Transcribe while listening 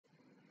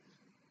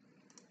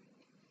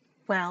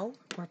Well,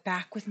 we're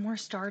back with more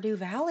Stardew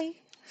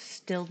Valley.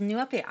 Still new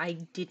update. I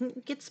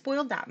didn't get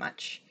spoiled that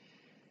much.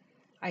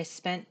 I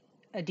spent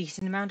a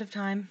decent amount of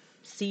time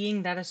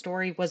seeing that a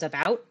story was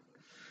about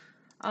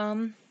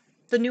um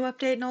the new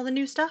update and all the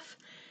new stuff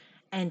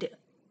and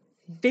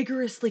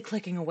vigorously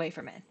clicking away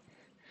from it.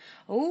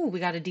 Oh, we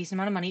got a decent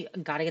amount of money.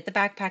 Gotta get the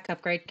backpack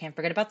upgrade. Can't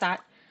forget about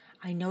that.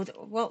 I know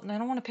that, well, I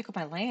don't want to pick up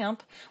my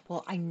lamp.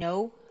 Well, I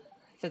know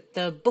that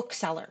the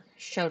bookseller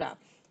showed up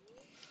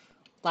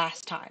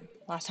last time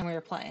we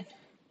were playing.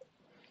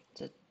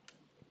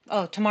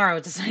 Oh, tomorrow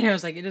it's a sunny. I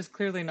was like, it is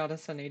clearly not a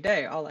sunny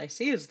day. All I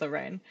see is the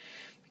rain.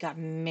 We got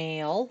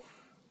mail.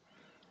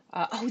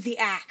 Oh, the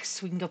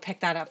axe. We can go pick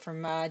that up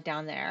from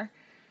down there.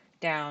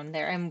 Down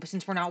there. And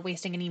since we're not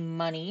wasting any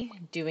money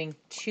doing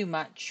too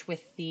much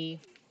with the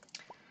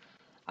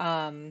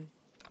um,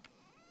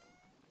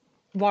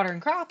 water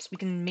and crops, we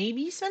can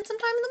maybe spend some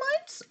time in the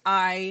mines.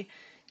 I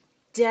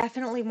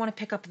definitely want to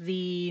pick up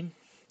the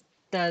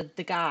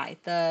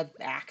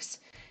axe.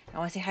 I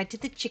want to say hi to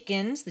the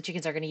chickens. The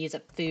chickens are going to use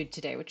up food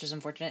today, which is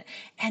unfortunate.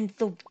 And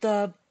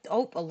a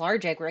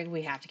large egg, right?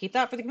 We have to keep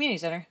that for the community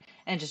center,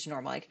 and just a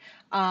normal egg.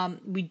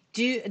 We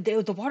do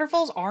the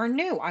waterfalls are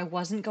new. I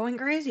wasn't going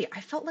crazy.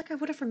 I felt like I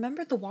would have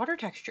remembered the water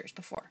textures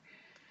before.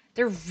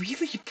 They're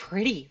really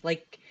pretty.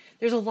 Like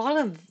there's a lot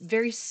of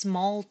very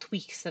small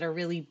tweaks that are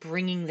really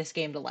bringing this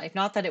game to life.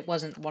 Not that it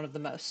wasn't one of the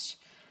most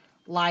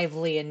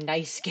lively and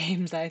nice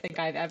games that I think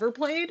I've ever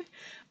played,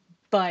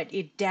 but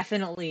it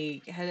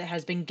definitely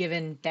has been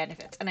given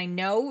benefits. And I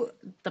know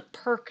the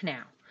perk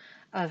now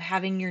of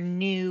having your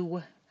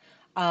new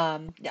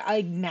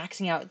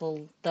maxing out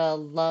the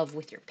love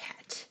with your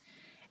pet.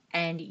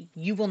 And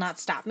you will not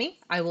stop me.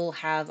 I will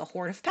have a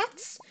horde of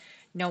pets.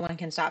 No one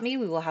can stop me.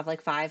 We will have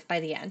like 5 by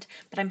the end.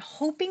 But I'm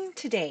hoping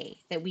today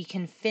that we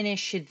can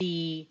finish out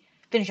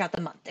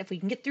the month. If we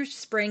can get through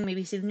spring,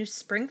 maybe see the new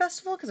spring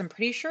festival, because I'm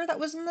pretty sure that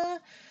was in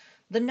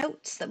the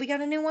notes that we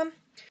got a new one,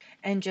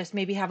 and just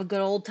maybe have a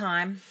good old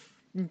time.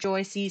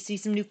 Enjoy, see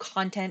some new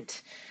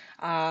content.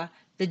 Uh,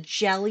 the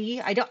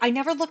jelly, I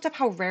never looked up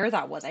how rare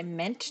that was. I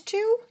meant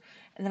to,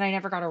 and then I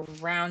never got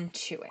around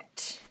to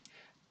it.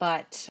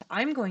 But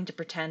I'm going to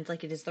pretend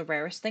like it is the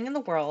rarest thing in the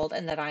world,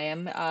 and that I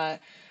am,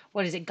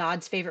 what is it,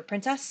 God's favorite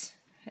princess,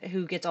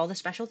 who gets all the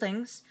special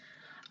things.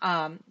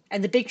 And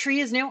the big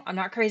tree is new. I'm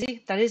not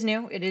crazy. That is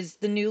new. It is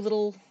the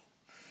new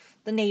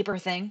the neighbor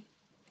thing.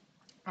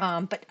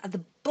 But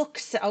the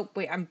books. Oh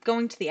wait, I'm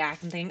going to the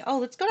act and thinking, oh,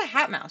 let's go to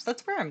Hat Mouse.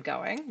 That's where I'm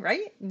going,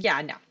 right?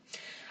 Yeah, no.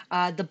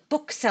 The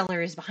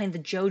bookseller is behind the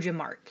Joja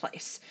Mart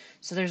place,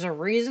 so there's a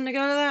reason to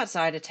go to that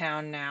side of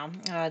town now.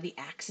 The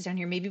axe is down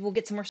here. Maybe we'll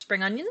get some more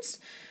spring onions.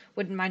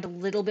 Wouldn't mind a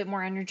little bit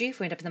more energy if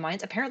we end up in the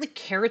mines. Apparently,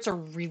 carrots are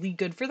really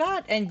good for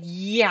that, and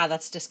yeah,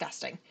 that's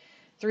disgusting.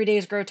 3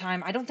 days grow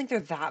time. I don't think they're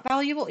that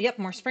valuable. Yep,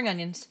 more spring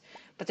onions,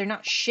 but they're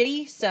not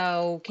shitty,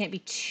 so can't be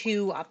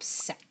too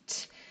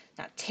upset.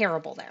 Not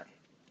terrible there.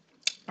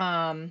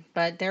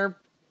 But they're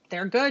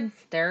good.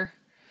 They're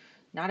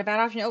not a bad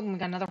option. Oh, we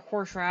got another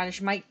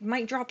horseradish.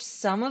 Might drop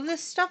some of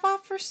this stuff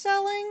off for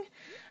selling.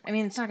 I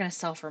mean, it's not gonna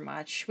sell for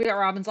much. We got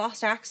Robin's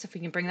Lost Axe. If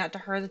we can bring that to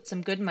her, that's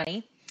some good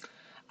money.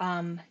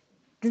 Um,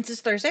 since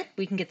it's Thursday,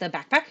 we can get the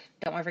backpack.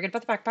 Don't want to forget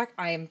about the backpack.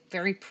 I am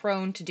very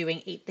prone to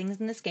doing 8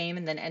 things in this game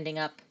and then ending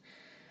up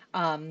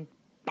um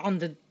on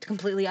the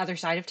completely other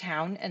side of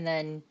town and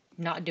then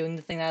not doing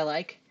the thing that I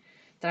like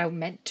that I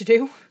meant to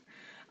do.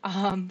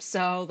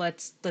 So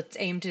let's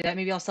aim to that.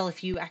 Maybe I'll sell a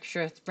few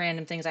extra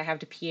random things I have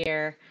to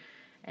Pierre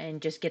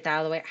and just get that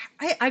out of the way.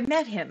 I've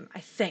met him, I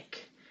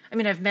think. I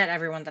mean, I've met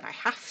everyone that I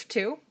have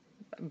to,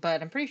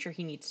 but I'm pretty sure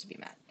he needs to be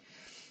met.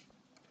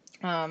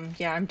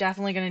 Yeah, I'm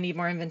definitely gonna need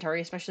more inventory,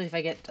 especially if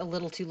I get a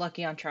little too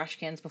lucky on trash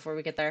cans before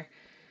we get there.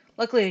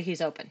 Luckily,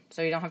 he's open,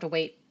 so you don't have to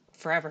wait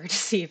forever to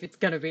see if it's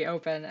gonna be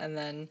open and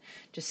then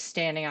just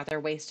standing out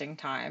there wasting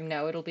time.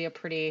 No, it'll be a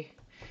pretty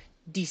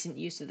decent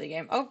use of the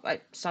game. Oh,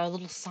 I saw a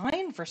little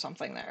sign for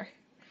something there.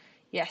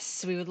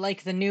 Yes, we would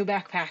like the new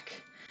backpack.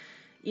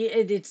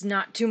 It's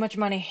not too much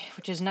money,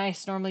 which is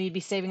nice. Normally you'd be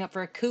saving up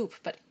for a coupe,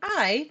 but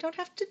I don't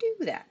have to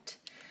do that.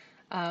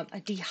 A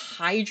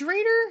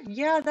dehydrator?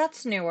 Yeah,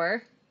 that's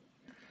newer.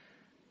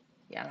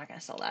 Yeah, I'm not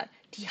gonna sell that.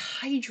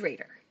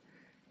 Dehydrator.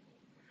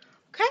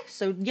 Okay,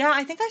 so yeah,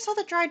 I think I saw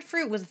that dried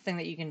fruit was a thing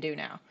that you can do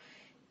now.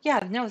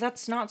 Yeah, no,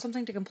 that's not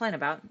something to complain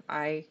about.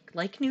 I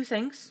like new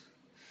things.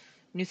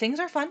 New things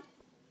are fun,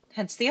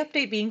 hence the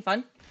update being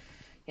fun.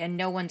 And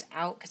no one's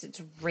out because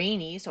it's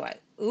rainy, so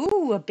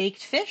ooh, a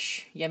baked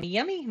fish. Yummy,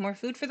 yummy. More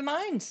food for the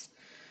mines.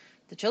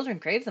 The children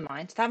crave the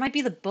mines. That might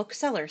be the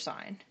bookseller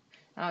sign.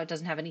 Oh, it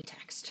doesn't have any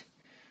text.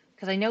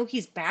 Because I know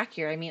he's back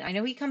here. I mean, I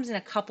know he comes in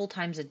a couple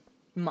times a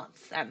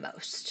month at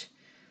most.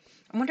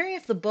 I'm wondering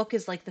if the book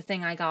is like the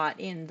thing I got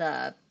and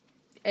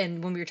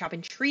when we were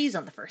chopping trees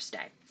on the first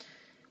day.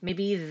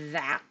 Maybe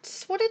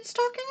that's what it's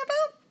talking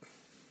about?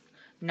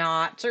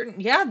 Not certain.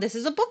 Yeah, this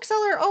is a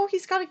bookseller. Oh,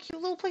 he's got a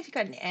cute little place. He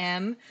got an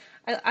M.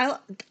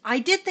 I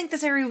did think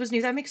this area was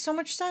new. That makes so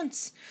much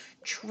sense.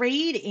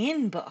 Trade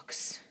in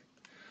books.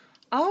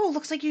 Oh,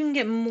 looks like you can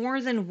get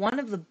more than one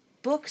of the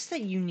books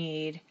that you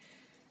need.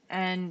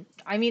 And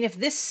I mean, if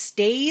this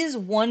stays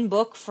one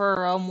book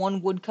for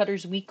one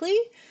Woodcutters Weekly,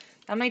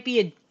 that might be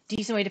a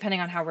decent way, depending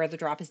on how rare the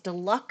drop is.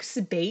 Deluxe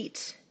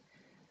bait.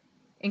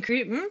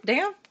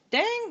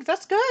 Dang,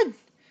 that's good.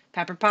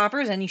 Pepper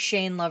poppers. Any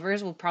Shane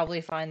lovers will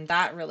probably find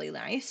that really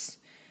nice.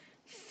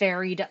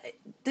 Fairy dust.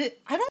 I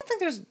don't think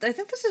there's. I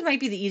think might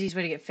be the easiest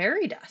way to get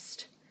fairy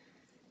dust.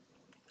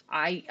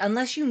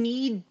 Unless you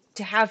need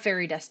to have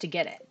fairy dust to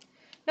get it.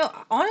 No,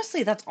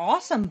 honestly, that's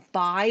awesome.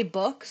 Buy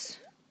books,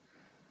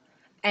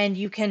 and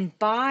you can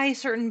buy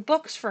certain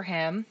books for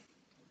him,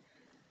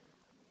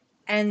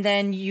 and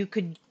then you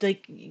could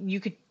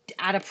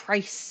add a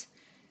price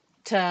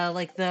to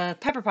like the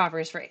pepper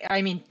poppers for.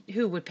 I mean,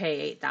 who would pay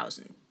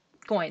 8,000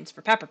 coins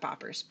for pepper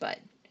poppers? But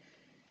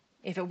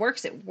if it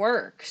works, it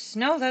works.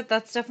 No,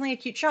 that's definitely a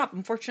cute shop.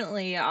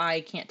 Unfortunately,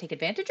 I can't take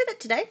advantage of it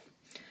today,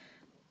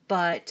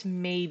 but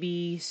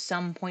maybe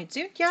some point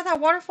soon. Yeah, that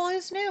waterfall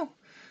is new.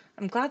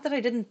 I'm glad that I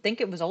didn't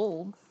think it was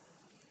old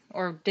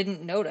or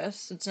didn't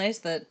notice. It's nice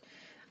that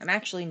I'm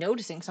actually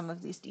noticing some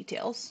of these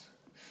details.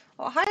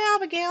 Oh, hi,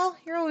 Abigail.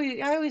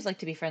 I always like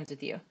to be friends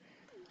with you.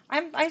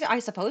 I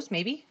suppose,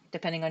 maybe,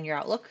 depending on your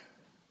outlook.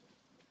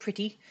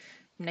 Pretty.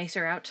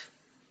 Nicer out.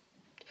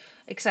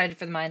 Excited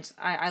for the mines.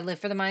 I live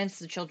for the mines,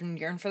 the children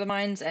yearn for the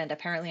mines, and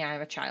apparently I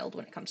am a child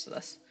when it comes to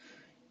this.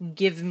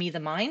 Give me the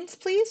mines,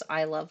 please.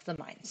 I love the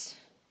mines.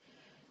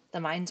 The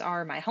mines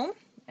are my home,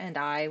 and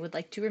I would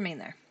like to remain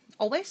there.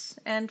 Always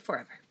and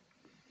forever.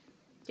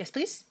 Yes,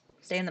 please.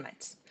 Stay in the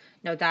mines.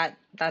 No,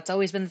 that's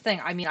always been the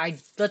thing. I mean,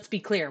 let's be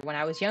clear. When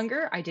I was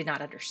younger, I did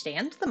not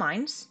understand the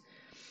mines.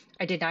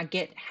 I did not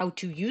get how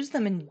to use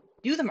them and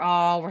do them.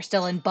 Oh, we're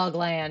still in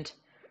Bugland.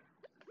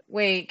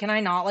 Wait, can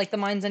I not like the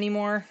mines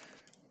anymore?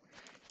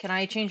 Can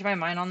I change my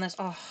mind on this?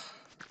 Oh,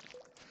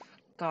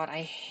 God,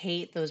 I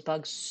hate those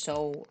bugs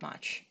so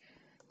much.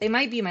 They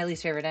might be my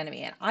least favorite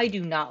enemy, and I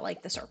do not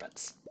like the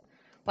serpents.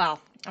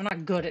 Well, I'm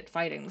not good at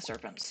fighting the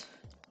serpents.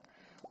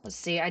 Let's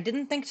see, I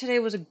didn't think today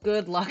was a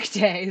good luck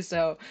day,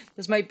 so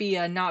this might be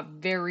a not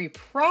very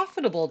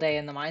profitable day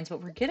in the mines,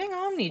 but we're getting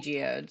Omni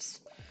Geodes.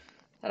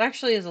 That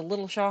actually is a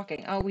little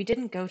shocking. Oh, we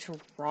didn't go to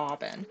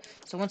Robin.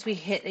 So once we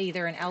hit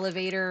either an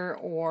elevator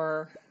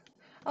or...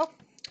 Oh,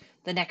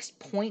 the next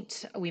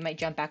point, we might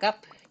jump back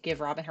up,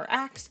 give Robin her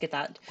axe, get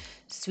that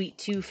sweet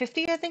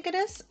 250, I think it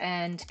is,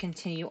 and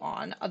continue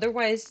on.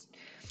 Otherwise,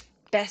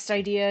 best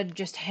idea,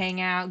 just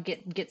hang out,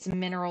 get some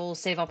minerals,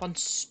 save up on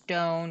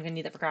stone, gonna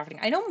need that for crafting.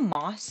 I know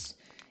moss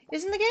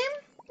is in the game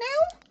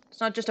now. It's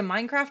not just a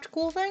Minecraft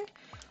cool thing.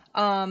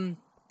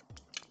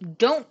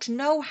 Don't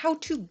know how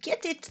to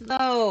get it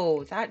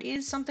though. That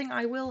is something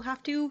I will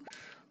have to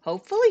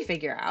hopefully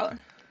figure out.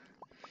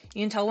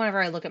 You can tell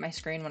whenever I look at my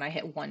screen when I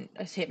when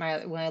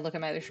I look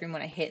at my other screen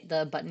when I hit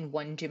the button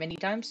one too many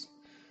times.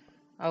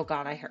 Oh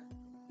God, I heard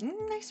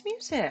nice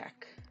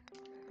music.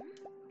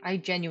 I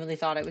genuinely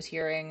thought I was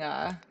hearing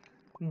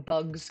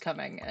bugs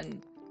coming,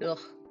 and ugh.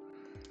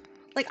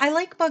 Like, I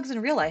like bugs in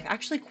real life,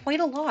 actually quite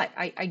a lot.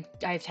 I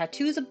have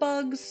tattoos of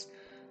bugs.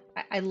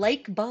 I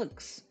like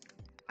bugs.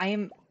 I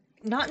am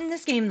not in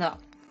this game though.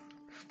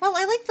 Well,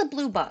 I like the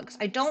blue bugs.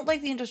 I don't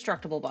like the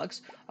indestructible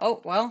bugs.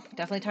 Oh, well,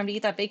 definitely time to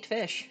eat that baked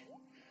fish.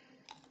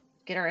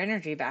 Get our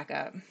energy back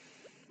up.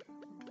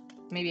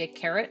 Maybe a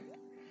carrot?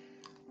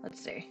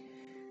 Let's see.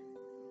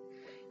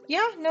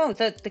 Yeah, no,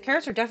 the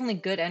carrots are definitely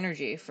good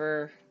energy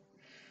for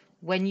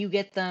when you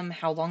get them,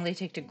 how long they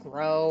take to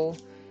grow,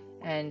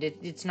 and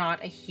it's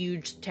not a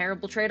huge,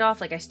 terrible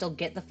trade-off. Like, I still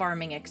get the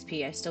farming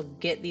XP. I still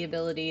get the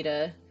ability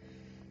to,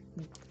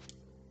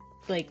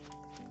 like,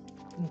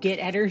 get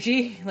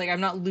energy. Like,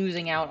 I'm not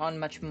losing out on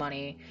much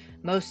money.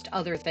 Most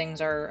other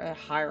things are a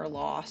higher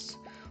loss.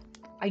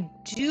 I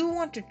do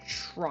want to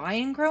try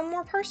and grow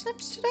more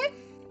parsnips today.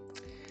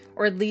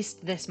 Or at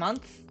least this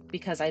month,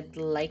 because I'd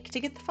like to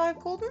get the 5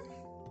 golden.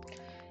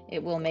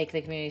 It will make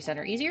the community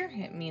center easier.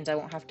 It means I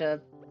won't have to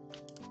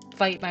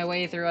fight my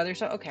way through other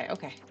stuff. Okay,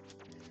 okay.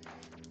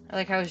 I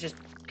like how I was just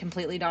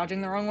completely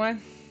dodging the wrong way.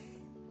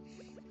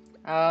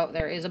 Oh,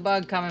 there is a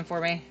bug coming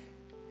for me.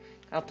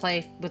 I'll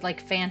play with,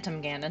 like,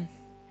 Phantom Ganon.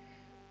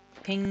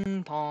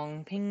 Ping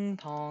pong, ping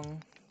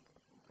pong.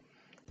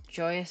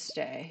 Joyous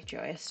day,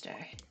 joyous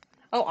day.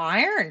 Oh,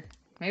 iron!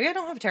 Maybe I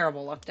don't have a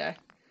terrible luck day.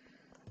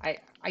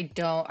 I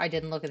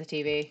didn't look at the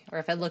TV. Or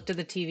if I looked at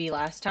the TV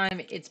last time,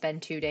 it's been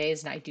 2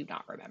 days and I do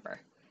not remember.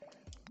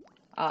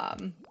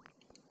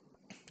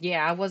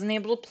 Yeah, I wasn't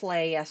able to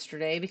play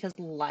yesterday because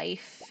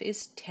life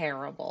is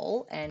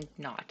terrible and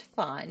not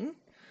fun.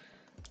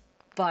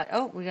 But,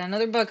 oh, we got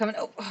another bug coming.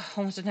 Oh,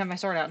 almost didn't have my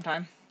sword out in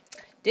time.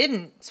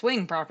 Didn't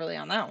swing properly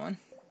on that one.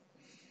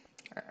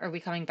 Are we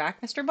coming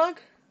back, Mr. Bug?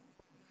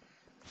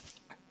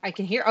 I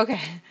can hear. Okay.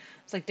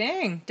 It's like,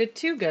 dang, did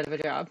too good of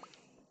a job.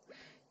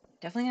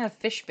 Definitely have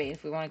fish bait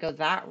if we want to go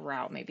that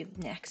route. Maybe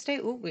next day.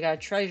 Ooh, we got a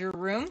treasure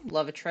room.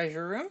 Love a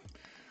treasure room.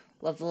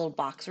 Love the little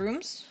box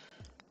rooms.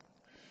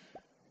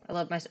 I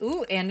love my...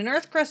 Ooh, and an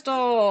earth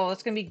crystal!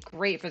 That's going to be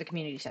great for the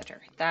community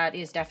center. That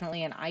is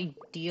definitely an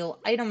ideal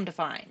item to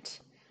find.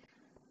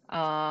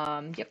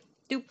 Yep.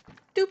 Doop,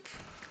 doop.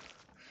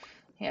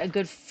 Yeah, a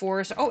good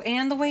forest. Oh,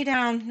 and the way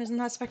down. Isn't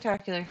that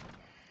spectacular?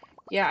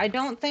 Yeah, I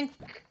don't think...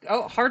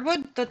 Oh,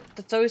 hardwood?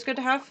 That's always good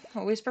to have.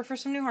 Always prefer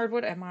some new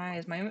hardwood. Is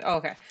my... Oh,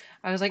 okay.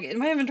 I was like,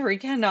 my inventory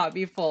cannot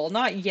be full.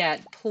 Not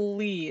yet,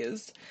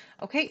 please.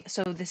 Okay,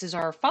 so this is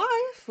our 5,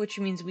 which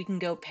means we can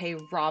go pay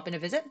Robin a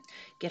visit,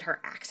 get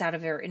her axe out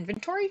of her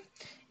inventory,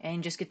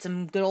 and just get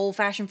some good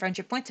old-fashioned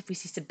friendship points. If we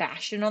see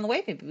Sebastian on the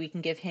way, maybe we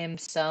can give him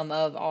some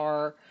of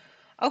our...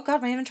 Oh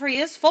god, my inventory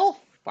is full.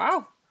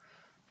 Wow.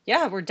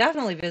 Yeah, we're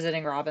definitely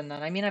visiting Robin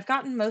then. I mean, I've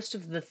gotten most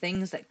of the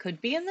things that could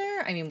be in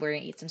there. I mean, we're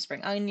gonna eat some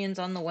spring onions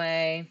on the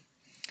way.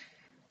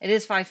 It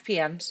is 5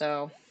 p.m.,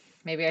 so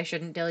maybe I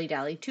shouldn't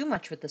dilly-dally too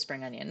much with the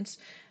spring onions.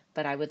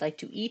 But I would like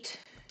to eat,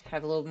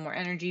 have a little bit more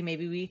energy.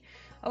 Maybe we...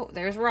 Oh,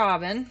 there's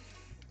Robin.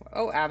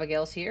 Oh,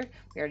 Abigail's here.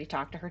 We already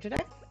talked to her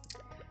today.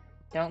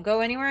 Don't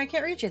go anywhere I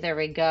can't reach you. There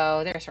we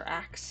go. There's her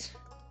axe.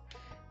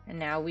 And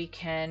now we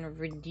can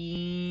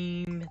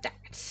redeem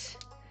that.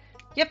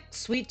 Yep,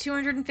 sweet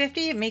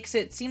 250. It makes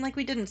it seem like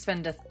we didn't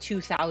spend a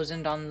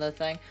 2,000 on the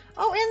thing.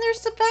 Oh, and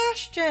there's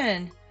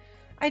Sebastian.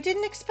 I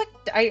didn't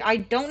expect... I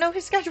don't know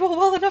his schedule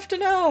well enough to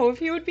know if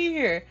he would be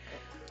here.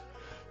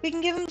 We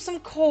can give him some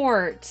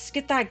quartz.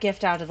 Get that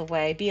gift out of the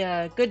way. Be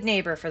a good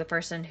neighbor for the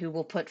person who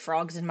will put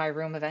frogs in my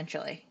room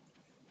eventually.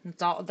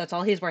 That's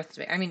all he's worth to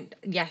me. I mean,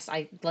 yes,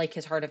 I like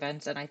his heart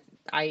events, and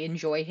I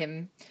enjoy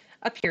him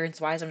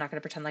appearance-wise. I'm not going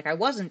to pretend like I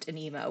wasn't an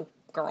emo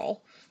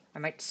girl. I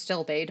might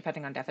still be,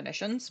 depending on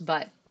definitions,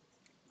 but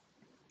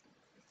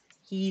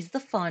he's the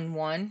fun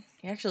one.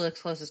 He actually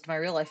looks closest to my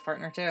real-life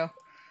partner, too.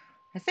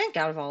 I think,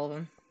 out of all of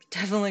them.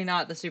 Definitely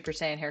not the Super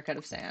Saiyan haircut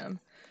of Sam.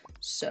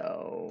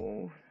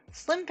 So,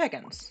 slim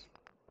pickings.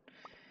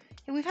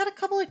 Yeah, we've had a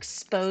couple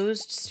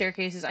exposed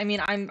staircases. I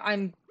mean,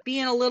 I'm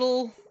being a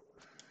little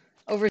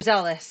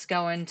overzealous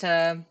going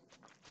to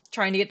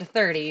trying to get to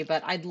 30,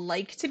 but I'd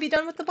like to be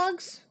done with the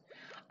bugs.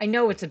 I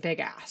know it's a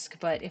big ask,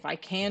 but if I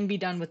can be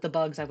done with the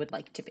bugs, I would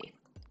like to be.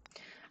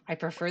 I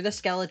prefer the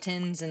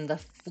skeletons and the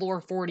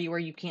floor 40 where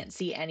you can't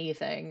see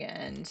anything,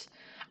 and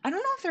I don't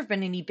know if there have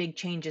been any big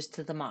changes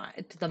to the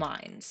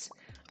mines.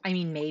 I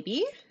mean,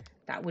 maybe.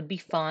 That would be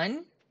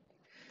fun.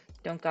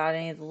 Don't got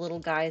any of the little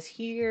guys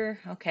here.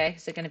 Okay,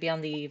 is it going to be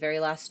on the very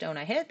last stone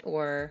I hit,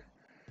 or...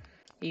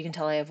 You can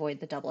tell I avoid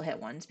the double hit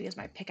ones because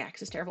my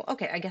pickaxe is terrible.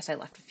 Okay, I guess I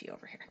left a few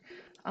over here.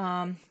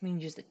 We can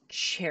use the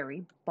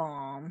cherry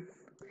bomb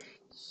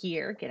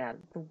here. Get out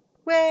of the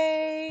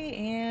way,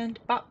 and...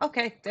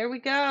 Okay, there we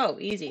go.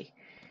 Easy.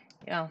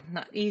 You know,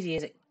 not easy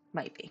as it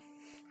might be.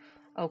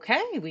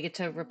 Okay, we get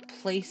to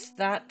replace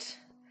that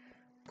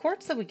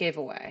quartz that we gave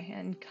away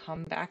and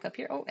come back up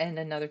here. Oh, and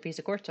another piece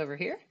of quartz over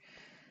here.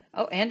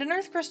 Oh, and an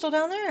earth crystal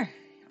down there.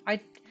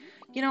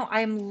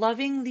 I'm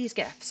loving these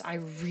gifts. I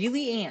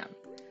really am.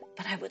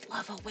 But I would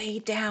love a way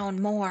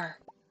down more.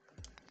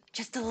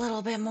 Just a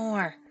little bit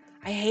more.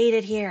 I hate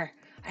it here.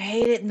 I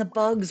hate it in the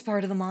bugs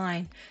part of the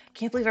mine. I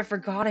can't believe I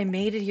forgot I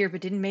made it here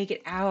but didn't make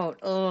it out.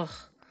 Ugh.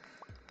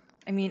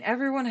 I mean,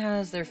 everyone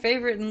has their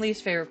favorite and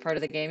least favorite part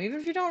of the game. Even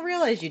if you don't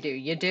realize you do,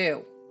 you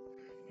do.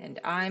 And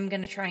I'm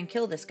gonna try and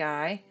kill this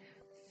guy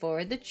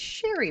for the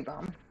cherry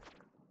bomb.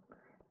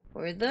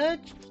 For the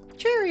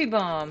cherry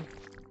bomb.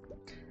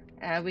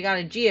 We got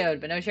a geode,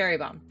 but no cherry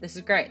bomb. This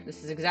is great.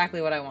 This is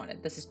exactly what I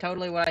wanted. This is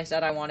totally what I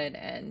said I wanted,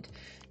 and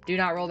do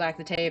not roll back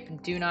the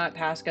tape. Do not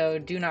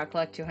passcode. Do not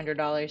collect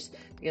 $200,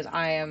 because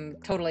I am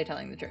totally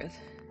telling the truth.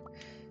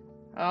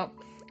 Oh,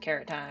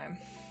 carrot time.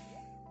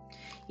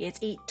 Yeah, it's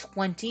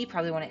 8:20.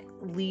 Probably want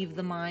to leave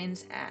the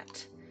mines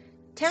at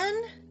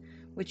 10,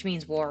 which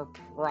means we're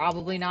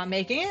probably not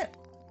making it.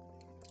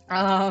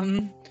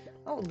 Oh,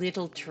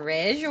 little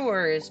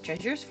treasures.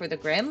 Treasures for the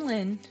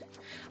gremlin.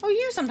 Oh,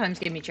 you sometimes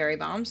give me cherry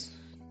bombs.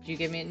 Did you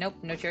give me... Nope,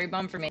 no cherry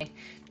bomb for me.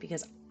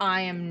 Because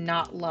I am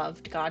not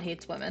loved. God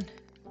hates women.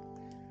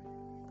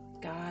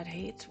 God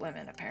hates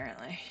women,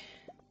 apparently.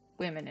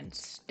 Women in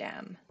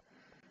STEM.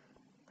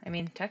 I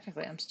mean,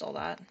 technically I'm still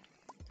that.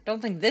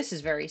 Don't think this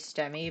is very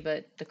STEMmy,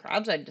 but the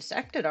crabs I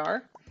dissected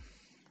are.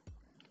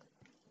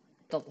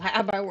 The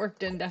lab I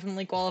worked in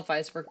definitely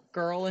qualifies for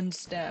girl in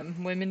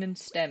STEM. Women in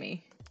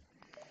STEMmy.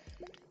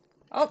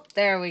 Oh,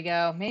 there we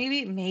go.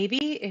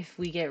 Maybe if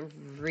we get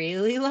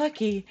really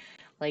lucky,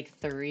 like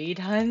 3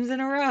 times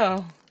in a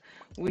row,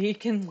 we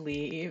can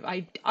leave.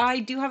 I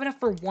do have enough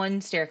for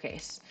 1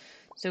 staircase.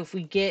 So if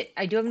we get...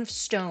 I do have enough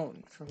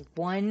stone for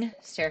 1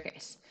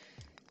 staircase.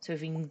 So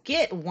if we can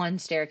get 1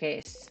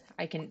 staircase,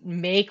 I can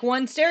make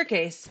 1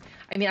 staircase.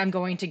 I mean, I'm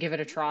going to give it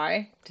a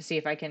try to see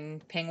if I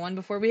can ping 1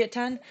 before we hit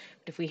 10.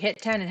 But if we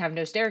hit 10 and have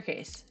no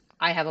staircase,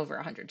 I have over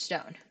 100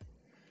 stone.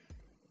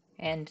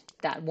 And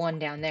that 1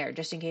 down there,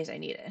 just in case I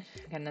need it.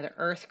 Got another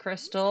earth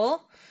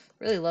crystal.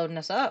 Really loading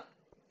us up.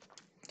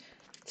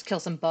 Let's kill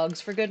some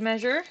bugs for good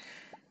measure.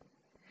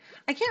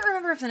 I can't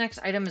remember if the next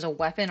item is a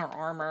weapon or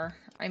armor.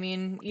 I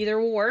mean, either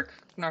will work.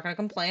 I'm not going to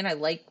complain. I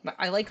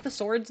like the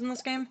swords in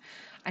this game.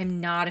 I'm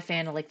not a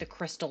fan of, like, the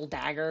crystal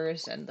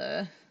daggers and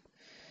the...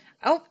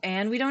 Oh,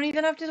 and we don't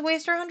even have to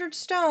waste our 100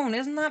 stone.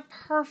 Isn't that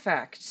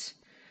perfect?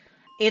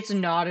 It's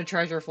not a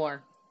treasure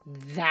floor.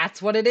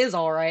 That's what it is,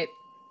 alright.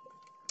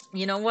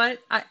 You know what?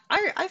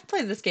 I've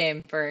played this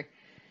game for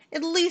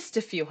at least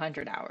a few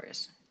hundred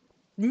hours.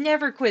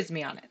 Never quiz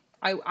me on it.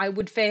 I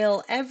would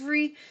fail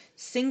every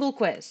single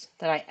quiz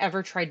that I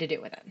ever tried to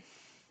do with it.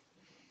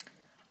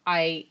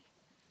 I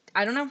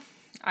I don't know.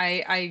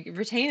 I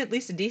retain at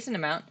least a decent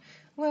amount.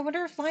 Well, I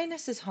wonder if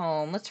Linus is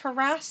home. Let's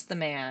harass the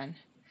man.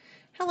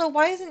 Hello,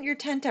 why isn't your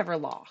tent ever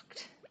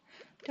locked?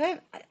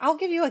 I'll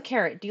give you a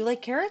carrot. Do you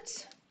like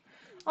carrots?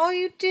 Oh,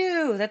 you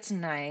do. That's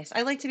nice.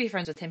 I like to be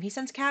friends with him. He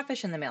sends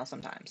catfish in the mail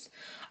sometimes.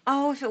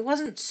 Oh, if it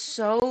wasn't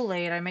so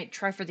late, I might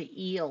try for the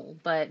eel,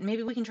 but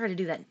maybe we can try to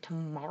do that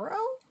tomorrow?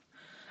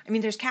 I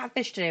mean, there's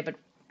catfish today, but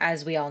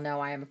as we all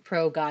know, I am a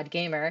pro God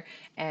gamer,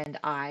 and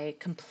I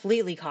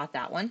completely caught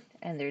that one,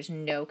 and there's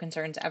no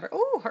concerns ever.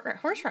 Oh,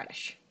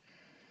 horseradish.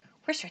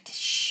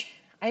 Horseradish.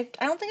 I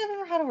don't think I've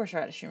ever had a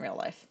horseradish in real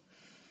life.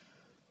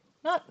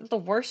 Not the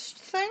worst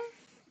thing,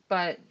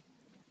 but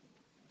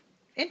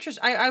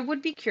I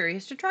would be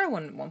curious to try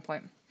one at one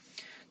point.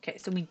 Okay,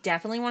 so we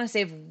definitely want to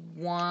save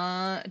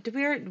one.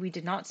 We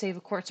did not save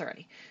a quartz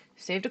already.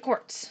 Saved a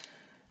quartz.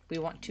 We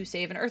want to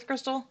save an earth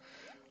crystal.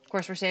 Of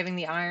course, we're saving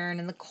the iron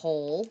and the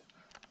coal.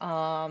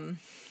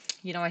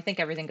 I think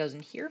everything goes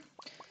in here.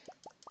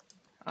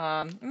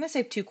 I'm going to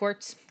save 2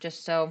 quartz,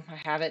 just so I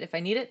have it if I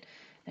need it.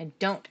 I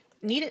don't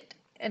need it,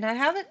 and I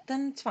have it,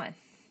 then it's fine.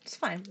 It's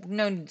fine.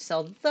 No need to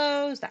sell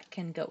those. That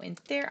can go in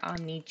there.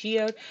 Omni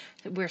Geode.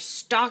 We're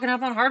stocking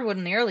up on hardwood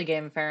in the early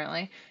game,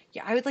 apparently.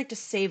 Yeah, I would like to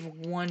save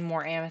one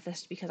more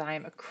amethyst because I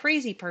am a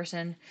crazy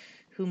person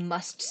who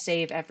must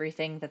save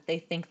everything that they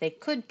think they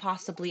could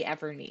possibly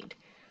ever need.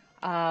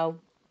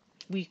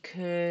 We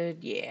could,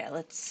 yeah,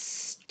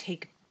 let's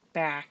take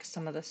back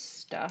some of the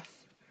stuff.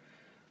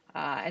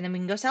 And then we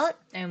can go sell it,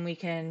 and we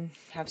can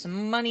have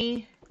some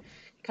money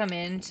come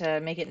in to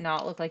make it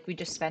not look like we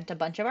just spent a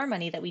bunch of our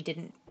money that we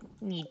didn't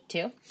need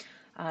to.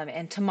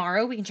 And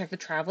tomorrow we can check the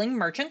traveling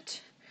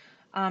merchant.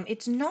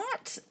 It's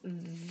not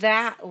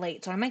that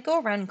late, so I might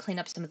go around and clean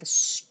up some of the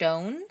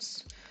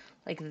stones.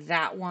 Like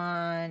that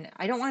one.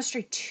 I don't want to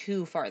stray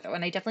too far, though,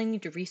 and I definitely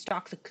need to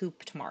restock the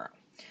coop tomorrow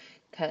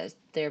because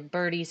their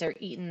birdies are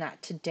eating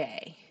that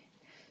today.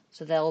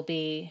 So they'll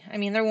be, I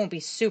mean, there won't be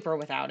super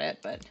without it,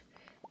 but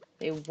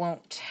they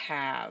won't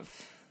have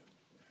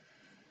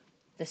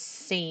the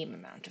same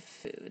amount of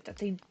food that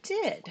they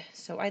did.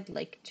 So I'd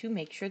like to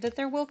make sure that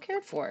they're well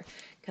cared for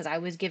because I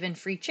was given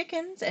free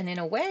chickens, and in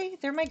a way,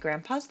 they're my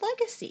grandpa's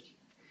legacy.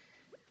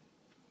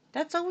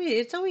 It's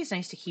always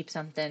nice to keep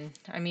something.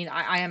 I mean,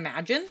 I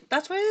imagine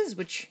that's what it is,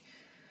 which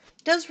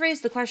does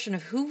raise the question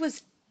of who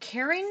was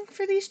caring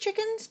for these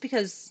chickens,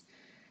 because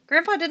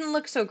Grandpa didn't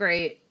look so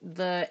great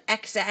the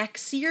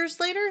XX years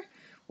later,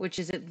 which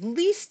is at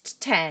least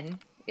 10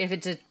 if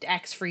it's an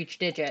X for each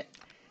digit,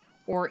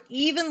 or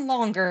even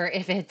longer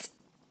if it's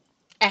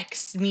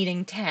X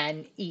meaning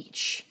 10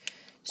 each.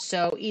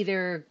 So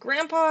either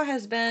Grandpa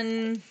has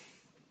been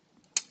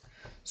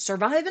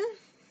surviving,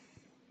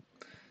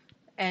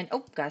 and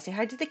oh, gotta say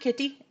hi to the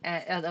kitty.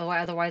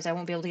 Otherwise, I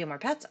won't be able to get more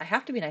pets. I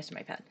have to be nice to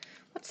my pet.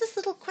 What's this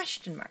little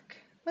question mark?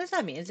 What does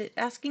that mean? Is it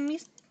asking me?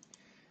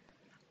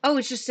 Oh,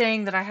 it's just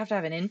saying that I have to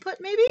have an input,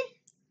 maybe?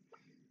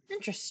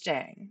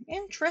 Interesting.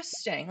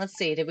 Interesting. Let's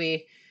see. Did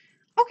we...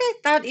 Okay,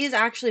 that is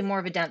actually more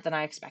of a dent than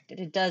I expected.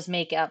 It does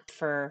make up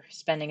for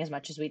spending as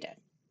much as we did.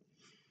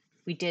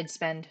 We did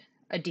spend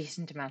a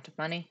decent amount of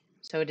money,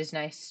 so it is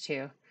nice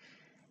to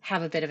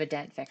have a bit of a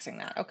dent fixing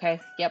that. Okay,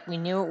 yep, we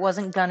knew it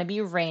wasn't gonna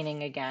be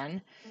raining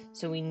again,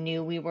 so we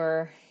knew we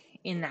were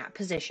in that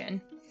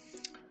position.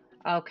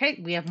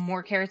 Okay, we have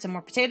more carrots and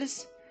more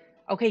potatoes.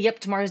 Okay, yep,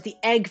 tomorrow's the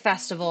egg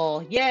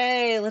festival.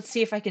 Yay! Let's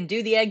see if I can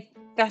do the egg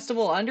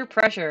festival under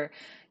pressure.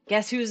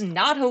 Guess who's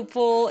not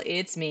hopeful?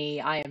 It's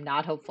me. I am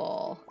not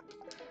hopeful.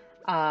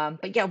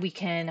 But yeah, we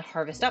can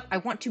harvest up. I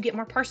want to get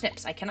more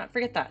parsnips. I cannot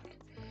forget that.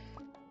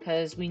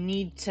 Because we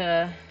need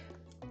to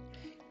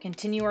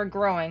continue our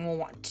growing. We'll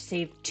want to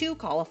save 2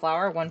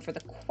 cauliflower, one for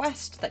the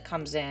quest that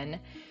comes in,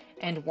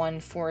 and one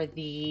for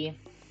the,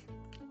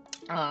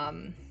 I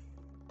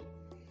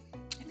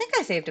think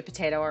I saved a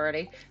potato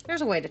already.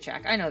 There's a way to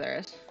check. I know there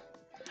is.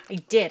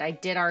 I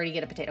did already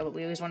get a potato, but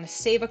we always want to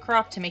save a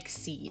crop to make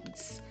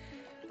seeds.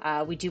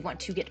 We do want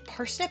to get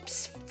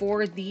parsnips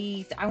for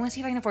the, I want to see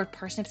if I can afford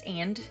parsnips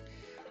and,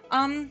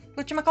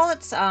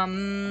 whatchamacallits,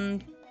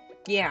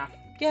 yeah.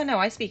 Yeah, no,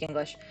 I speak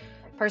English.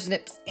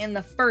 Parsnips and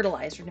the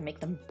fertilizer to make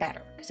them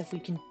better. Because if we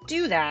can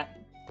do that,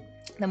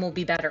 then we'll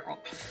be better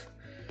off,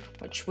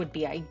 which would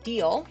be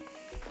ideal.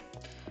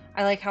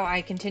 I like how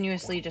I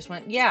continuously just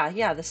went,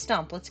 yeah, the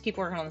stump. Let's keep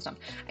working on the stump.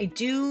 I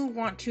do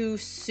want to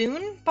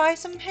soon buy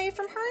some hay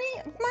from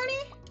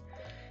Marnie,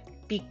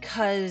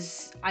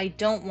 because I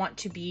don't want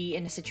to be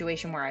in a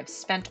situation where I've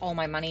spent all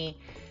my money,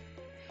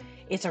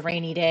 it's a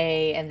rainy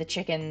day, and the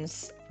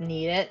chickens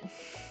need it.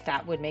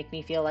 That would make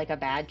me feel like a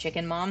bad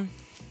chicken mom.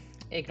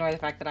 Ignore the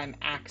fact that I'm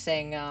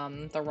axing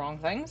the wrong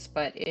things,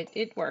 but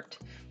it worked.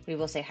 We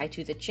will say hi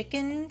to the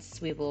chickens.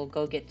 We will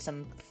go get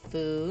some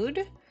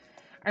food.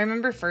 I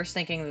remember first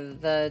thinking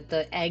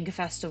the egg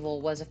festival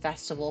was a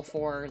festival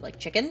for like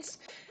chickens,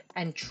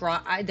 and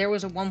there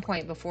was a one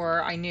point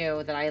before I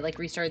knew that I like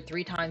restarted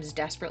 3 times,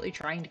 desperately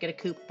trying to get a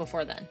coop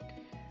before then.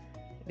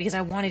 Because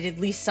I wanted at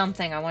least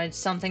something. I wanted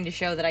something to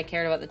show that I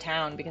cared about the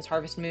town, because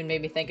Harvest Moon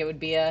made me think it would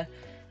be a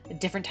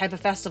different type of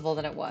festival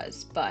than it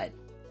was. But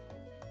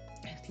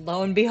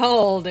lo and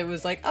behold, it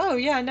was like, oh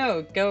yeah,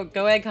 no,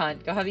 go egg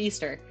hunt, go have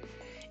Easter.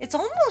 It's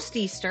almost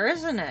Easter,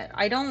 isn't it?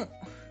 I don't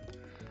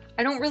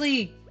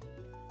really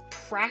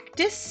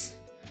practice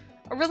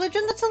a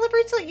religion that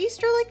celebrates like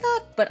Easter like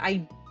that, but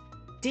I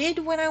did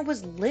when I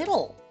was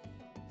little.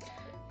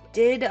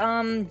 Did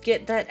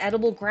get that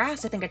edible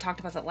grass. I think I talked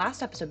about that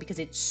last episode because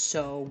it's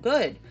so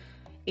good.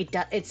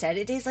 It said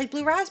it tastes like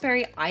blue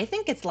raspberry. I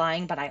think it's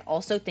lying, but I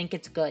also think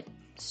it's good.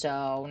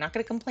 So, not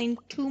going to complain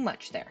too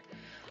much there.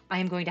 I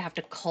am going to have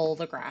to cull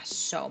the grass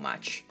so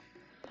much.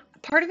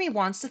 Part of me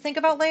wants to think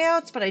about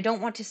layouts, but I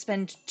don't want to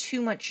spend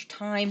too much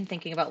time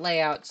thinking about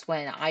layouts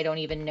when I don't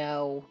even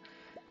know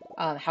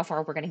how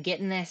far we're going to get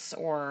in this,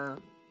 or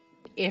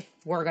if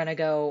we're going to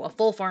go a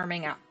full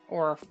farming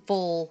or a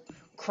full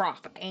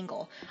crop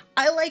angle.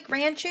 I like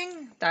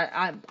ranching.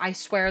 I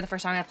swear the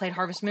first time I played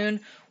Harvest Moon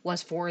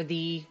was for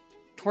the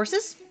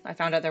horses. I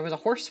found out there was a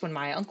horse when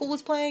my uncle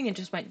was playing and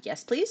just went,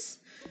 yes, please.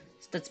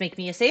 Let's make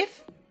me a save.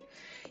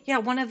 Yeah,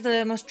 one of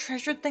the most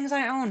treasured things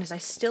I own is I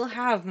still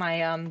have my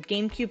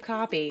GameCube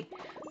copy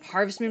of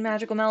Harvest Moon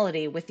Magical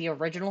Melody with the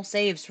original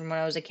saves from when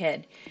I was a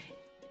kid.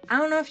 I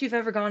don't know if you've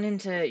ever gone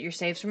into your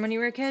saves from when you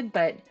were a kid,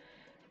 but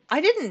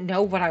I didn't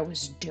know what I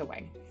was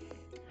doing.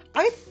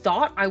 I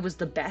thought I was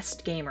the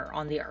best gamer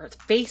on the earth,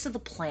 face of the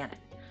planet.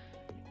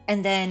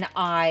 And then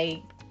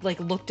I like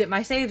looked at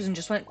my saves and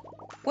just went,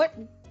 what?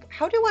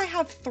 How do I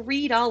have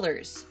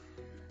 $3?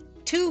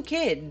 2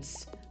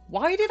 kids.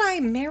 Why did I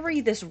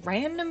marry this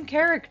random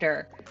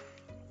character?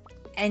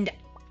 And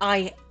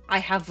I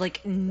have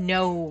like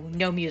no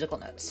musical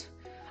notes.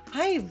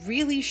 I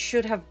really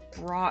should have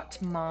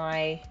brought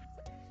my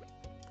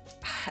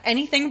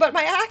anything but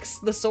my axe,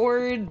 the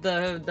sword,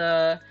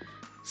 the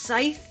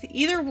scythe.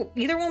 Either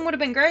one would have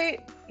been great.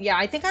 Yeah,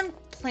 I think I'm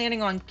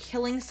planning on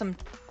killing some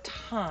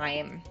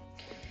time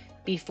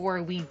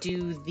before we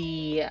do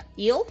the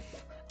eel.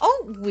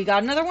 Oh, we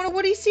got another one of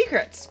Woody's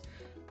secrets.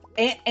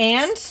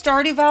 And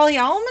Stardew Valley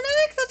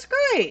Almanac? That's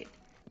great.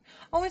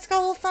 Oh, it's got a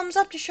little thumbs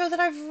up to show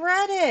that I've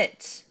read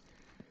it.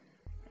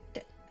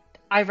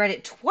 I read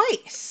it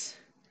twice.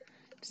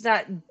 Does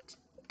that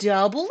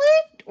double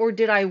it? Or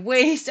did I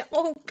waste?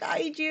 Oh,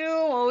 Kaiju.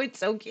 Oh, it's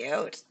so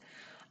cute.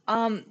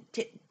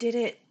 Did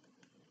it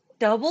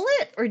double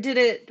it? Or did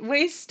it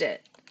waste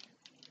it?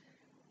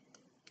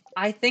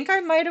 I think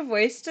I might have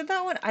wasted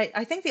that one.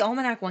 I think the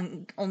Almanac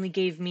one only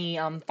gave me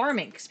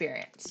farming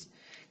experience.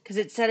 Because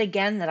it said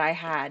again that I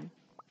had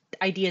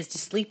ideas to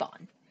sleep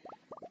on.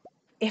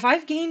 If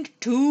I've gained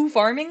 2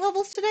 farming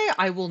levels today,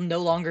 I will no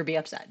longer be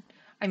upset.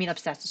 I mean,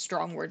 upset's a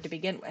strong word to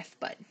begin with,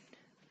 but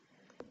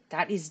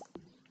that is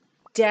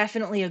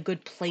definitely a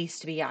good place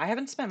to be. I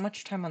haven't spent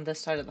much time on this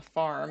side of the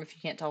farm, if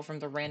you can't tell from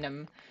the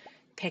random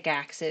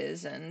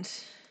pickaxes and...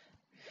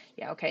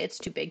 Yeah, okay, it's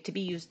too big to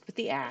be used with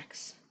the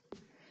axe.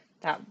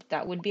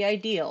 That would be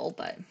ideal,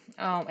 but...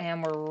 Oh,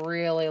 and we're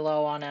really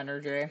low on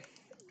energy.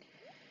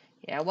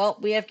 Yeah, well,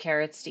 we have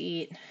carrots to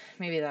eat.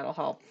 Maybe that'll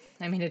help.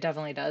 I mean, it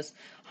definitely does.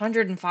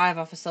 105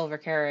 off a silver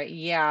carrot.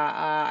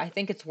 Yeah, I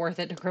think it's worth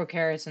it to grow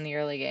carrots in the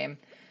early game.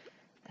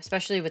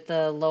 Especially with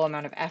the low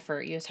amount of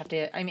effort. You just have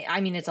to... I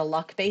mean, it's a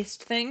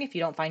luck-based thing. If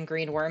you don't find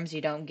green worms,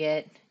 you don't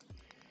get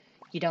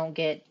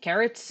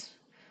carrots.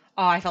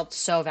 Oh, I felt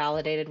so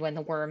validated when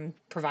the worm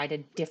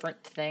provided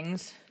different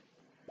things.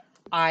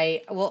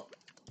 Well,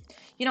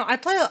 you know, I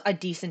play a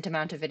decent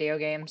amount of video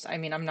games. I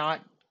mean, I'm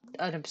not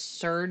an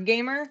absurd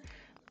gamer,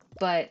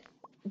 but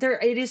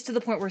it is to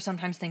the point where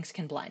sometimes things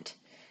can blend.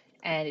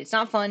 And it's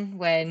not fun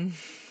when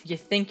you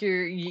think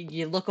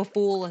you look a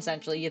fool,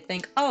 essentially. You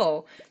think,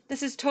 oh,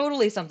 this is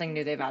totally something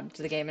new they've added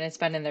to the game, and it's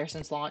been in there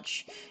since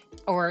launch.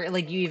 Or,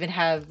 like, you even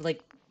have,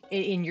 like,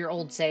 in your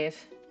old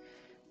save.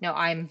 No,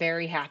 I'm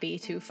very happy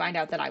to find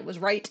out that I was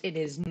right. It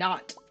is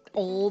not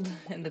old,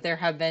 and that there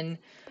have been...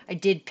 I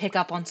did pick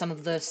up on some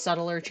of the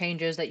subtler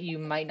changes that you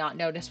might not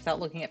notice without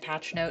looking at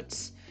patch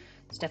notes.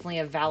 It's definitely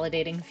a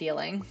validating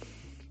feeling.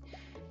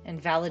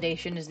 And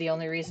validation is the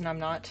only reason I'm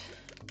not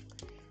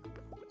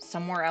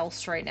somewhere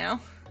else right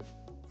now.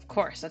 Of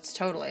course, that's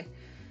totally.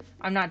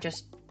 I'm not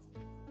just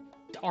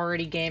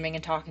already gaming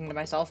and talking to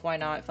myself. Why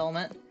not film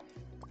it?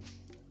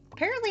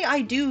 Apparently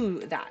I do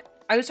that.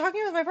 I was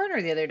talking with my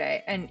partner the other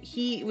day, and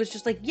he was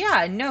just like,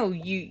 yeah, no,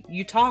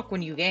 you talk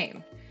when you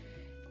game.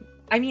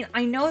 I mean,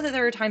 I know that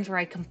there are times where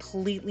I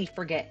completely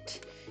forget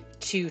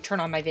to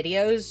turn on my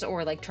videos,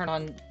 or like turn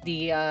on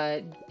the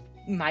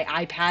my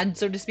iPad,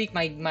 so to speak,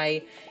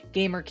 my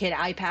gamer kid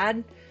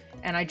iPad,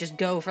 and I just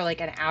go for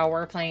like an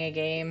hour playing a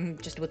game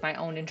just with my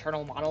own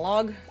internal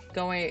monologue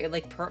going,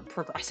 like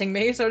progressing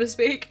me, so to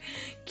speak,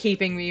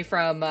 keeping me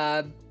from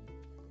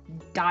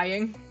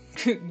dying,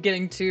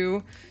 getting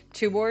too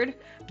bored.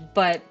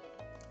 But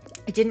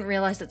I didn't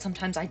realize that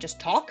sometimes I just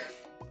talk.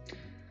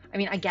 I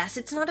mean, I guess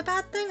it's not a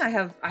bad thing. I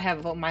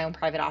have my own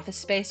private office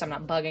space. I'm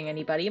not bugging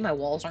anybody. My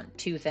walls aren't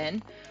too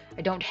thin.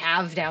 I don't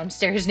have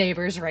downstairs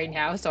neighbors right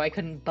now, so I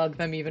couldn't bug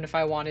them even if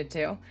I wanted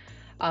to.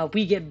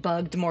 We get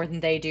bugged more than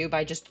they do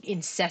by just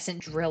incessant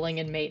drilling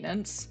and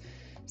maintenance.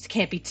 Just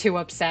can't be too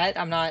upset.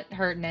 I'm not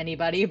hurting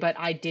anybody, but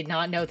I did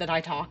not know that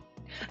I talk.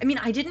 I mean,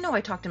 I didn't know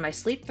I talked in my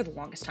sleep for the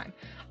longest time.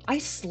 I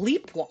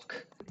sleepwalk.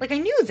 Like, I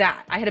knew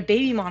that. I had a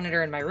baby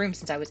monitor in my room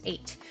since I was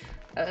 8.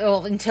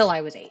 Well, until I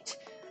was 8.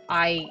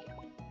 I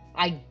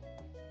I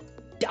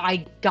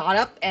I got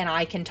up and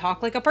I can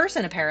talk like a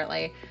person,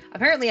 apparently.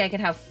 Apparently, I can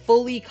have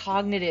fully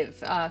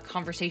cognitive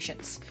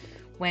conversations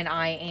when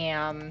I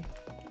am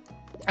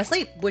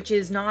asleep, which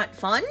is not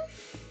fun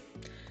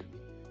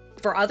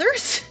for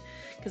others.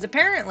 Because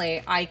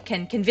apparently, I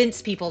can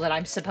convince people that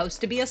I'm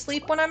supposed to be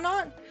asleep when I'm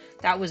not.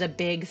 That was a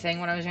big thing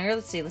when I was younger.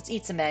 Let's see, let's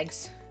eat some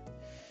eggs.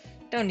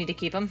 Don't need to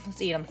keep them.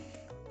 Let's eat them.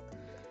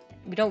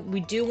 We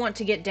do want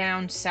to get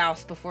down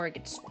south before it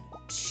gets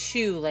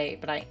too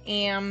late, but I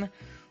am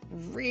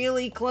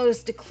really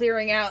close to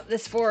clearing out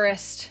this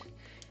forest.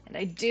 And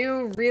I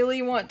do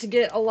really want to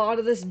get a lot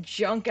of this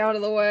junk out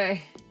of the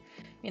way.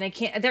 I mean, I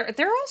can't. There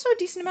are also a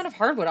decent amount of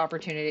hardwood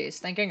opportunities,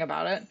 thinking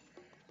about it.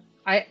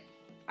 I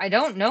I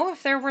don't know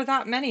if there were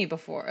that many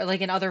before,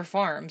 like in other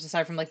farms,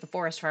 aside from like the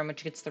forest farm,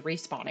 which gets the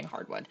respawning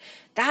hardwood.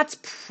 That's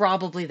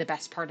probably the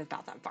best part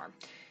about that farm.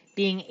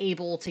 Being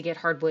able to get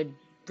hardwood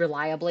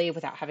reliably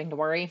without having to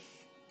worry.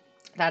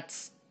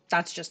 That's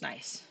that's just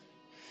nice.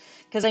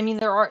 Because I mean,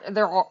 there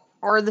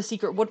are the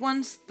secret wood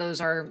ones. Those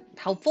are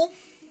helpful,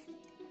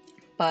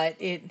 but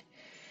it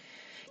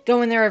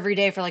going there every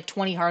day for like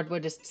 20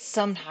 hardwood is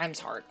sometimes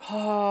hard.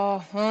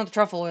 Oh, well, the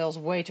truffle oil is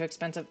way too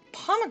expensive.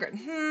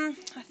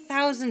 Pomegranate,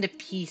 1,000 a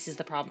piece is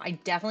the problem. I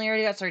definitely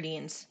already got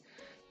sardines.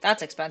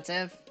 That's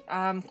expensive.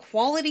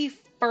 Quality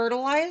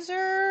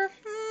fertilizer.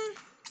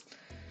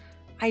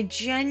 I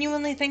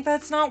genuinely think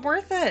that's not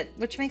worth it,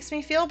 which makes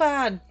me feel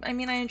bad. I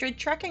mean, I enjoyed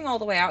trekking all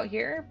the way out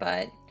here,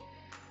 but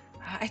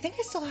I think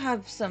I still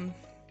have some.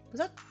 Was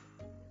that?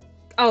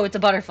 Oh, it's a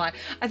butterfly.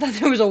 I thought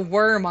there was a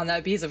worm on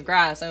that piece of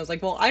grass. I was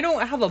like, well, I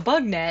don't have a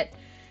bug net,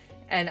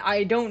 and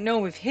I don't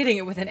know if hitting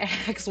it with an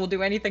axe will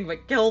do anything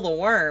but kill the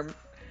worm.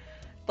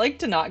 I'd like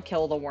to not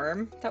kill the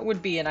worm. That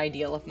would be an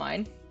ideal of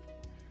mine.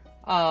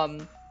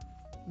 At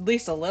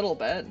least a little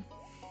bit.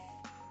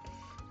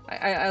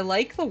 I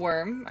like the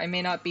worm. I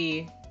may not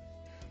be,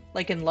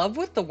 like, in love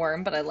with the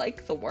worm, but I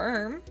like the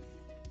worm.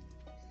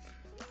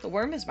 The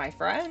worm is my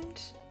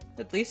friend.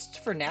 At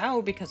least for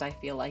now, because I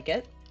feel like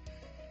it.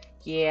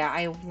 Yeah,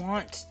 I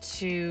want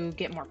to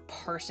get more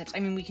parsnips. I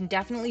mean, we can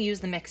definitely use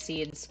the mixed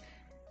seeds,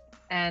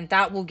 and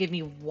that will give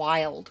me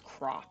wild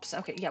crops.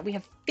 Okay, yeah, we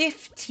have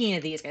 15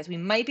 of these guys. We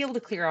might be able to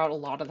clear out a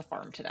lot of the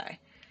farm today.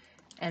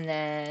 And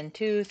then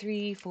 2,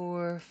 3,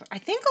 4, 5. I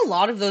think a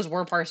lot of those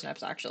were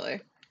parsnips,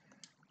 actually.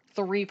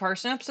 3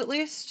 parsnips at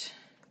least.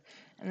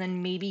 And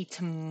then maybe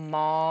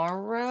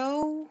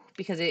tomorrow,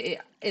 because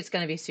it's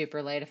going to be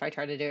super late if I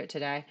try to do it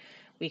today,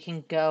 we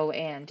can go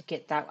and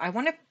get that. I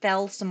want to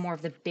fell some more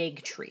of the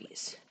big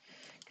trees.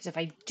 Because if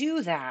I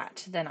do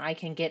that, then I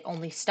can get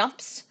only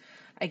stumps.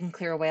 I can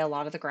clear away a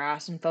lot of the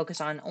grass and focus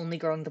on only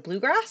growing the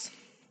bluegrass.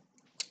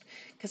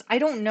 Because I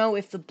don't know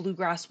if the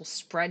bluegrass will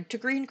spread to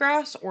green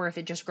grass or if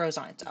it just grows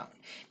on its own.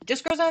 If it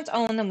just grows on its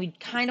own, then we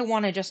kind of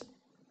want to just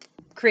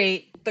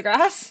create the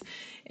grass,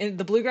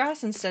 the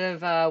bluegrass,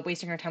 instead of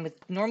wasting our time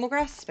with normal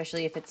grass,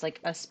 especially if it's like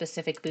a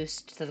specific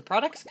boost to the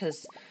products,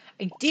 because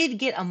I did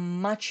get a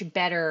much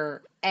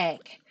better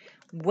egg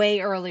way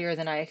earlier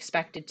than I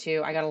expected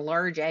to. I got a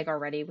large egg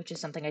already, which is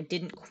something I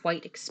didn't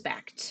quite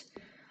expect.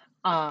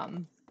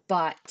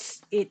 But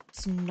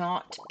it's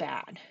not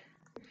bad.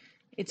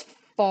 It's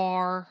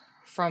far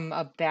from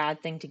a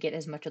bad thing to get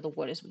as much of the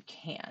wood as we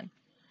can.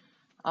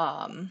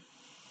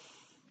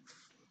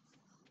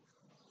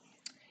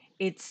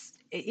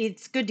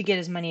 It's good to get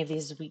as many of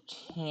these as we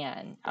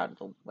can out of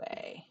the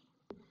way.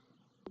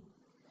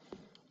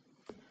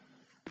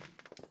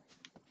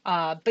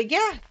 But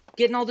yeah,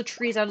 getting all the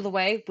trees out of the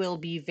way will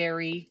be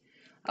very...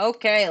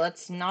 Okay,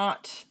 let's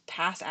not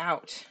pass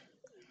out.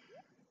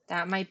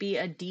 That might be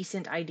a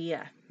decent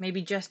idea.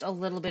 Maybe just a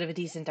little bit of a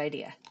decent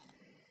idea.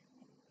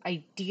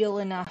 Ideal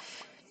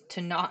enough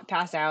to not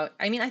pass out.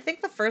 I mean, I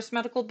think the first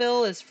medical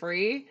bill is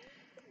free,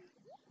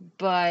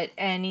 but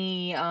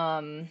any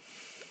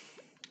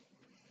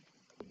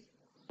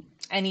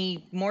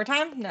more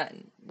time? No,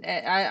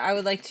 I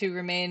would like to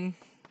remain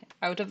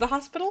out of the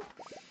hospital.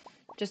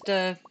 Just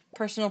a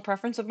personal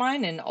preference of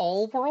mine in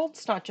all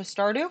worlds, not just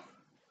Stardew.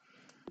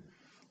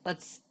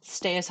 Let's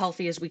stay as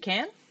healthy as we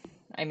can.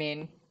 I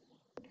mean,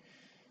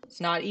 it's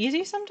not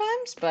easy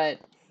sometimes, but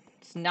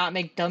let's not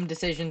make dumb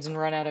decisions and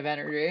run out of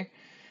energy.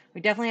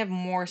 We definitely have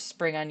more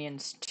spring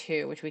onions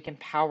too, which we can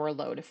power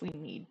load if we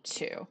need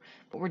to.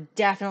 But we're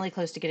definitely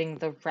close to getting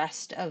the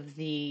rest of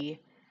the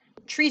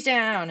trees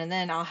down, and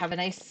then I'll have a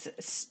nice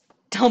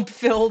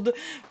stump-filled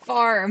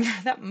farm.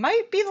 That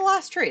might be the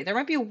last tree. There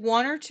might be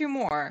 1 or 2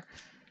 more,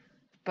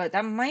 but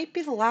that might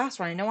be the last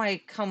one. I know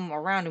I come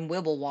around and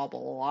wibble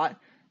wobble a lot.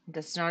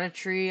 That's not a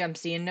tree. I'm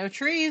seeing no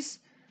trees.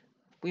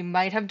 We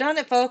might have done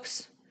it,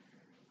 folks.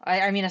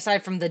 I mean,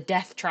 aside from the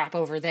death trap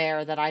over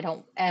there that I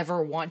don't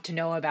ever want to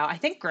know about, I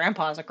think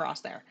Grandpa's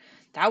across there.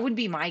 That would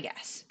be my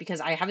guess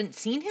because I haven't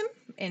seen him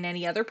in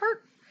any other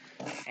part,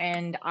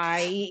 and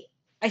I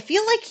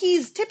feel like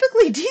he's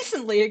typically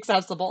decently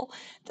accessible.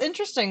 It's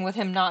interesting with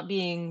him not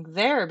being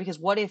there because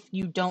what if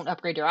you don't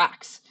upgrade your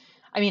axe?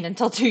 I mean,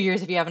 until 2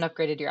 years, if you haven't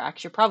upgraded your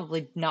axe, you're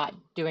probably not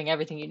doing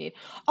everything you need.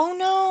 Oh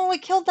no, I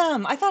killed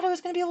them. I thought I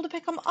was going to be able to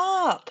pick them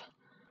up.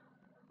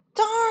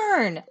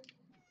 Darn!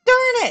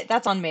 Darn it!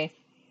 That's on me.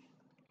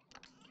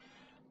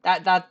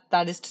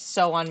 That is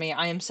so on me.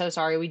 I am so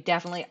sorry. We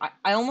definitely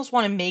I almost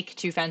want to make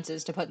 2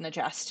 fences to put in the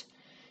chest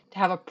to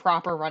have a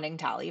proper running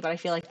tally, but I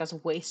feel like that's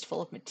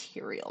wasteful of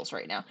materials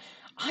right now.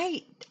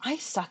 I I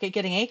suck at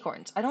getting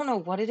acorns. I don't know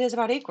what it is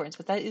about acorns,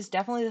 but that is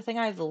definitely the thing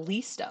I have the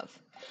least of.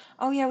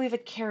 Oh yeah, we have a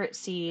carrot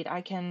seed. I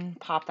can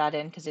pop that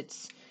in because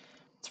it's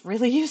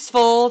really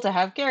useful to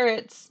have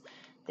carrots.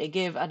 They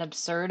give an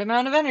absurd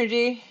amount of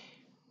energy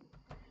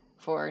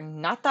for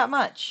not that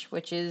much,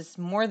 which is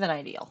more than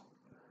ideal.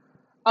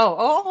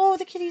 Oh,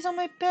 the kitty's on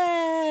my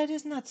bed.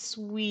 Isn't that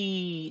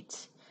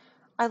sweet?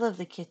 I love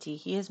the kitty.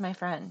 He is my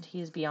friend.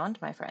 He is beyond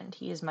my friend.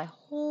 He is my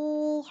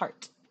whole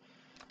heart.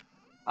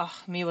 Ugh,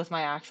 me with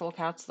my actual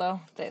cats, though.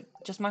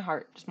 Just my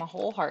heart. Just my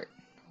whole heart.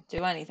 I'll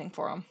do anything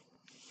for them.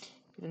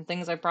 Even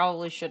things I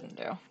probably shouldn't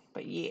do.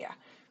 But yeah.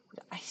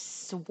 I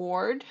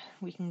sword.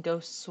 We can go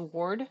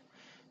sword.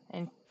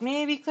 And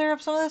maybe clear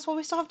up some of this while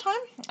we still have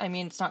time. I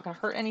mean, it's not going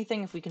to hurt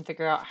anything if we can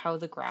figure out how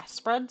the grass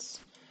spreads.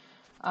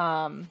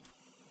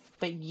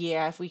 But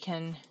yeah, if we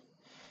can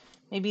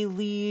maybe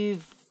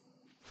leave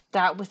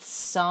that with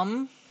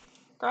some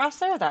grass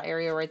there, that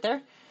area right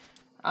there,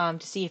 to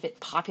see if it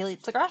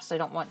populates the grass. I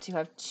don't want to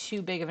have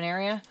too big of an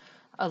area,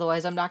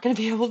 otherwise I'm not going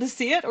to be able to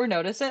see it or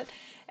notice it,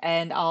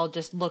 and I'll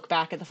just look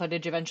back at the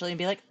footage eventually and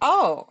be like,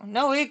 oh,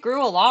 no, it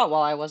grew a lot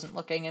while I wasn't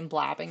looking and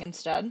blabbing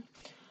instead.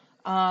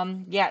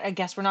 Yeah, I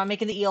guess we're not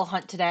making the eel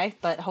hunt today,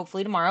 but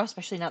hopefully tomorrow,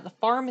 especially now that the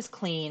farm is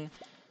clean,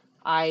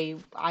 I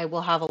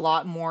will have a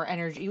lot more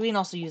energy. We can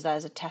also use that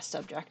as a test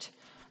subject.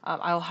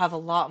 I will have a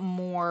lot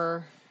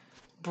more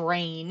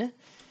brain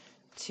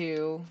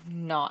to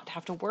not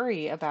have to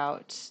worry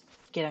about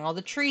getting all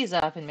the trees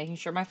up and making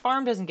sure my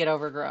farm doesn't get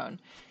overgrown.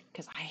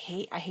 Because I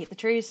hate the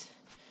trees.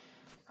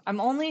 I'm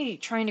only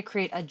trying to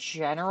create a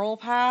general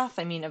path.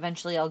 I mean,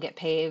 eventually I'll get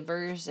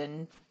pavers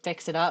and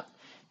fix it up,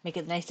 make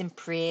it nice and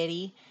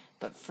pretty.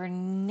 But for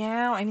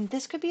now, I mean,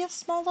 this could be a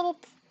small little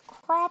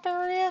crop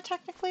area,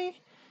 technically.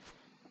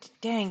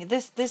 Dang,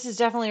 this is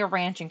definitely a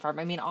ranching farm.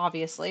 I mean,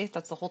 obviously,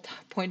 that's the whole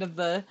point of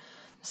the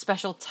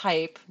special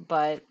type,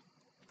 but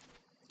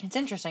it's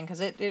interesting because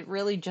it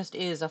really just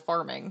is a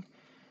farming,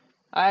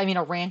 I mean,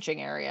 a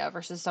ranching area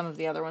versus some of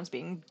the other ones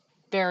being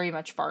very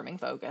much farming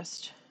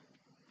focused.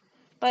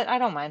 But I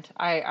don't mind.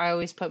 I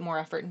always put more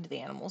effort into the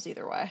animals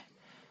either way.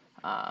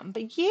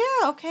 But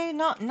yeah, okay,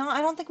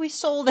 I don't think we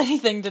sold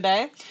anything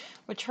today,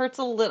 which hurts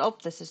a little. Oh,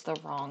 this is the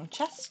wrong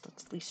chest.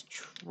 Let's at least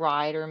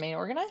try to remain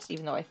organized,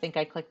 even though I think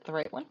I clicked the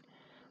right one.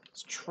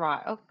 Let's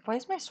try. Oh, why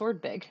is my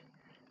sword big?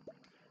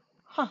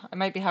 Huh, I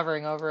might be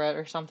hovering over it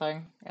or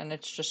something, and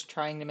it's just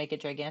trying to make it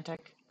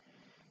gigantic.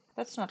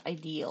 That's not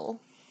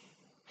ideal.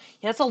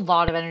 Yeah, that's a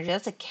lot of energy.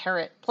 That's a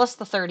carrot. Plus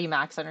the 30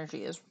 max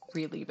energy is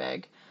really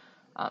big.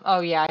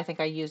 Oh yeah, I think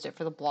I used it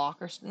for the block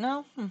or...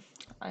 No?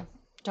 I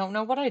don't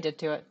know what I did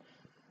to it.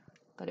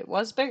 But it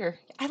was bigger.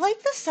 I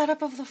like the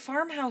setup of the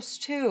farmhouse,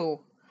 too.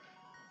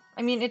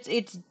 I mean,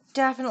 it's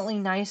definitely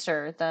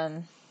nicer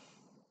than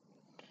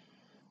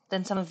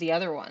some of the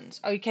other ones.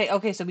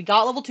 Okay, so we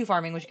got level 2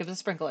 farming, which gives us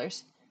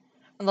sprinklers.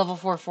 And level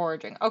 4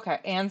 foraging. Okay,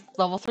 and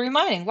level 3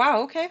 mining.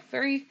 Wow, okay.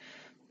 Very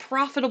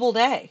profitable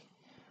day.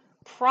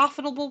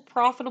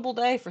 Profitable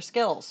day for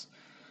skills.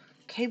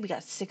 Okay, we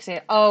got 6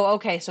 8. Oh,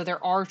 okay, so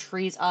there are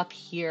trees up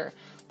here.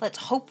 Let's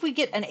hope we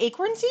get an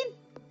acorn seed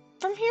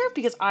from here,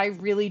 because I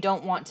really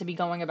don't want to be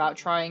going about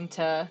trying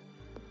to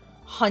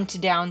hunt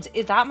down...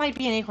 That might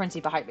be an acorn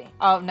seed behind me.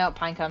 Oh, no,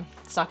 pinecone.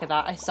 Suck at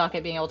that. I suck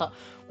at being able to...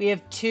 We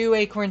have 2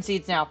 acorn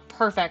seeds now.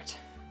 Perfect.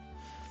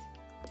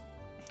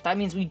 That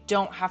means we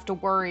don't have to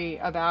worry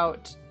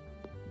about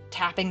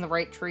tapping the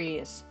right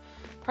trees.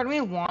 Part of me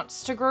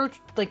wants to grow,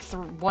 like,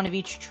 one of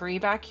each tree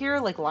back here,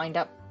 like, lined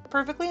up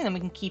perfectly, and then we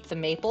can keep the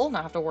maple,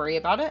 not have to worry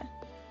about it.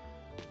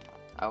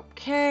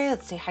 Okay,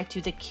 let's say hi to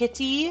the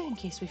kitty, in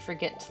case we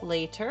forget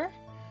later.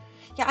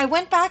 Yeah, I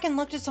went back and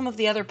looked at some of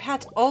the other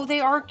pets. Oh, they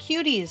are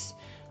cuties.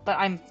 But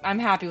I'm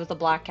happy with the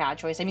black cat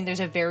choice. I mean,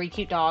 there's a very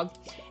cute dog,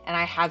 and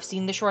I have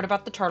seen the short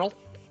about the turtle.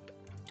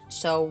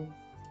 So,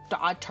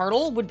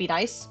 turtle would be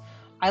nice.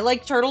 I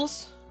like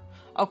turtles.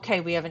 Okay,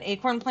 we have an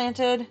acorn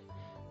planted,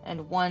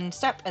 and 1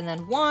 step, and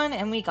then 1,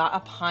 and we got a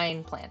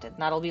pine planted.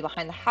 And that'll be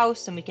behind the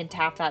house, and we can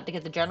tap that to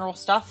get the general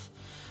stuff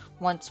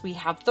once we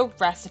have the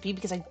recipe,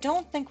 because I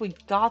don't think we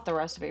got the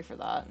recipe for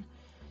that.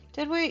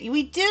 Did we?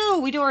 We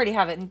do! We do already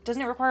have it. And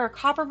doesn't it require a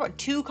copper bar?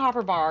 2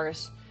 copper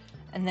bars,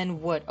 and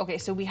then wood. Okay,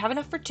 so we have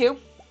enough for 2.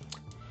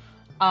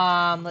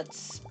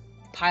 Let's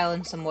pile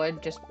in some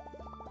wood. Just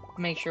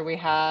make sure we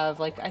have,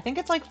 like, I think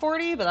it's like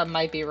 40, but that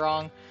might be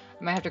wrong.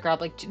 I might have to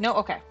grab, like, no,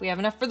 okay, we have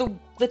enough for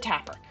the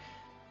tapper.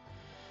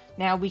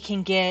 Now we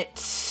can get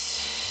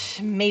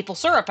maple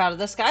syrup out of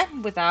this guy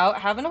without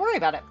having to worry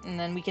about it. And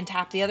then we can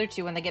tap the other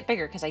two when they get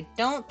bigger, because I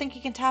don't think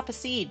you can tap a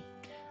seed.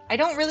 I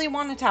don't really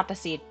want to tap a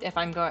seed, if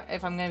I'm going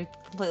to be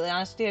completely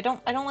honest with you.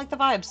 I don't like the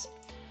vibes.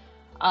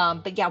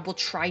 But yeah, we'll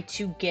try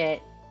to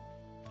get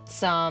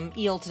some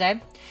eel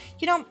today.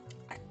 You know,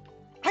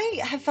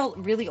 I have felt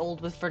really old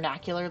with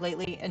vernacular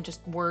lately and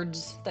just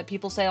words that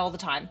people say all the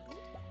time.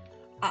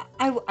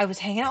 I was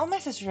hanging out with my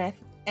sister today,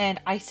 and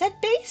I said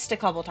based a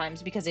couple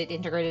times because it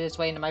integrated its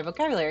way into my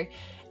vocabulary,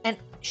 and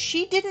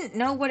she didn't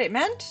know what it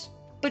meant,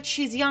 but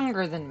she's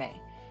younger than me.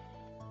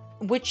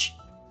 Which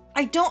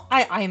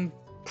I'm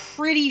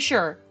pretty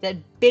sure that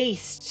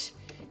based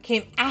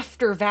came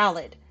after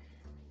valid,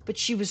 but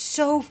she was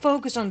so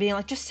focused on being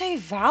like, just say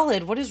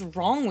valid, what is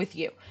wrong with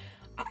you?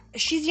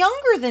 She's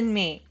younger than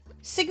me.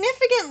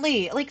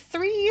 Significantly. Like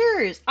 3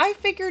 years. I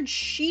figured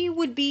she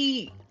would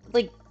be,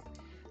 like,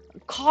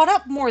 caught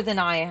up more than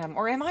I am.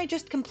 Or am I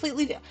just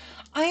completely...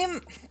 I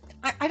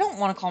don't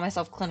want to call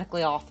myself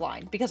clinically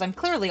offline, because I'm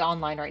clearly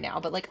online right now,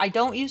 but, like, I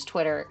don't use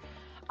Twitter.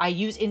 I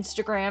use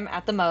Instagram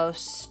at the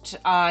most.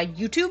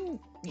 YouTube,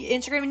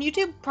 Instagram and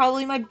YouTube,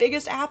 probably my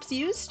biggest apps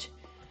used.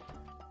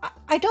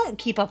 I don't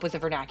keep up with the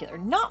vernacular.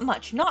 Not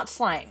much. Not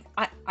slang.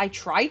 I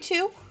try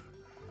to,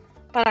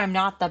 but I'm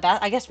not the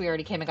best. I guess we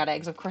already came and got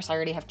eggs. Of course, I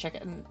already have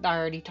chicken. I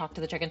already talked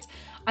to the chickens.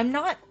 I'm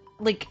not,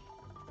 like,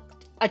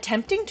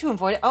 attempting to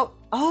avoid it.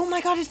 Oh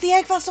my god, it's the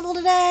egg festival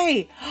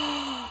today!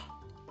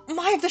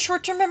 I have the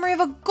short-term memory of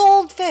a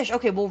goldfish!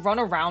 Okay, we'll run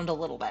around a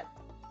little bit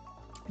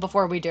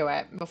before we do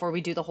it. Before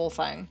we do the whole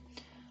thing.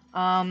 We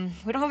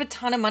don't have a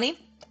ton of money.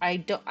 I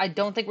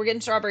don't think we're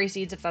getting strawberry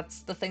seeds if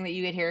that's the thing that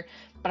you get here.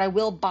 But I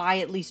will buy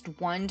at least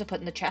one to put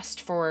in the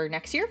chest for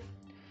next year.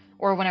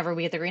 Or whenever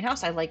we get the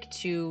greenhouse. I like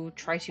to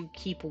try to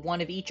keep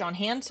one of each on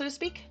hand, so to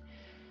speak.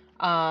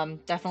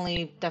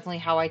 Definitely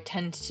how I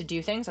tend to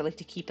do things. I like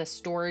to keep a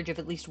storage of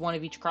at least one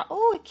of each crop.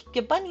 Oh,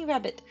 a bunny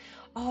rabbit.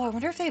 Oh, I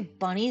wonder if they have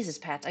bunnies as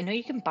pets. I know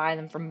you can buy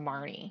them from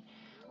Marnie.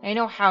 I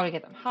know how to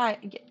get them. Hi.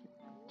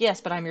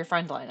 Yes, but I'm your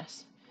friend,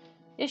 Linus.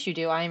 Yes, you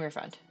do. I am your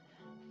friend.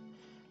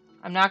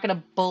 I'm not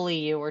gonna bully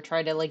you or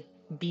try to, like,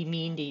 be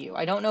mean to you.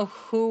 I don't know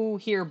who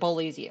here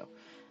bullies you.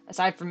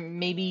 Aside from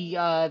maybe,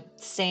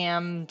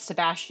 Sam,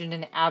 Sebastian,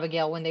 and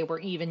Abigail when they were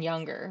even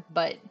younger.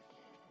 But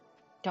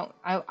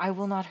I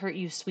will not hurt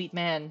you, sweet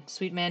man.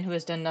 Sweet man who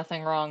has done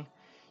nothing wrong.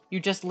 You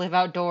just live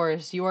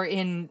outdoors. You are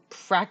in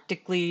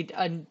practically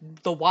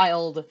the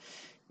wild.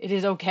 It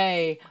is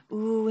okay.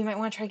 Ooh, we might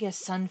want to try to get a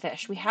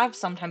sunfish. We have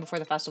some time before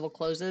the festival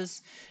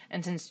closes.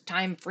 And since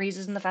time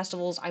freezes in the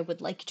festivals, I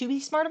would like to be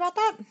smart about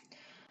that.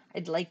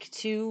 I'd like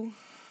to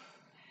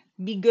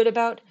be good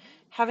about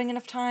having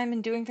enough time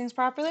and doing things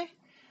properly.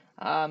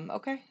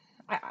 Okay.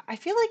 I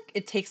feel like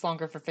it takes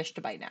longer for fish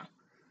to bite now.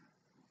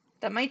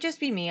 That might just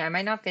be me. I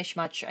might not fish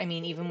much. I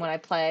mean, even when I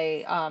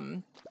play,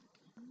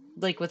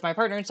 like with my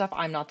partner and stuff,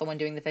 I'm not the one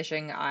doing the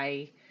fishing.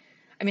 I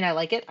mean, I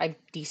like it. I'm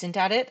decent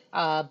at it.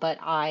 But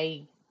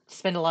I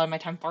spend a lot of my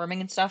time farming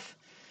and stuff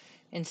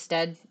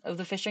instead of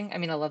the fishing. I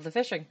mean, I love the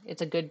fishing.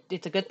 It's a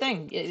good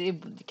thing.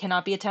 It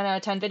cannot be a 10 out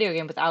of 10 video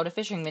game without a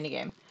fishing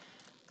minigame.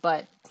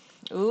 But,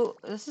 ooh,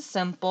 this is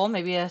simple.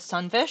 Maybe a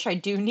sunfish. I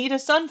do need a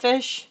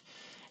sunfish.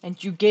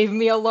 And you gave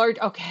me a large...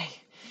 Okay.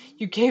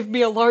 You gave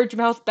me a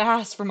largemouth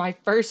bass for my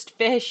first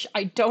fish.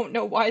 I don't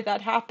know why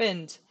that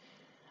happened.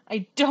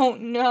 I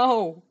don't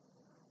know.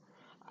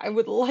 I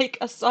would like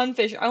a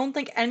sunfish. I don't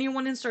think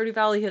anyone in Stardew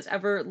Valley has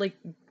ever, like,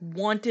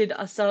 wanted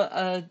a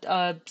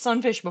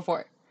sunfish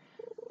before.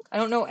 I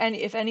don't know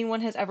if anyone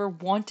has ever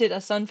wanted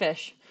a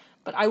sunfish.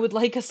 But I would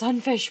like a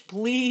sunfish,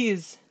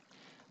 please.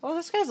 Oh,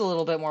 this guy's a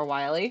little bit more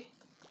wily.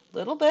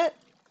 Little bit.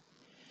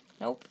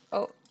 Nope.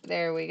 Oh,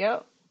 there we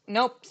go.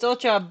 Nope, still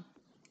chub.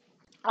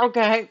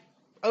 Okay.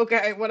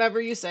 Okay,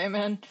 whatever you say,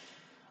 man.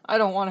 I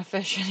don't want to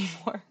fish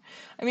anymore.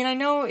 I mean, I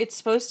know it's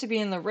supposed to be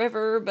in the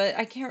river, but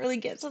I can't really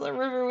get to the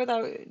river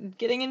without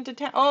getting into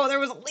town. Oh, there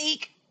was a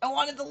leak! I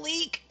wanted the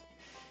leak!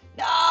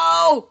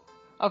 No!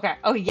 Okay,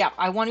 oh yeah,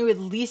 I want to at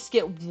least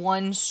get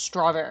one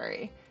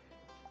strawberry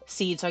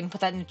seed so I can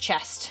put that in a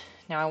chest.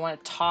 Now I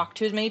want to talk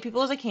to as many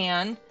people as I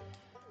can.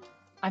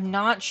 I'm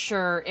not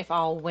sure if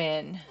I'll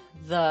win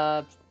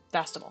the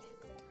festival.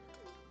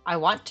 I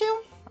want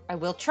to. I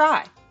will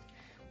try.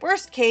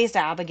 Worst case,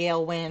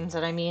 Abigail wins,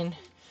 and I mean,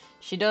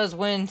 she does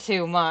win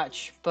too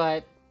much,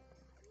 but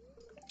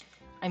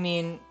I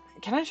mean,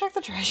 can I check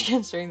the trash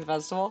cans during the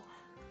festival?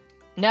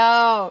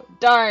 No!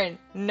 Darn!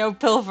 No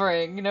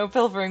pilfering. No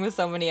pilfering with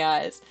so many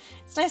eyes.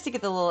 It's nice to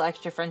get the little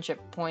extra friendship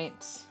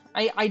points.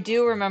 I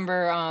do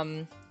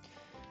remember,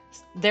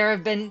 there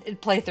have been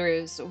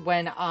playthroughs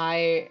when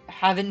I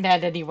haven't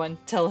met anyone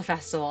till the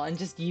festival and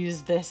just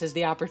used this as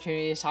the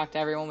opportunity to talk to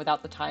everyone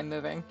without the time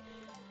moving.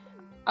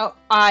 Oh,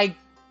 I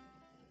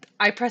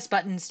press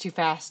buttons too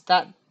fast.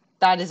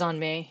 That is on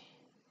me.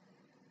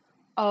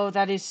 Oh,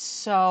 that is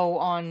so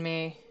on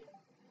me.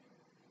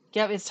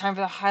 Yep, it's time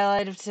for the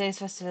highlight of today's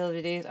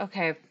festivities.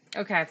 Okay,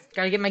 Okay,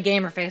 gotta get my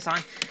gamer face on.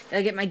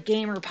 Gotta get my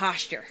gamer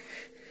posture.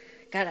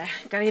 Gotta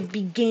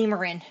be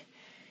gamerin'.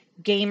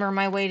 Gamer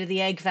my way to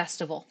the egg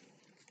festival.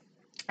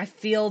 I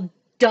feel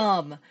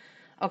dumb.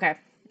 Okay,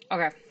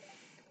 okay.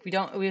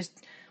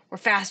 We're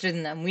faster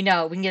than them. We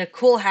know. We can get a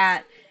cool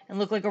hat and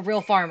look like a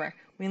real farmer.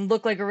 We can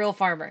look like a real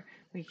farmer.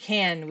 We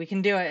can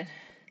do it.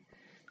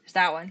 There's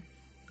that one.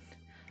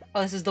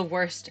 Oh, this is the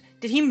worst.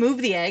 Did he move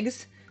the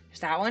eggs?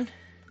 There's that one.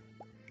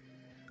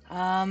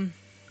 Um,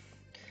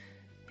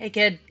 hey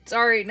kid.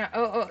 Sorry. No.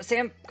 Oh,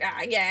 Sam.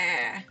 Ah,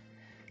 yeah.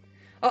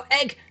 Oh,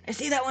 egg. I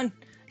see that one.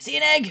 I see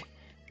an egg.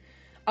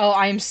 Oh,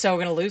 I am so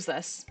gonna lose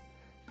this.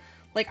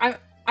 Like,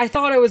 I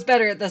thought I was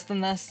better at this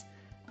than this.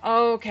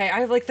 Okay, I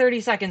have like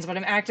 30 seconds, but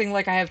I'm acting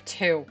like I have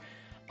 2.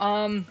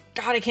 God,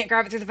 I can't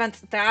grab it through the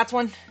fence. That's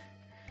one.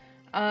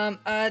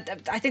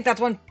 I think that's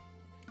one.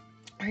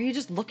 Are you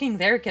just looking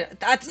there, kid?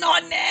 That's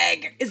not an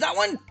egg! Is that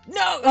one?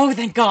 No! Oh,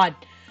 thank God.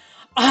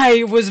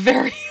 I was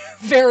very,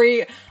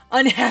 very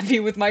unhappy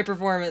with my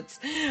performance.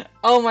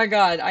 Oh my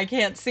God, I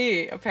can't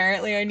see.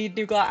 Apparently I need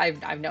new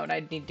I've known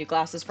I'd need new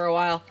glasses for a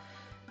while.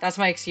 That's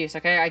my excuse,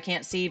 okay? I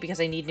can't see because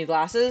I need new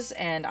glasses,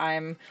 and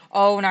I'm...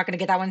 Oh, not gonna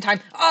get that one in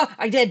time. Oh,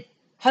 I did!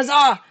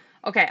 Huzzah!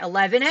 Okay,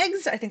 11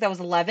 eggs? I think that was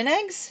 11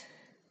 eggs?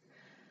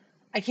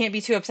 I can't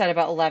be too upset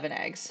about 11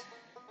 eggs.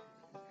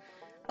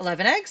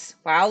 11 eggs?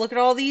 Wow, look at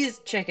all these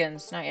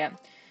chickens. Not yet.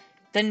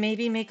 Then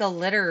maybe make a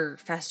litter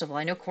festival.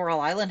 I know Coral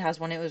Island has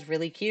one. It was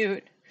really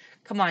cute.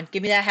 Come on,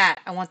 give me that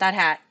hat. I want that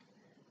hat.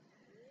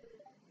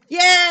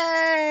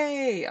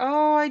 Yay!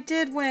 Oh, I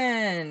did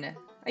win.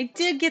 I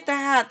did get the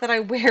hat that I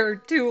wear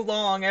too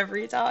long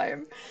every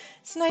time.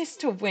 It's nice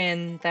to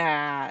win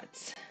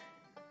that.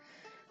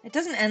 It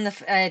doesn't end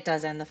it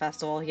does end the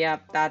festival. Yeah,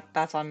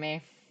 that's on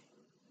me.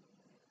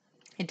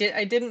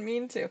 I didn't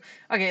mean to.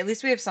 Okay, at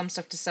least we have some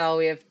stuff to sell.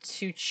 We have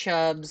 2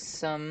 chubs,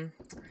 some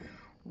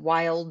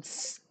wild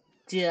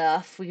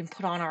stuff. We can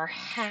put on our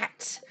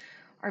hat.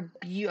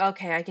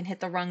 Okay, I can hit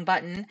the wrong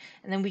button,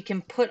 and then we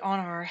can put on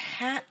our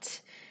hat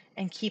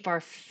and keep our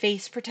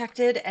face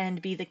protected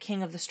and be the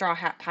king of the Straw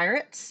Hat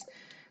Pirates.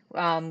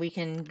 We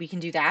can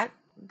do that.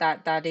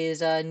 That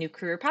is a new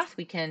career path.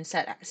 We can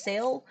set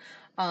sail,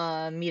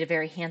 meet a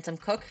very handsome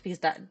cook, because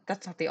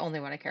that's not the only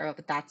one I care about,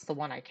 but that's the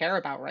one I care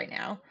about right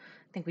now.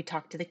 I think we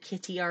talked to the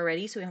kitty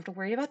already, so we don't have to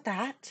worry about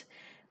that.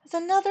 It's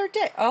another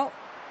day. Oh,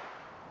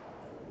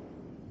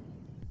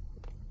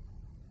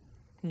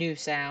 new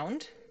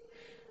sound.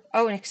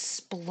 Oh, an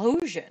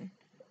explosion.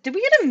 Did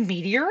we get a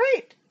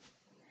meteorite?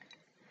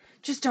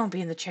 Just don't be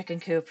in the chicken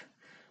coop.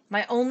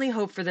 My only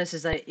hope for this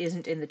is that it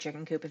isn't in the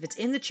chicken coop. If it's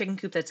in the chicken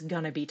coop, that's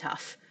gonna be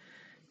tough.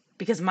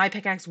 Because my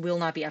pickaxe will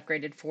not be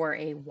upgraded for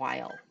a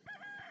while.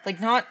 Like,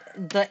 not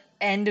the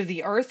end of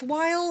the earth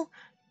while,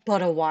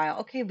 but a while.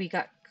 Okay, we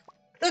got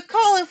the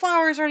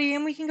cauliflowers ready,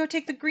 and we can go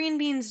take the green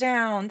beans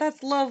down.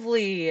 That's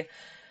lovely.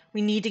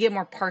 We need to get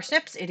more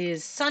parsnips. It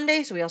is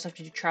Sunday, so we also have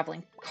to do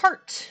traveling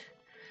cart.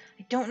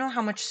 I don't know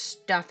how much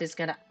stuff is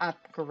going to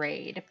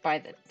upgrade by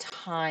the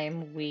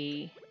time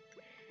we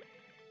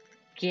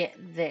get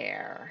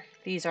there.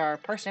 These are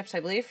parsnips, I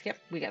believe. Yep,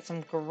 we got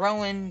some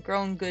grown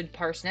good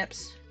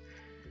parsnips.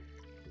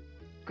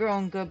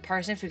 Grown good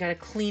parsnips. We got a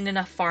clean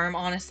enough farm.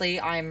 Honestly,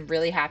 I'm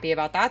really happy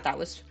about that. That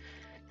was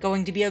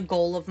going to be a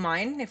goal of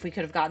mine. If we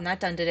could have gotten that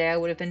done today, I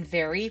would have been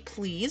very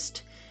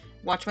pleased.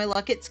 Watch my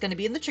luck. It's going to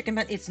be in the chicken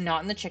pen. It's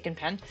not in the chicken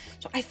pen.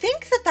 So I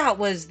think that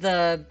was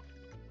the...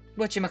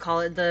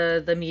 whatchamacallit,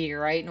 the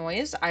meteorite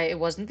noise. It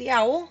wasn't the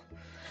owl.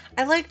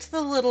 I liked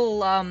the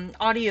little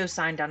audio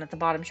sign down at the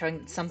bottom showing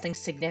that something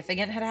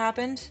significant had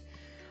happened.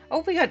 Oh,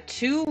 we got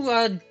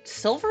 2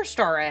 silver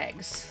star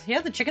eggs.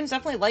 Yeah, the chickens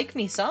definitely like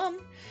me some.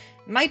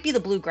 It might be the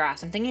blue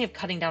grass. I'm thinking of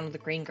cutting down the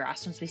green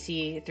grass once we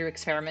see through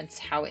experiments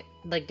how it,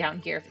 like down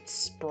here, if it's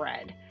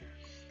spread.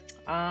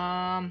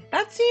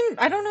 That seemed...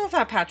 I don't know if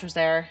that patch was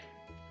there.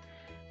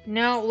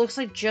 No, it looks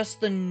like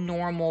just the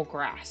normal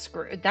grass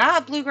grew.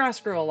 That bluegrass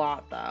grew a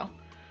lot, though.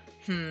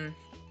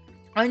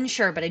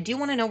 Unsure, but I do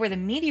want to know where the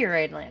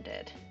meteorite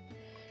landed.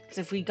 Because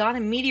if we got a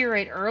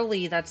meteorite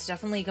early, that's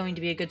definitely going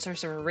to be a good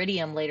source of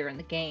iridium later in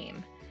the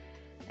game.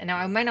 And now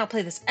I might not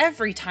play this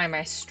every time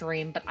I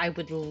stream, but I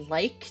would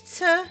like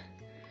to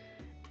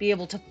be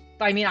able to...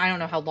 I mean, I don't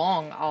know how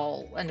long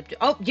I'll end up doing...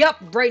 Oh, yep,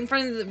 right in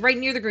front of right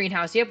near the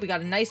greenhouse. Yep, we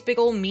got a nice big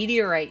old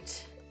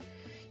meteorite.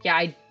 Yeah,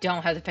 I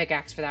don't have the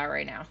pickaxe for that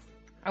right now.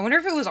 I wonder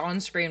if it was on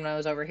screen when I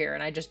was over here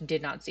and I just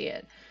did not see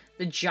it.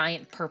 The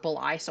giant purple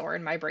eyesore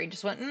in my brain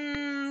just went,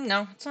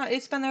 no, it's not.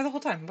 It's been there the whole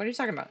time. What are you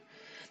talking about?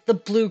 The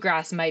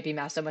bluegrass might be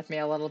messing with me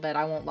a little bit,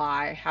 I won't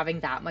lie, having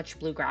that much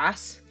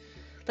bluegrass.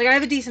 Like, I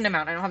have a decent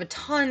amount. I don't have a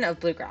ton of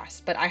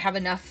bluegrass, but I have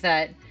enough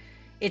that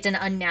it's an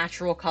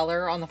unnatural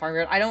color on the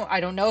farmyard. I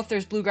don't know if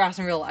there's bluegrass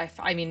in real life.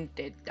 I mean,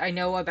 I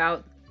know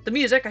about the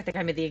music. I think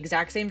I made the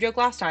exact same joke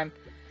last time.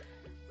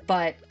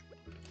 But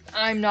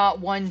I'm not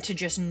one to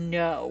just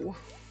know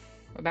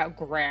about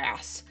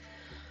grass.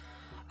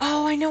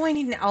 Oh, I know I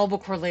need an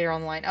albacore later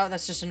on the line. Oh,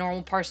 that's just a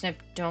normal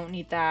parsnip. Don't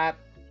need that.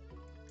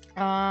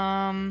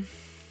 I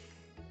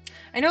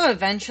I know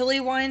eventually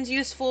wine's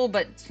useful,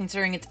 but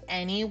considering it's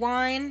any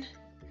wine,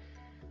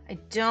 I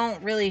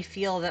don't really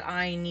feel that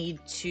I need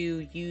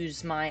to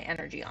use my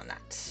energy on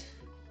that.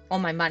 Well,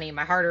 my money,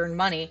 my hard-earned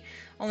money.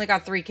 Only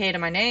got 3K to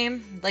my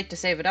name. I'd like to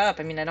save it up.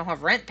 I mean, I don't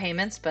have rent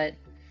payments, but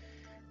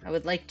I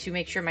would like to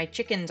make sure my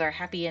chickens are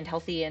happy and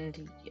healthy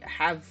and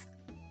have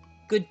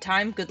good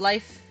time, good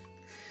life.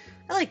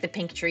 I like the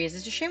pink trees.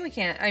 It's a shame we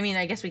can't... I mean,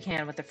 I guess we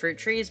can with the fruit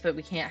trees, but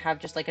we can't have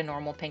just like a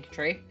normal pink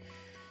tree.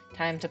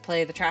 Time to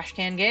play the trash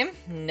can game.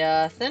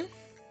 Nothing.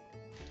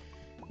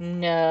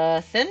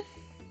 Nothing.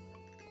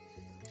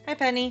 Hi,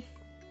 Penny.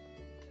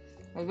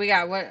 What we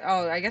got? What?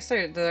 Oh, I guess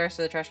the rest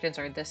of the trash cans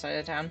are this side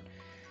of town.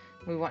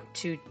 We want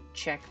to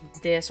check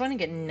this one and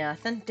get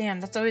nothing. Damn,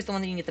 that's always the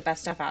one that you can get the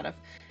best stuff out of.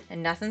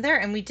 And nothing there.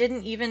 And we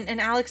didn't even... And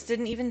Alex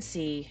didn't even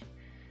see.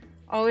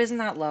 Oh, isn't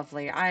that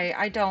lovely?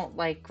 I don't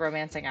like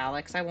romancing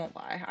Alex. I won't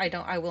lie.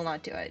 I will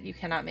not do it. You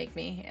cannot make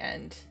me.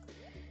 And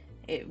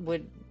it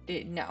would...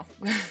 no.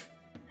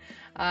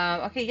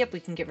 Okay, yep, we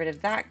can get rid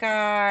of that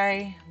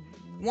guy.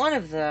 One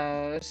of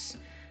those.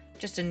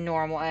 Just a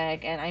normal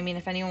egg. And I mean,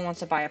 if anyone wants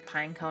to buy a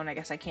pine cone, I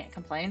guess I can't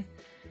complain.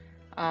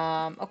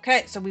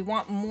 Okay, so we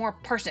want more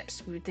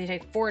parsnips. They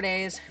take 4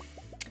 days.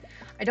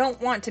 I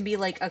don't want to be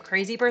like a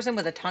crazy person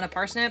with a ton of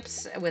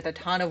parsnips, with a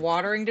ton of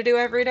watering to do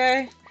every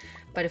day.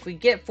 But if we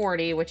get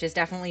 40, which is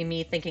definitely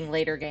me thinking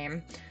later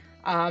game,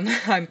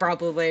 I'm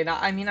probably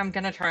not... I mean, I'm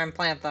going to try and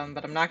plant them,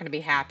 but I'm not going to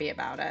be happy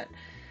about it.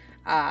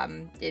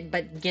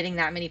 But getting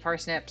that many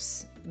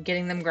parsnips,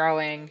 getting them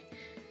growing,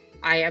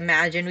 I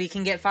imagine we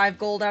can get 5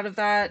 gold out of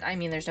that. I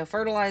mean, there's no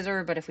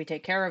fertilizer, but if we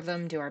take care of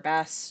them, do our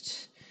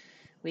best,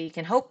 we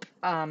can hope.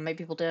 Might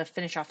be able to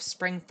finish off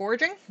spring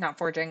foraging. Not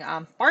foraging,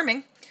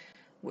 farming.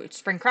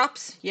 Spring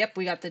crops. Yep,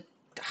 we got the...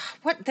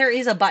 What? There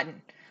is a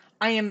button.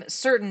 I am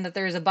certain that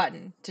there is a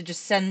button to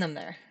just send them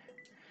there.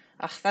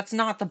 Ugh, that's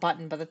not the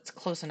button, but that's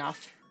close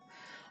enough.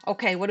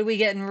 Okay, what do we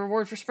get in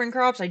reward for spring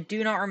crops? I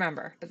do not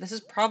remember, but this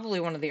is probably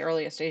one of the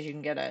earliest days you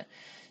can get it.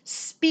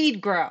 Speed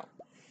grow.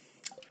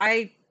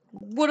 I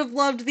would have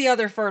loved the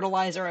other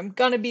fertilizer, I'm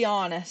gonna be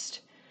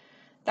honest.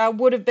 That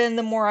would have been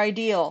the more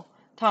ideal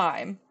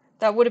time.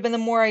 That would have been the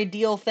more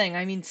ideal thing.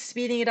 I mean,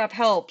 speeding it up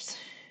helps.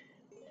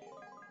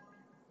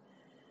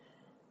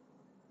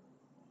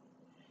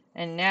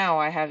 And now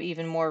I have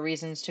even more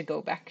reasons to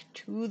go back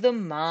to the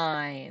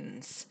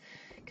mines.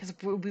 Because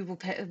we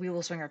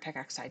will swing our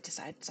pickaxe side to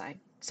side,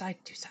 side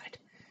to side.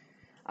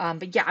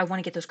 But yeah, I want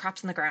to get those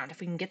crops in the ground.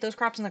 If we can get those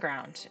crops in the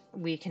ground,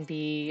 we can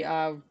be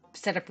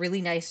set up really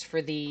nice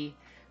for the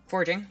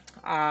foraging.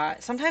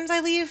 Sometimes I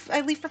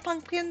leave for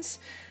pumpkins.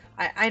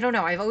 I don't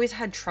know. I've always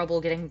had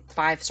trouble getting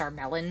 5-star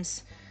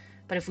melons.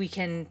 But if we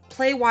can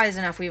play wise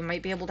enough, we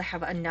might be able to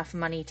have enough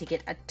money to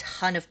get a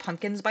ton of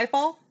pumpkins by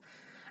fall.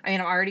 I mean,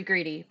 I'm already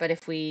greedy, but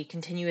if we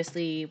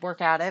continuously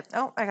work at it...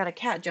 Oh, I got a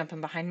cat jumping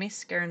behind me,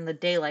 scaring the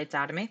daylights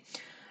out of me.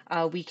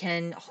 We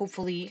can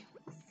hopefully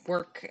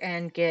work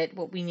and get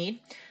what we need.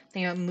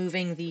 Think about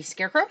moving the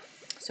scarecrow,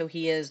 so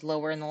he is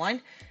lower in the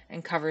line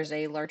and covers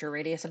a larger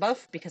radius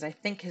above, because I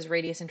think his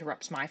radius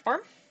interrupts my farm.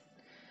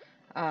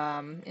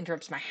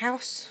 Interrupts my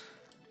house.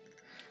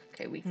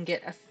 Okay, we can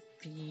get a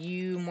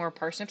few more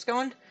parsnips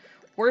going.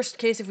 Worst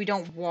case, if we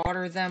don't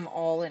water them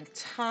all in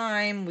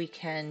time, we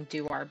can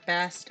do our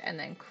best and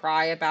then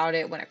cry about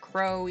it when a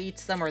crow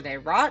eats them or they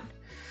rot.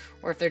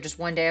 Or if they're just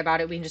one day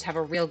about it, we can just have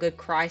a real good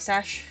cry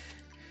sesh.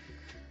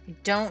 I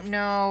don't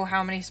know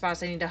how many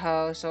spots I need to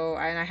hoe,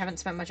 and I haven't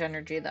spent much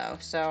energy though,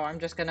 so I'm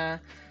just gonna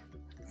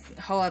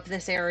hoe up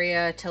this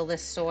area, till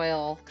this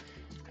soil,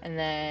 and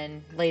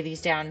then lay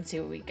these down and see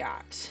what we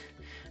got.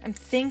 I'm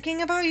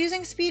thinking about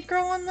using speed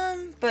grow on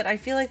them, but I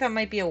feel like that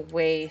might be a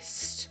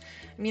waste.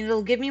 I mean,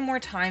 it'll give me more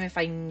time if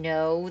I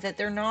know that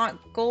they're not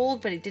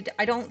gold, but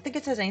I don't think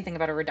it says anything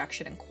about a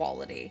reduction in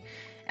quality.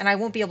 And I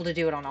won't be able to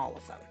do it on all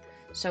of them.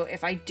 So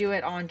if I do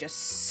it on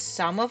just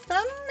some of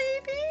them,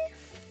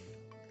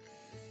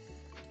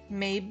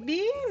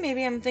 maybe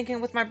I'm thinking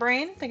with my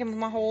brain, thinking with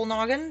my whole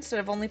noggin instead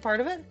of only part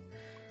of it.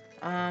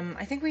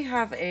 I think we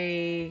have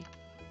a...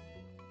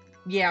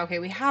 Yeah, okay,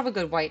 we have a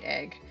good white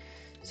egg.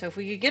 So if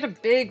we could get a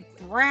big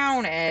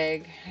brown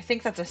egg, I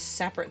think that's a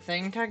separate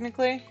thing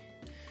technically.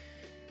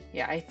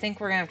 Yeah, I think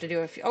we're gonna have to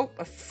do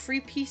a free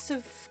piece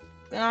of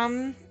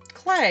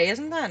clay.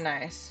 Isn't that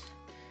nice?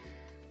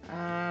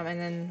 And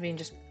then we can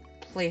just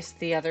place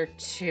the other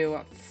 2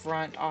 up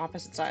front,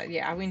 opposite side.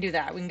 Yeah, we can do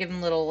that. We can give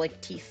them little like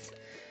teeth,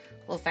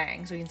 little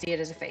fangs. We can see it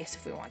as a face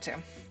if we want to.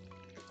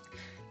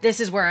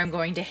 This is where I'm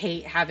going to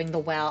hate having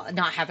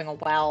not having a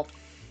well.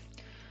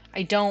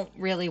 I don't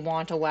really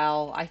want a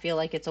well. I feel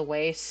like it's a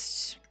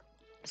waste,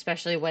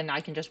 especially when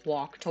I can just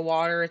walk to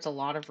water. It's a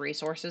lot of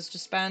resources to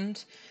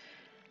spend.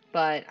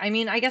 But, I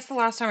mean, I guess the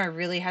last time I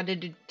really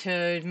had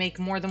to make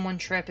more than one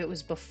trip, it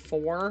was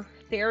before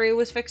the area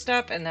was fixed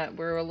up and that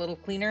we're a little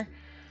cleaner.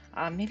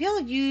 Maybe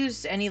I'll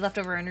use any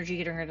leftover energy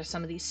getting rid of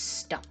some of these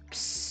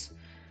stumps.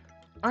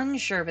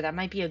 Unsure, but that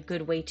might be a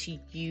good way to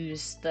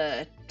use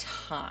the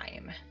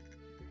time.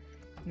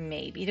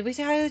 Maybe. Did we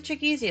say hi to the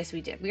chickies? Yes,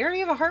 we did. We already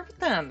have a heart with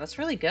them. That's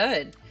really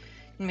good.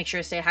 And make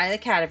sure to say hi to the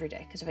cat every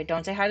day, because if I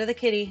don't say hi to the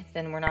kitty,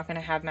 then we're not going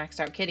to have maxed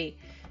out kitty,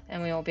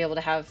 and we won't be able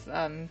to have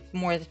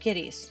more of the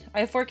kitties. I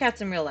have 4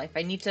 cats in real life.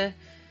 I need to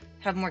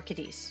have more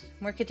kitties.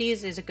 More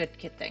kitties is a good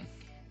kid thing.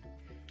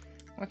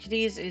 More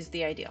kitties is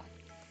the ideal.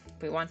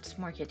 We want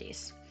more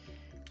kitties.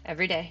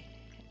 Every day,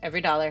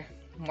 every dollar,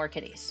 more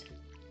kitties.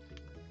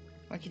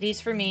 More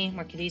kitties for me,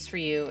 more kitties for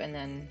you, and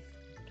then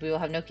we will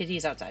have no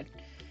kitties outside.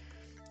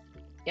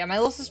 Yeah, my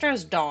little sister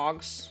has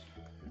dogs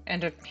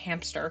and a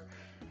hamster.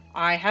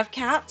 I have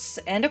cats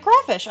and a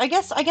crawfish. I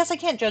guess I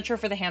can't judge her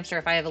for the hamster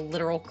if I have a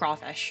literal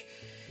crawfish.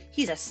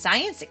 He's a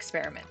science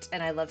experiment,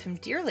 and I love him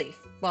dearly.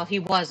 Well, he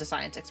was a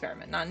science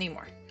experiment, not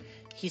anymore.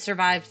 He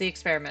survived the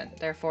experiment,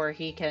 therefore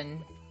he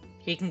can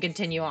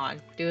continue on,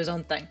 do his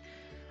own thing.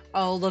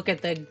 Oh, look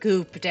at the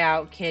gooped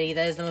out kitty.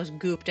 That is the most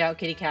gooped out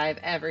kitty cat I've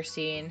ever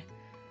seen.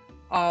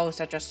 Oh,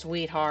 such a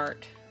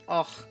sweetheart.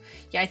 Oh,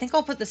 yeah, I think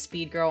I'll put the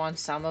speed grow on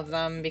some of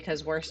them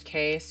because worst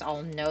case,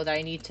 I'll know that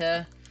I need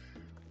to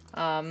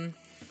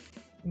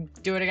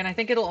do it again. I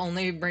think it'll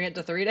only bring it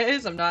to 3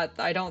 days.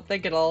 I don't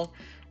think it'll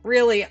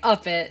really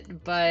up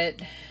it,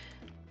 but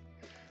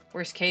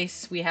worst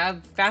case, we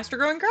have faster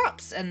growing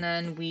crops and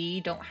then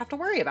we don't have to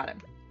worry about it.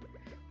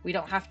 We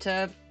don't have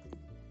to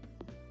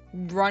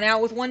run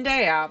out with 1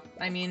 day out.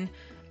 I mean,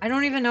 I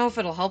don't even know if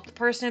it'll help the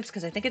parsnips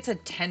because I think it's a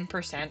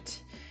 10%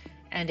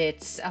 and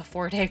it's a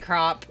 4-day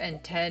crop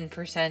and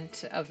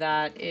 10% of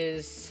that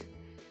is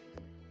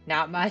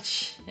not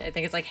much. I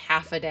think it's like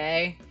half a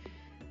day.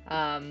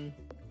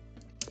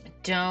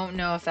 Don't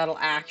know if that'll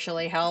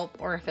actually help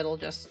or if it'll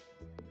just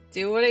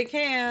do what it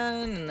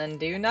can and then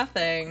do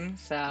nothing.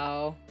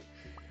 So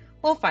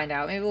we'll find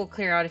out. Maybe we'll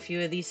clear out a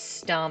few of these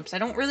stumps. I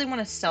don't really want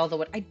to sell the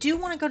wood. I do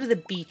want to go to the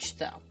beach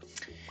though.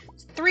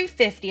 It's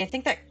 350. I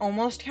think that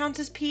almost counts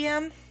as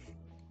PM.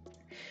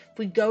 If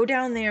we go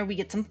down there, we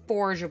get some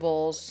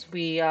forageables.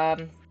 We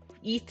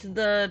eat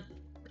the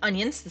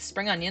onions, the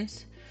spring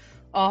onions.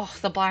 Oh,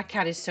 the black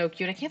cat is so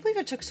cute. I can't believe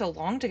it took so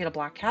long to get a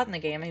black cat in the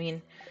game. I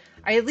mean,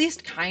 I at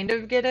least kind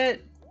of get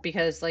it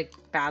because, like,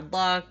 bad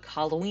luck,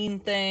 Halloween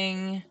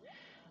thing.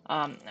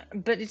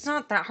 But it's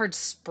not that hard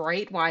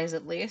sprite-wise,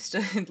 at least.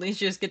 At least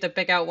you just get to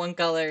pick out one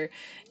color,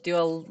 do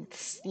a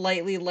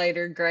slightly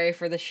lighter gray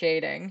for the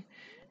shading,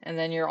 and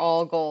then you're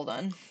all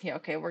golden. Yeah,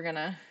 okay, we're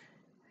gonna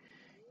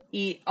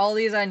eat all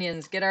these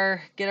onions, get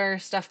our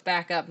stuff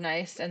back up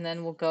nice, and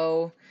then we'll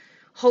go.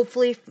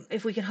 Hopefully,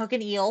 if we can hook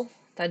an eel,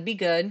 that'd be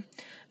good. I'm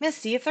gonna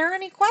see if there are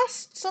any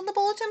quests on the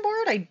bulletin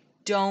board. I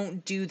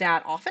don't do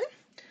that often,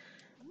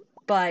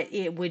 but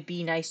it would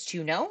be nice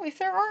to know if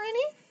there are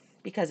any,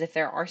 because if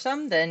there are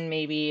some, then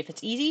maybe if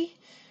it's easy,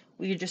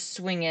 we could just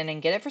swing in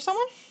and get it for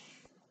someone.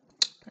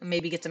 And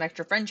maybe get some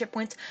extra friendship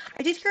points.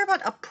 I did hear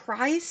about a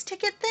prize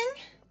ticket thing.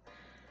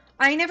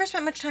 I never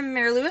spent much time in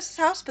Mayor Lewis's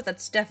house, but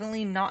that's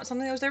definitely not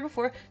something that was there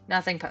before.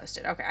 Nothing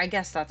posted. Okay, I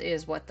guess that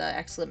is what the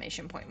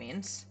exclamation point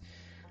means.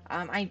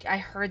 I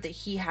heard that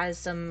he has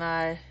some,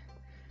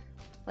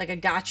 like a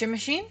gotcha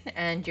machine,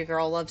 and your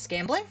girl loves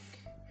gambling.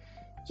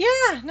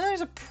 Yeah, no,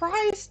 there's a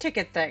prize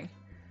ticket thing.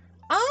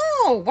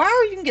 Oh, wow,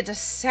 you can get to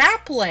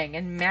sapling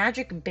and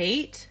magic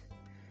bait.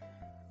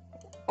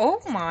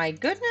 Oh my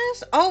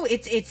goodness. Oh,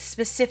 it's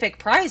specific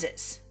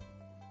prizes.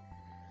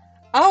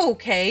 Oh,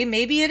 okay,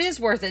 maybe it is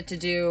worth it to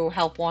do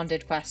help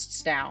wanted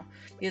quests now.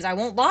 Because I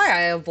won't lie,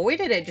 I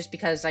avoided it just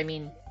because, I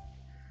mean,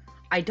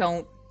 I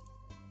don't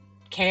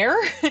care.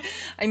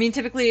 I mean,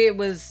 typically it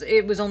was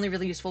only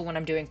really useful when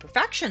I'm doing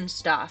perfection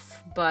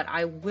stuff, but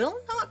I will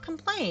not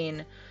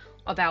complain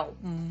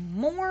about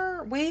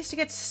more ways to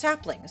get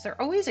saplings. They're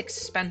always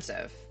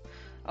expensive.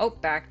 Oh,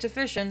 back to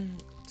fishing.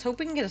 Let's hope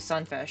we can get a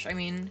sunfish. I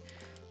mean,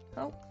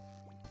 oh,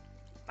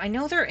 I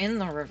know they're in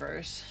the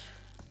rivers.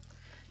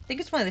 I think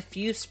it's one of the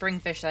few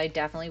spring fish that I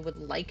definitely would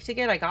like to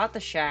get. I got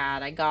the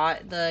shad. I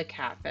got the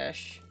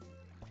catfish.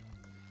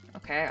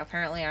 Okay,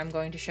 apparently I'm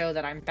going to show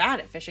that I'm bad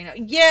at fishing.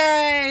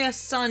 Yay! A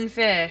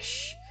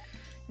sunfish!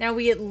 Now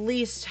we at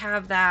least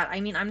have that.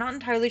 I mean, I'm not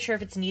entirely sure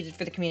if it's needed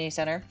for the community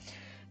center,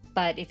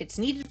 but if it's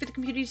needed for the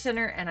community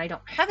center and I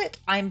don't have it,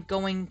 I'm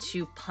going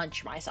to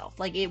punch myself.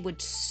 Like, it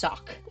would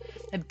suck.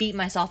 I'd beat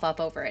myself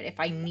up over it if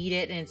I need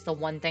it and it's the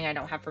one thing I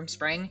don't have from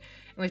spring,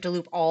 and we have to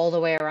loop all the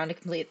way around to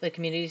complete the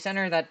community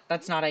center.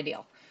 That's not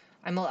ideal.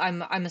 I'm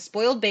a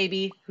spoiled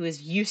baby who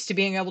is used to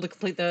being able to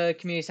complete the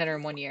community center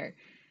in 1 year.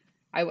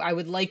 I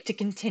would like to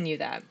continue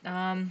that.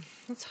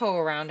 Let's hoe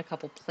around a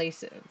couple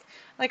places.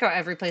 I like how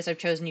every place I've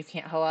chosen you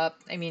can't hoe up.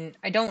 I mean,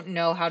 I don't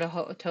know how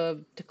to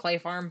clay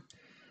farm.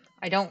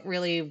 I don't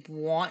really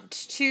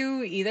want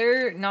to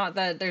either. Not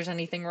that there's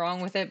anything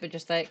wrong with it, but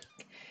just that,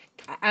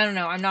 I don't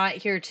know. I'm not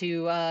here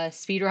to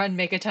speedrun,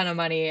 make a ton of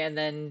money, and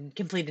then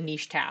complete a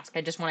niche task.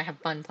 I just want to have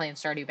fun playing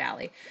Stardew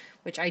Valley,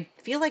 which I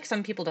feel like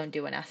some people don't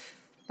do enough.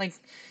 Like,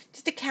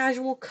 just a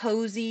casual,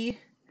 cozy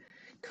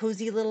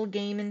little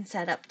game and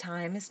setup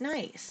time is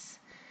nice.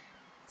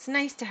 It's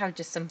nice to have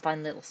just some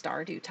fun little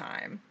Stardew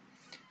time.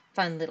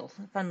 Fun little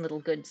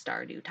good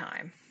Stardew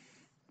time.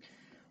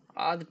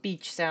 The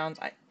beach sounds.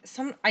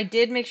 I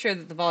did make sure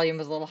that the volume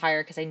was a little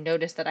higher because I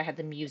noticed that I had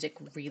the music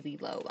really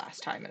low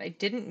last time, and I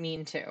didn't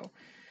mean to.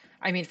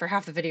 I mean, for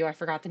half the video, I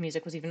forgot the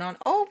music was even on.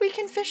 Oh, we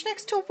can fish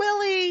next to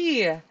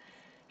Willy!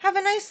 Have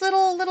a nice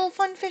little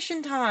fun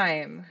fishing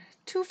time.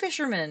 Two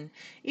fishermen.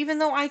 Even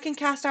though I can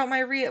cast out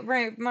my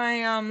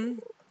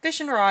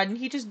fishing rod and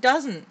he just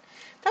doesn't.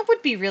 That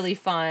would be really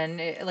fun.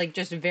 Like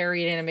just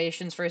varied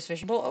animations for his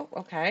fishing pole. Oh,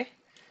 okay.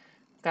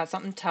 Got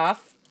something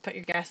tough. Put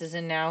your guesses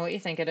in now what you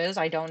think it is.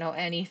 I don't know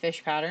any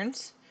fish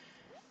patterns.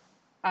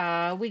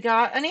 We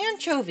got an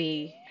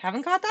anchovy.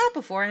 Haven't got that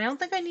before, and I don't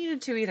think I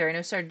needed to either. I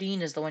know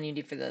sardine is the one you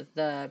need for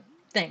the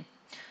thing.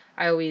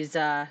 I always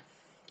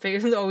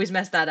always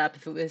mess that up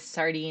if it was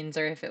sardines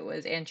or if it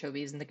was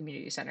anchovies in the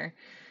community center.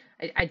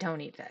 I don't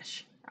eat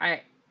fish.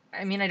 I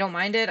mean I don't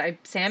mind it.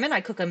 Salmon.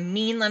 I cook a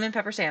mean lemon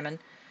pepper salmon.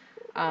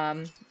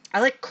 Um, I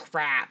like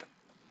crab.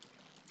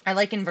 I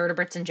like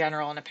invertebrates in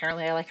general, and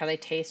apparently I like how they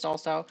taste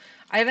also.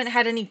 I haven't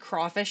had any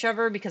crawfish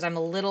ever because I'm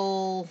a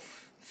little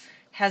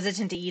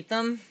hesitant to eat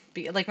them.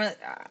 Like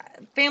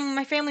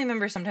my family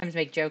members sometimes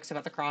make jokes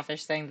about the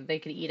crawfish thing that they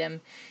could eat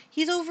him.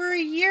 He's over a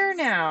year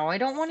now. I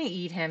don't want to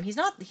eat him. He's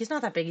not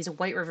that big. He's a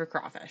white river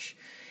crawfish.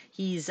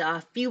 He's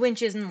a few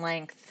inches in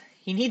length.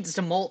 He needs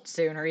to molt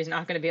soon, or he's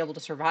not going to be able to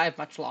survive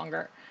much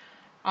longer.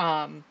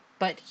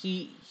 But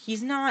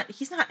he's not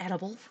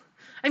edible.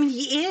 I mean,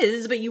 he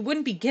is, but you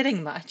wouldn't be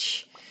getting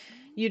much.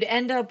 You'd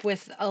end up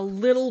with a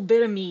little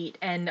bit of meat,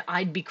 and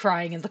I'd be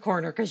crying in the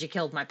corner because you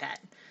killed my pet.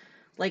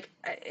 Like,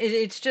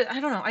 it's just, I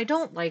don't know. I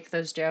don't like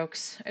those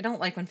jokes. I don't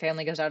like when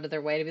family goes out of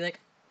their way to be like,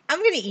 I'm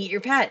gonna eat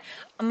your pet.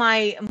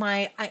 I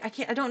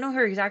can't, I don't know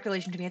her exact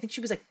relation to me. I think she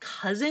was a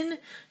cousin.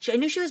 I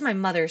knew she was my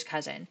mother's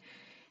cousin.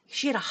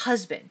 She had a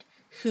husband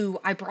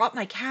who I brought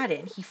my cat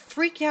in. He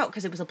freaked out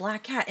because it was a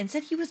black cat and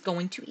said he was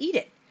going to eat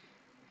it.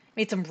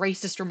 Made some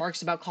racist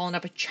remarks about calling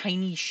up a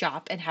Chinese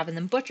shop and having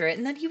them butcher it,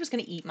 and then he was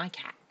gonna eat my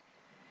cat.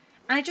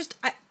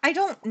 I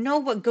don't know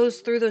what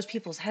goes through those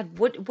people's head.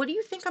 What do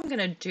you think I'm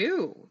gonna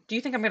do? Do you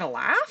think I'm gonna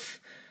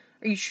laugh?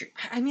 Are you sure?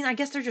 I mean, I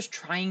guess they're just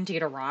trying to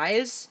get a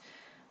rise,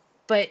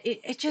 but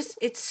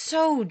it's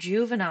so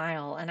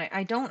juvenile, and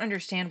I don't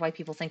understand why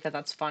people think that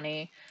that's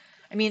funny.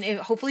 I mean,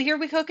 hopefully here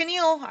we cook an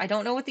eel. I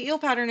don't know what the eel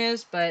pattern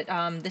is, but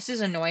this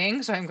is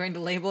annoying, so I'm going to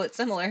label it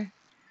similar.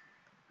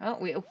 Oh,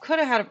 we could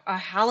have had a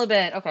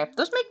halibut. Okay,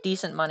 those make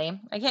decent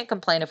money. I can't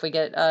complain if we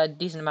get a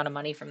decent amount of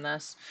money from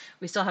this.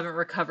 We still haven't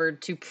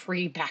recovered to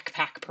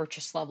pre-backpack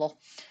purchase level,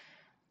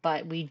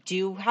 but we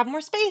do have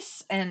more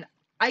space, and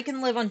I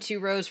can live on 2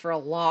 rows for a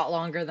lot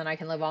longer than I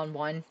can live on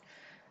one.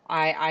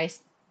 I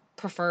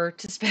prefer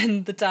to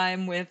spend the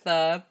time with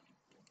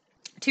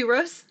 2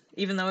 rows,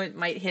 even though it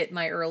might hit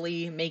my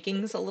early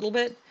makings a little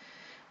bit.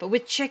 But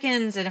with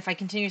chickens, and if I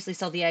continuously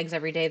sell the eggs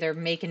every day, they're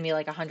making me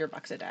like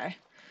 $100 a day.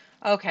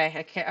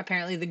 Okay,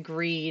 apparently the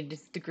greed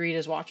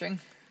is watching.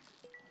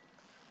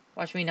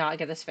 Watch me not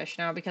get this fish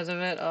now because of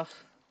it. Ugh.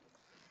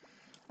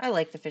 I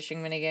like the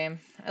fishing minigame.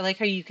 I like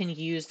how you can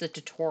use the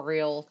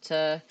tutorial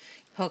to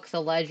hook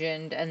the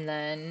legend and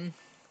then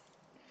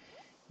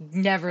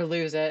never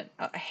lose it.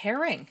 A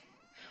herring.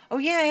 Oh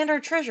yeah, and our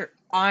treasure.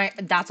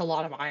 That's a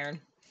lot of iron.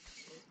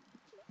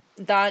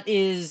 That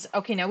is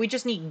okay, now we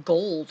just need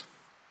gold.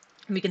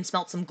 We can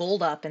smelt some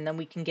gold up and then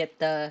we can get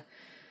that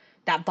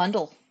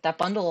bundle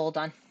all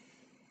done.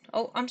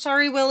 Oh, I'm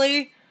sorry,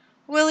 Willie.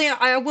 Willie,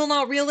 I will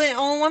not reel it.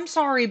 Oh, I'm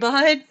sorry,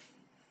 bud.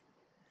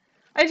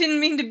 I didn't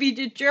mean to be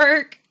a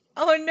jerk.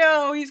 Oh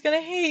no, he's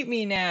gonna hate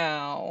me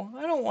now.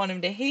 I don't want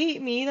him to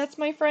hate me. That's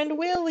my friend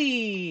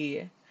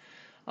Willie.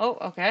 Oh,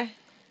 okay.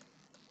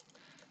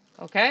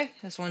 Okay,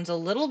 this one's a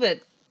little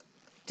bit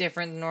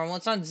different than normal.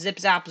 It's not zip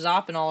zap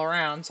zopping all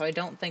around, so I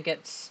don't think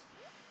it's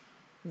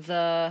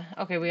the...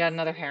 Okay, we got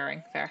another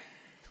herring. Fair.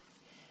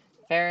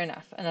 Fair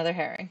enough. Another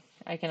herring.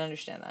 I can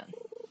understand that.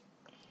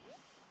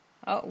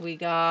 Oh, we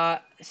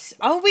got...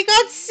 Oh, we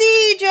got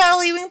sea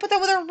jelly! We can put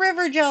that with our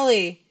river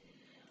jelly!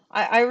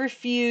 I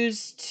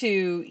refuse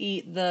to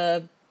eat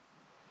the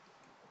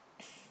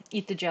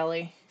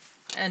jelly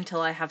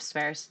until I have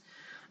spares.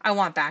 I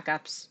want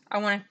backups. I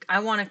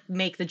want to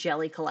make the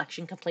jelly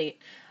collection complete.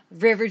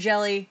 River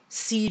jelly,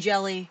 sea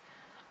jelly.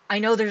 I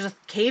know there's a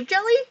cave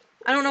jelly.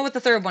 I don't know what the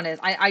third one is.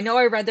 I know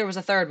I read there was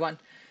a third one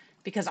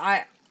because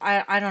I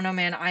don't know,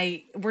 man.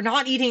 We're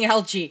not eating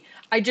algae.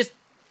 I just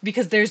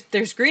because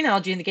there's green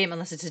algae in the game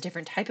unless it's a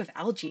different type of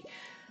algae.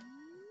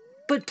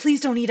 But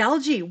please don't eat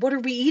algae. What are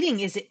we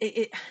eating? Is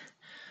it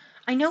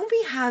I know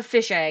we have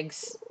fish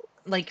eggs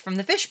like from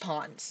the fish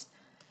ponds.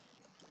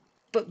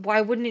 But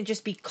why wouldn't it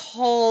just be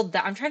called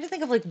that? I'm trying to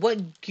think of like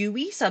what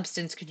gooey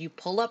substance could you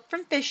pull up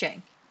from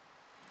fishing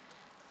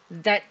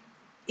that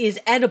is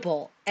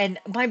edible, and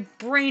my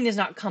brain is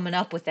not coming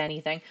up with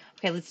anything.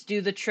 Okay, let's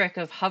do the trick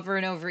of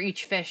hovering over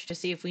each fish to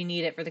see if we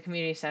need it for the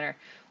community center.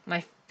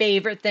 My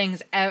favorite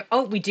things.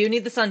 Oh, we do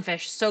need the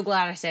sunfish. So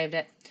glad I saved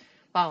it.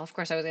 Well, of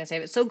course I was going to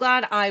save it. So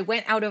glad I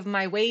went out of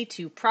my way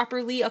to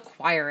properly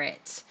acquire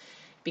it.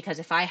 Because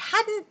if I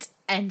hadn't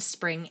and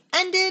spring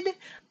ended,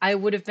 I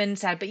would have been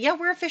sad. But yeah,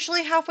 we're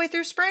officially halfway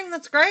through spring.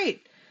 That's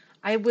great.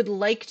 I would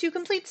like to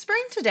complete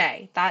spring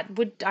today.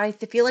 I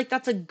feel like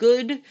that's a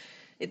good,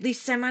 at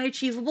least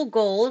semi-achievable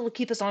goal. It will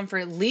keep us on for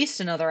at least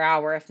another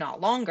hour, if not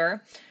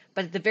longer.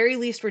 But at the very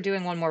least, we're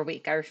doing one more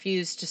week. I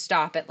refuse to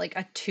stop at like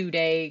a 2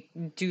 day,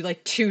 do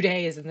like 2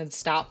 days and then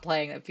stop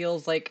playing. It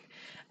feels like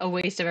a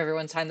waste of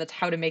everyone's time. That's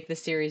how to make the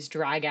series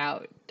drag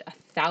out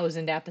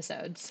 1,000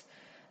 episodes.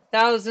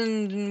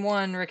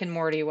 1,001 Rick and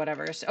Morty,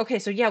 whatever. So, okay,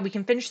 so yeah, we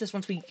can finish this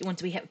once we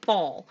hit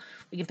fall.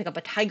 We can pick up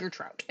a tiger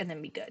trout and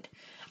then be good.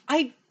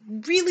 I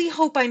really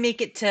hope I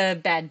make it to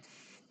bed.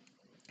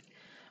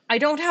 I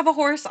don't have a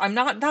horse. I'm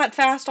not that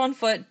fast on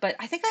foot, but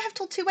I think I have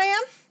till 2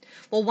 a.m.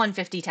 Well,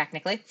 1:50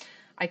 technically.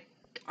 I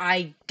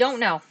I don't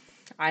know.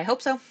 I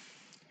hope so.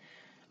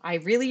 I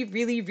really,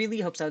 really, really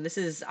hope so.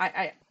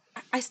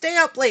 I stay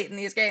up late in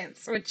these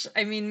games, which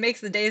I mean makes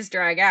the days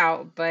drag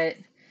out, but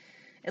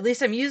at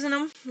least I'm using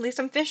them. At least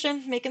I'm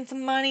fishing, making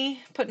some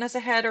money, putting us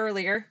ahead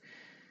earlier.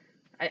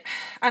 I,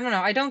 I don't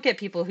know. I don't get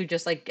people who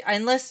just like,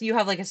 unless you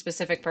have like a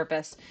specific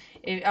purpose.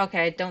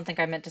 Okay, I don't think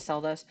I meant to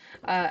sell those.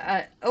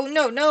 Oh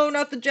no, no,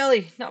 not the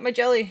jelly. Not my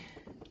jelly.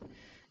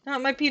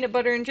 Not my peanut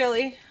butter and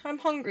jelly. I'm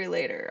hungry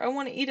later. I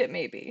want to eat it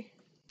maybe.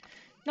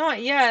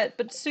 Not yet,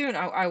 but soon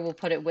I will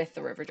put it with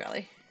the river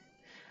jelly.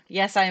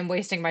 Yes, I am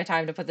wasting my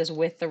time to put this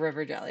with the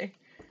river jelly.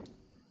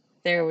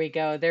 There we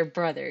go. They're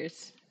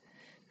brothers.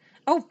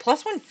 Oh,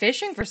 +1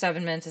 fishing for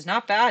 7 minutes is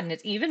not bad, and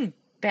it's even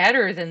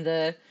better than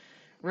the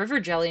river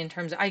jelly in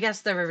terms of, I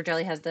guess the river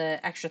jelly has the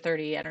extra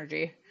 30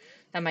 energy.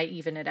 That might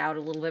even it out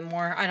a little bit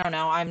more. I don't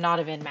know. I'm not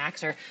a Min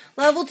Maxer.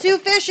 Level 2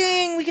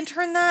 fishing! We can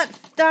turn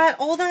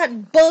all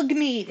that bug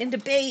meat into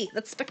bait.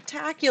 That's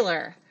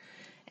spectacular.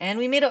 And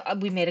we made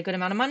a good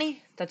amount of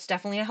money. That's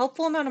definitely a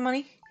helpful amount of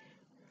money.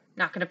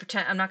 Not gonna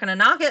pretend, I'm not gonna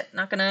knock it.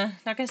 Not gonna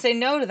say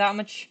no to that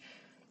much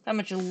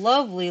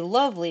lovely,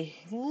 lovely,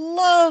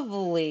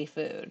 lovely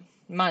food.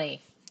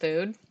 Money.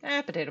 Food.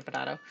 Potato,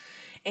 potato.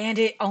 And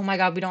oh my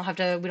god, we don't have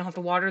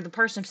to water the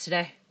parsnips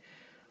today.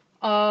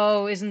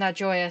 Oh, isn't that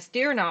joyous?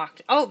 Deer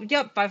knocked. Oh,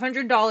 yep,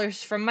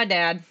 $500 from my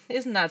dad.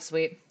 Isn't that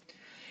sweet?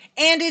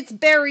 And it's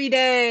berry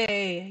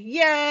day!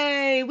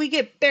 Yay! We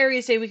get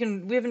berries today.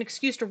 We have an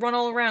excuse to run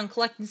all around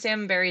collecting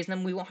salmon berries, and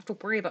then we won't have to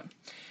worry about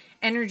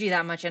energy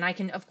that much. And I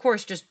can, of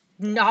course, just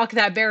knock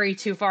that berry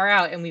too far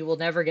out, and we will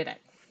never get it.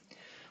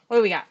 What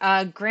do we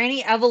got?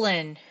 Granny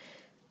Evelyn.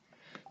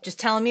 Just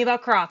telling me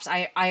about crops.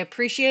 I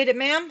appreciate it,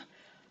 ma'am.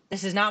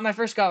 This is not my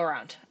first go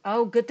around.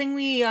 Oh, good thing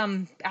we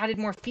added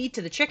more feed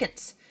to the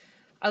chickens.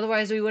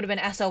 Otherwise, we would have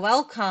been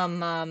SOL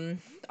come.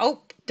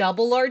 Oh,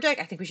 double large egg.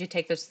 I think we should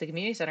take those to the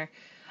community center.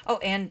 Oh,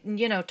 and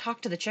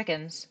talk to the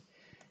chickens.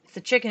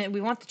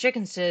 We want the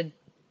chickens to.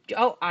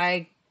 Oh,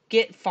 I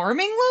get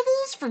farming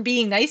levels for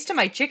being nice to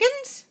my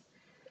chickens.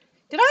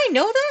 Did I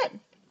know that?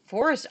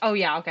 Forest. Oh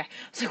yeah, okay. I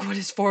was like, what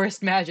is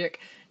forest magic?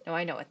 No,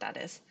 I know what that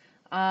is.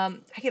 I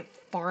get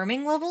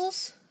farming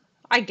levels.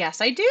 I guess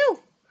I do.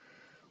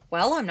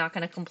 Well, I'm not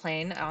going to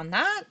complain on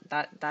that.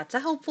 That's a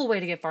helpful way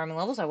to get farming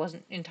levels. I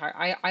wasn't entire.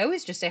 I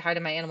always just say hi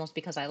to my animals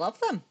because I love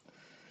them.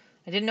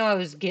 I didn't know I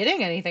was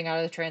getting anything out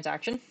of the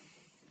transaction.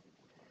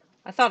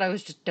 I thought I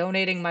was just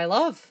donating my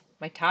love,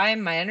 my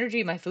time, my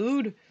energy, my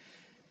food,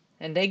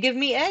 and they give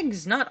me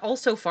eggs, not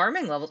also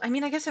farming levels. I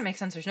mean, I guess it makes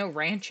sense. There's no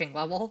ranching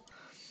level.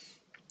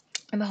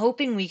 I'm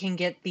hoping we can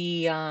get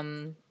the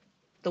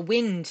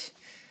wind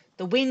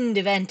the wind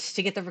event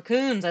to get the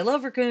raccoons. I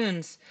love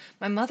raccoons.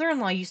 My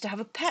mother-in-law used to have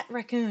a pet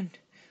raccoon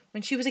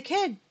when she was a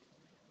kid.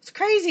 It's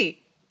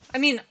crazy. I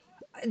mean,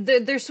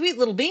 they're sweet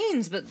little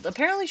beans, but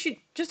apparently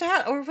she just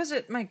had, or was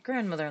it my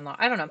grandmother-in-law?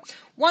 I don't know.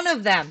 One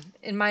of them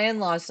in my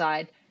in-laws'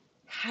 side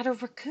had a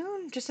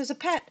raccoon just as a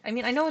pet. I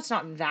mean, I know it's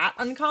not that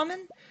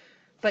uncommon,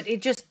 but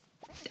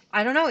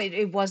I don't know.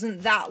 It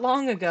wasn't that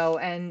long ago,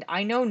 and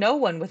I know no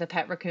one with a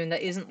pet raccoon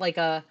that isn't like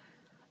a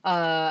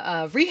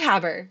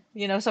rehabber,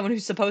 someone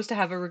who's supposed to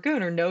have a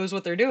raccoon or knows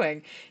what they're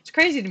doing. It's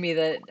crazy to me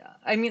that,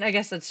 I mean, I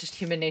guess that's just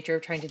human nature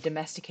of trying to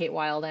domesticate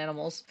wild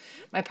animals.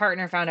 My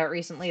partner found out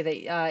recently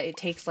that it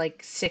takes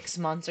like 6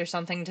 months or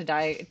something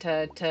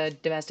to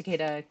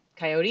domesticate a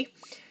coyote.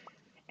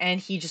 And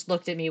he just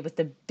looked at me with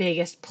the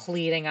biggest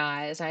pleading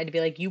eyes. I had to be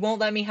like, you won't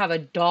let me have a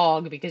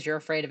dog because you're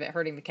afraid of it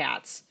hurting the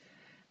cats.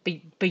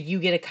 But you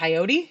get a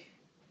coyote?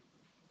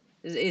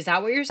 Is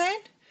that what you're saying?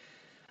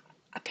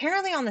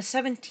 Apparently on the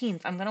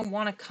 17th, I'm going to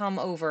want to come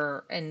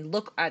over and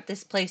look at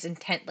this place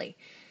intently,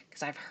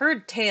 because I've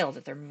heard tale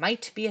that there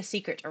might be a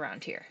secret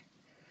around here.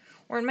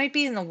 Or it might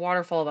be in the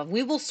waterfall above.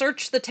 We will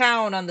search the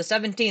town on the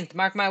 17th,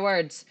 mark my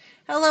words.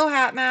 Hello,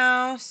 Hat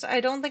Mouse. I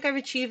don't think I've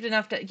achieved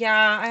enough to...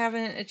 Yeah, I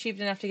haven't achieved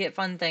enough to get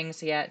fun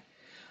things yet.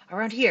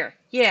 Around here.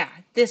 Yeah,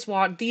 these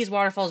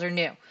waterfalls are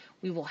new.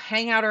 We will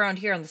hang out around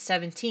here on the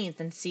 17th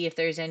and see if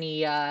there's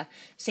any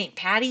St.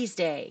 Patty's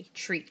Day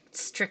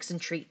tricks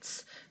and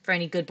treats for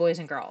any good boys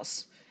and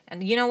girls.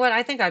 And you know what?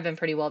 I think I've been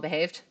pretty well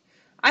behaved.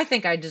 I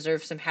think I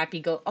deserve some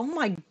Oh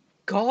my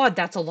god,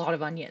 that's a lot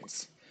of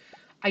onions.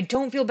 I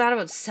don't feel bad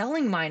about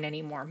selling mine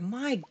anymore.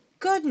 My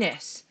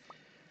goodness.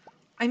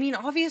 I mean,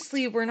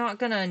 obviously we're not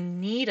gonna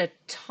need a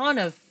ton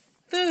of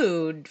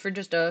food for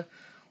just a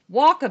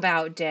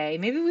Walkabout day.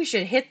 Maybe we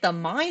should hit the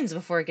mines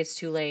before it gets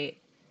too late.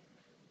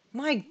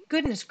 My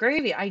goodness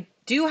gravy. I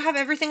do have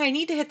everything I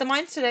need to hit the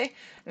mines today.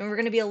 And we're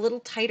going to be a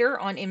little tighter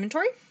on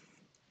inventory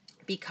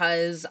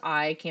because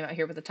I came out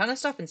here with a ton of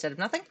stuff instead of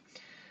nothing.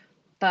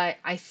 But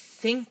I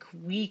think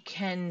we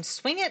can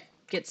swing it,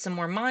 get some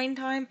more mine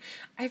time.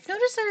 I've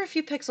noticed there are a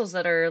few pixels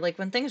that are, like,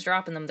 when things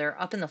drop in them,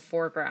 they're up in the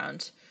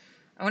foreground.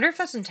 I wonder if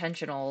that's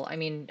intentional. I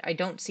mean, I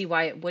don't see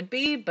why it would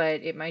be,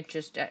 but it might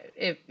just,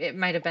 it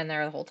might have been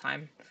there the whole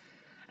time.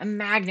 A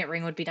magnet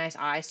ring would be nice.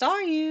 I saw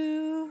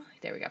you.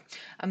 There we go.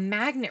 A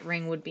magnet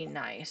ring would be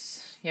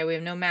nice. Yeah, we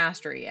have no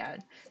mastery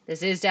yet.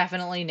 This is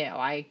definitely new.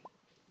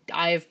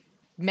 I've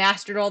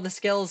mastered all the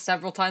skills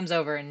several times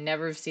over and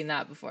never seen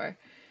that before.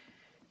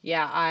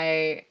 Yeah,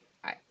 I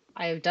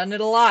I've done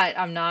it a lot.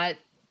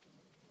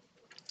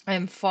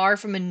 I'm far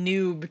from a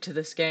noob to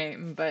this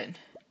game, but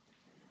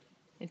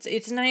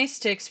it's nice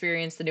to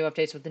experience the new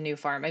updates with the new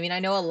farm. I mean, I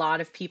know a lot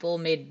of people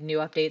made new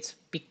updates,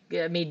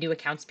 made new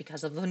accounts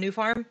because of the new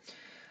farm.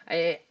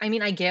 I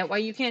mean, I get why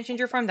you can't change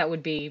your farm. That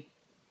would be,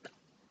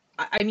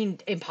 I mean,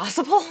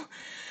 impossible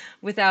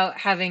without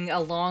having a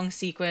long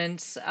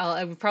sequence.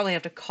 It would probably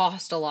have to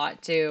cost a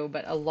lot too,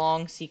 but a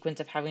long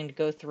sequence of having to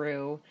go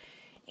through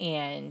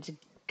and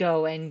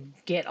go and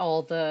get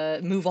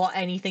move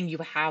anything you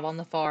have on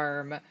the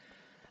farm,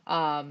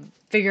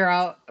 figure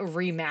out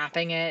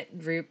remapping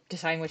it,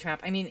 deciding which map.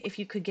 I mean, if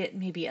you could get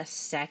maybe a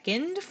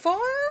second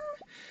farm,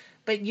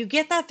 but you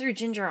get that through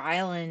Ginger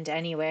Island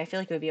anyway, I feel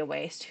like it would be a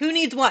waste. Who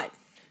needs what?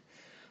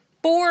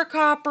 4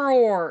 copper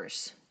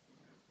ores.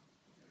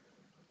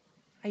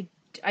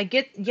 I,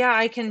 yeah,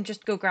 I can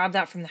just go grab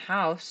that from the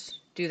house.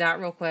 Do that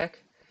real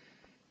quick.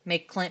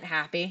 Make Clint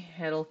happy.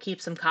 It'll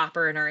keep some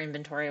copper in our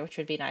inventory, which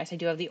would be nice. I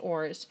do have the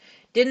ores.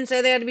 Didn't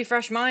say they had to be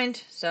fresh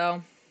mined,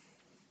 so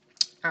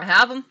I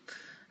have them.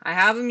 I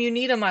have them. You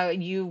need them.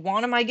 You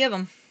want them, I give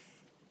them.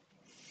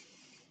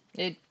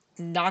 It's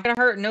not gonna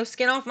hurt. No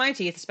skin off my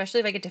teeth, especially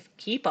if I get to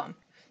keep them.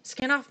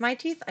 Skin off my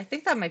teeth? I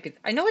think that might be.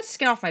 I know it's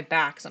skin off my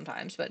back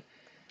sometimes, but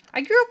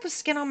I grew up with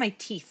skin on my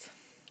teeth.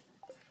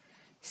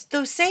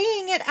 Though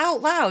saying it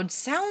out loud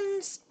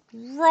sounds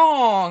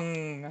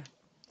wrong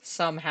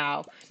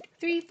somehow.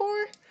 3,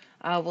 4.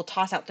 We'll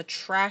toss out the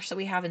trash that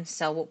we have and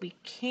sell what we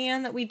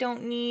can that we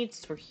don't need,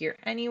 since we're here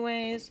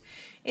anyways.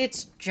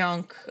 It's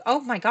junk. Oh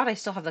my god, I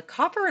still have the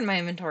copper in my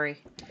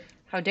inventory.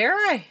 How dare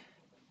I?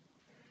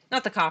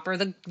 Not the copper,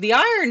 the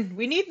iron.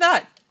 We need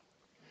that.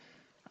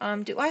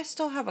 Do I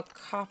still have a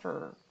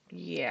copper?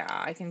 Yeah,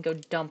 I can go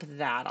dump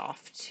that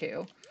off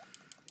too.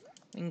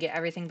 We can get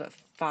everything but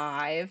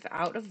 5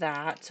 out of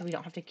that, so we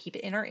don't have to keep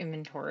it in our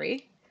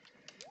inventory.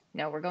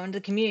 No, we're going to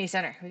the community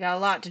center. We got a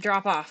lot to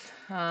drop off.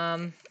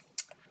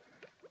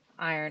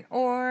 Iron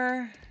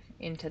ore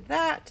into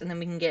that, and then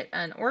we can get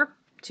an ore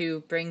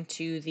to bring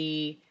to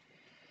the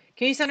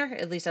community center,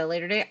 at least at a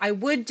later date. I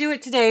would do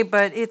it today,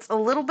 but it's a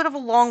little bit of a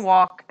long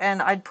walk,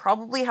 and I'd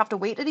probably have to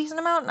wait a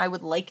decent amount, and I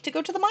would like to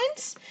go to the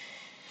mines.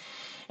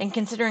 And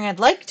considering I'd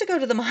like to go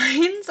to the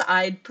mines,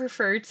 I'd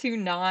prefer to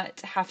not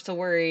have to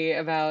worry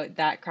about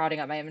that crowding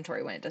up my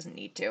inventory when it doesn't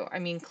need to. I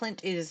mean,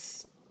 Clint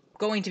is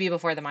going to be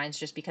before the mines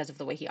just because of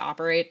the way he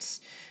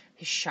operates.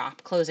 His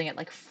shop closing at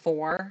like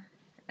 4.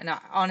 And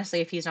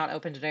honestly, if he's not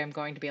open today, I'm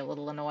going to be a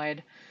little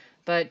annoyed.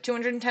 But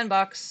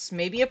 $210,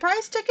 maybe a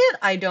prize ticket?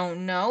 I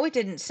don't know. It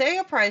didn't say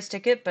a prize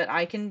ticket, but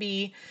I can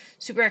be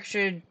super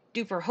extra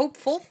duper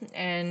hopeful,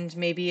 and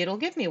maybe it'll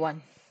give me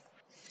one.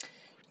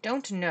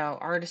 Don't know.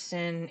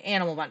 Artisan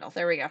animal bundle.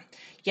 There we go.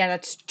 Yeah,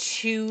 that's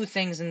 2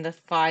 things in the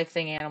 5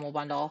 thing animal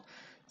bundle.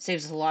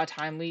 Saves us a lot of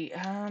time.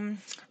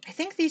 I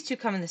think these 2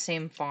 come in the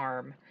same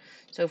farm.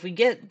 So if we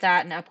get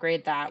that and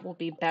upgrade that, we'll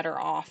be better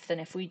off than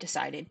if we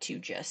decided to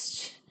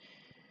just,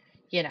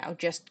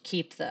 just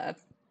keep the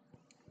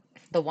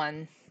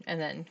one and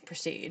then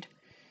proceed.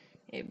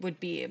 It would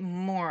be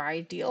more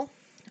ideal.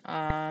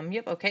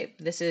 Yep, okay.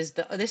 This is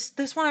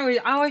this one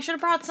I should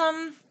have brought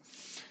some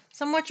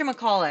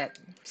whatchamacallit.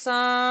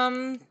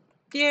 Some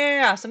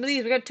of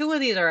these. We got 2 of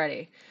these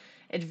already.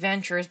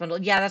 Adventurers bundle.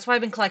 Yeah, that's why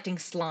I've been collecting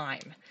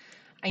slime.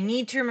 I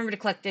need to remember to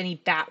collect any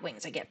bat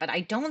wings I get, but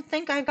I don't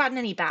think I've gotten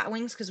any bat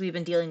wings because we've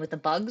been dealing with the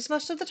bugs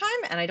most of the time,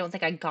 and I don't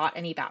think I got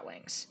any bat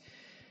wings.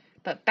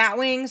 But bat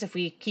wings, if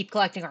we keep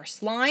collecting our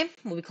slime,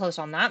 we'll be close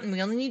on that, and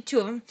we only need 2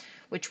 of them,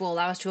 which will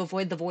allow us to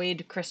avoid the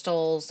void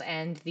crystals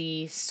and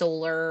the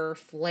solar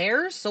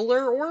flares,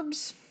 solar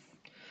orbs,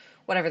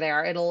 whatever they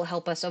are. It'll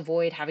help us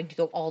avoid having to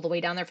go all the way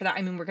down there for that.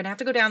 I mean, we're going to have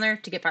to go down there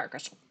to get fire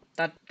crystal.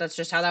 That's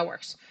just how that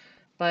works.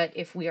 But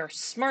if we are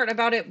smart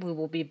about it, we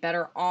will be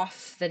better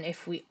off than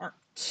if we aren't.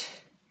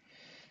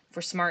 If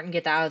we're smart and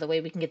get that out of the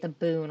way, we can get the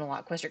boon a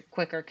lot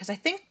quicker. Because I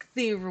think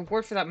the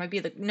reward for that might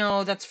be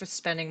no, that's for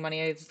spending money.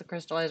 It's the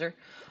crystallizer.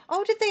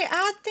 Oh, did they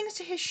add things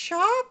to his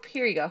shop?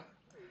 Here you go.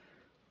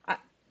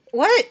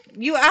 What?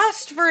 You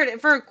asked for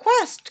it for a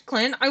quest,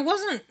 Clint. I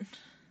wasn't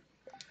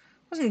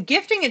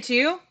gifting it to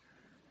you.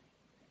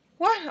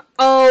 What?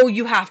 Oh,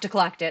 you have to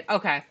collect it.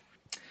 Okay.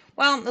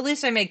 Well, at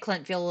least I made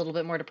Clint feel a little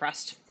bit more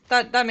depressed.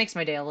 That makes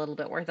my day a little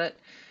bit worth it.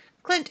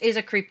 Clint is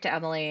a creep to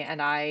Emily,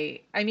 and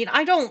I mean,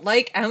 I don't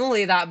like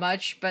Emily that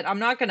much, but I'm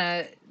not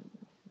gonna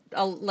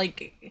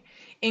like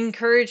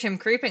encourage him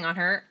creeping on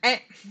her. And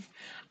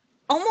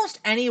almost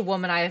any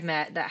woman I have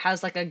met that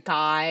has like a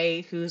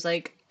guy who's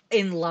like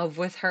in love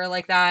with her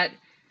like that,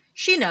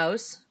 she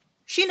knows.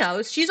 She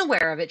knows. She's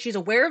aware of it. She's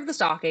aware of the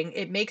stalking.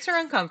 It makes her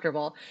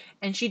uncomfortable,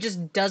 and she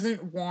just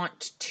doesn't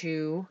want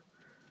to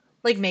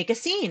like make a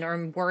scene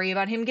or worry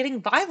about him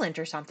getting violent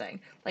or something.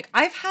 Like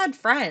I've had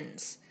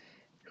friends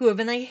who have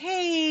been like,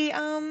 "Hey,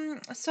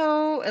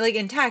 so like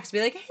in text, be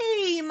like,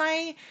 "Hey,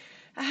 my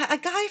a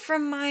guy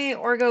from my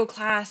Orgo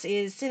class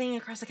is sitting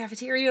across the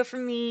cafeteria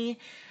from me.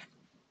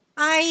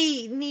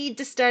 I need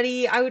to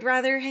study. I would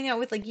rather hang out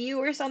with like you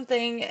or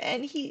something."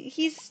 And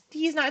he's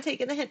not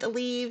taking the hint to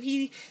leave.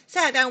 He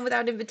sat down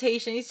without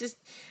invitation. He's just,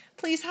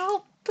 "Please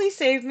help, please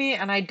save me."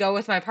 And I'd go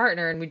with my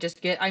partner, and we'd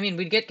just get, I mean,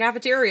 we'd get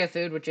cafeteria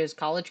food, which is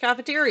college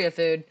cafeteria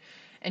food,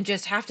 and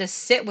just have to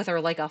sit with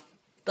her like a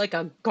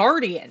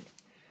guardian.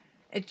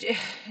 It,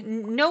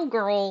 no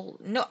girl,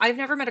 no, I've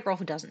never met a girl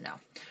who doesn't know.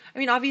 I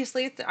mean,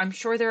 obviously, I'm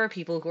sure there are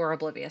people who are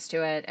oblivious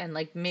to it and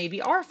like maybe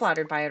are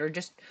flattered by it or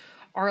just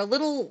are a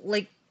little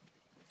like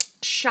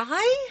shy,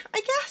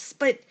 I guess.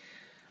 But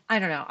I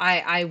don't know.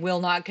 I will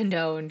not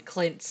condone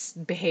Clint's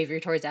behavior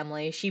towards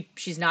Emily.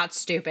 She's not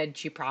stupid.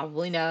 She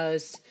probably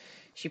knows.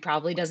 She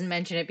probably doesn't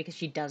mention it because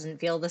she doesn't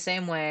feel the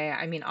same way.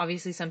 I mean,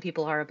 obviously, some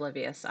people are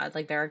oblivious.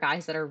 Like there are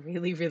guys that are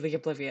really, really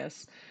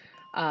oblivious.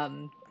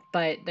 Um,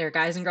 but there are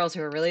guys and girls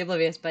who are really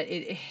oblivious. But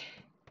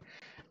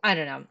I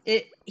don't know.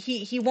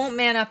 He won't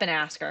man up and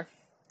ask her.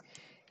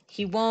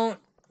 He won't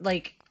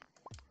like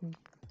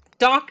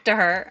talk to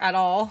her at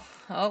all.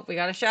 Oh, we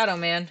got a shadow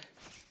man.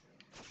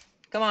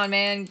 Come on,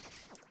 man.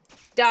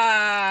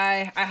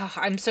 Die.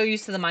 I'm so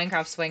used to the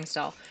Minecraft swing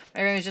still.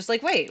 My brain was just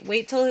like,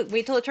 wait till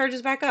it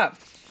charges back up.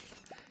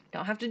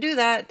 Don't have to do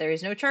that. There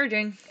is no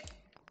charging.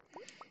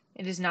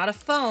 It is not a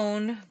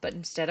phone, but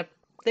instead a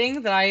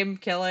thing that I am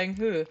killing.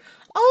 Who?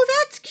 Oh,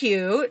 that's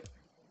cute.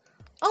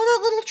 Oh,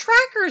 that little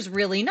tracker is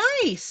really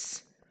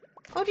nice.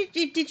 Oh,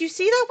 did you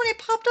see that when it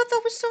popped up?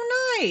 That was so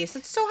nice.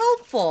 That's so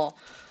helpful.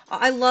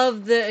 I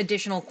love the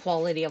additional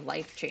quality of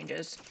life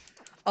changes.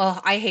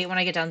 Oh, I hate when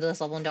I get down to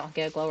this level and don't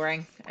get a glow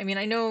ring. I mean,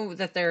 I know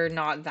that they're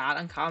not that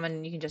uncommon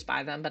and you can just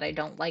buy them, but I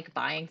don't like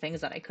buying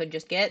things that I could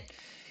just get,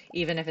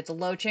 even if it's a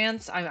low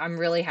chance. I'm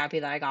really happy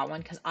that I got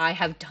one because I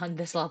have done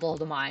this level of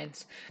the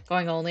mines,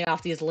 going only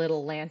off these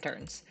little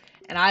lanterns.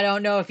 And I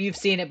don't know if you've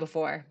seen it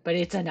before, but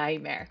it's a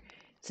nightmare.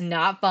 It's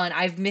not fun.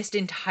 I've missed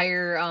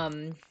entire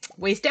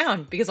ways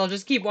down because I'll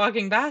just keep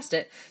walking past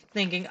it,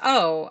 thinking,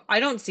 oh, I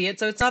don't see it,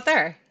 so it's not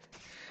there.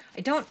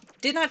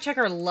 Did not check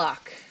our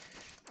luck.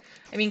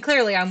 I mean,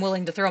 clearly I'm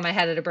willing to throw my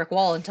head at a brick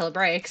wall until it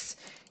breaks,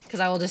 because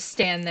I will just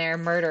stand there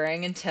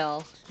murdering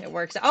until it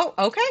works. Oh,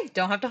 okay.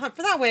 Don't have to hunt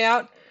for that way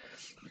out.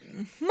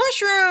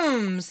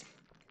 Mushrooms!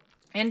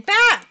 And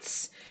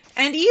bats!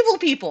 And evil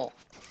people!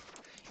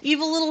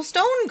 Evil little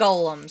stone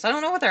golems. I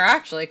don't know what they're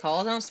actually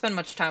called. I don't spend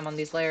much time on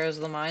these layers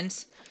of the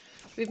mines.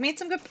 We've made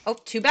some good... Oh,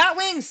 2 bat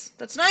wings!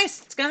 That's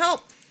nice. It's gonna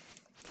help.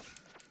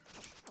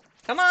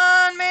 Come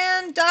on,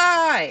 man!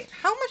 Die!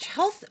 How much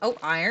health... Oh,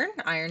 iron.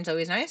 Iron's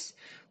always nice.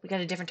 We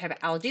got a different type of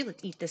algae.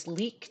 Let's eat this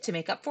leek to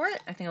make up for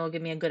it. I think it'll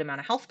give me a good amount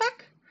of health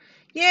back.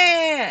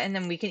 Yeah! And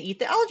then we can eat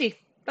the algae.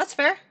 That's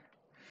fair.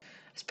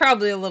 It's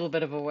probably a little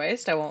bit of a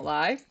waste, I won't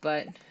lie,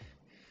 but...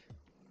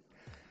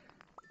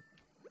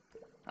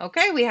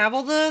 Okay, we have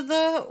all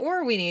the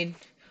ore we need.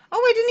 Oh,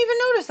 I didn't even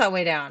notice that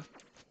way down.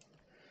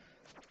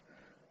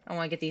 I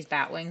want to get these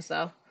bat wings,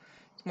 though.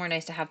 It's more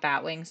nice to have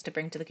bat wings to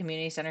bring to the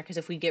community center, because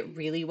if we get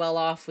really well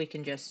off, we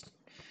can just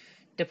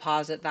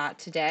deposit that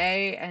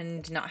today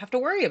and not have to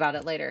worry about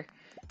it later.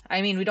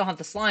 I mean, we don't have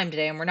the slime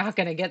today, and we're not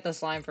going to get the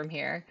slime from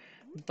here,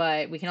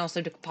 but we can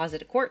also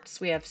deposit a quartz.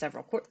 We have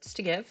several quartz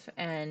to give,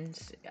 and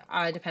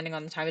depending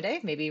on the time of day,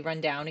 maybe run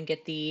down and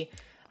get the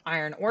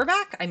iron ore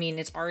back. I mean,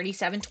 it's already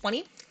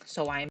 7:20,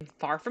 so I'm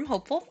far from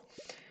hopeful.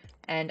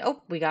 And,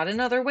 oh, we got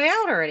another way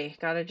out already.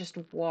 Gotta just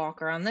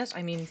walk around this.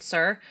 I mean,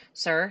 sir,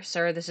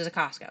 this is a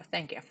Costco.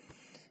 Thank you.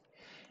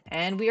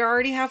 And we are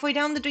already halfway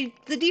down the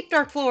deep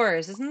dark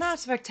floors. Isn't that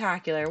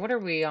spectacular? What are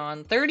we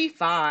on?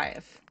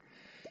 35.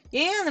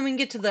 Yeah, and then we can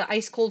get to the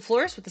ice cold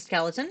floors with the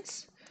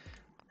skeletons.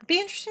 It'd be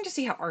interesting to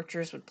see how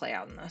archers would play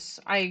out in this.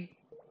 I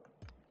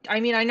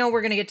mean, I know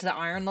we're gonna get to the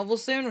iron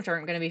levels soon, which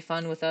aren't gonna be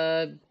fun with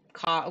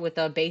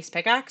a base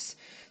pickaxe.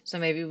 So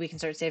maybe we can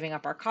start saving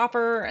up our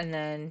copper and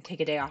then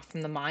take a day off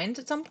from the mines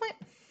at some point.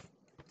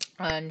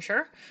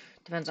 Unsure.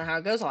 Depends on how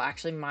it goes. I'll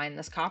actually mine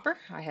this copper.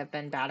 I have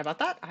been bad about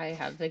that. I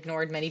have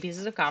ignored many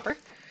pieces of copper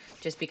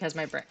just because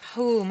my brain...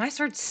 Oh, my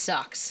sword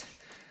sucks.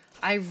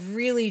 I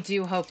really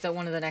do hope that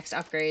one of the next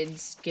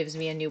upgrades gives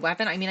me a new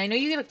weapon. I mean, I know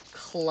you get a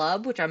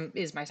club, which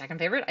is my second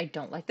favorite. I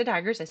don't like the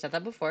daggers. I said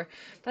that before.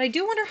 But I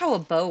do wonder how a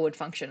bow would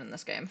function in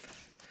this game.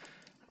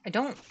 I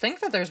don't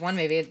think that there's one.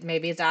 Maybe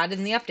it's added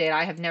in the update.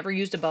 I have never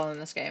used a bow in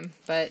this game,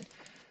 but...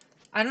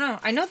 I don't know.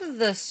 I know that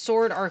the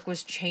sword arc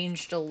was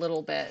changed a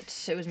little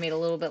bit. It was made a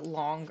little bit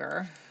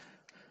longer.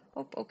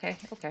 Oh, okay.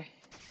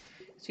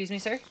 Excuse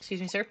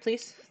me, sir,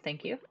 please.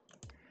 Thank you.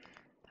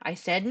 I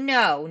said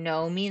no.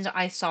 No means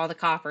I saw the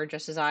copper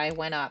just as I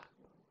went up.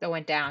 That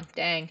went down.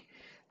 Dang.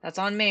 That's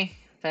on me.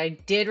 But I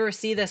did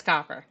see this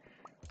copper.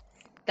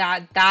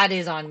 That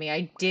is on me.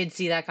 I did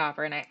see that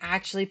copper, and I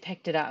actually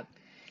picked it up.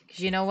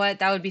 Because you know what?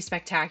 That would be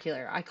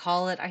spectacular. I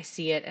call it, I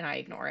see it, and I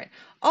ignore it.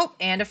 Oh,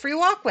 and a free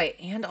walkway.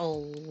 And a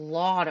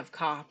lot of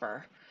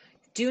copper.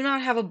 Do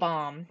not have a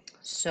bomb.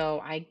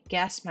 So I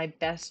guess my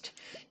best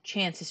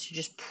chance is to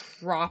just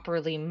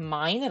properly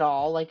mine it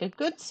all like a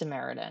good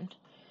Samaritan.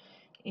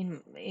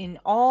 In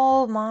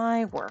all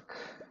my work,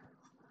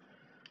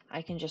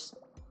 I can just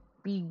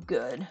be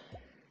good.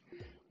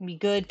 Be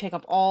good, pick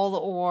up all the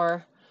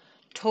ore,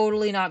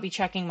 totally not be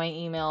checking my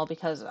email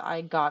because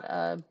I got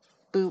a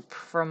boop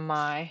from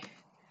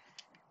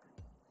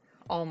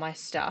all my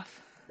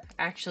stuff.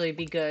 Actually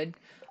be good.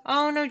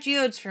 Oh, no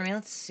geodes for me.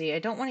 Let's see. I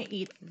don't want to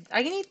eat.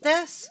 I can eat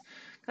this.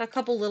 Got a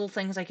couple little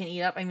things I can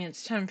eat up. I mean,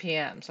 it's 10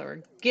 p.m., so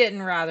we're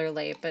getting rather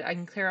late, but I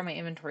can clear out my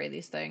inventory of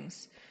these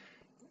things.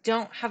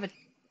 Don't have a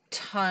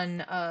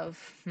ton of,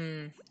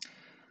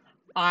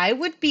 I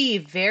would be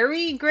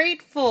very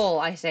grateful,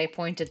 I say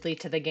pointedly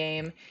to the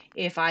game,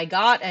 if I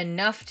got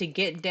enough to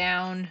get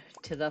down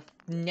to the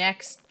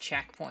next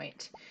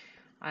checkpoint.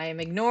 I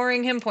am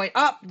ignoring him point.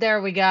 Oh, there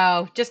we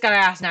go. Just gotta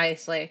ask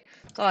nicely.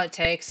 That's all it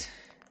takes.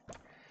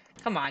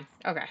 Come on.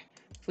 Okay.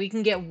 If we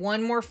can get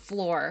one more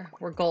floor,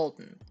 we're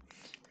golden.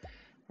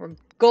 We're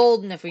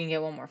golden if we can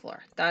get one more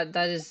floor. That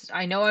is...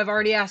 I know I've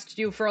already asked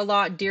you for a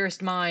lot,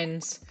 dearest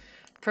minds.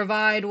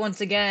 Provide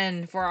once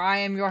again, for I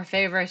am your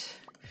favorite.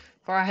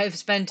 For I have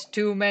spent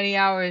too many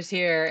hours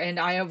here, and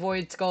I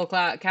avoid Skull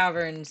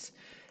Caverns,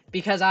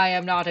 because I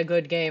am not a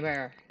good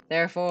gamer.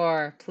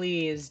 Therefore,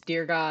 please,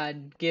 dear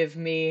God, give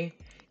me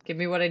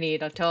what I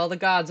need. I'll tell the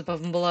gods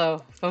above and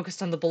below.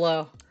 Focused on the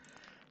below.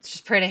 Let's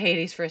just pray to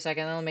Hades for a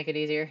second, that'll make it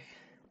easier.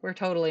 We're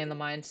totally in the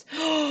mines.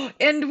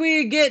 And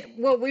we get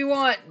what we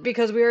want,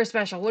 because we are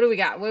special. What do we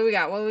got? What do we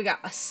got? What do we got?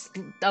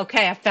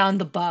 Okay, I found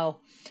the bow.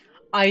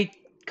 I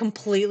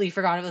completely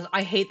forgot it was...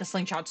 I hate the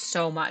slingshot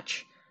so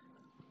much.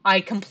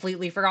 I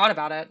completely forgot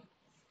about it.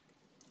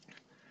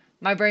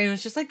 My brain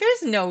was just like,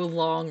 there's no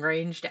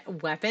long-ranged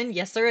weapon.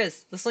 Yes, there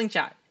is. The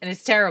slingshot. And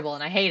it's terrible,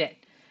 and I hate it.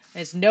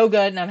 And it's no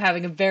good, and I'm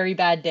having a very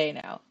bad day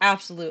now.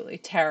 Absolutely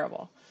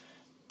terrible.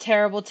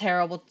 Terrible,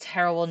 terrible,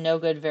 terrible, no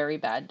good, very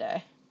bad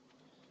day.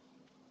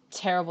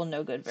 Terrible,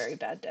 no good, very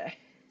bad day.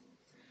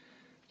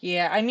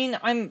 Yeah, I mean,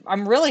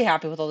 I'm really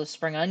happy with all the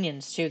spring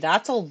onions, too.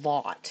 That's a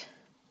lot.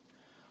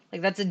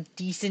 Like, that's a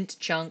decent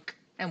chunk,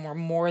 and we're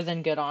more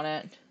than good on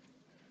it.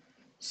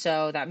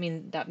 So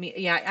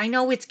yeah, I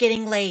know it's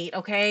getting late,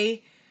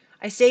 okay?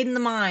 I stayed in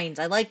the mines.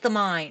 I like the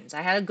mines.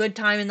 I had a good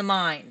time in the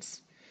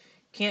mines.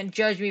 Can't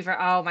judge me for,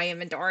 oh, my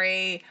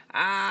inventory.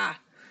 Ah.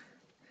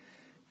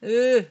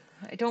 Ugh.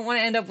 I don't want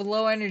to end up with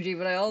low energy,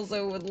 but I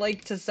also would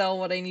like to sell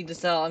what I need to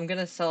sell. I'm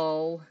gonna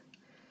sell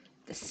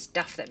the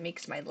stuff that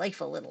makes my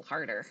life a little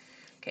harder.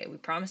 Okay, we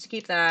promised to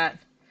keep that.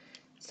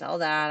 Sell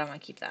that. I want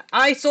to keep that.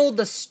 I sold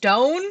the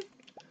stone?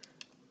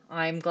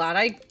 I'm glad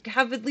I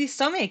have at least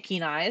some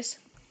keen eyes.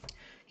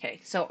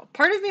 Okay, so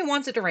part of me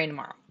wants it to rain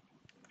tomorrow.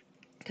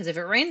 Because if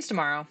it rains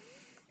tomorrow,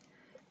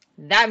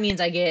 that means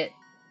I get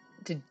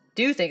to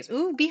do things.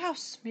 Ooh, bee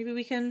house. Maybe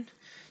we can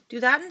do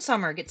that in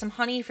summer. Get some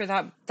honey for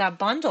that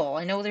bundle.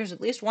 I know there's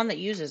at least one that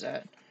uses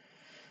it.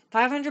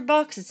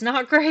 $500. It's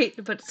not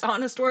great, but it's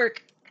honest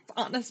work. It's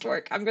honest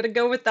work. I'm gonna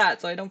go with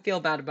that so I don't feel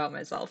bad about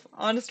myself.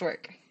 Honest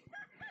work.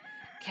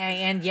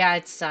 Okay, and yeah,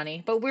 it's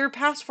sunny. But we're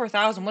past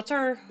 4,000. What's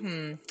our...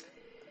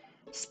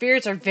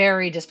 Spirits are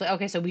very displayed.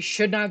 Okay, so we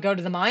should not go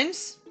to the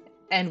mines?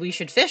 And we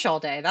should fish all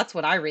day. That's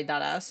what I read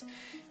that as.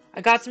 I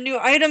got some new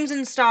items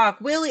in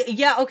stock. Willie,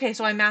 yeah, okay,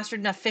 so I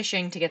mastered enough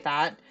fishing to get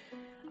that.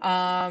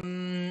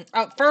 Oh,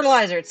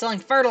 fertilizer. It's selling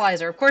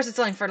fertilizer. Of course it's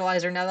selling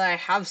fertilizer now that I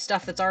have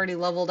stuff that's already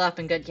leveled up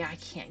and good. Yeah, I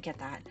can't get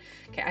that.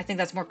 Okay, I think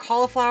that's more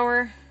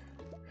cauliflower.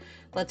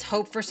 Let's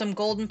hope for some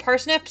golden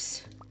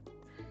parsnips.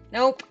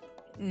 Nope.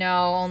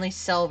 No, only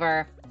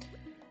silver.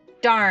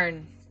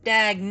 Darn.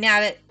 Dag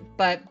nabbit.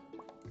 But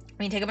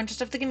we can take a bunch of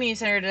stuff to the community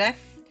center today.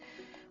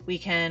 We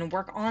can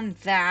work on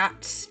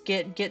that.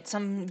 Get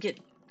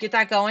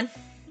that going.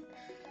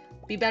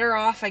 Be better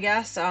off, I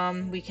guess.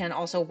 We can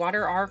also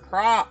water our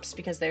crops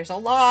because there's a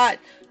lot.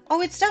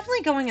 Oh, it's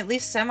definitely going at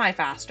least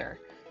semi-faster.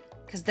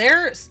 Because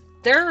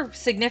they're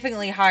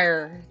significantly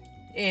higher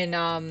in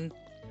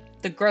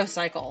the growth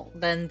cycle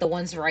than the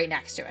ones right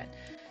next to it.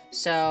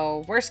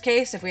 So, worst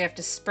case, if we have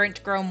to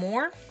sprint grow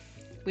more,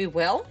 we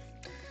will.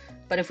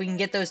 But if we can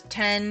get those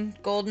 10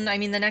 golden, I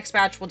mean, the next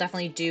batch we'll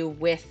definitely do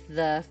with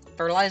the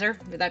fertilizer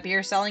that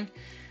beer is selling.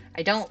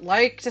 I don't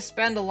like to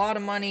spend a lot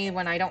of money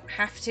when I don't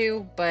have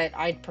to, but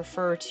I'd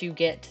prefer to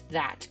get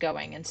that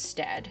going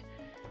instead.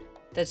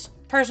 That's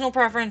personal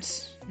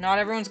preference. Not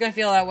everyone's going to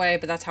feel that way,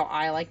 but that's how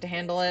I like to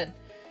handle it.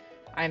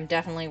 I'm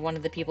definitely one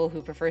of the people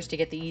who prefers to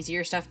get the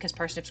easier stuff because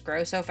parsnips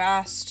grow so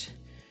fast.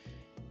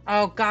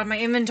 Oh god, my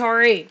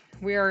inventory!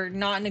 We are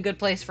not in a good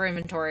place for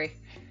inventory.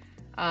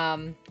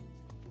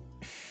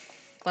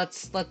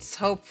 Let's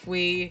hope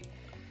we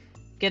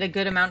get a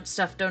good amount of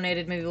stuff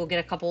donated. Maybe we'll get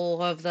a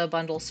couple of the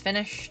bundles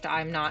finished.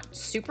 I'm not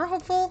super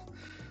hopeful.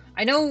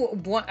 I know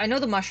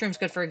the mushroom's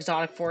good for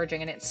exotic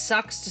foraging, and it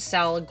sucks to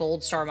sell a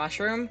gold star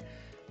mushroom,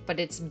 but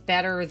it's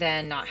better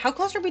than not. How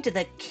close are we to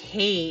the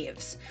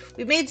caves?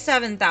 We've made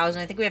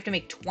 7,000. I think we have to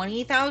make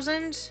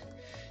 20,000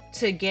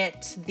 to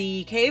get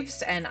the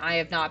caves, and I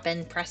have not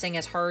been pressing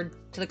as hard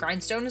to the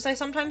grindstone as I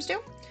sometimes do.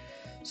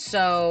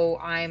 So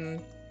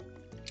I'm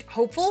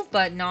hopeful,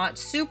 but not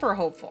super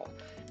hopeful.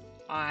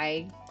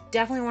 I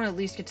definitely want to at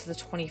least get to the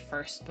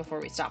 21st before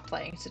we stop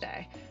playing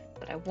today.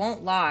 But I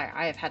won't lie,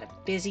 I have had a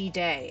busy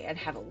day and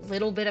have a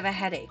little bit of a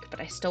headache,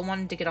 but I still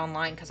wanted to get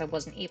online because I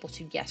wasn't able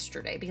to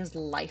yesterday because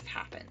life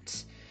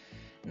happened.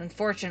 And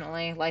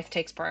unfortunately, life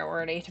takes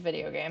priority to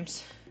video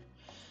games.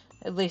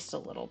 At least a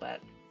little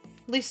bit.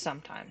 At least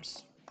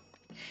sometimes.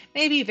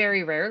 Maybe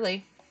very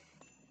rarely.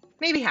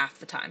 Maybe half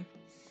the time.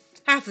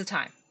 Half the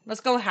time. Let's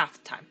go with half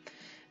the time.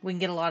 We can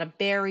get a lot of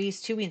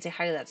berries, too. We can say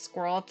hi to that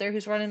squirrel up there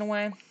who's running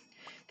away.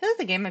 I feel like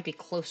the game might be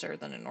closer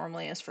than it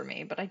normally is for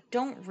me, but I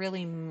don't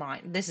really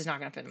mind. This is not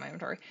going to fit in my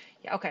inventory.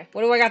 Yeah, okay.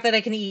 What do I got that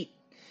I can eat?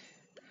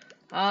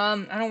 I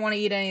don't want to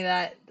eat any of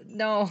that.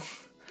 No.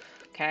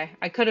 Okay.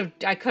 I could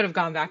have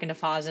gone back and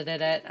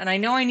deposited it. And I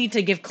know I need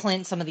to give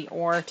Clint some of the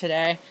ore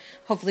today.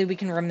 Hopefully we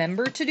can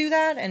remember to do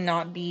that and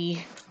not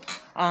be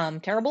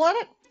terrible at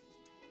it.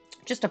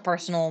 Just a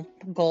personal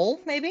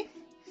goal, maybe.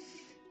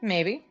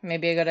 Maybe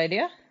a good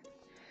idea.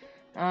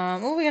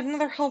 Oh, we got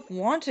another help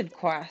wanted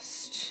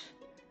quest.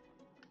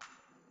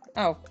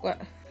 Oh, what?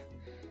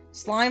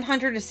 Slime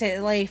hunter to say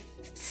lay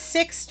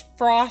 6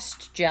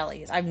 frost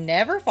jellies. I've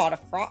never fought a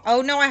frost.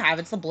 Oh no, I have.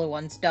 It's the blue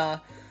ones. Duh.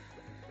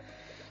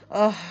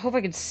 Oh, I hope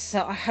I could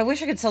sell. I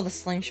wish I could sell the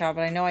slingshot,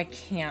 but I know I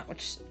can't,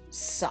 which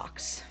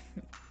sucks.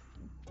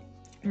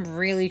 I'm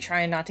really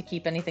trying not to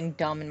keep anything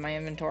dumb in my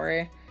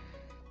inventory.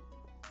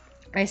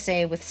 I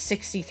say with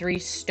 63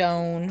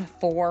 stone,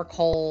 4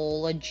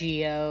 coal, a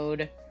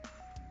geode,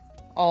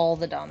 all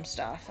the dumb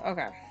stuff.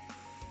 Okay.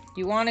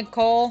 You wanted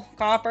coal?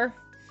 Copper?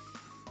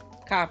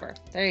 Copper.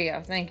 There you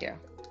go. Thank you.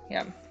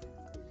 Yep.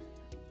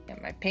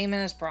 Yep, my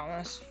payment is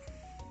promised.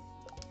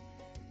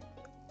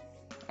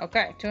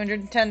 Okay,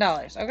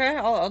 $210. Okay,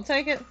 I'll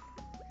take it.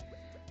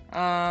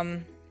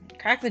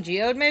 Crack the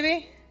geode,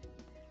 maybe?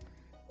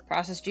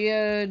 Process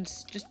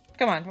geodes. Just,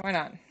 come on, why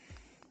not?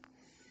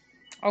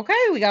 Okay,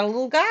 we got a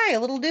little guy, a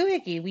little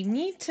doohickey. We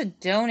need to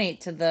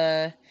donate to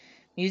the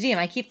museum.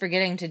 I keep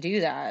forgetting to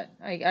do that.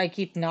 I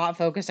keep not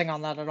focusing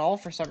on that at all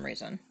for some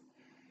reason.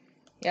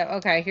 Yep,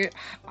 okay, here...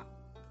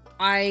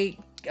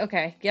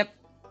 Okay, yep.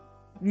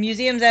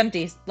 Museum's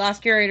empty.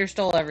 Last curator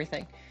stole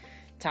everything.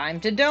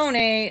 Time to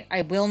donate.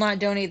 I will not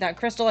donate that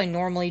crystal. I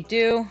normally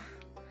do.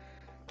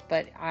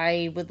 But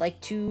I would like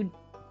to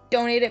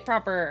donate it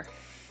proper.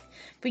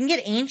 If we can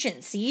get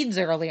ancient seeds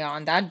early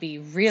on, that'd be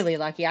really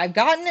lucky. I've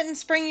gotten it in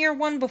Spring Year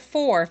 1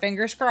 before,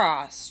 fingers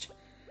crossed.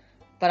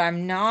 But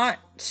I'm not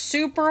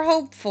super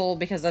hopeful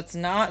because that's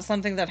not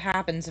something that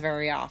happens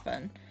very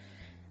often.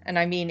 And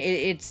I mean,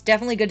 it's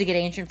definitely good to get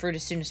ancient fruit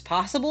as soon as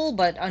possible,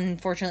 but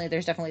unfortunately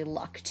there's definitely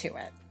luck to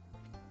it.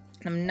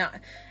 I'm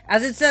not...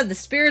 As it said, the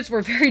spirits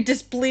were very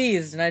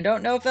displeased, and I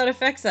don't know if that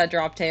affects that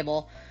drop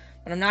table.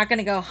 But I'm not going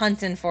to go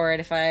hunting for it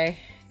if I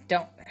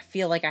don't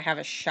feel like I have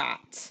a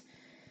shot.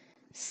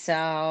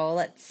 So,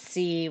 let's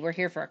see. We're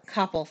here for a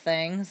couple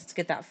things. Let's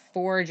get that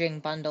foraging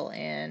bundle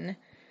in.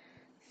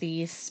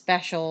 The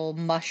special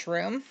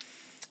mushroom.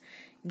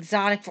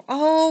 Exotic...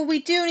 Oh, we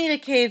do need a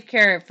cave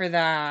carrot for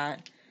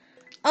that.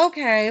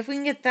 Okay, if we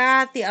can get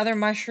that, the other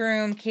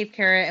mushroom, cave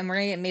carrot, and we're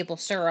going to get maple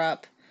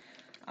syrup.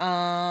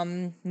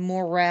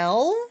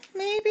 Morel,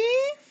 maybe?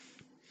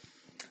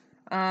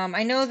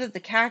 I know that the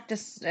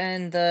cactus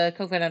and the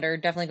coconut are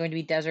definitely going to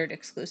be desert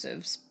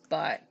exclusives,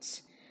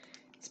 but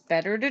it's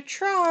better to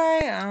try.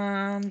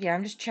 Yeah,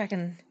 I'm just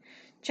checking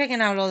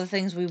out all the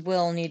things we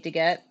will need to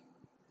get.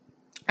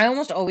 I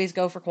almost always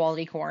go for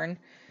quality corn,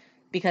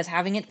 because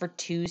having it for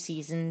 2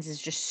 seasons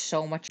is just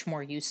so much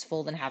more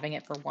useful than having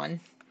it for 1.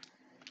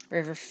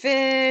 River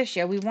fish,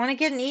 yeah, we want to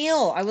get an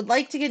eel. I would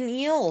like to get an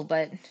eel,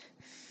 but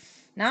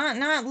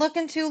not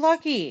looking too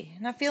lucky.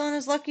 Not feeling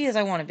as lucky as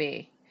I want to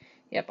be.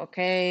 Yep,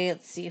 okay,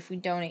 let's see if we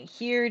donate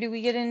here. Do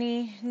we get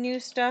any new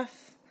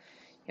stuff?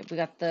 Yep, we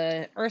got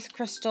the earth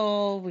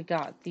crystal.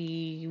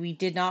 We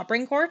did not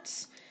bring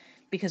quartz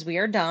because we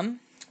are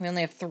dumb. We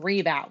only have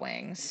 3 bat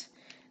wings.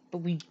 But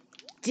we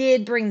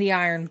did bring the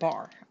iron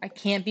bar. I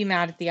can't be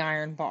mad at the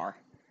iron bar.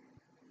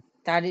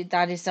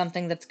 That is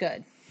something that's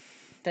good.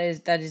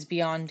 That is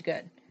beyond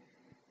good.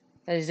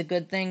 That is a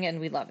good thing and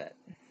we love it.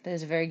 That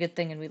is a very good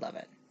thing and we love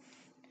it.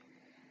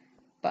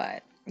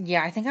 But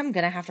yeah, I think I'm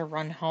gonna have to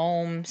run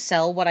home,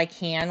 sell what I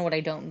can, what I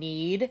don't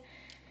need,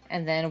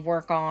 and then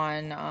work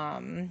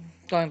on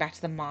going back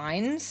to the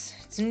mines.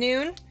 It's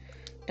noon.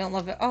 Don't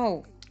love it.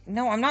 Oh,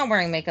 no, I'm not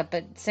wearing makeup,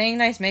 but saying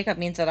nice makeup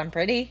means that I'm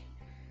pretty.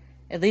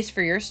 At least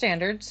for your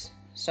standards.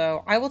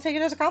 So I will take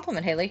it as a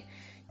compliment, Haley.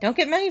 Don't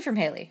get many from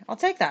Haley. I'll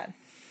take that.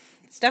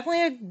 It's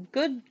definitely a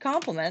good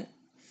compliment.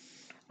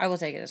 I will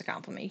take it as a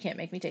compliment. You can't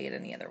make me take it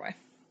any other way.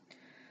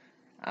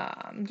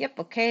 Yep,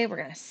 okay, we're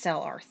gonna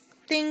sell our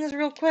things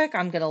real quick.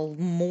 I'm gonna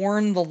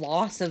mourn the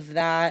loss of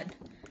that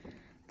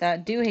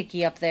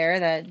doohickey up there,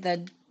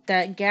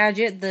 that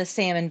gadget, the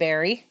salmon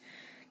berry.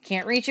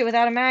 Can't reach it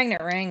without a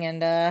magnet ring,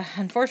 and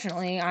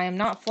unfortunately, I am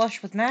not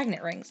flush with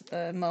magnet rings at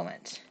the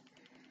moment.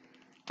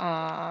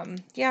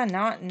 Yeah,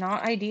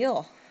 not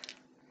ideal.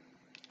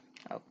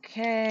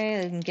 Okay,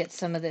 I can get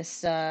some of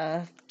this.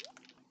 Oh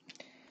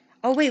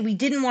wait, we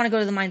didn't want to go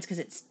to the mines because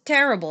it's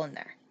terrible in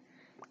there.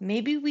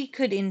 Maybe we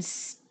could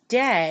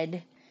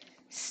instead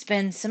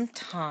spend some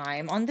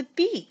time on the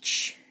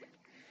beach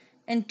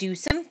and do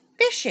some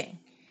fishing.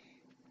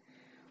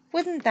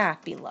 Wouldn't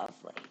that be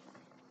lovely?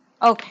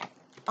 Okay,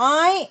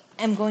 I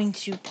am going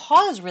to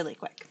pause really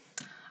quick.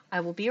 I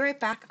will be right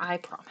back, I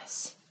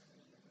promise.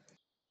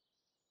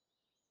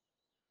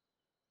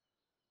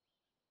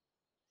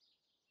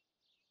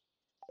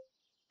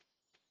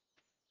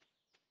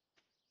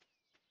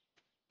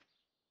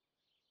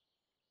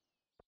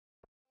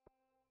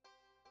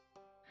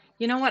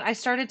 You know what? I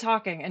started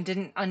talking and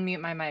didn't unmute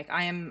my mic.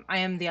 I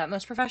am the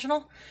utmost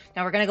professional.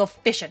 Now we're gonna go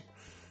fishing.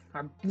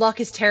 Our luck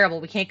is terrible.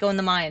 We can't go in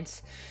the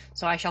mines.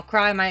 So I shall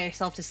cry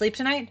myself to sleep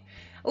tonight.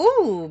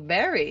 Ooh,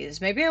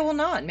 berries. Maybe I will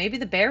not. Maybe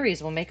the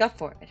berries will make up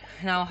for it.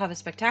 And I'll have a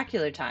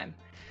spectacular time.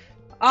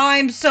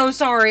 I'm so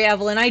sorry,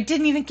 Evelyn. I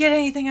didn't even get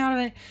anything out of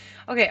it.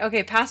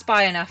 Okay, pass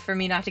by enough for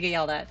me not to get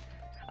yelled at.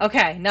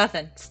 Okay,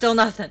 nothing. Still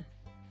nothing.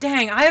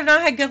 Dang, I have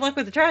not had good luck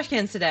with the trash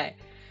cans today.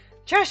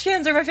 Trash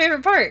cans are my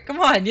favorite part.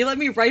 Come on, you let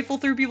me rifle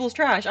through people's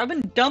trash. I've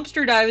been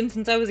dumpster diving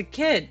since I was a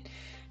kid.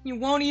 You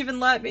won't even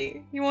let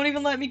me. You won't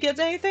even let me get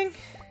to anything?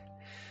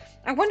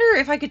 I wonder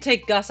if I could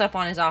take Gus up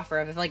on his offer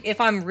of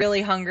if I'm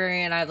really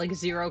hungry and I have like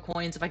 0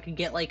 coins, if I could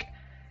get like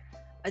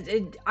I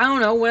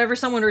don't know, whatever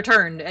someone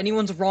returned,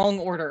 anyone's wrong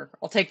order.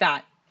 I'll take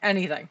that.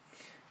 Anything.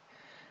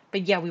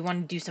 But yeah, we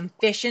want to do some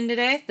fishing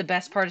today. The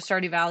best part of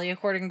Stardew Valley,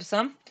 according to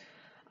some.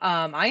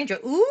 I enjoy.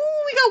 Ooh,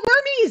 we got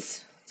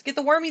wormies. Let's get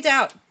the wormies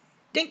out.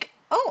 Dink.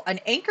 Oh, an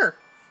anchor.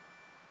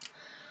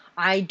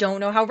 I don't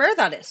know how rare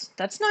that is.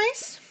 That's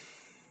nice.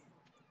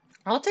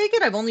 I'll take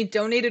it. I've only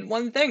donated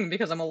one thing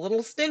because I'm a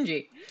little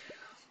stingy.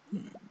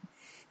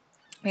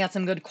 We got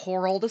some good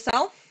coral to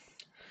sell.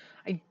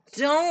 I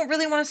don't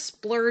really want to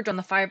splurge on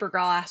the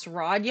fiberglass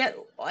rod yet.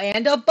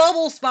 And a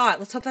bubble spot.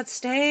 Let's hope that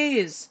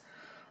stays.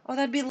 Oh,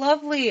 that'd be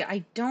lovely.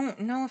 I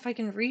don't know if I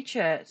can reach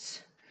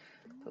it.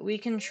 But we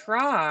can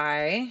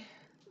try.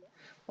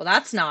 Well,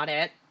 that's not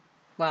it.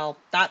 Well,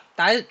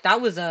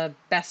 that was a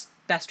best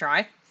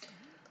try.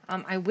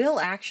 I will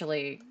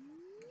actually.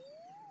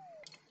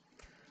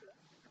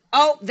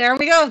 Oh, there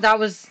we go. That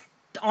was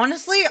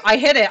honestly, I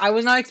hit it. I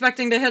was not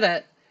expecting to hit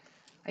it.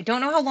 I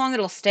don't know how long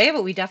it'll stay,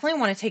 but we definitely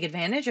want to take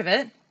advantage of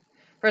it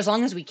for as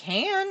long as we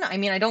can. I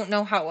mean, I don't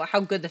know how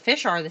good the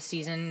fish are this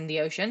season in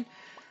the ocean,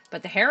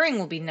 but the herring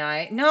will be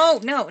nice. No,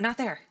 not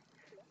there.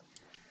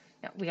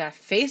 No, we gotta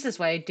face this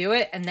way, do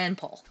it, and then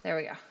pull. There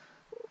we go.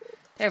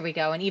 There we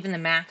go, and even the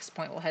max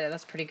point will hit it.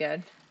 That's pretty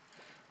good.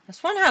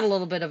 This one had a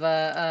little bit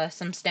of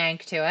some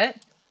stank to it.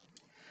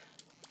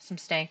 Some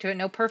stank to it.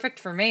 No perfect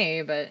for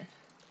me, but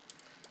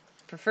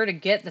prefer to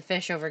get the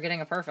fish over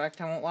getting a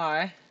perfect, I won't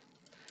lie.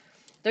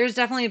 There's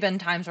definitely been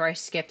times where I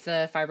skip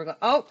the fiberglass.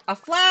 Oh, a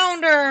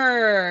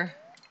flounder!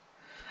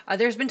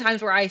 There's been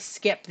times where I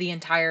skip the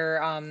entire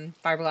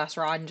fiberglass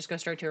rod and just go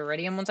straight to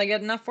iridium once I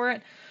get enough for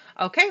it.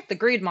 Okay, the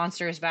greed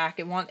monster is back.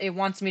 It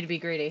wants me to be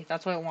greedy.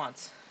 That's what it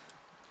wants.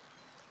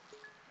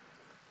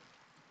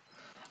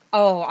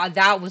 Oh,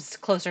 that was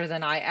closer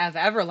than I have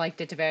ever liked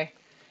it to be.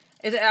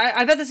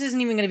 I bet this isn't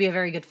even going to be a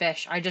very good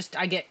fish. I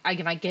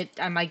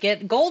might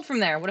get gold from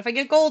there. What if I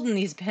get gold in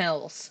these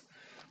hills?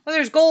 Well,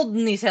 there's gold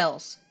in these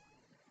hills.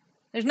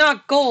 There's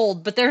not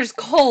gold, but there's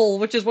coal,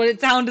 which is what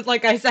it sounded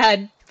like I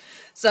said.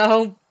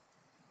 So,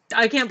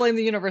 I can't blame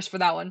the universe for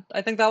that one.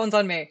 I think that one's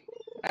on me.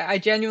 I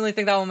genuinely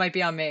think that one might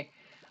be on me.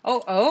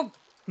 Oh,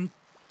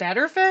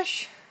 better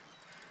fish?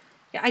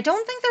 Yeah, I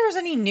don't think there was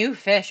any new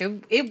fish.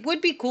 It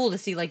would be cool to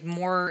see, like,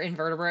 more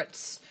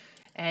invertebrates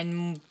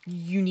and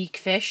unique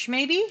fish,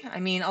 maybe? I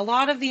mean, a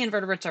lot of the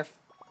invertebrates are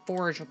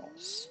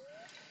forageables.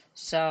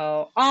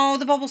 So, oh,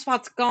 the bubble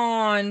spot's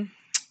gone.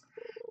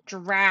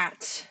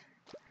 Drat.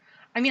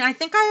 I mean, I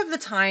think I have the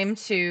time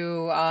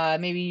to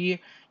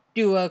maybe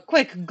do a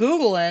quick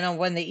Googling on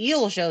when the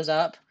eel shows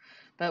up,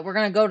 but we're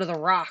gonna go to the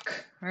rock.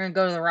 We're gonna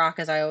go to the rock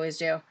as I always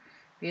do,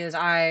 because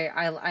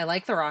I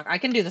like the rock. I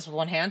can do this with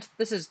one hand.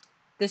 This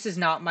is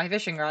not my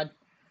fishing rod.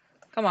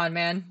 Come on,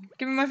 man,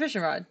 give me my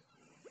fishing rod.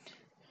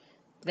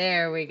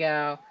 There we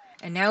go.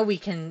 And now we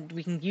can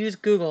use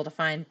Google to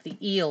find the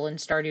eel in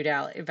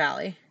Stardew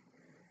Valley.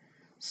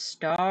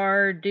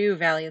 Stardew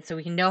Valley, so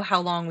we can know how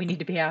long we need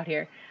to be out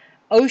here.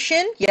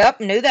 Ocean, yep,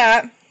 knew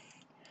that.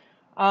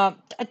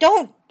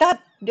 Don't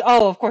that.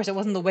 Oh, of course it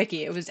wasn't the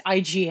wiki. It was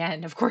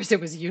IGN. Of course it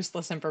was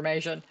useless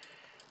information,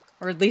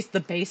 or at least the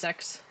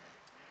basics.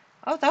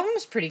 Oh, that one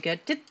was pretty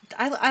good.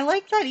 I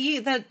like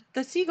that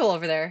the seagull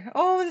over there?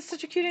 Oh, that's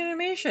such a cute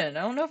animation.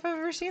 I don't know if I've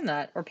ever seen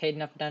that or paid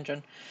enough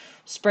attention.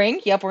 Spring?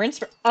 Yep, we're in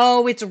spring.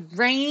 Oh, it's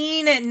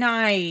rain at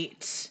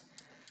night.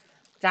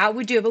 That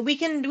would do it, but we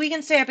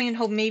can stay up and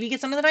hope maybe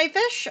get some of the night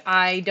fish.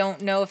 I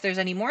don't know if there's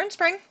any more in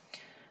spring,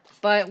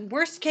 but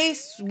worst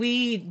case,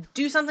 we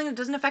do something that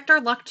doesn't affect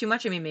our luck too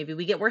much. I mean, maybe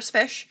we get worse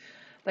fish,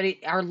 but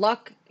our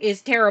luck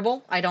is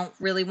terrible. I don't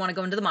really want to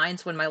go into the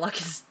mines when my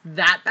luck is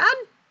that bad.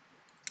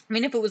 I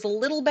mean, if it was a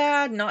little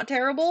bad, not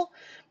terrible,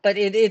 but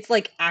it's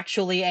like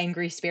actually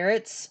angry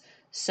spirits.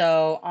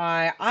 So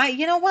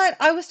you know what?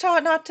 I was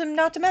taught not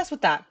to mess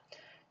with that,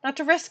 not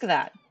to risk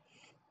that.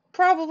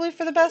 Probably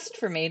for the best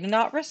for me to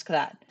not risk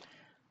that.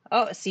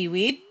 Oh,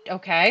 seaweed.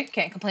 Okay,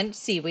 can't complain with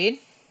seaweed.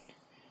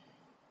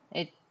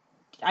 It,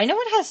 I know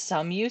it has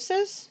some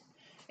uses.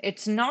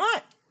 It's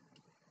not.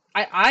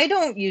 I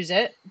don't use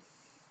it.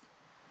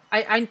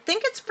 I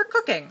think it's for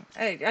cooking.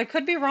 I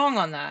could be wrong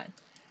on that.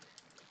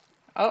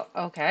 Oh,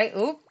 okay.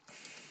 Oop,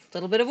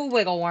 little bit of a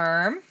wiggle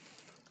worm.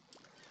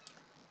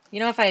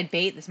 You know, if I had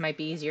bait, this might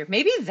be easier.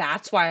 Maybe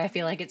that's why I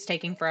feel like it's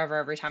taking forever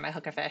every time I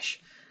hook a fish.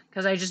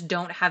 Because I just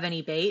don't have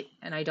any bait,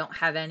 and I don't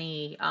have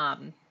any,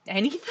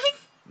 anything.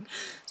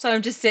 So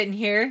I'm just sitting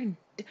here.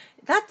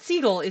 That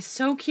seagull is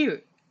so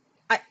cute.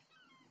 I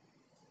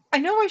I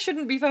know I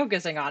shouldn't be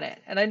focusing on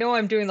it, and I know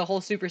I'm doing the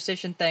whole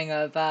superstition thing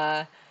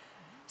of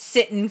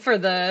sitting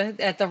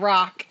at the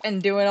rock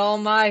and doing all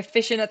my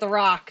fishing at the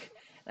rock.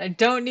 I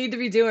don't need to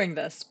be doing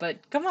this, but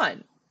come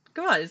on,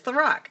 it's the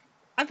rock.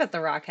 I bet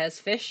the rock has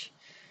fish.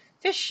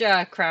 Fish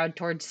crowd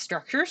towards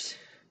structures.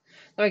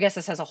 Though I guess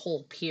this has a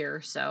whole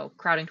pier, so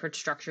crowding towards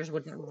structures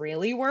wouldn't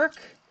really work.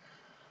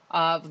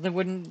 There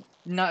wouldn't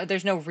no,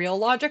 there's no real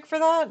logic for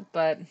that,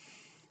 but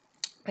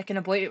if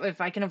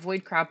I can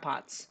avoid crab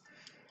pots,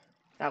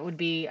 that would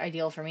be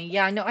ideal for me.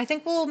 Yeah, no, I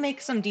think we'll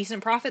make some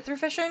decent profit through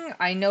fishing.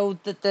 I know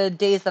that the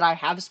days that I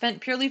have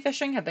spent purely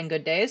fishing have been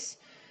good days.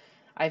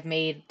 I've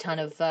made a ton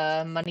of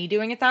money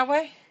doing it that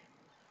way.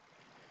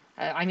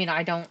 I mean,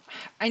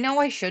 I know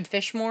I should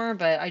fish more,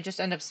 but I just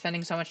end up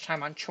spending so much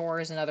time on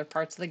chores and other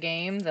parts of the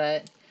game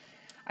that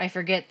I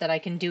forget that I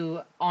can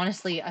do,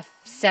 honestly,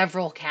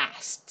 several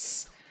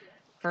casts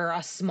for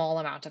a small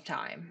amount of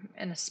time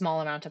and a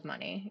small amount of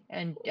money.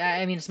 And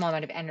I mean, a small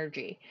amount of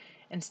energy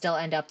and still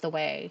end up the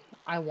way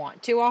I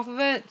want to off of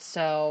it.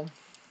 So,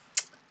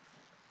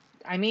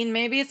 I mean,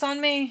 maybe it's on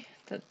me.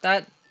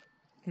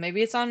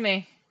 Maybe it's on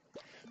me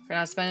for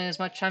not spending as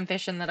much time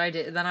fishing than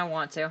I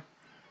want to.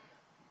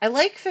 I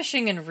like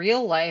fishing in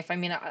real life. I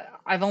mean,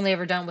 I've only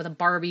ever done it with a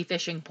Barbie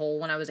fishing pole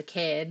when I was a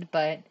kid,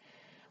 but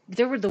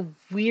there were the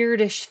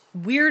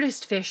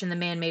weirdest fish in the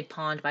man-made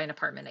pond by an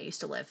apartment I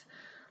used to live.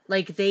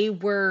 Like they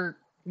were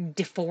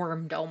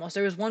deformed almost.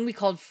 There was one we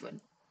called.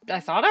 I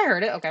thought I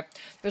heard it. Okay, there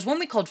was one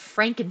we called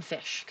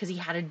Frankenfish because he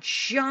had a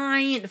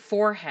giant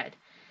forehead,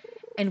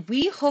 and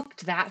we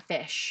hooked that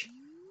fish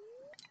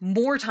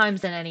more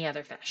times than any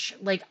other fish.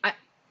 Like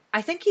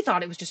I think he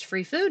thought it was just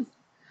free food.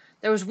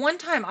 There was one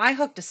time I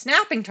hooked a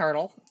snapping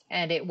turtle,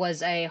 and it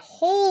was a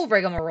whole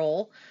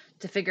rigmarole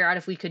to figure out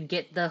if we could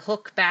get the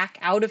hook back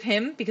out of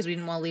him because we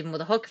didn't want to leave him with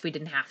a hook if we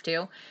didn't have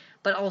to,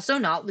 but also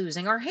not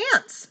losing our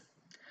hands.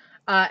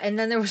 And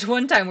then there was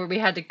one time where we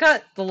had to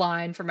cut the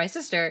line for my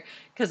sister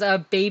because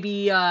a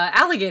baby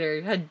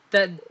alligator had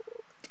that.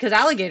 Because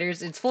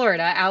alligators, it's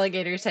Florida,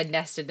 alligators had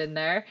nested in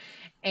there,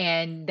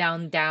 and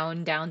down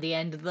the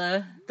end of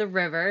the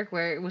river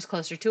where it was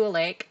closer to a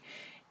lake,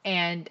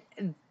 and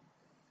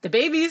the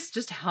babies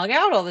just hung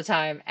out all the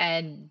time,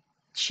 and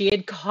she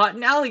had caught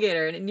an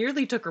alligator, and it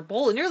nearly took her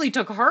bowl. It nearly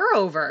took her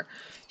over.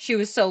 She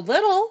was so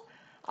little.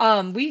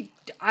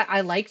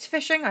 I liked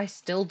fishing. I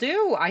still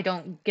do. I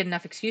don't get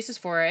enough excuses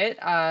for it.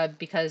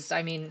 Because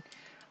I mean,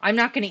 I'm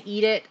not gonna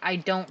eat it. I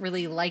don't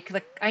really like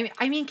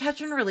I mean,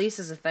 catch and release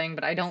is a thing,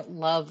 but I don't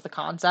love the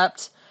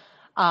concept.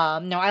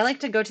 No, I like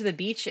to go to the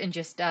beach and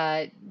just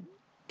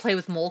play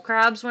with mole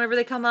crabs whenever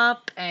they come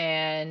up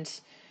and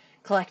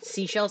collect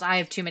seashells. I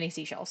have too many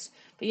seashells.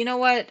 But you know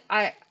what?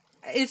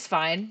 It's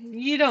fine.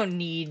 You don't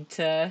need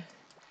to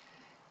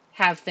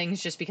have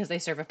things just because they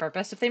serve a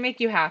purpose. If they make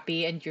you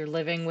happy and you're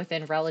living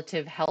within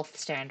relative health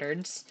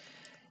standards,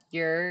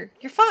 you're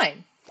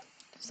fine.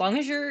 As long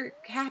as you're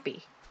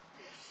happy.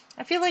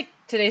 I feel like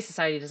today's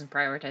society doesn't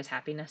prioritize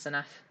happiness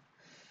enough.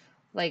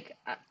 Like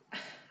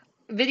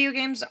video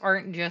games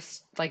aren't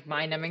just like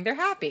mind-numbing, they're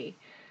happy.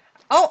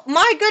 Oh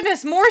my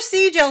goodness, more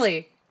sea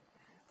jelly.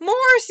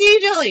 More sea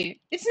jelly!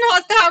 It's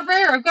not that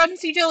rare. I've gotten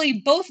sea jelly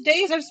both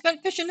days I've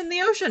spent fishing in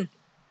the ocean.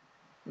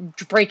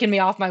 Breaking me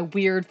off my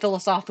weird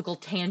philosophical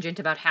tangent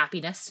about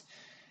happiness.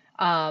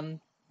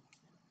 Um,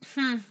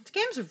 this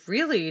game's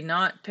really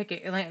not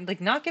picking,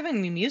 like not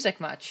giving me music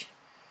much.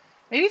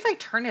 Maybe if I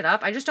turn it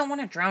up, I just don't want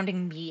it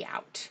drowning me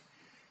out.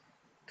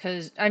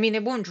 Because, I mean,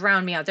 it won't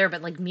drown me out there,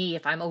 but like me,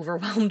 if I'm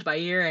overwhelmed by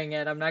hearing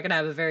it, I'm not gonna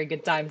have a very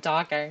good time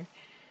talking.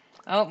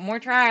 Oh, more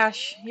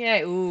trash.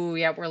 Yay. Ooh,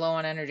 yeah, we're low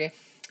on energy.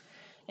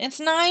 It's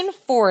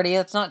 9:40.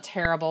 That's not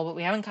terrible, but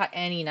we haven't caught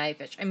any night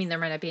fish. I mean, there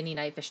might not be any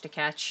night fish to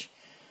catch.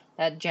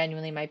 That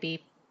genuinely might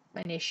be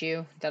an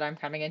issue that I'm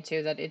coming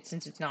into,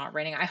 since it's not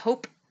raining. I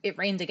hope it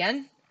rains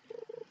again,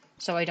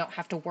 so I don't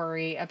have to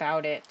worry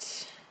about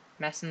it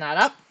messing that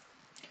up.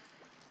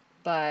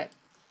 But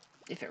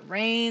If it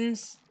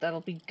rains,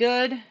 that'll be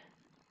good.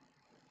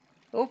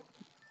 Oh,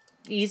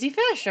 easy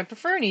fish. I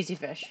prefer an easy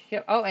fish.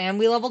 Yep. Oh, and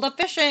we leveled up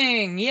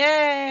fishing.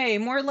 Yay!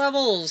 More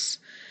levels.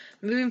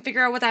 Maybe we can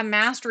figure out what that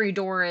mastery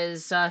door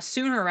is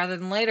sooner rather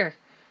than later.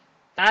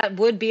 That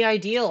would be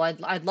ideal.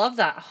 I'd love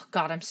that. Oh,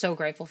 God, I'm so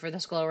grateful for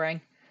this glow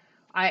ring.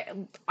 I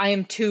I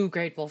am too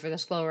grateful for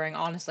this glow ring.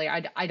 Honestly,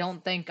 I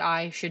don't think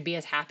I should be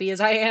as happy as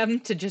I am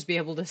to just be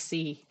able to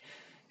see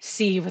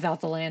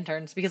without the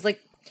lanterns, because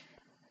like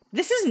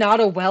this is not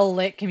a well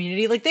lit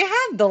community. Like they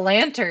have the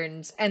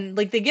lanterns and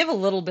like they give a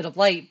little bit of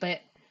light,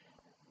 but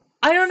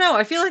I don't know.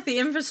 I feel like the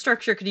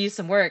infrastructure could use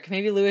some work.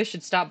 Maybe Lewis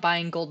should stop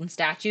buying golden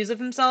statues of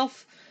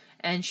himself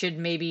and should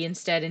maybe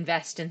instead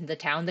invest in the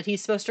town that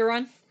he's supposed to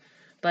run.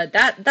 But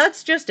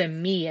that's just a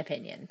me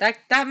opinion.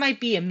 That might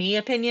be a me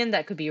opinion.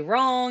 That could be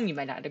wrong. You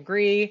might not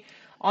agree.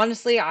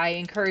 Honestly, I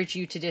encourage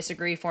you to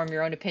disagree, form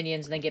your own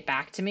opinions, and then get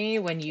back to me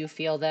when you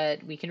feel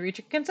that we can reach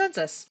a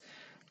consensus.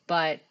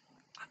 But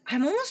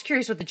I'm almost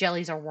curious what the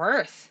jellies are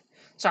worth.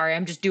 Sorry,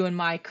 I'm just doing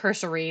my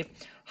cursory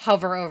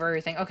hover over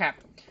everything. Okay.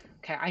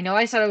 Okay, I know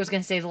I said I was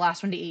going to save the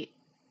last one to eat.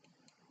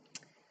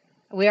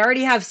 We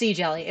already have sea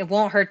jelly. It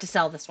won't hurt to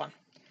sell this one.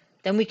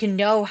 Then we can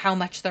know how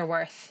much they're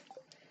worth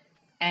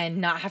and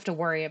not have to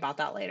worry about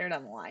that later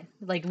down the line.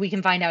 Like, we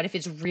can find out if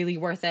it's really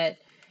worth it.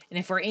 And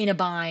if we're in a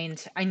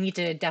bind, I need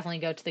to definitely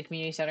go to the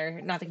community center.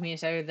 Not the community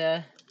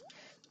center,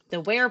 the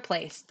wear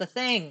place. The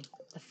thing.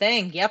 The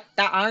thing. Yep,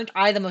 that aren't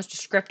I the most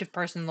descriptive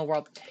person in the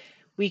world.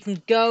 We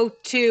can go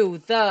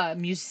to the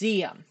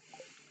museum.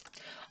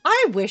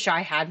 I wish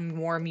I had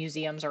more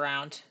museums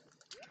around.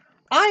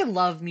 I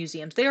love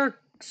museums. They are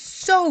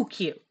so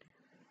cute.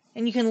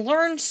 And you can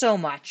learn so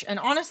much. And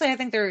honestly, I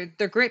think they're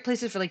great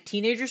places for like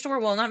teenagers to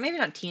work. Well, maybe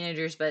not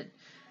teenagers, but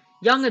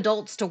young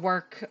adults to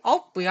work.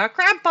 Oh, we got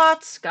crab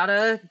pots.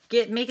 Gotta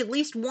make at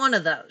least one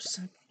of those.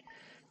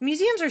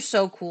 Museums are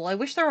so cool. I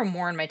wish there were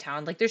more in my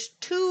town. Like there's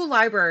 2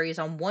 libraries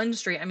on one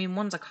street. I mean,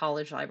 one's a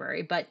college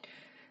library, but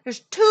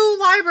there's 2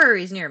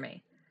 libraries near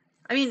me.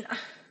 I mean,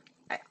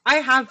 I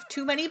have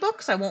too many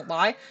books, I won't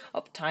lie.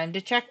 Oh, time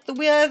to check the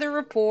weather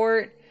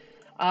report.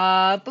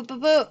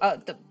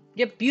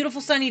 Yep,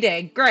 beautiful sunny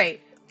day.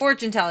 Great.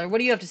 Fortune teller, what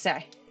do you have to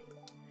say?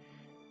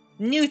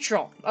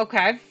 Neutral.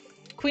 Okay.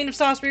 Queen of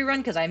Salisbury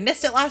Run, because I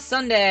missed it last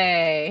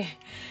Sunday.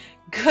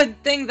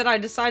 Good thing that I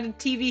decided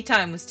TV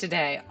time was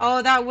today.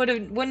 Oh, that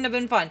wouldn't have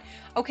been fun.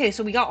 Okay,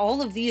 so we got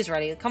all of these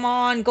ready. Come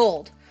on,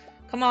 gold.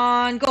 Come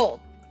on, gold.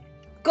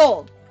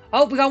 Gold.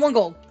 Oh, we got 1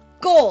 gold.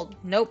 Gold.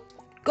 Nope.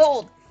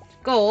 Gold.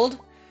 Gold.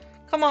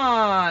 Come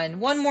on.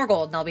 1 more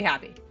gold and I'll be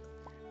happy.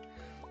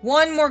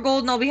 1 more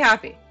gold and I'll be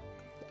happy.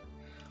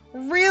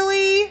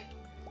 Really?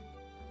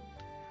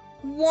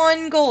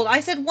 1 gold. I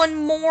said 1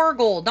 more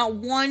gold, not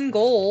 1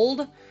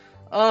 gold.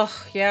 Ugh,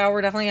 yeah,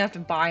 we're definitely gonna have to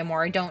buy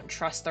more. I don't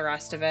trust the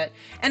rest of it.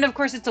 And of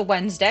course, it's a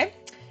Wednesday.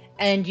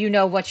 And you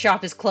know what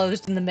shop is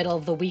closed in the middle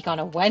of the week on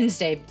a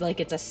Wednesday, like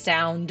it's a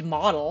sound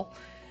model.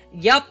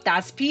 Yup,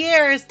 that's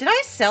Pierre's. Did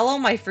I sell all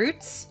my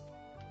fruits?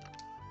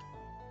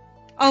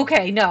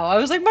 Okay, no. I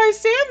was like, my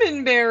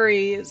salmon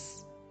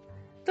berries.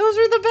 Those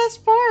are the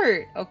best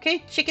part.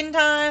 Okay, chicken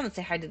time. Let's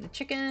say hi to the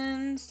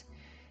chickens.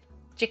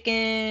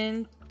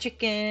 Chicken,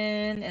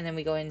 chicken. And then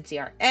we go in and see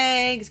our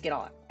eggs, get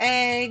all our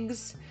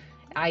eggs.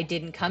 I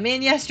didn't come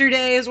in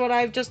yesterday is what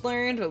I've just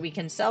learned, but we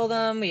can sell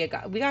them. We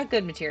got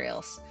good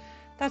materials.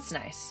 That's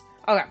nice.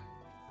 Okay.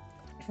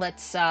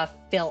 Let's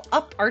fill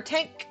up our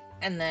tank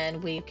and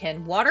then we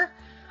can water.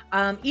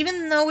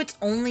 Even though it's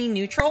only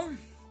neutral,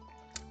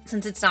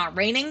 since it's not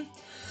raining,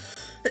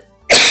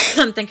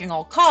 I'm thinking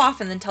I'll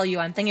cough and then tell you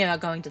I'm thinking about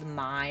going to the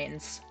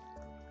mines.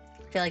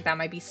 I feel like that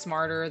might be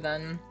smarter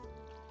than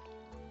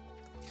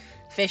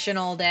fishing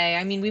all day.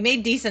 I mean, we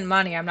made decent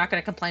money. I'm not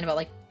going to complain about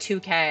like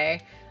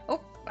 2K. Oh,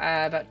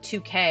 about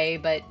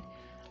 2K, but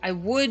I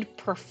would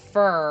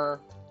prefer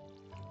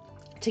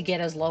to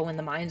get as low in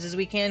the mines as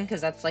we can,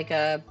 because that's like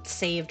a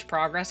saved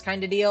progress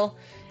kind of deal.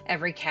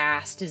 Every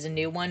cast is a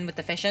new one with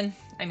the fishing.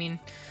 I mean,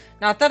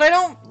 not that I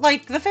don't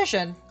like the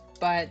fishing,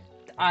 but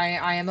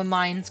I am a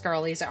mines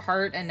girlies at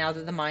heart, and now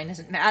that the mine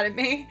isn't mad at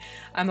me,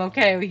 I'm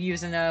okay with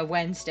using a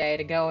Wednesday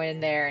to go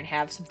in there and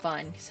have some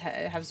fun.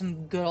 Have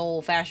some good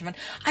old-fashioned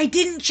fun. I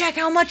didn't check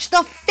how much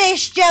the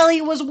fish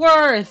jelly was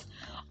worth!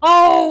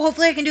 Oh,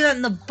 hopefully I can do that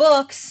in the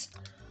books.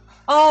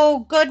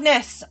 Oh,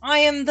 goodness. I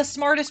am the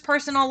smartest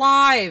person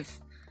alive.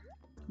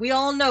 We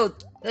all know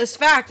this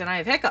fact, and I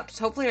have hiccups.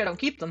 Hopefully I don't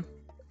keep them.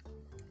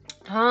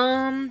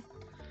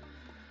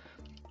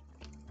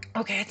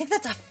 Okay, I think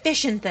that's a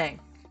fishing thing.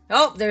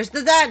 Oh, there's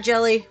that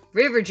jelly.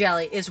 River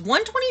jelly is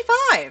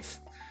 $125.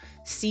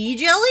 Sea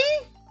jelly?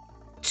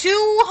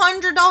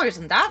 $200.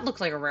 And that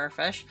looks like a rare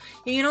fish.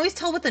 You can always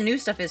tell what the new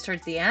stuff is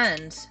towards the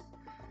end.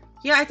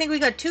 Yeah, I think we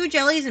got 2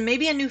 jellies and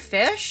maybe a new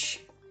fish.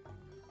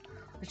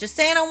 I was just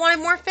saying I wanted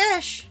more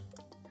fish.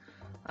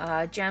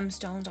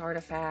 Gemstones,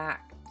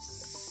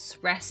 artifacts,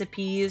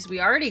 recipes.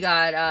 We already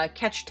got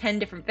catch 10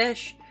 different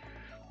fish.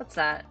 What's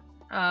that?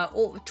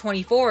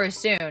 24 is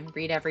soon.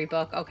 Read every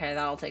book. Okay,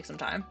 that'll take some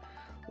time.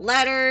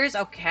 Letters.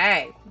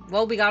 Okay.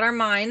 Well, we got our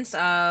mines.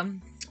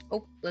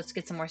 Oh, let's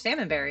get some more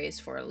salmon berries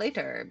for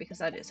later because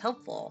that is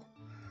helpful.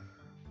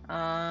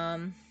 I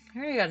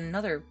already got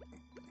another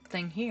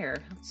thing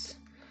here. Let's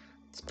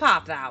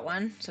pop that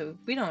one. So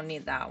we don't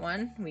need that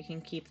one. We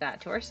can keep that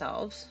to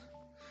ourselves.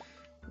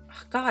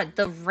 God,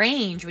 the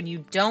range when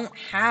you don't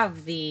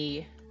have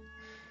the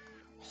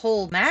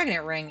whole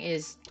magnet ring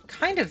is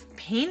kind of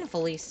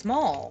painfully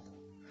small.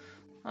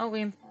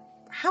 Oh,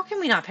 how can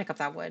we not pick up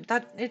that wood?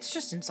 It's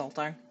just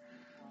insulting.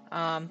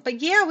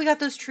 But yeah, we got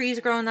those trees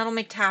growing. That'll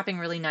make tapping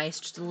really nice.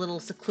 Just a little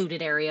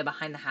secluded area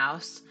behind the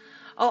house.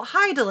 Oh,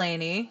 hi,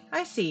 Delaney.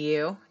 I see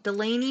you.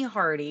 Delaney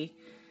Hardy.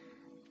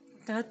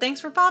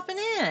 Thanks for popping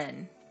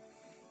in.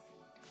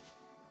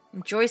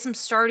 Enjoy some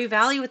Stardew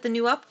Valley with the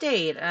new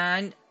update.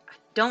 And I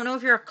don't know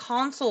if you're a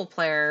console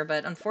player,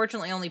 but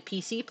unfortunately only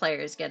PC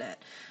players get it.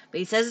 But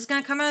he says it's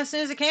going to come out as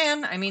soon as it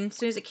can. I mean, as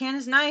soon as it can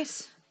is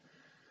nice.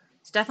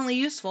 It's definitely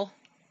useful.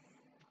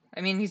 I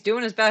mean, he's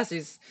doing his best.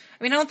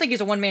 I don't think he's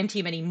a one-man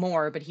team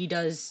anymore, but he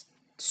does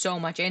so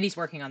much, and he's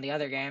working on the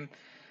other game.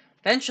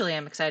 Eventually,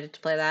 I'm excited to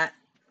play that.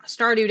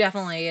 Stardew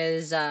definitely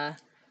is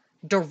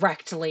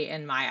directly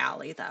in my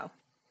alley, though.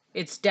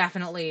 It's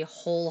definitely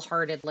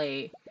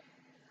wholeheartedly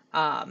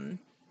my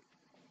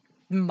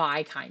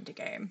kind of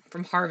game.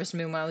 From Harvest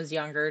Moon when I was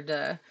younger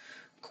to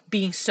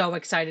being so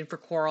excited for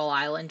Coral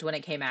Island when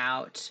it came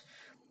out,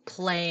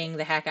 playing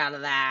the heck out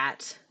of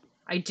that.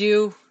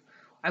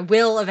 I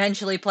will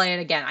eventually play it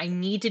again. I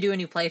need to do a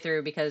new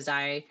playthrough because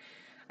I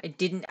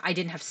didn't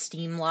have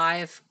Steam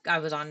Live. I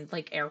was on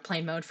like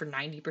airplane mode for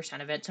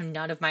 90% of it, so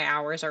none of my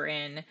hours are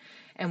in.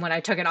 And when I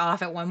took it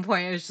off at one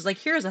point, it was just like,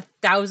 here's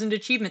 1,000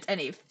 achievements, and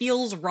it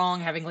feels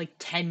wrong having like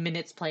 10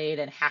 minutes played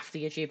and half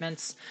the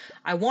achievements.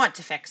 I want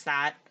to fix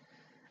that.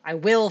 I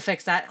will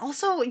fix that.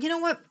 Also, you know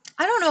what?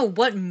 I don't know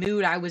what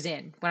mood I was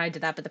in when I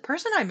did that, but the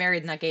person I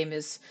married in that game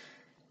is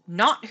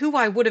not who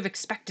I would have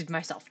expected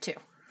myself to.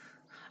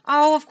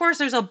 Oh, of course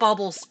there's a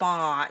bubble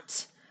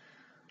spot.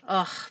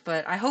 Ugh,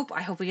 but I hope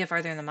we get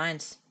farther in the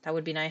mines. That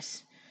would be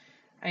nice.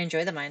 I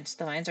enjoy the mines.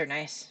 The mines are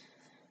nice.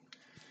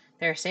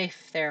 They're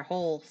safe. They're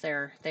whole.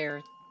 They're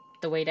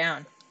the way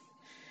down.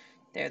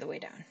 They're the way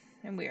down.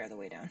 And we are the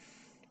way down.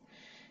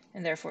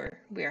 And therefore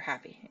we are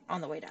happy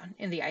on the way down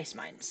in the ice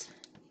mines.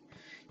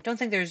 Don't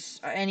think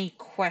there's any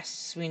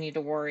quests we need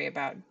to worry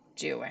about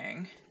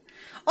doing.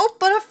 Oh,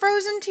 but a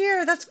frozen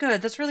tear! That's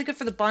good. That's really good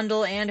for the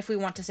bundle and if we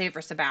want to save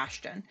for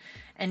Sebastian.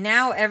 And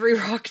now every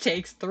rock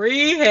takes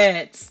 3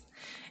 hits.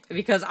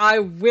 Because I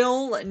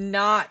will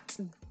not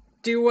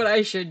do what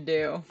I should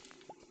do.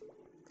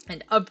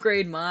 And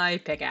upgrade my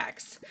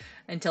pickaxe.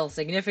 Until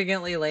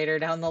significantly later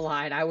down the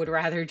line, I would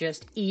rather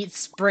just eat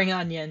spring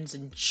onions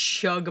and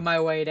chug my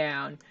way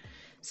down.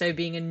 Instead of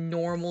being a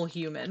normal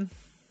human.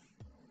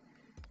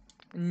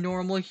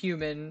 Normal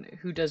human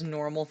who does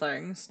normal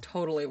things.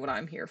 Totally what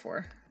I'm here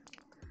for.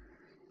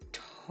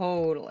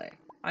 Totally.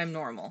 I'm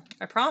normal.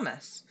 I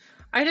promise.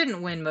 I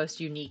didn't win most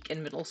unique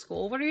in middle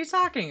school. What are you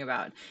talking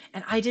about?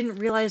 And I didn't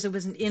realize it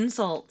was an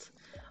insult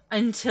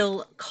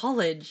until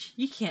college.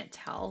 You can't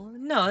tell.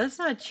 No, that's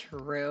not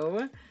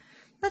true.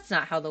 That's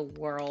not how the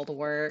world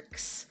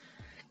works.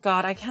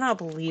 God, I cannot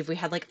believe we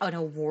had like an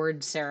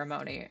award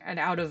ceremony, and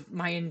out of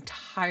my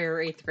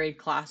entire 8th grade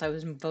class, I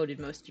was voted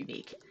most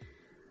unique.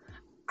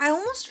 I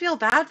almost feel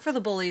bad for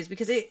the bullies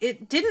because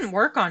it didn't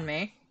work on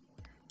me.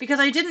 Because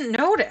I didn't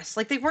notice.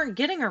 Like, they weren't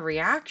getting a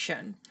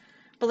reaction.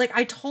 But, like,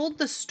 I told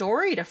the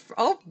story to...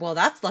 Oh, well,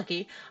 that's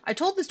lucky. I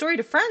told the story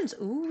to friends.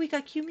 Ooh, we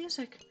got cute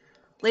music.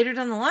 Later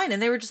down the line, and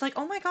they were just like,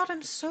 oh my god,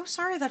 I'm so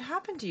sorry that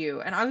happened to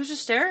you. And I was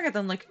just staring at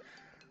them like,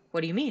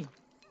 what do you mean?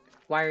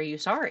 Why are you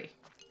sorry?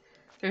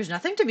 There's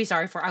nothing to be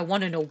sorry for. I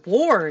won an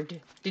award.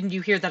 Didn't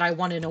you hear that I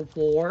won an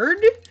award?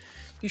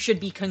 You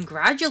should be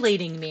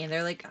congratulating me. And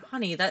they're like,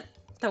 honey, that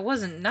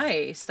wasn't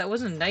nice. That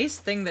wasn't a nice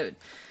thing that...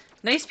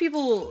 Nice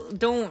people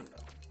don't...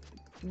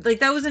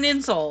 Like, that was an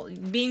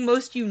insult. Being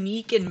most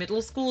unique in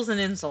middle school is an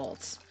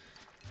insult.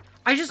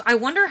 I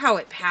wonder how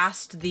it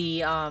passed the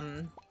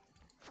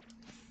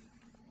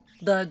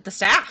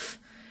staff.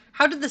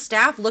 How did the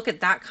staff look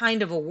at that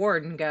kind of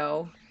award and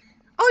go,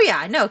 oh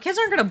yeah, no, kids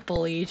aren't gonna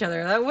bully each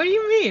other. What do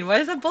you mean? Why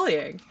is that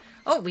bullying?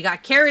 Oh, we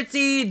got carrot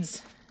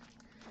seeds!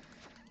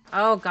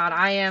 Oh god,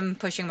 I am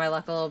pushing my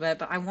luck a little bit,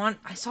 but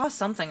I saw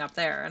something up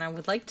there, and I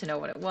would like to know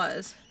what it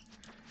was.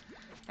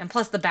 And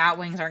plus the bat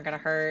wings aren't gonna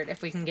hurt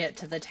if we can get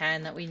to the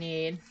 10 that we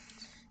need.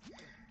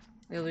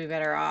 We'll be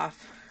better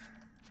off.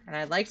 And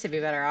I'd like to be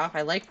better off.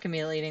 I like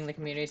leading the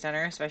community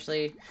center,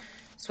 especially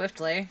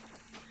swiftly.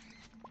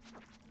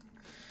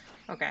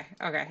 Okay,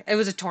 okay. It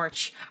was a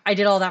torch. I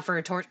did all that for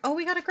a torch. Oh,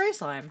 we got a gray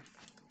slime.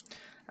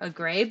 A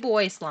gray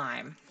boy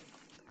slime.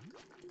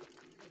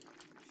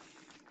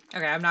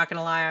 Okay, I'm not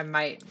gonna lie. I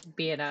might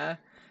be in a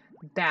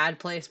bad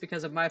place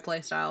because of my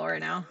playstyle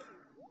right now.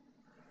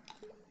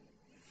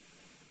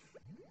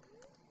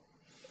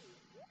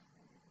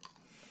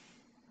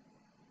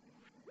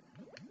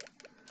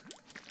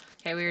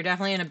 Okay, we were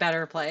definitely in a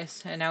better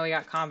place, and now we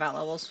got combat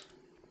levels.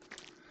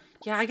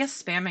 Yeah, I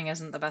guess spamming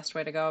isn't the best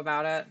way to go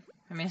about it.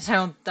 I mean,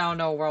 I don't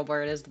know a world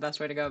where it is the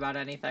best way to go about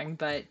anything,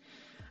 but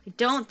I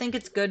don't think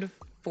it's good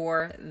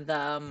for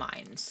the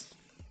mines.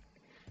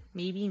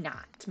 Maybe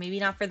not. Maybe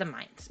not for the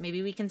mines.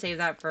 Maybe we can save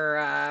that for,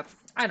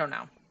 I don't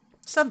know.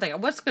 Something.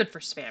 What's good for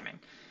spamming?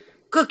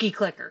 Cookie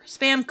clicker.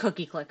 Spam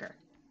cookie clicker.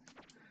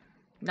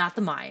 Not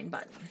the mine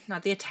button.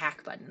 Not the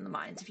attack button in the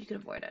mines, if you can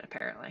avoid it,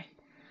 apparently.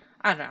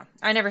 I don't know.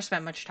 I never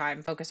spent much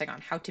time focusing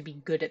on how to be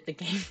good at the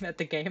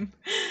game.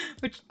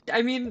 Which,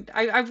 I mean,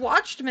 I've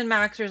watched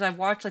min-maxers. I've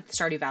watched, like, the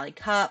Stardew Valley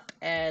Cup,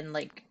 and,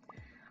 like,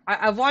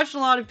 I've watched a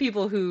lot of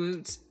people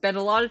who spend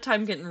a lot of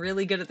time getting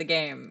really good at the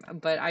game,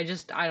 but I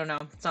don't know.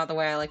 It's not the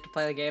way I like to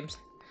play the games.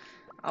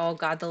 Oh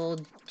god, the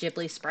little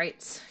Ghibli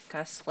sprites.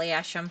 Gotta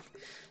slash them.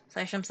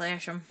 Slash them,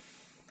 slash them.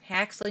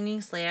 Hack,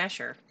 slinging,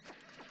 slasher.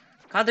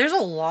 God, there's a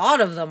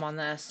lot of them on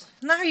this.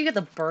 Isn't that how you get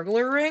the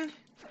burglar ring?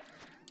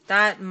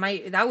 That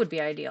would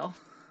be ideal.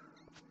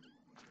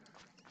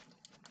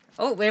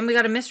 Oh, and we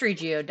got a mystery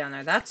geode down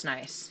there. That's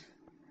nice.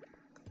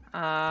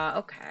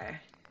 Okay.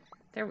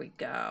 There we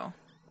go.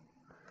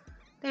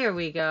 There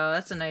we go.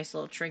 That's a nice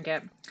little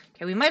trinket.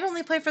 Okay, we might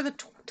only play for the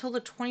till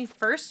the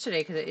 21st today,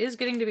 because it is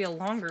getting to be a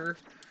longer...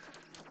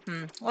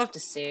 we'll have to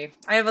see.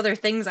 I have other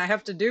things I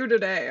have to do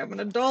today. I'm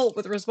an adult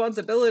with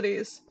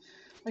responsibilities.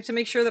 I like to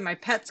make sure that my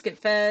pets get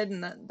fed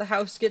and that the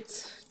house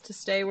gets to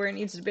stay where it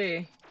needs to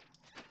be.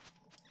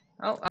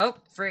 Oh,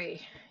 free.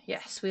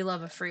 Yes, we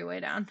love a free way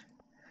down.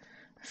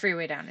 A free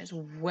way down is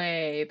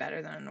way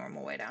better than a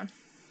normal way down.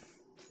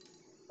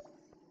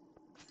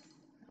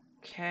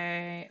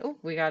 Okay. Oh,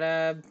 we got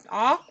a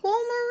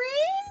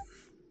aquamarine?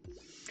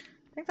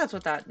 I think that's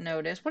what that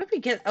note is. What did we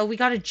get? Oh, we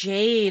got a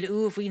jade.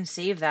 Ooh, if we can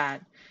save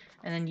that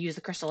and then use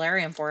the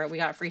crystallarium for it, we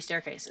got free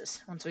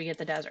staircases once we get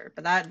the desert.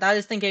 But that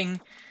is thinking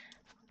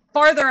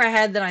farther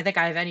ahead than I think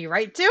I have any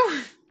right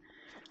to.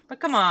 But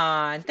come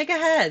on, think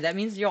ahead. That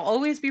means you'll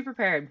always be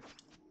prepared.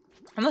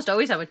 I must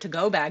always have a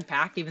to-go bag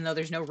packed, even though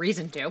there's no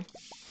reason to.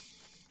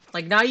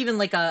 Like, not even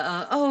like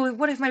oh,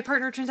 what if my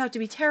partner turns out to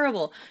be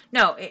terrible?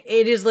 No,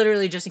 it is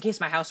literally just in case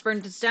my house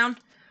burns down.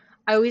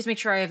 I always make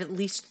sure I have at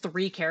least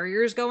 3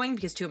 carriers going,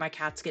 because 2 of my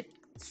cats get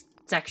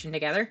sectioned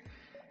together.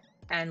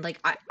 And, like,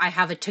 I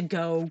have a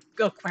to-go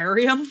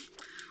aquarium.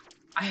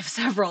 I have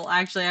several,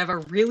 actually. I have a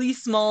really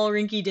small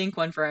rinky-dink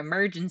one for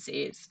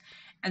emergencies.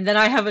 And then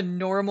I have a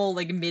normal,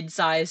 like,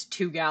 mid-sized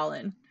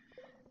 2-gallon.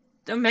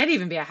 It might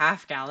even be a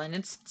half-gallon.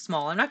 It's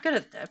small. I'm not good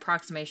at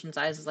approximation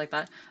sizes like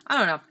that. I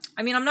don't know.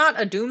 I mean, I'm not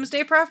a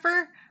doomsday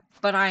prepper,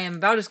 but I am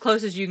about as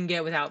close as you can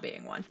get without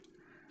being one.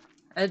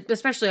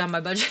 Especially on my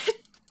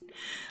budget.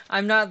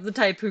 I'm not the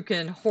type who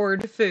can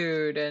hoard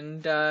food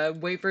and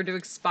wait for it to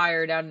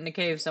expire down in a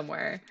cave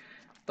somewhere.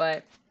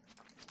 But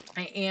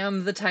I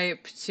am the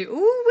type to...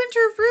 Ooh,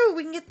 winter fruit!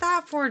 We can get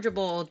that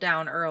forageable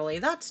down early.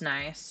 That's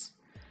nice.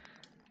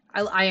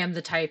 I am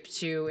the type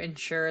to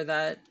ensure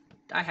that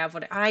I have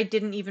what... I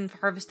didn't even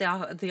harvest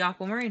the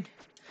aquamarine.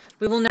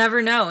 We will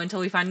never know until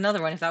we find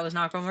another one if that was an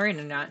aquamarine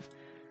or not.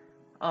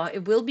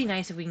 It will be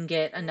nice if we can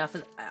get enough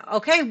of...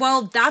 Okay,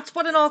 well, that's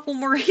what an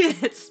aquamarine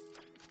is.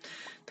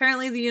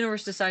 Apparently the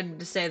universe decided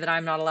to say that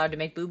I'm not allowed to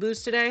make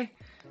boo-boos today,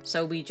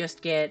 so we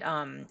just get,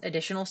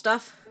 additional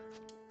stuff.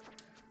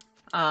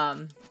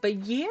 But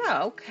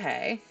yeah,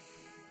 okay.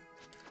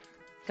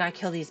 Gotta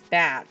kill these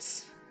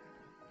bats.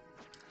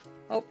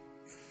 Oh.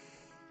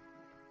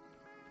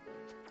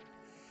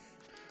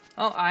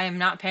 Oh, I am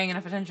not paying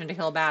enough attention to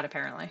kill a bat,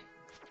 apparently.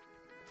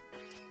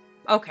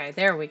 Okay,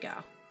 there we go.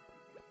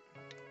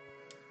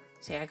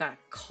 See, I got a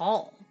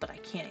call, but I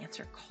can't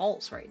answer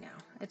calls right now.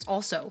 It's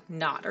also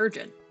not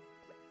urgent.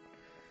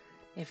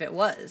 If it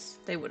was,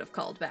 they would have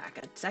called back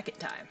a second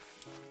time.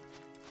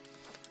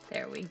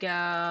 There we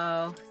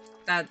go.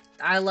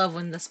 I love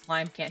when the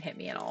slime can't hit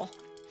me at all.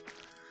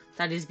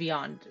 That is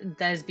beyond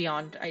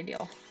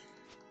ideal.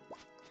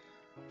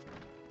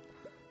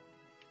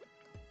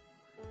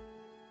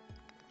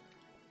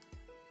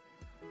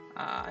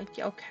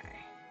 Okay.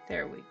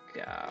 There we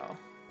go.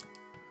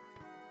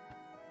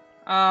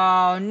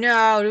 Oh,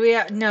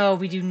 no. No,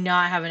 we do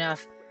not have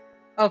enough.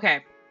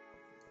 Okay.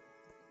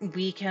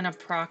 We can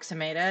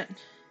approximate it.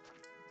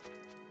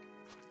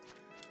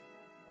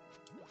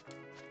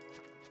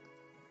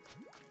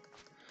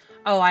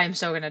 Oh, I am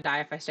so gonna die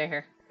if I stay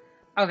here.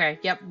 Okay,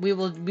 yep, we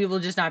will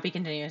just not be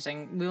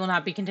continuing. We will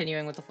not be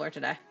continuing with the floor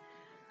today.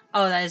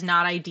 Oh, that is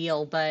not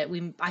ideal, but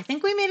I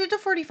think we made it to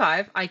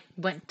 45. I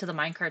went to the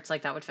minecarts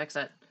like that would fix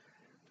it.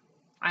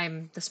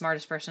 I'm the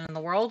smartest person in the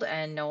world,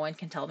 and no one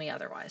can tell me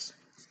otherwise.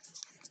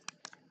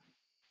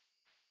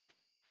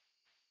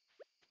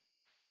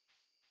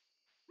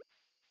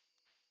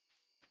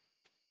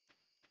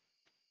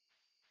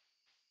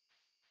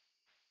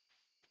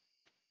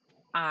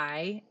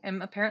 I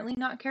am apparently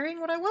not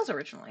carrying what I was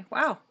originally.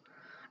 Wow.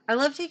 I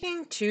love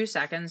taking 2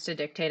 seconds to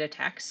dictate a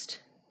text,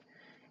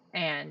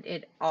 and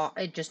it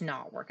just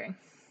not working.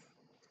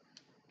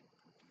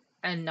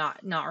 And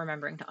not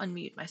remembering to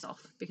unmute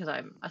myself because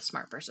I'm a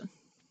smart person.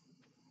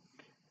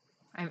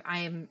 I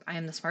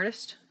am the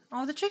smartest.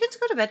 Oh, the chickens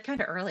go to bed kind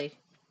of early.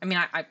 I mean,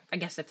 I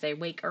guess if they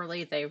wake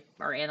early, they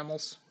are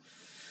animals.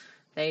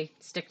 They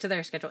stick to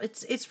their schedule.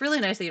 It's really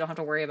nice that you don't have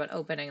to worry about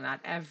opening that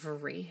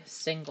every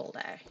single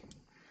day.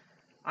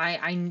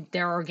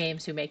 There are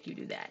games who make you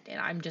do that,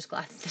 and I'm just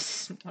glad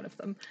this isn't one of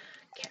them.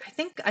 Okay,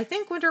 I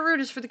think Winter Root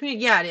is for the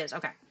community. Yeah, it is.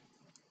 Okay.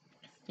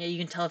 Yeah, you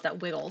can tell if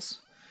that wiggles.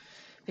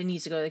 If it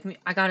needs to go to the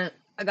community. I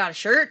got a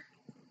shirt.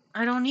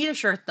 I don't need a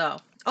shirt though.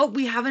 Oh,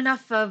 we have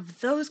enough of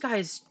those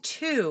guys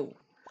too.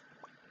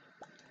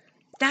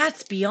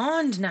 That's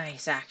beyond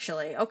nice,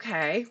 actually.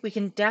 Okay, we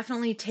can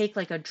definitely take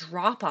like a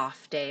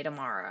drop-off day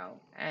tomorrow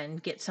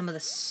and get some of the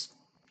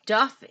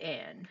stuff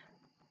in.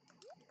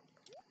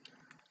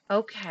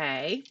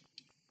 Okay.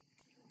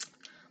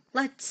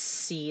 Let's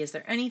see, is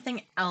there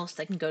anything else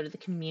that can go to the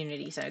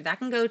community center? That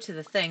can go to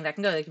the thing, that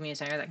can go to the community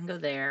center, that can go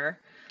there.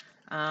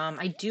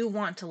 I do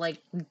want to,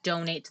 like,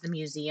 donate to the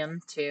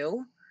museum,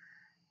 too.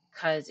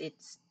 Because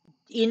it's,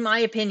 in my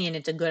opinion,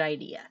 it's a good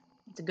idea.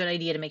 It's a good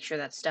idea to make sure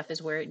that stuff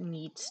is where it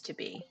needs to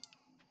be.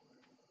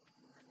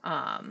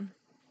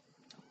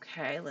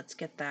 Okay, let's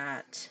get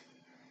that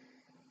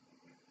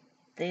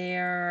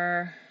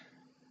there.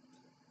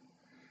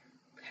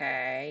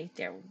 Okay,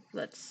 there.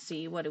 Let's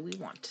see, what do we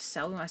want to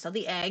sell? We want to sell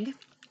the egg.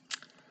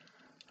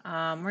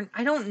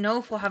 I don't know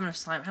if we'll have enough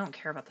slime. I don't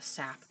care about the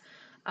sap.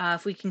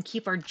 If we can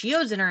keep our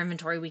geodes in our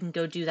inventory, we can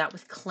go do that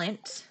with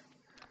Clint.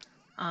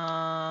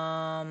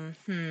 Okay,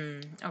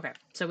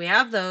 so we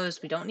have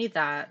those. We don't need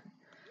that.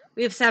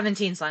 We have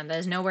 17 slime. That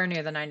is nowhere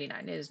near the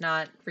 99. It is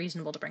not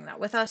reasonable to bring that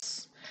with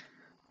us.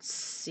 Let's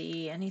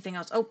see, anything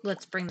else? Oh,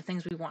 let's bring the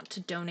things we want to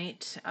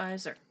donate.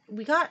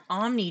 We got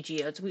Omni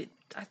geodes.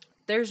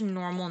 There's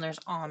normal and there's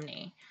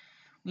Omni.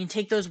 We can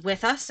take those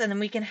with us, and then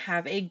we can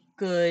have a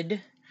good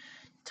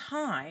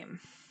time.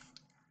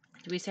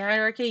 Did we say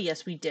hierarchy?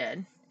 Yes, we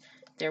did.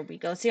 There we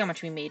go. Let's see how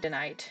much we made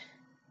tonight.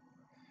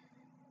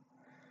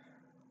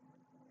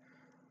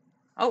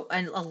 Oh,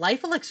 and a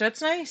life elixir.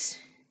 That's nice.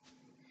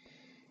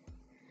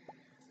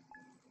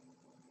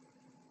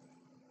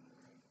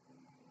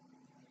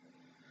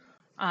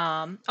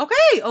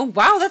 Okay. Oh,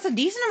 wow. That's a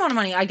decent amount of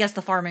money. I guess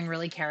the farming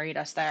really carried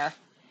us there.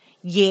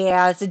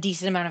 Yeah, it's a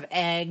decent amount of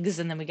eggs,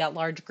 and then we got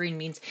large green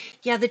beans.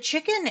 Yeah, the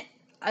chicken,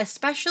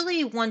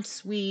 especially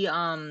once we,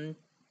 up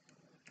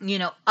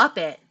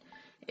it,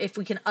 if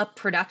we can up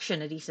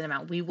production a decent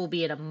amount, we will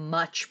be in a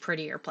much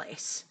prettier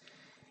place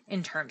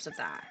in terms of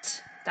that.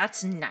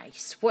 That's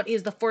nice. What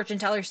is the fortune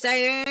teller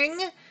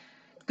saying?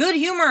 Good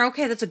humor.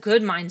 Okay, that's a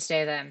good mind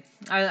stay then.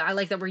 I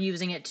like that we're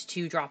using it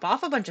to drop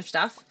off a bunch of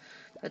stuff.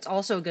 That's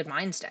also a good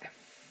mind stay.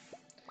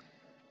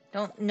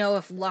 Don't know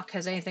if luck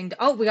has anything to...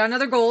 Oh, we got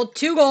another gold.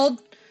 2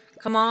 gold.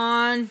 Come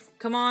on.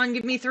 Come on,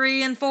 give me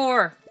 3 and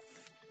 4.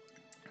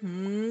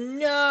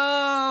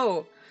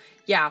 No.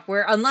 Yeah,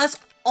 unless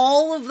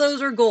all of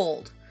those are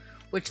gold,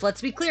 which,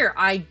 let's be clear,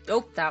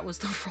 oh, that was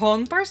the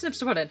wrong parsnips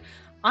to put in.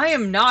 I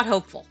am not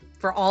hopeful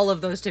for all of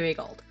those to be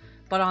gold.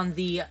 But on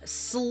the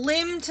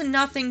slim to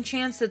nothing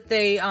chance that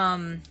they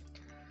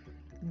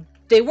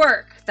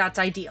work, that's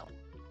ideal.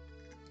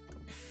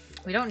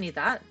 We don't need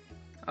that.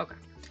 Okay.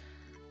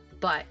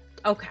 But,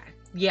 okay.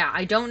 Yeah,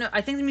 I don't know.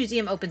 I think the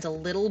museum opens a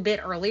little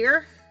bit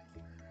earlier.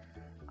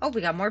 Oh,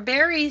 we got more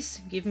berries.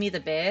 Give me the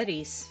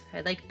berries.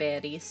 I like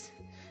berries.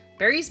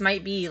 Berries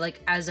might be, like,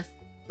 as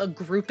a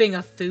grouping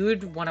of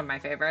food, one of my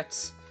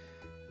favorites.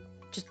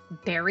 Just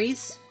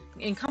berries.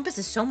 It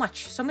encompasses so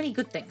many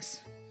good things.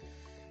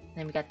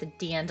 Then we got the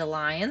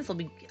dandelions.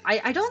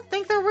 I don't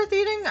think they're worth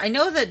eating. I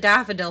know that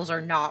daffodils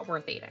are not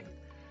worth eating.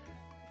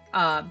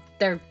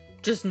 They're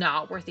just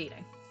not worth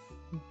eating.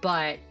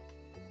 But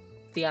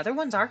the other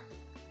ones are,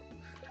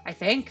 I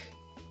think.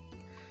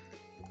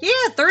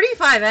 Yeah,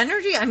 35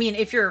 energy. I mean,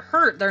 if you're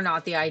hurt, they're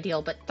not the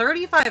ideal, but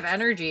 35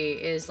 energy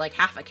is like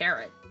half a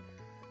carrot.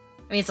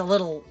 I mean, it's a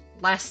little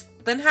less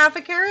than half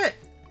a carrot,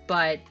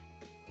 but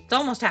it's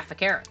almost half a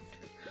carrot.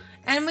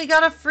 And we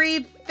got a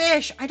free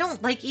fish. I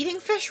don't like eating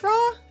fish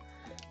raw,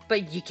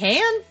 but you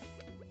can.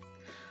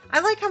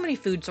 I like how many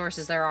food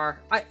sources there are.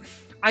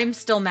 I'm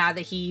still mad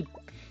that he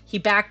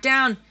backed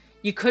down.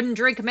 You couldn't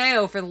drink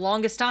mayo for the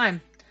longest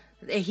time.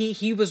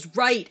 He was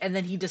right, and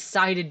then he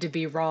decided to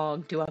be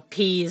wrong to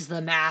appease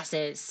the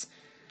masses.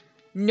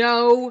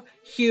 No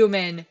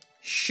human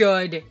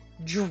should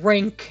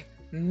drink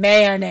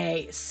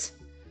mayonnaise.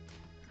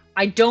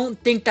 I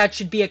don't think that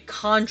should be a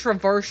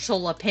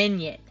controversial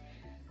opinion.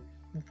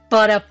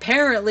 But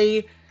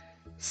apparently,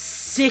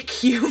 sick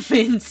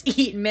humans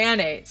eat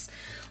mayonnaise.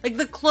 Like,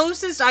 the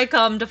closest I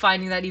come to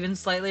finding that even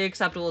slightly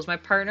acceptable is my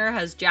partner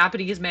has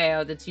Japanese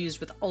mayo that's used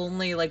with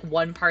only, like,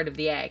 one part of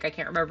the egg. I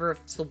can't remember if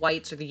it's the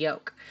whites or the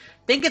yolk.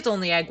 I think it's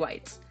only egg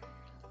whites.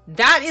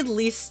 That, at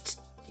least,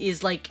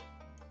 is, like,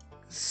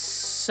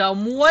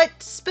 somewhat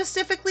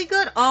specifically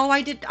good. Oh,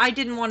 I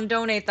didn't want to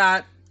donate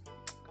that.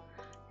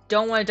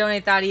 Don't want to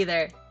donate that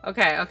either.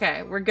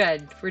 Okay, we're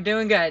good. We're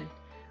doing good.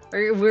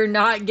 We're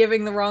not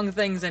giving the wrong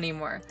things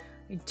anymore.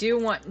 We do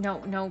want...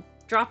 No,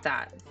 drop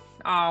that.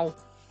 Oh...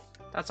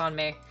 That's on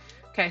me.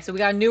 Okay, so we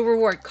got a new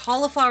reward.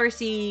 Cauliflower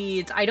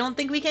seeds. I don't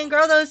think we can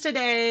grow those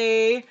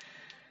today.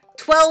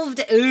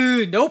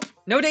 Ooh, nope.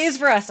 No days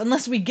for us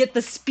unless we get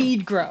the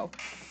speed grow.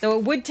 So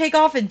it would take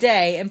off a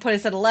day and put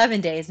us at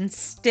 11 days, and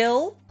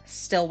still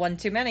one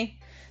too many.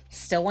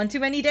 Still one too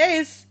many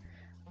days.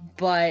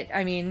 But,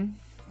 I mean,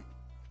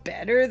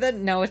 better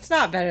than... No, it's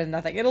not better than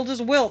nothing. It'll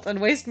just wilt and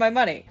waste my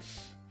money.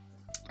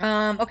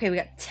 Okay, we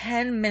got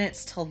 10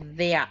 minutes till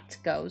that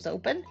goes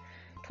open.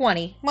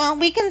 20. Well,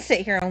 we can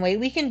sit here and wait.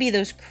 We can be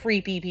those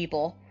creepy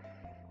people.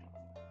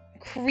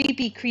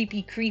 Creepy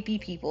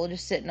people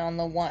just sitting on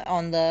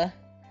the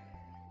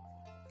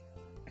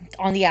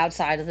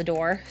outside of the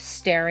door,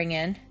 staring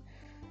in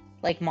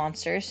like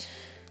monsters.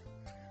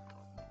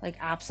 Like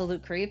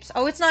absolute creeps.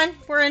 Oh, it's 9.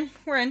 We're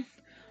in.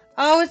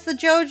 Oh, it's the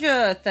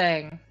Joja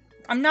thing.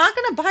 I'm not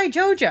gonna buy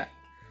Joja.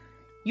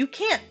 You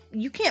can't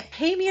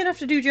pay me enough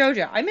to do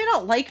Joja. I may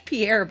not like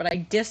Pierre, but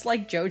I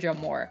dislike Joja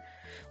more.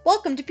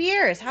 Welcome to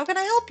Pierre's. How can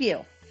I help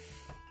you?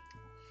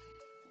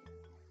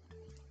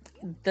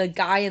 The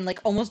guy in like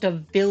almost a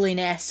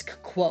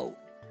villain-esque quote.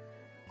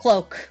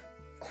 Cloak.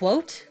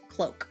 Quote?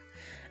 Cloak.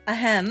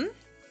 Ahem.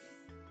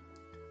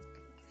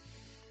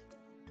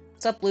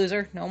 What's up,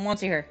 loser? No one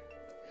wants you here.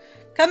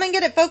 Come and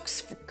get it,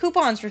 folks.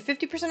 Coupons for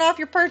 50% off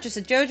your purchase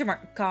at Joja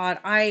Mart. God,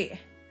 I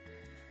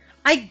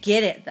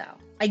get it, though.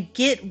 I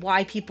get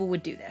why people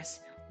would do this.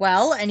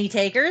 Well, any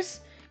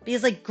takers?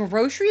 Because, like,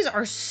 groceries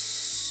are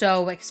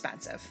so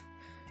expensive.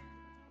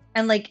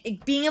 And,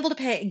 like, being able to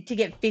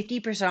get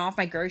 50% off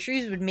my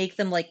groceries would make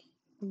them, like,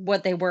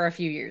 what they were a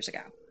few years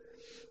ago.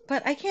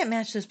 But I can't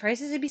match those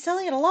prices. They'd be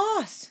selling at a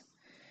loss.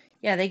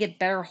 Yeah, they get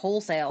better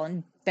wholesale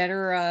and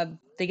better,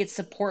 they get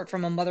support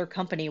from a mother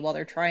company while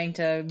they're trying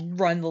to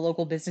run the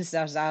local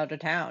businesses out of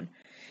town.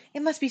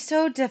 It must be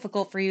so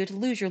difficult for you to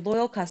lose your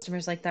loyal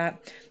customers like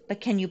that.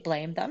 But can you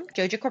blame them?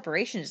 Joja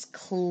Corporation is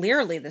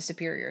clearly the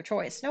superior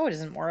choice. No, it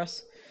isn't,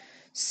 Morris.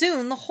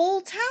 Soon, the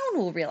whole town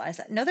will realize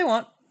that. No, they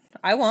won't.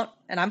 I won't,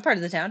 and I'm part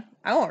of the town.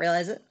 I won't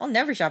realize it. I'll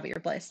never shop at your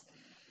place.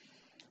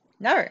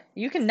 Never.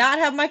 You cannot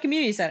have my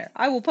community center.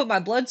 I will put my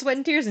blood, sweat,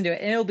 and tears into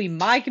it, and it'll be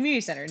my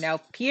community center.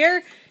 Now,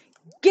 Pierre,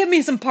 give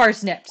me some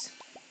parsnips.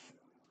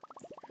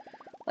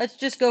 Let's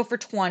just go for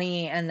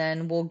 20, and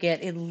then we'll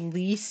get at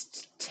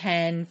least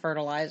 10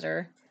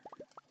 fertilizer.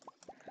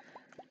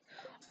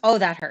 Oh,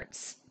 that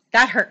hurts.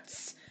 That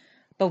hurts.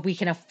 But we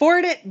can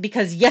afford it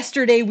because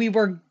yesterday we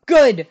were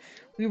good.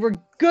 We were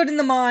good in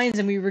the mines,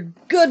 and we were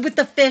good with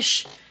the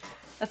fish.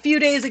 A few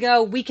days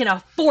ago, we can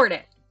afford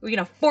it. We can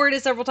afford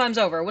it several times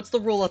over. What's the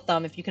rule of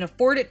thumb? If you can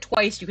afford it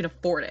twice, you can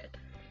afford it.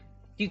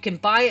 If you can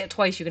buy it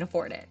twice, you can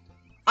afford it.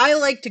 I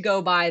like to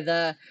go by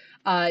the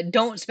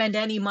don't spend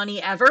any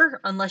money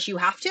ever unless you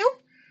have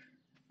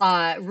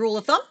to rule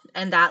of thumb,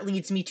 and that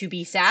leads me to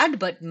be sad,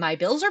 but my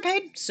bills are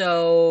paid,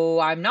 so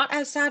I'm not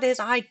as sad as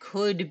I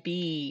could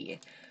be.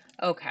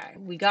 Okay,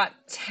 we got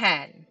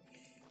 10.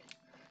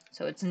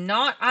 So it's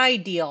not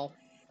ideal,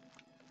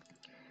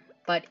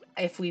 but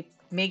if we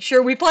make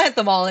sure we plant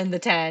them all in the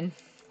 10,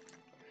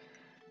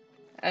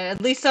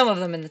 at least some of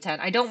them in the 10.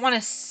 I don't want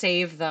to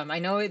save them. I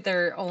know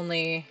they're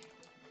only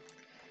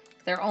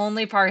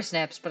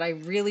parsnips, but I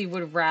really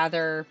would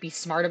rather be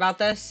smart about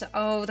this.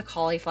 Oh, the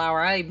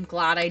cauliflower. I'm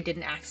glad I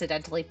didn't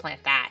accidentally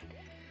plant that.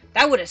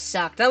 That would have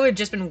sucked. That would have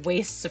just been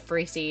wastes of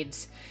free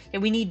seeds.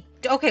 Yeah,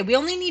 okay, we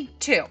only need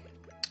 2.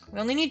 We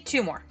only need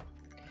 2 more,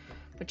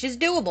 which is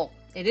doable.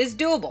 It is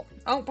doable.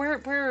 Oh, where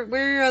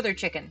your other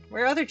chicken?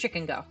 Where other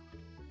chicken go?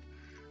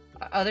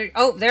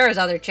 Oh, there is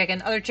other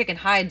chicken. Other chicken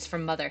hides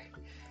from mother.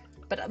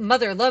 But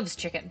mother loves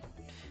chicken.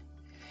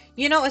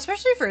 You know,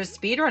 especially for a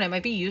speedrun, it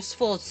might be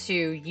useful to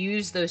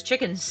use those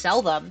chickens,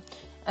 sell them,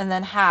 and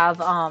then have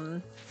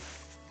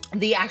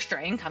the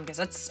extra income, because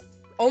that's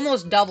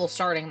almost double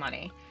starting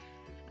money.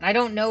 And I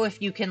don't know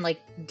if you can,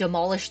 like,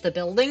 demolish the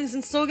buildings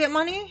and still get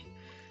money,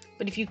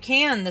 but if you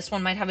can, this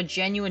one might have a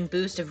genuine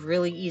boost of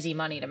really easy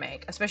money to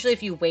make, especially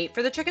if you wait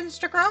for the chickens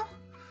to grow,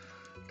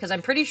 because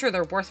I'm pretty sure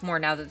they're worth more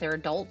now that they're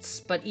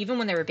adults, but even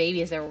when they were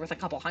babies, they were worth a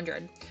couple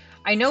hundred.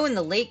 I know in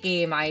the late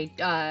game,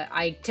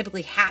 I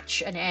typically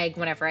hatch an egg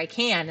whenever I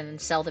can and then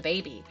sell the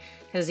baby.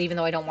 Because even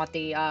though I don't want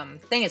the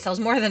thing, it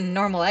sells more than a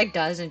normal egg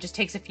does, and it just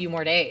takes a few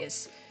more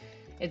days.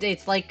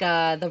 It's like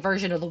the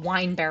version of the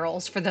wine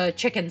barrels for the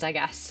chickens, I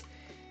guess.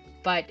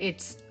 But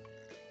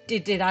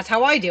that's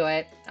how I do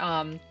it.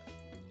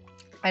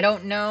 I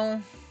don't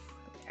know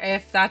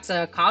if that's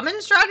a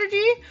common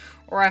strategy,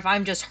 or if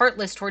I'm just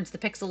heartless towards the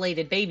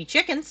pixelated baby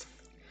chickens.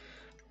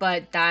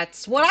 But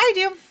that's what I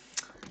do.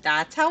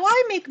 That's how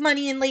I make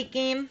money in late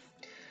game.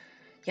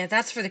 Yeah,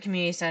 that's for the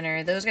community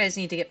center. Those guys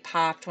need to get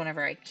popped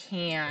whenever I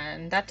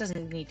can. That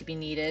doesn't need to be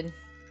needed.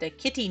 The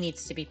kitty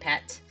needs to be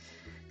pet.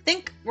 I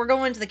think we're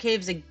going to the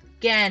caves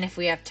again if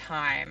we have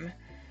time.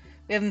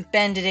 We haven't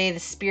been today. The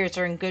spirits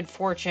are in good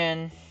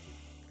fortune.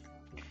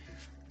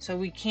 So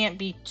we can't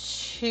be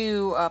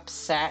too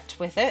upset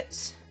with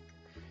it.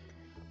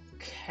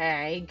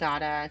 Okay,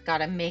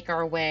 gotta make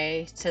our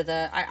way to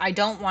the... I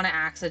don't want to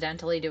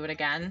accidentally do it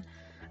again.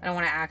 I don't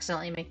want to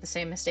accidentally make the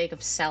same mistake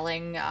of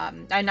selling,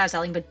 I'm not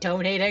selling, but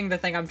donating the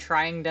thing I'm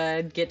trying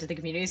to get to the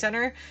community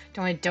center.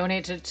 Don't want to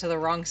donate it to the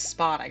wrong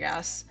spot, I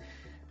guess.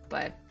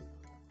 But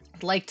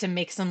I'd like to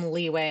make some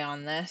leeway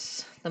on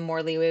this. The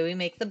more leeway we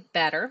make, the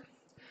better.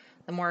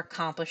 The more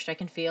accomplished I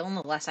can feel, and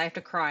the less I have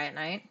to cry at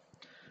night,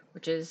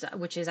 which is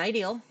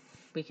ideal.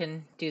 We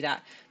can do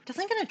that.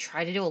 Definitely gonna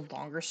try to do a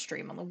longer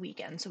stream on the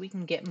weekend so we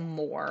can get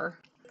more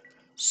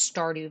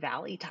Stardew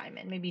Valley time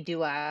in. Maybe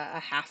do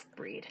a half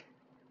breed.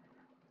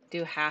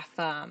 Do half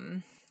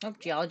oh,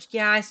 geology.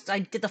 Yeah, I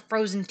did the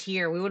frozen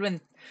tier. We would have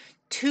been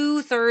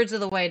 2/3 of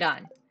the way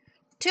done.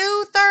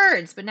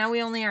 2/3, but now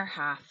we only are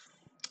half,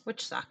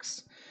 which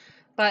sucks.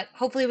 But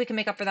hopefully we can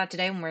make up for that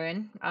today when we're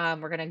in.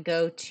 We're gonna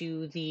go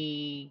to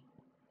the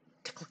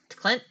to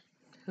Clint,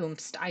 whom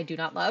I do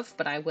not love,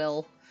 but I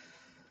will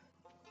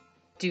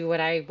do what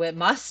I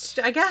must,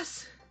 I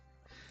guess.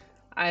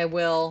 I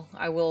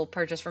will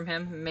purchase from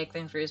him and make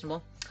things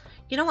reasonable.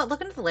 You know what?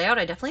 Looking at the layout,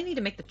 I definitely need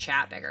to make the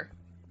chat bigger.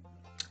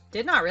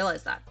 Did not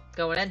realize that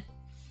going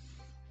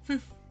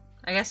in.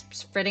 I guess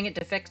spreading it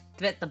to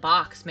fit the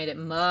box made it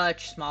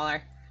much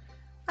smaller.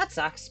 That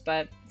sucks,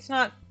 but it's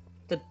not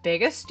the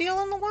biggest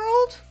deal in the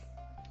world.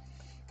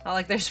 Not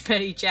like there's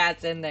many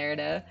chats in there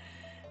to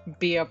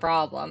be a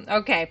problem.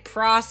 Okay,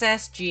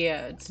 processed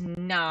geodes.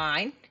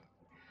 9.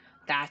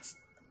 That's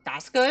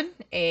good.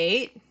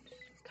 8.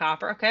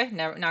 Copper. Okay,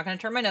 not gonna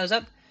turn my nose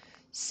up.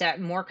 Set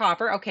more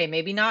copper. Okay,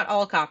 maybe not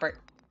all copper.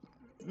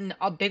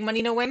 Big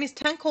money, no whammies.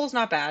 10 coal's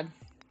not bad.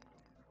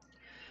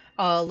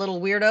 A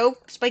little weirdo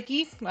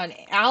spiky. An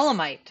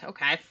alamite.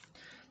 Okay.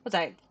 What's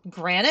that?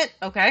 Granite.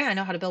 Okay, I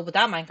know how to build with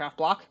that Minecraft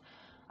block.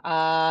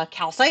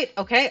 Calcite.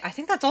 Okay, I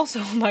think that's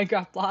also a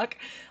Minecraft block.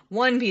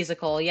 1 piece of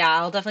coal.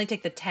 Yeah, I'll definitely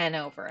take the 10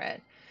 over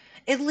it.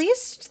 At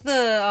least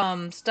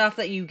the stuff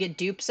that you get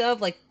dupes of,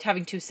 like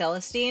having 2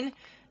 Celestine.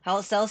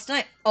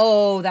 Celestine.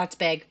 Oh, that's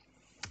big.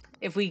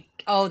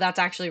 Oh, that's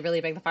actually really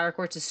big. The fire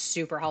quartz is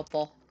super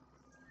helpful.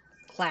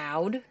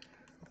 Cloud.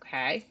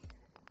 Okay.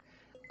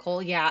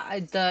 Coal. Yeah,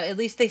 at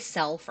least they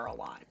sell for a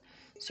lot,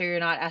 so you're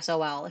not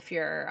SOL if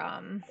you're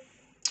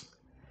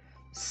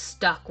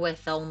stuck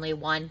with only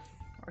 1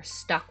 or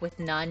stuck with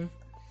none.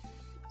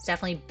 It's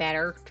definitely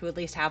better to at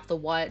least have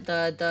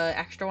the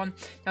extra one.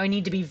 Now I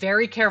need to be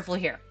very careful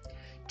here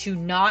to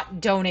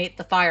not donate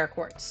the fire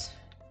quartz.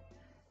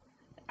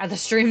 The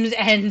stream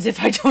ends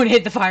if I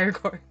donate the fire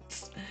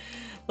quartz.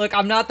 Look,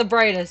 I'm not the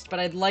brightest, but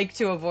I'd like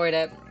to avoid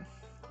it.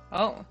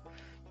 Oh,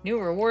 new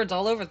rewards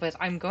all over the place.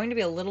 I'm going to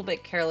be a little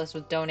bit careless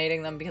with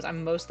donating them because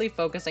I'm mostly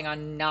focusing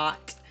on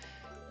not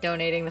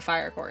donating the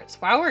fire quartz.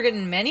 Wow, we're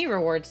getting many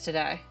rewards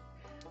today.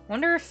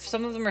 Wonder if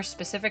some of them are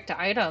specific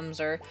to items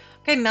or...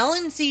 Okay,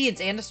 melon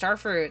seeds and a star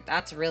fruit.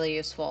 That's really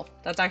useful.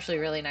 That's actually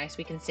really nice.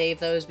 We can save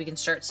those. We can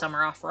start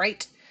summer off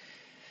right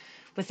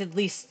with at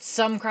least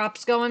some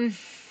crops going.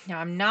 Now,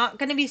 I'm not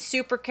going to be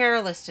super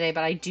careless today,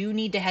 but I do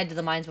need to head to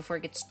the mines before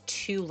it gets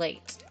too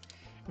late.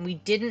 And we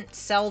didn't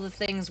sell the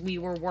things we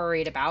were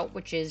worried about,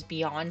 which is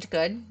beyond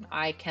good.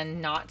 I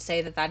cannot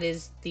say that that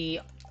is the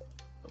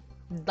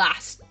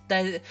last...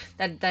 that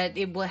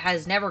it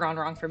has never gone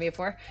wrong for me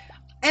before.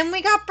 And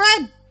we got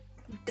bread!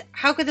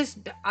 How could this...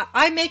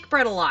 I make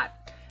bread a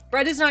lot.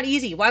 Bread is not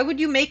easy. Why would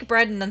you make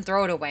bread and then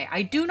throw it away?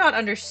 I do not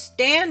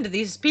understand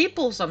these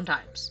people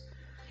sometimes.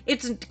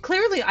 It's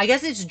clearly... I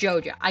guess it's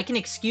Joja. I can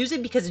excuse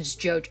it because it's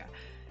Joja.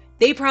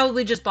 They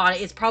probably just bought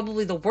it. It's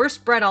probably the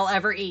worst bread I'll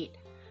ever eat.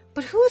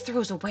 But who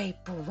throws away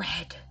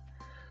bread?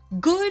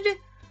 Good,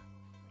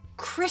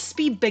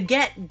 crispy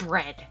baguette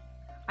bread.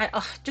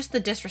 Just the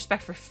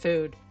disrespect for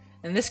food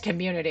in this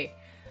community.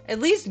 At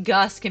least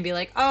Gus can be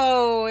like,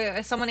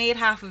 oh, someone ate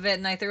half of it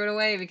and I threw it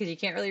away because you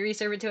can't really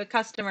reserve it to a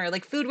customer.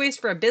 Like, food waste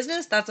for a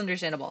business, that's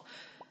understandable.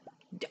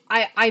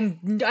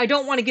 I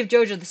don't want to give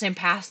Joja the same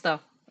pass,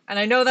 though. And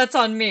I know that's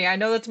on me. I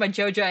know that's my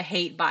Joja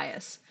hate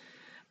bias.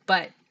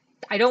 But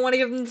I don't want to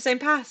give him the same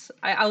pass.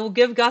 I will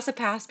give Gus a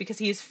pass because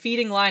he is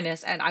feeding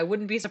Linus, and I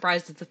wouldn't be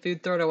surprised if the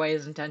food thrown away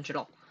is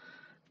intentional.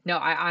 No,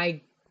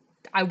 I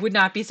would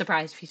not be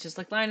surprised if he's just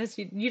like, Linus,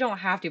 you don't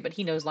have to, but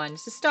he knows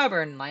Linus is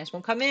stubborn. Linus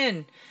won't come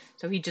in.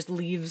 So he just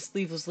leaves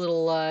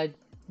little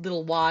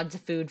wads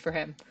of food for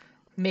him.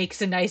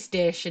 Makes a nice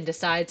dish and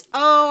decides,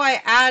 oh,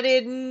 I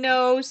added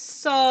no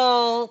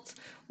salt.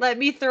 Let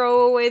me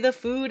throw away the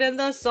food and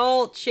the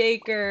salt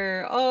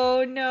shaker.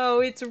 Oh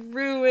no, it's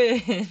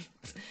ruined.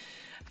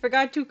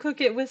 Forgot to cook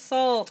it with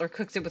salt, or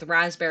cooks it with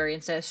raspberry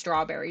instead of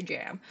strawberry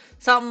jam.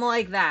 Something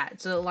like that,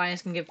 so that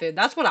Linus can get food.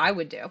 That's what I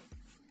would do.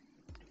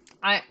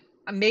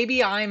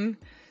 Maybe I'm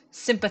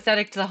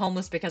sympathetic to the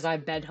homeless because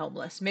I've been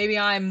homeless. Maybe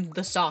I'm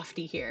the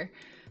softy here.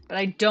 But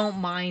I don't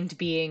mind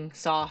being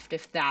soft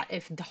if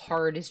the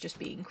hard is just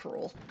being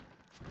cruel.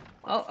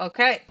 Oh,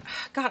 okay.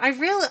 God,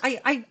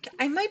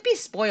 I might be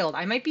spoiled.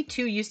 I might be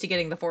too used to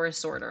getting the forest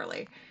sword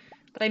early.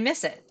 But I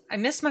miss it. I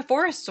miss my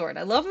forest sword.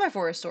 I love my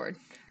forest sword.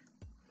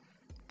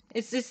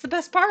 It's the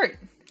best part.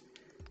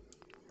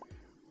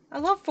 I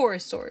love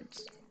forest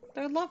swords.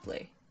 They're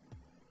lovely.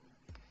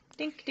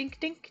 Dink, dink,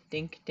 dink,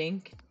 dink,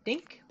 dink,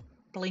 dink.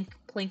 Blink,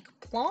 blink,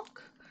 plonk.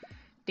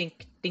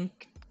 Dink,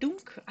 dink,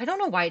 dunk. I don't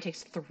know why it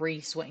takes 3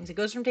 swings. It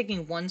goes from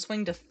taking 1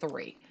 swing to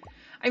 3.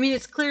 I mean,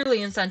 it's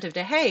clearly incentive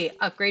to, hey,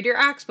 upgrade your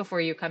axe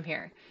before you come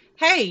here.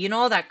 Hey, you know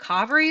all that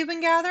copper you've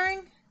been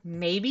gathering?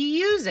 Maybe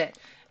use it.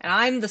 And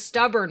I'm the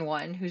stubborn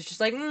one who's just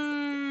like,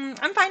 I'm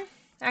fine,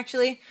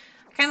 actually.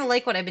 I kind of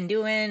like what I've been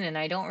doing, and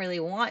I don't really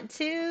want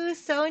to,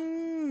 so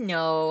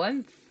no,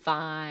 I'm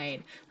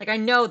fine. Like, I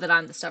know that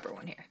I'm the stubborn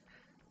one here.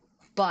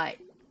 But,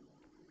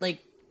 like,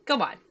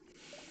 come on.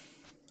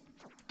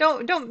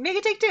 Don't make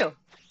it take two.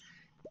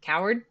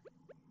 Coward.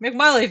 Make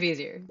my life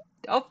easier.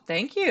 Oh,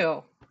 thank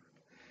you.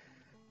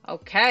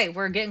 Okay,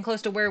 we're getting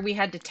close to where we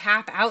had to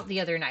tap out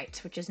the other night,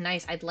 which is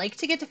nice. I'd like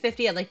to get to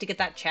 50. I'd like to get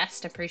that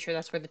chest. I'm pretty sure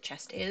that's where the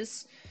chest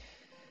is.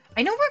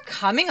 I know we're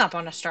coming up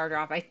on a star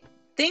drop. I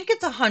think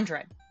it's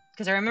 100,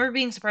 because I remember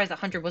being surprised that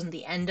 100 wasn't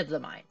the end of the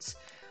mines.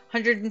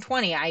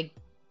 120,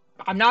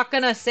 I'm not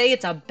going to say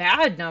it's a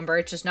bad number.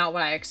 It's just not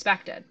what I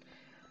expected.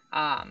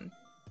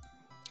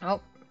 Oh,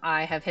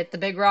 I have hit the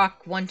big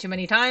rock one too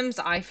many times.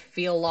 I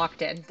feel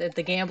locked in. The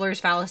gambler's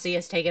fallacy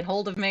has taken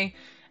hold of me,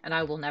 and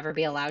I will never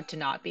be allowed to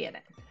not be in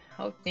it.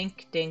 Oh,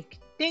 dink, dink,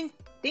 dink,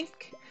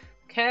 dink.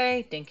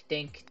 Okay, dink,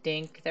 dink,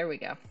 dink. There we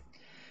go.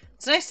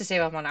 It's nice to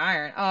save up on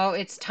iron. Oh,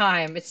 it's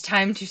time. It's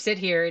time to sit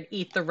here and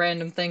eat the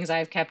random things I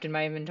have kept in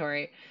my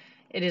inventory.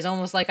 It is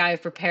almost like I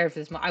have prepared for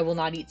this. I will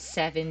not eat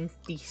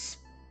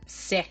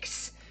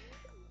 76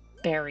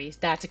 berries.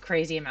 That's a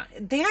crazy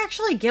amount. They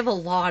actually give a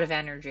lot of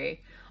energy.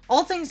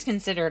 All things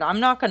considered, I'm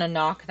not going to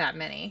knock that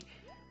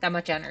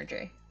much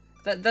energy.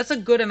 That's a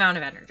good amount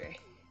of energy.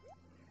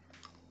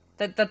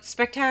 That's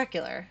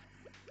spectacular.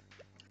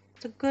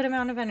 It's a good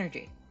amount of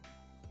energy.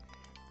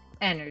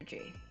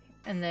 Energy.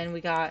 And then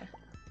we got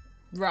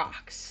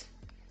rocks.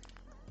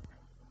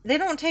 They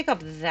don't take up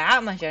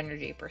that much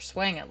energy per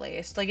swing, at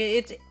least. Like,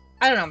 it's...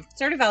 I don't know.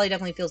 Stardew Valley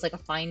definitely feels like a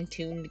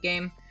fine-tuned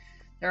game.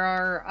 There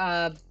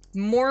are,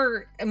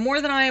 more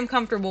than I am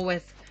comfortable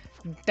with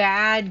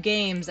bad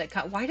games that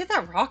come... Why did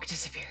that rock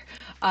disappear?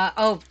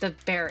 Oh,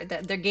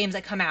 the games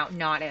that come out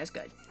not as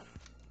good.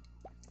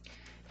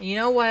 And you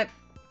know what?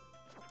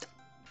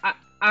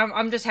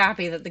 I'm just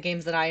happy that the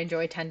games that I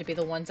enjoy tend to be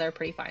the ones that are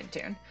pretty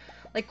fine-tuned.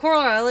 Like,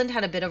 Coral Island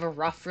had a bit of a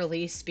rough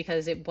release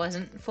because it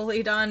wasn't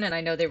fully done, and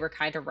I know they were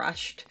kind of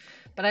rushed.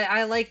 But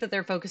I like that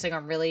they're focusing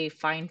on really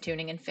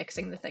fine-tuning and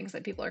fixing the things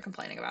that people are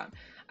complaining about.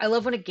 I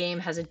love when a game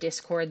has a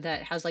Discord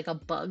that has, like, a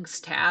bugs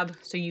tab,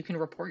 so you can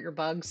report your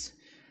bugs.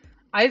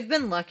 I've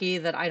been lucky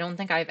that I don't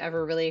think I've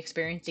ever really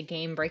experienced a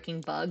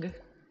game-breaking bug.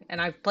 And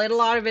I've played a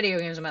lot of video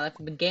games in my life.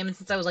 I've been gaming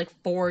since I was, like,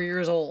 4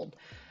 years old.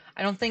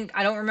 I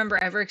don't remember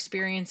ever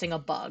experiencing a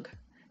bug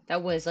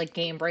that was like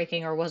game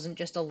breaking or wasn't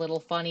just a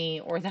little funny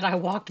or that I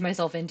walked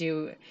myself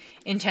into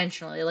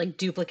intentionally, like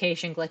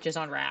duplication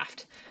glitches on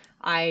Raft.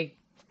 I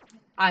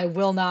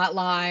will not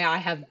lie, I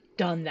have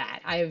done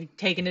that. I have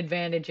taken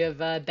advantage of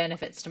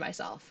benefits to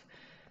myself.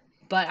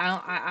 But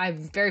I'm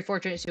very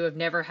fortunate to have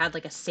never had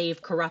like a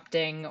save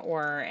corrupting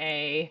or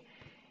a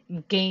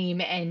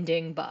game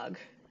ending bug.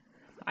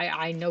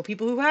 I know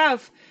people who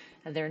have,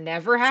 and they're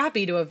never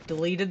happy to have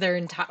deleted their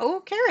entire...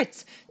 Oh,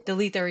 carrots!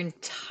 Delete their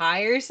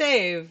entire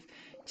save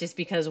just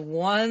because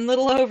one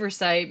little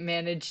oversight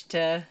managed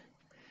to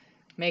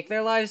make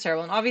their lives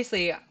terrible. And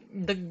obviously,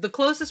 the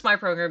closest my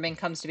programming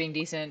comes to being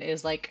decent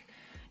is like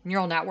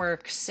neural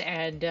networks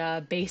and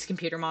base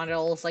computer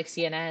models like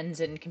CNNs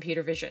and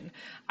computer vision.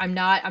 I'm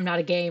not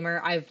a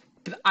gamer.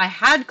 I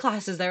had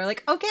classes that were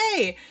like,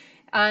 okay,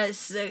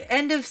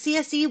 end of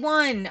CSE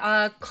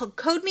 1,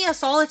 code me a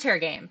solitaire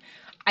game.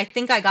 I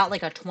think I got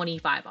like a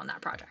 25 on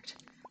that project.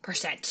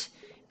 Percent.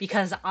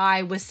 Because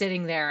I was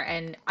sitting there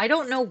and I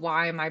don't know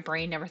why my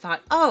brain never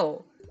thought,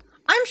 oh,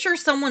 I'm sure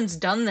someone's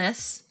done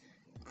this.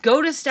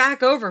 Go to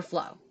Stack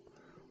Overflow.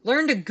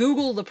 Learn to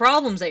Google the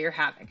problems that you're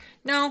having.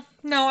 No,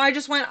 I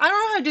just went, I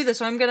don't know how to do this,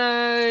 so I'm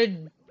gonna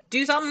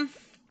do something.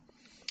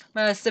 I'm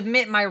gonna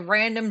submit my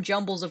random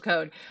jumbles of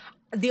code.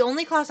 The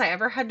only class I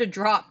ever had to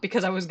drop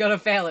because I was gonna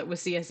fail it was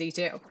CSE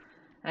 2. And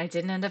I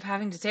didn't end up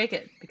having to take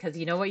it because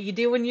you know what you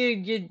do when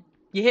you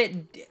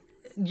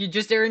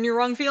just are in your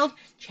wrong field?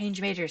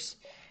 Change majors.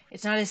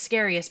 It's not as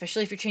scary,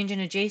 especially if you're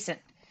changing adjacent.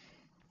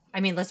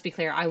 I mean, let's be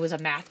clear, I was a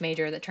math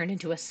major that turned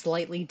into a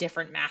slightly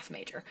different math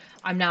major.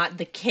 I'm not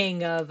the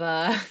king of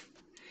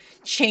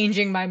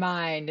changing my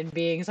mind and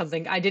being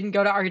something. I didn't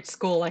go to art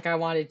school like I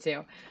wanted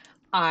to.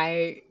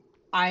 I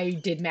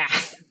did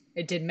math.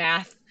 I did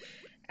math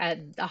at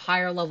a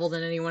higher level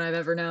than anyone I've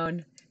ever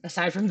known,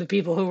 aside from the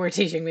people who were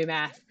teaching me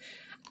math.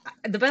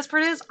 The best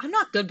part is, I'm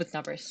not good with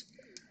numbers.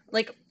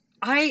 Like,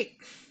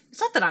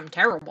 it's not that I'm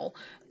terrible,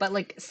 but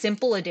like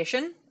simple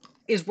addition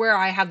is where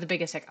I have the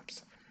biggest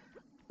hiccups.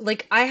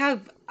 Like, I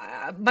have,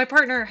 my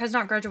partner has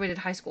not graduated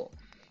high school.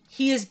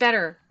 He is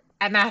better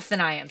at math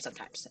than I am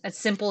sometimes, at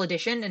simple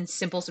addition and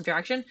simple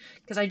subtraction,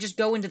 because I just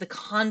go into the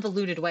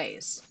convoluted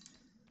ways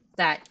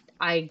that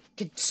I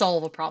could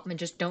solve a problem and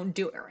just don't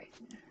do it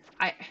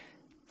right.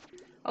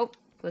 Oh,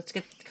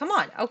 come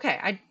on,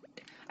 okay,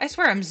 I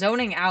swear I'm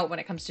zoning out when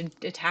it comes to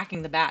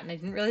attacking the bat, and I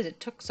didn't realize it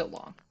took so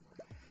long.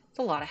 It's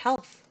a lot of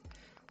health.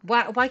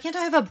 Why can't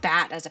I have a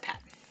bat as a pet?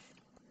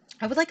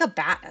 I would like a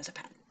bat as a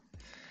pet.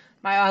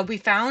 We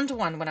found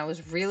one when I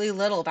was really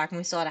little, back when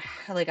we still had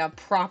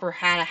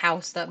had a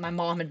house that my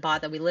mom had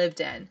bought that we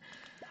lived in.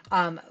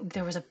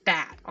 There was a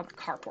bat on the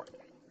carport,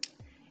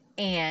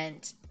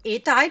 and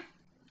it died.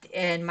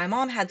 And my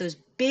mom had those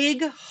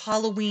big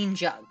Halloween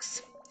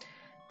jugs,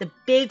 the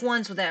big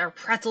ones with that are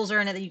pretzels are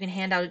in it that you can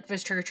hand out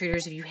as trick or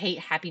treaters if you hate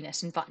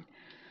happiness and fun.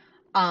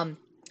 Um,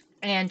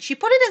 and she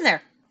put it in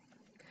there.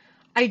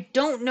 I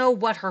don't know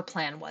what her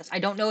plan was. I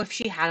don't know if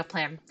she had a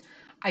plan.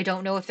 I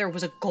don't know if there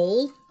was a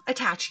goal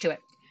attached to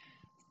it,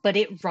 but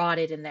it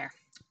rotted in there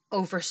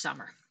over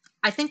summer.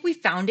 I think we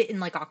found it in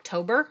like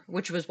October,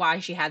 which was why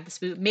she had the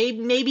spoon.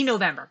 Maybe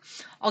November.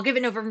 I'll give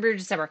it November,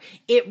 December.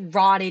 It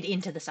rotted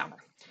into the summer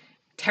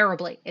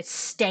terribly. It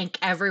stank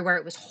everywhere.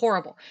 It was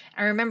horrible.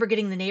 I remember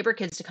getting the neighbor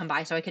kids to come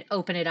by so I could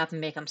open it up and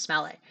make them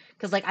smell it.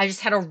 Because like I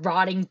just had a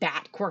rotting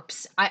bat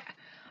corpse. I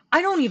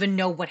don't even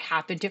know what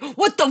happened to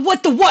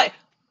what?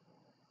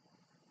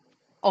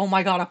 Oh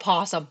my god, a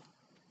possum.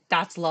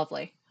 That's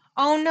lovely.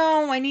 Oh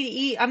no, I need to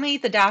eat. I'm gonna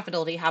eat the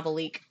daffodil to have a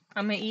leek.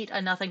 I'm gonna eat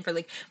a nothing for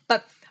leek.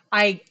 But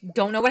I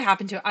don't know what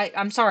happened to it.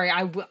 I'm sorry.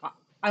 I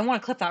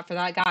want to clip that for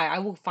that guy. I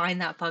will find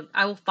that bug.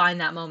 I will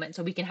find that moment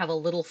so we can have a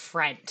little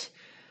friend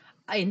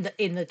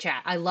in the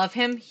chat. I love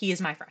him. He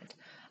is my friend.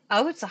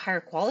 Oh, it's a higher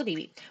quality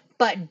beat.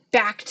 But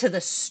back to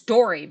the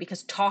story,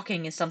 because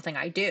talking is something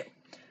I do.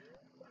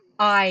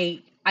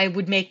 I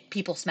would make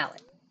people smell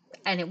it.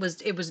 And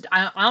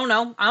I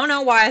don't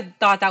know why I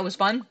thought that was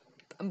fun,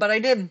 but I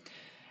did.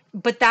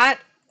 But that,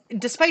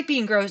 despite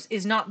being gross,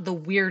 is not the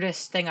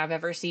weirdest thing I've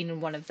ever seen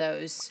in one of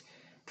those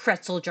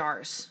pretzel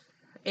jars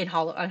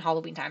on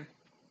Halloween time.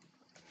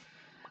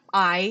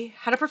 I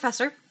had a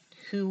professor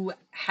who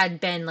had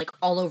been like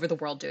all over the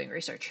world doing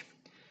research,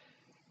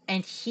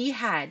 and he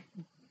had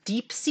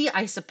deep sea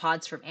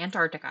isopods from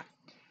Antarctica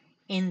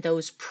in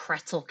those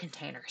pretzel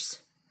containers.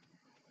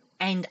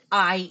 And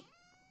I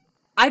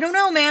don't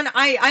know, man.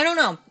 I don't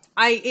know.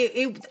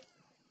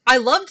 I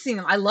loved seeing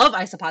them. I love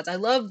isopods. I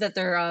love that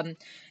they're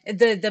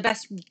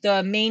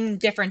the main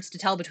difference to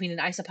tell between an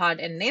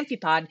isopod and an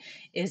amphipod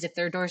is if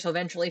they're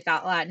dorsoventrally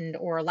flattened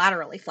or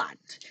laterally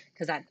flattened,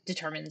 because that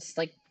determines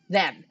like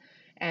them.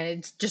 And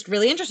it's just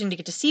really interesting to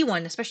get to see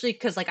one, especially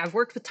because like I've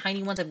worked with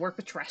tiny ones, I've worked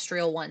with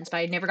terrestrial ones, but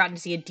I'd never gotten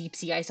to see a deep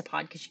sea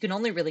isopod because you can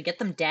only really get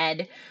them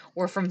dead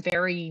or from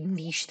very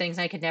niche things.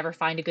 And I could never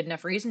find a good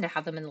enough reason to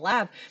have them in the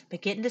lab.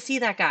 But getting to see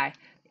that guy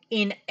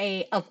in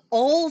of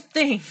all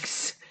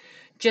things,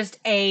 just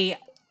a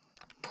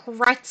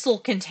pretzel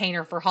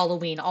container for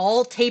Halloween,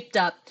 all taped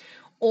up,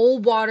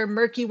 old water,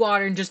 murky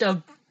water, and just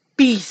a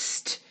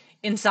beast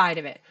inside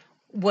of it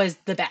was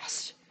the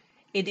best.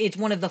 It's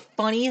one of the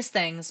funniest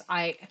things.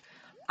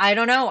 I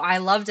don't know. I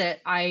loved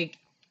it. I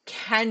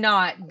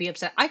cannot be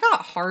upset. I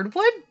got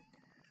hardwood.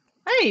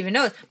 I didn't even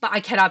know this, but I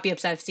cannot be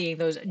upset seeing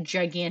those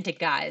gigantic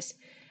guys.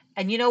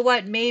 And you know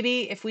what?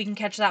 Maybe if we can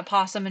catch that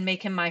possum and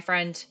make him my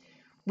friend,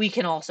 we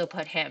can also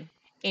put him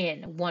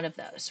in one of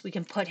those. We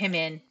can put him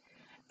in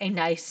a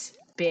nice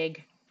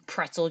big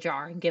pretzel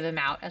jar and give him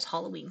out as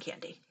Halloween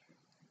candy.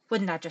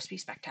 Wouldn't that just be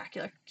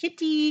spectacular?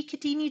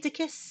 Kitty needs a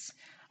kiss.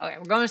 Okay,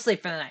 we're going to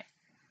sleep for the night.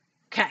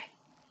 Okay,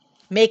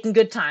 making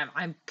good time.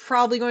 I'm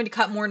probably going to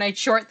cut more nights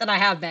short than I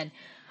have been.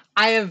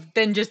 I have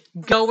been just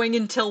going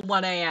until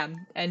 1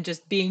 a.m. and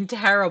just being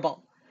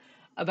terrible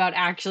about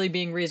actually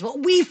being reasonable.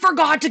 We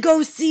forgot to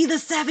go see the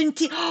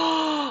 17th.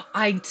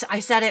 I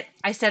said it.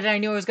 I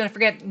knew I was going to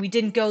forget. We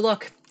didn't go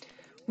look.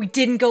 We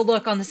didn't go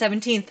look on the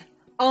 17th.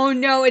 Oh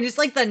no, and it's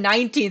like the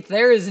 19th.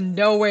 There is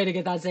no way to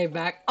get that save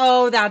back.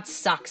 Oh, that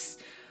sucks.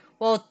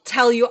 Well, I'll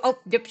tell you. Oh,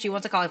 yep, she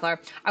wants a cauliflower.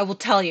 I will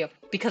tell you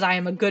because I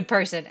am a good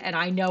person and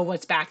I know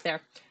what's back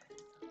there.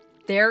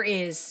 There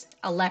is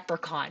a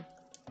leprechaun.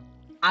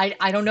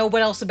 I don't know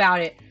what else about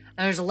it.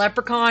 And there's a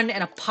leprechaun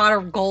and a pot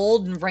of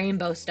gold and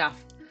rainbow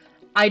stuff.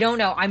 I don't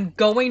know. I'm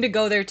going to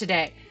go there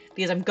today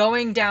because I'm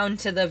going down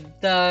to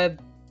the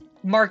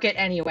market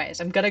anyways.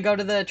 I'm going to go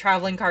to the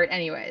traveling cart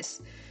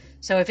anyways.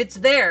 So if it's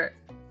there,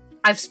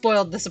 I've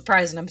spoiled the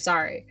surprise and I'm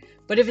sorry.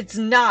 But if it's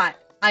not,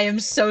 I am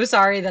so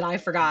sorry that I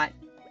forgot.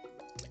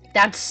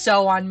 That's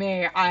so on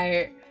me.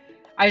 I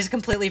just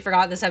completely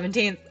forgot the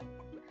 17th.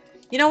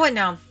 You know what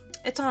now?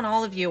 It's on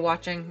all of you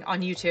watching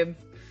on YouTube.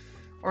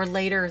 Or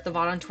later, the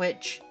VOD on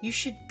Twitch. You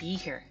should be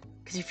here.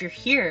 Because if you're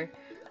here,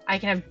 I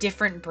can have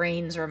different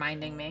brains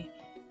reminding me.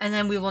 And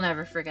then we will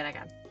never forget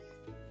again.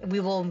 We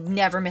will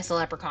never miss a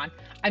leprechaun.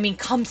 I mean,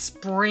 come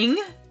spring,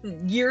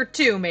 year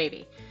 2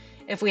 maybe.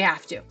 If we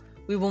have to.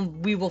 We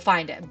will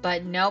find it.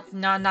 But nope,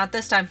 not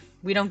this time.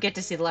 We don't get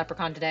to see the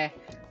leprechaun today.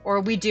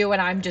 Or we do,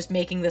 and I'm just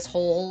making this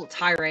whole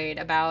tirade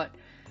about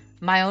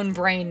my own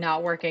brain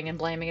not working and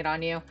blaming it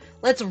on you.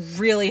 Let's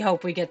really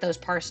hope we get those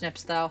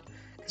parsnips, though.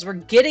 Because we're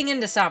getting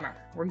into summer.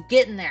 We're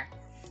getting there.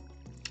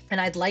 And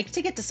I'd like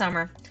to get to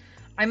summer.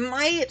 I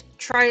might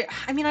try...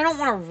 I mean, I don't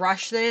want to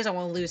rush this. I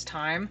want to lose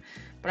time.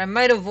 But I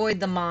might avoid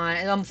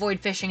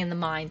fishing in the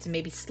mines and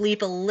maybe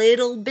sleep a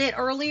little bit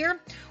earlier.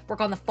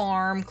 Work on the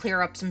farm,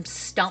 clear up some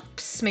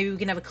stumps. Maybe we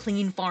can have a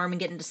clean farm and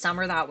get into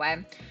summer that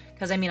way.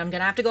 Because, I mean, I'm going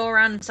to have to go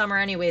around in summer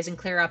anyways and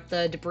clear up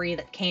the debris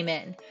that came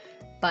in.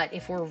 But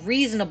if we're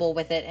reasonable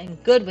with it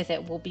and good with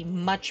it, we'll be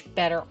much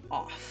better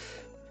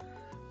off.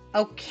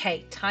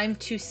 Okay, time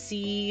to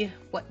see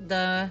what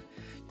the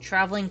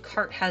traveling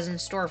cart has in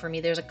store for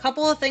me. There's a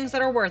couple of things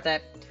that are worth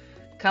it.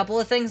 A couple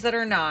of things that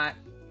are not.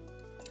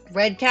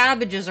 Red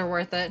cabbages are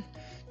worth it.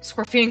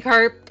 Scorpion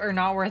carp are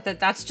not worth it.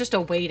 That's just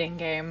a waiting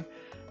game.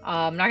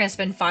 I'm not going to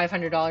spend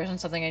 $500 on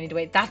something I need to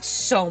wait. That's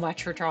so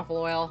much for truffle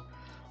oil.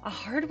 A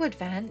hardwood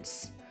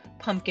fence.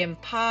 Pumpkin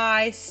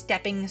pie.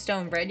 Stepping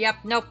stone bread. Yep,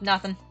 nope,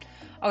 nothing.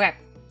 Okay,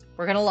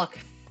 we're going to look.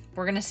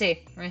 We're going to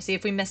see. We're going to see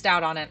if we missed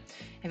out on it.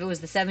 If it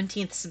was the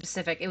 17th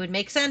specific, it would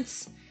make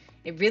sense.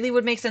 It really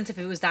would make sense if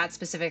it was that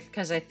specific,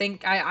 because I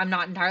think, I'm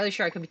not entirely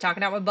sure, I could be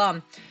talking out my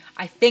bum.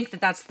 I think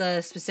that that's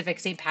the specific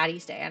St.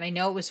 Patty's Day, and I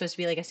know it was supposed to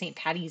be like a St.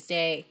 Patty's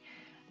Day,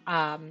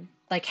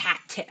 like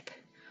hat tip.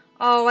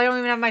 Oh, I don't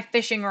even have my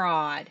fishing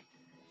rod.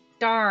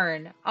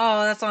 Darn.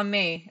 Oh, that's on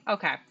me.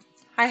 Okay.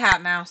 Hi,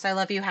 Hat Mouse. I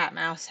love you, Hat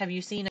Mouse. Have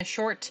you seen a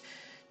short,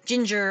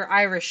 ginger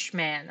Irish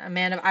man, a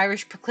man of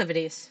Irish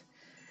proclivities?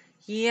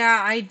 Yeah,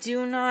 I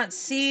do not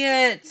see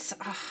it.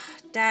 Oh,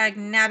 dag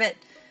nabbit.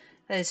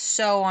 That is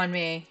so on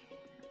me.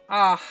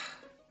 Oh,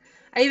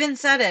 I even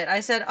said it. I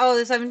said, oh,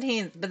 the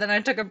 17th, but then I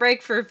took a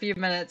break for a few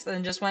minutes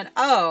and just went,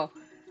 oh,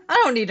 I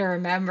don't need to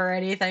remember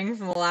anything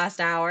from the last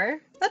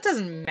hour. That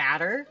doesn't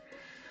matter.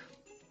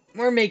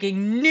 We're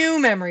making new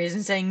memories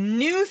and saying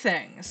new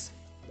things.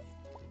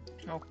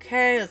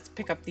 Okay, let's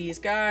pick up these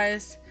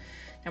guys.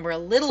 And we're a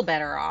little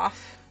better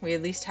off. We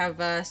at least have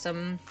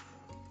some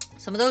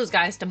of those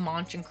guys to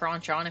munch and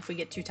crunch on if we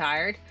get too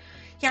tired.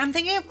 Yeah, I'm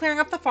thinking of clearing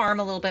up the farm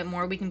a little bit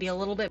more. We can be a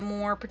little bit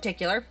more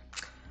particular.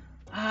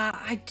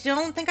 I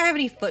don't think I have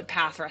any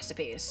footpath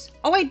recipes.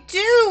 Oh, I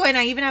do! And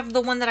I even have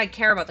the one that I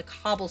care about, the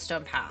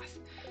cobblestone path.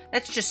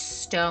 That's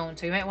just stone,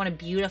 so we might want to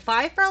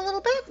beautify for a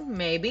little bit.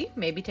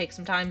 Maybe take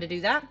some time to do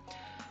that.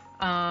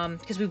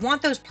 Because we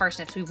want those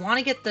parsnips. We want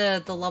to get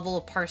the level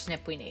of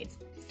parsnip we need.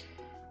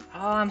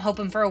 Oh, I'm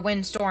hoping for a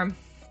windstorm.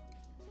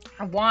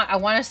 I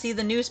want to see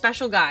the new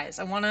special guys.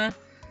 I want to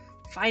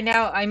find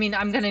out. I mean,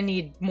 I'm going to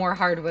need more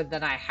hardwood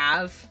than I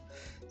have.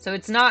 So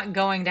it's not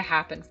going to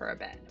happen for a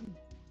bit.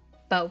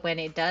 But when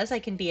it does, I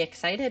can be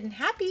excited and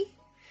happy.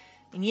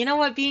 And you know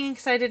what? Being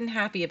excited and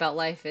happy about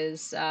life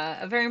is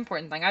a very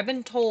important thing. I've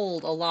been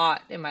told a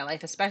lot in my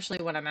life, especially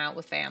when I'm out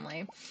with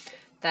family,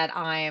 that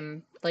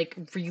I'm, like,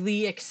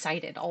 really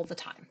excited all the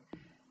time.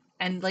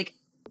 And, like,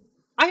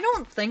 I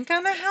don't think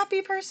I'm a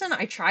happy person.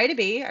 I try to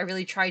be. I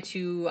really try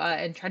to,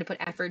 and try to put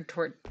effort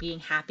toward being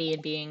happy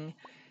and being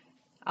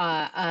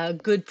a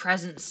good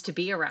presence to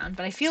be around.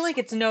 But I feel like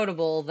it's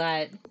notable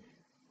that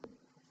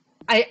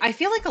I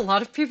feel like a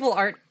lot of people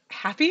aren't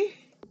happy.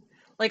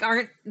 Like,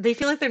 they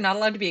feel like they're not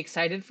allowed to be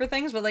excited for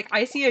things, but, like,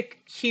 I see a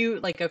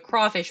cute, like, a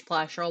crawfish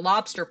plush or a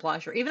lobster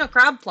plush or even a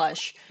crab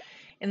plush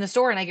in the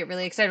store and I get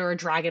really excited, or a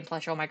dragon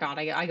plush. Oh my god,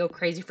 I go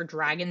crazy for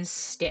Dragon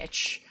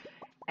Stitch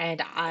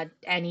and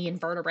any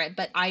invertebrate,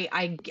 but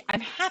I'm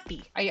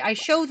happy. I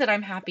show that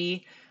I'm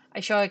happy.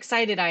 I show how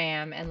excited I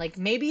am, and, like,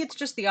 maybe it's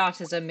just the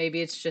autism,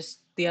 maybe it's just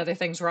the other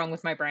things wrong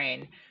with my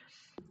brain.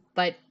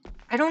 But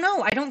I don't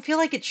know. I don't feel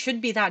like it should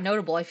be that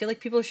notable. I feel like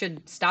people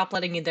should stop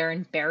letting their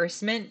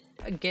embarrassment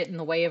get in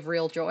the way of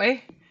real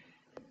joy.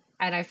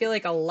 And I feel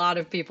like a lot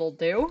of people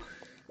do.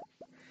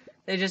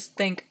 They just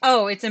think,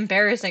 oh, it's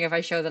embarrassing if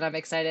I show that I'm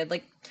excited.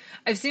 Like,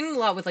 I've seen it a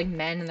lot with, like,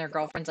 men and their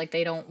girlfriends. Like,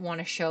 they don't want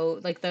to show,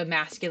 like, the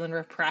masculine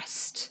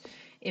repressed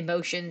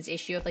emotions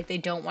issue of, like, they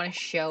don't want to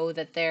show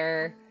that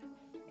they're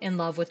in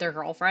love with their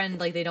girlfriend.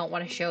 Like, they don't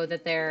want to show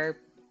that they're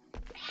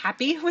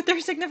happy with their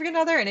significant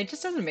other, and it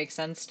just doesn't make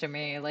sense to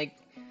me. Like,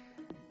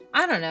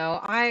 I don't know.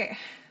 I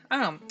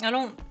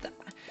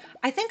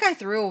think I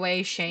threw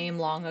away shame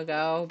long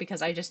ago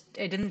because it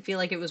didn't feel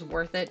like it was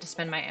worth it to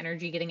spend my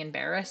energy getting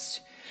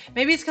embarrassed.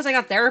 Maybe it's because I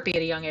got therapy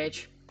at a young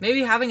age.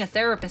 Maybe having a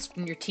therapist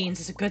in your teens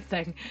is a good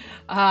thing.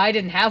 I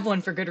didn't have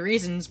one for good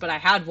reasons, but I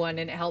had one,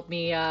 and it helped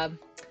me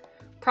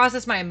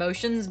process my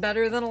emotions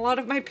better than a lot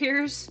of my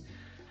peers.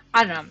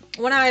 I don't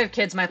know. When I have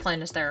kids, my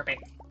plan is therapy.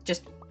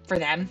 Just for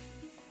them.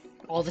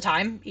 All the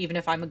time. Even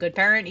if I'm a good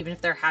parent, even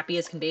if they're happy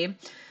as can be.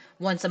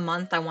 Once a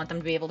month, I want them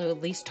to be able to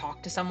at least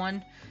talk to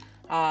someone.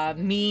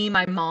 Me,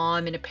 my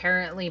mom, and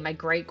apparently my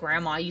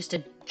great-grandma used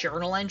to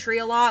journal entry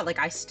a lot. Like,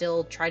 I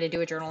still try to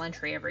do a journal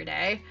entry every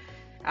day.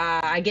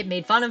 I get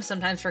made fun of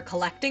sometimes for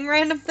collecting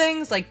random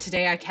things. Like,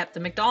 today I kept the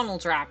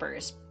McDonald's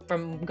wrappers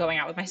from going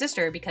out with my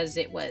sister because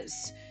it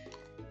was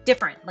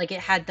different. Like, it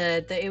had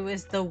it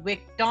was the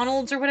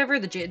McDonald's or whatever,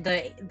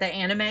 the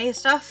anime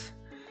stuff.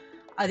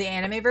 The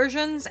anime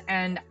versions,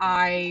 and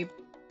I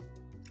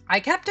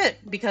kept it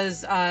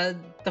because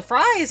the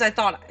fries, I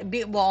thought,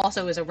 well,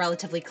 also is a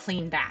relatively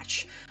clean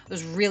batch. I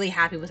was really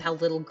happy with how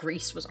little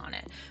grease was on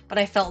it, but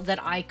I felt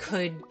that I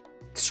could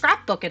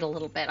scrapbook it a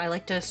little bit.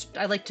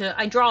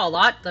 I draw a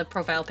lot. The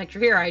profile picture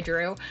here I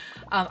drew.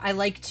 I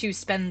like to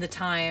spend the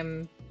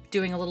time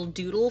doing a little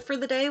doodle for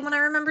the day when I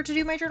remember to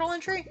do my journal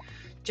entry,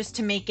 just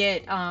to make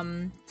it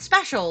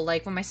special.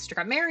 Like, when my sister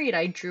got married,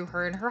 I drew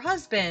her and her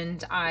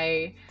husband.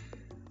 I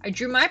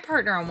drew my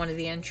partner on one of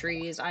the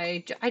entries.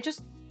 I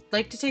just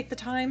like to take the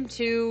time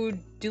to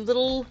do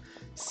little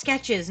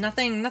sketches.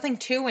 Nothing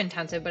too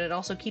intensive, but it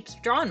also keeps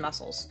drawing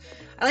muscles.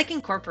 I like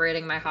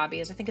incorporating my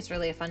hobbies. I think it's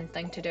really a fun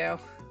thing to do.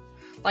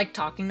 Like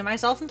talking to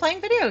myself and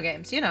playing video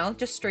games, you know,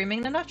 just streaming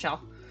in a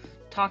nutshell.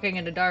 Talking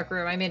in a dark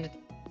room. I mean,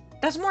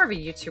 that's more of a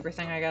YouTuber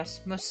thing, I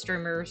guess. Most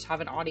streamers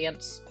have an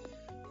audience.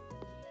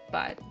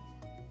 But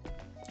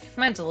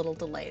mine's a little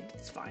delayed.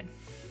 It's fine.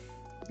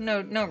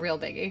 No real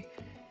biggie.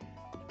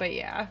 But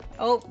yeah.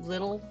 Oh,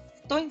 little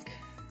doink.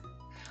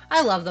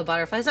 I love the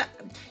butterflies.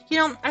 You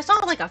know, I saw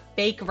like a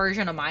fake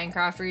version of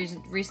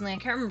Minecraft recently. I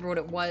can't remember what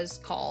it was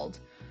called.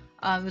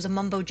 It was a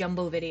mumbo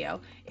jumbo video.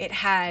 It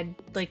had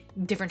like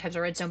different types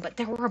of redstone, but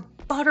there were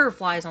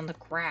butterflies on the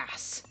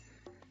grass.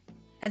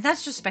 And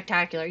that's just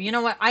spectacular. You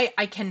know what?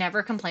 I can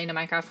never complain to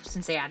Minecraft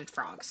since they added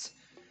frogs.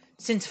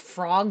 Since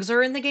frogs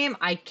are in the game,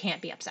 I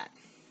can't be upset.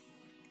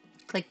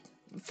 Like,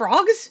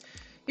 frogs?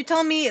 You're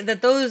telling me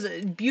that those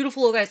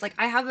beautiful little guys, like,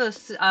 I have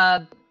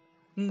a,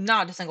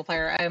 not a single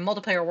player, a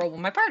multiplayer world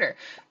with my partner,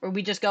 where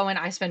we just go in,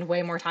 I spend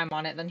way more time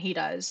on it than he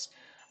does.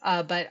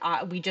 But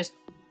we just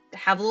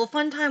have a little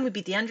fun time. We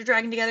beat the Ender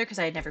Dragon together, because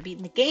I had never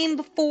beaten the game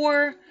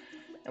before.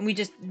 And we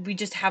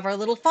just have our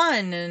little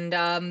fun,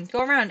 and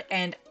go around,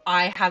 and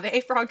I have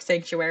a frog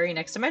sanctuary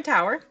next to my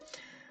tower.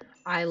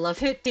 I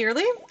love it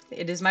dearly.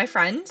 It is my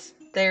friend.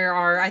 There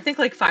are, I think,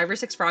 like 5 or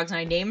 6 frogs, and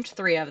I named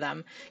 3 of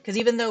them. Because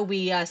even though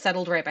we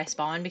settled right by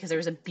spawn, because there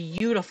was a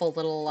beautiful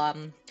little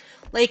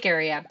lake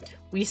area,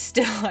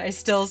 I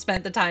still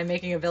spent the time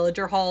making a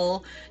villager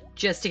hall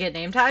just to get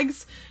name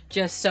tags,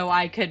 just so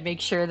I could make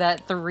sure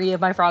that 3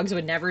 of my frogs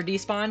would never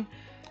despawn.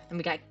 And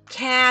we got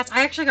cats.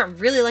 I actually got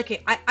really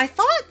lucky. I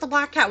thought the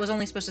black cat was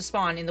only supposed to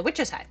spawn in the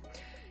witch's hut,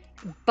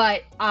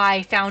 but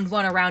I found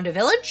one around a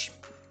village,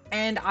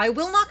 and I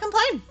will not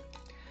complain.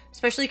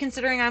 Especially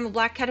considering I'm a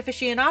black cat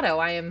aficionado.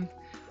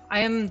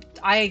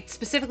 I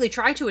specifically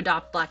try to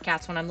adopt black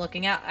cats when I'm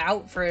looking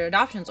out for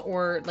adoptions,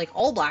 or like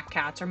all black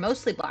cats, or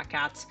mostly black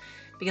cats,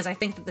 because I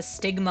think that the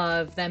stigma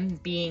of them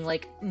being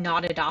like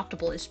not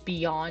adoptable is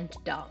beyond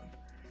dumb.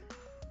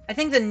 I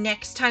think the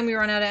next time we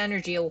run out of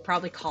energy, we'll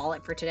probably call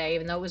it for today,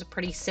 even though it was a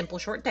pretty simple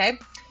short day.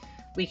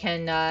 We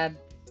can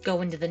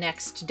go into the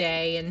next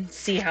day and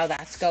see how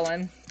that's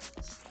going.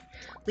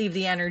 Leave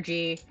the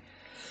energy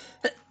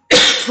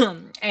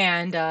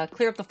and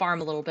clear up the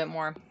farm a little bit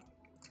more.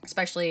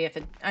 Especially if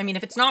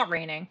it's not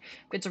raining.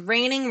 If it's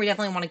raining, we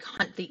definitely want to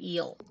hunt the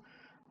eel.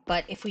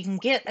 But if we can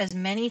get as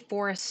many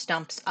forest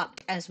stumps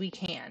up as we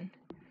can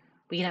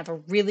have a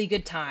really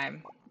good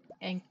time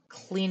and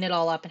clean it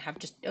all up and have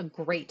just a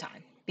great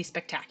time. Be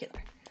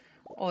spectacular.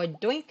 Oh,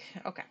 doink.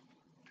 Okay.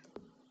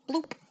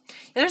 Bloop. Yeah,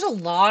 there's a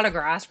lot of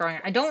grass growing.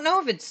 I don't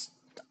know if it's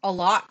a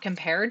lot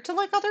compared to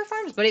like other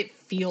farms, but it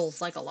feels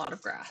like a lot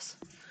of grass.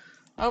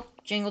 Oh,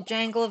 jingle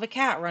jangle of a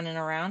cat running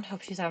around.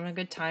 Hope she's having a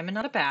good time and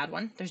not a bad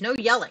one. There's no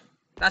yelling.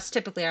 That's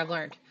typically I've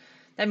learned.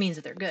 That means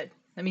that they're good.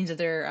 That means that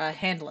they're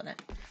handling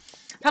it.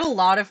 I've had a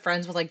lot of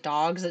friends with like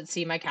dogs that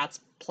see my cats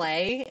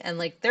play, and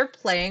like they're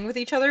playing with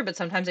each other, but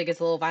sometimes it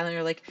gets a little violent.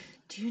 You're like,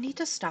 do you need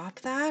to stop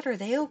that? Are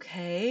they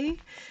okay?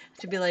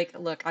 To be like,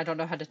 look, I don't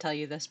know how to tell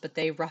you this, but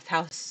they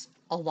roughhouse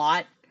a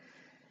lot,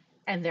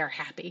 and they're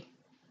happy.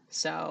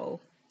 So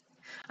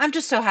I'm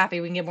just so happy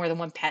we can get more than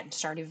one pet in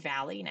Stardew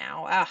Valley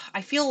now.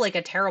 I feel like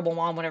a terrible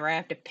mom whenever I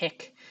have to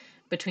pick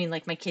between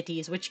like my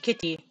kitties. Which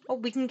kitty? Oh,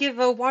 we can give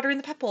water in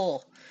the pet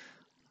bowl.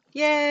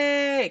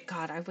 Yay!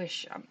 God, I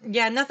wish.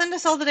 Yeah, nothing to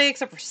sell today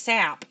except for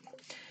sap.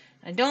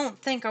 I don't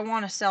think I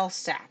want to sell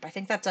sap. I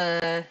think that's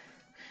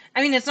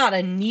it's not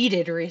a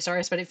needed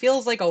resource, but it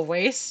feels like a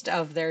waste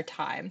of their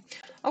time.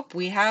 Oh,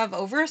 we have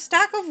over a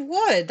stack of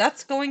wood.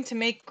 That's going to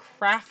make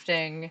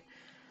crafting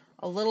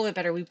a little bit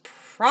better. We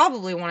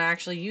probably want to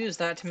actually use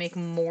that to make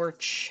more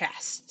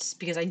chests,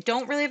 because I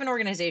don't really have an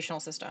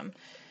organizational system.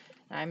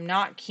 I'm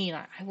not keen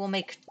on it. I will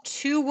make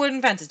 2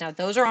 wooden fences. Now,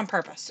 those are on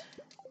purpose.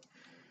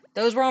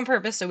 Those were on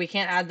purpose, so we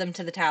can't add them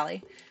to the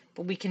tally.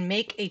 But we can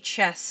make a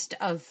chest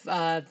of,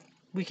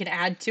 we can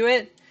add to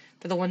it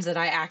for the ones that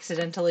I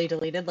accidentally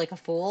deleted like a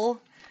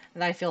fool,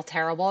 that I feel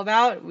terrible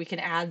about. We can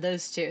add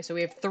those too. So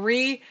we have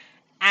 3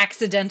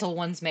 accidental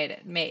ones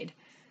made.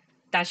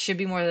 That should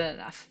be more than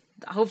enough.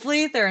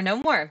 Hopefully there are no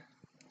more.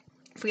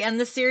 If we end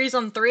this series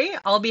on 3,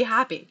 I'll be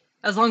happy.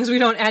 As long as we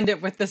don't end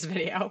it with this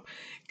video.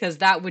 Because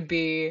that would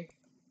be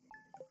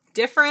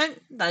different.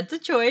 That's a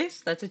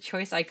choice. That's a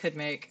choice I could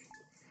make.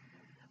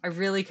 I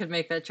really could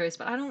make that choice,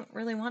 but I don't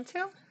really want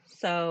to.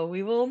 So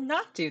we will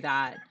not do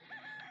that.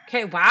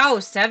 Okay, wow,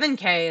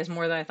 7K is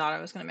more than I thought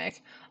I was going to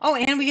make. Oh,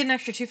 and we get an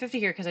extra 250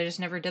 here because I just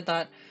never did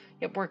that.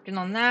 Yep, working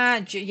on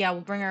that. Yeah,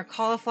 we'll bring our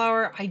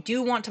cauliflower. I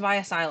do want to buy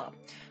a silo.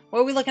 What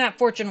are we looking at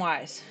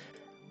fortune-wise?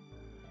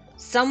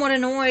 Somewhat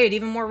annoyed.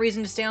 Even more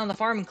reason to stay on the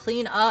farm and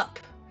clean up.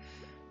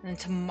 And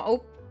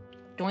oh,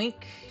 doink,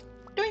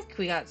 doink.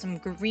 We got some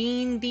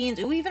green beans.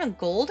 Ooh, even a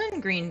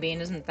golden green bean.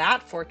 Isn't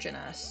that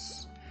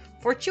fortuitous?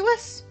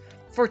 Fortuitous?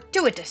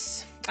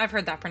 Fortuitous. I've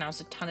heard that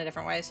pronounced a ton of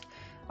different ways.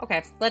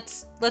 Okay,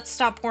 let's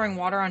stop pouring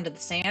water onto the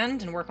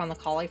sand and work on the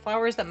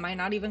cauliflowers that might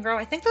not even grow.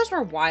 I think those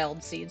were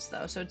wild seeds,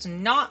 though, so it's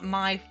not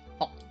my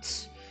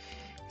fault.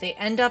 They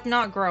end up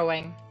not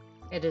growing.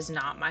 It is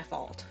not my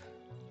fault.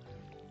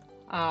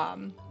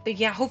 But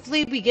yeah,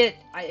 hopefully we get,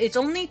 it's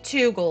only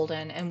 2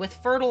 golden, and with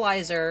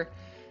fertilizer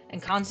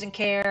and constant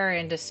care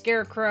and a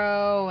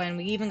scarecrow, and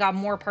we even got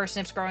more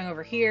parsnips growing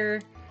over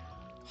here,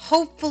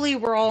 hopefully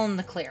we're all in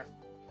the clear.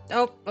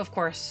 Oh, of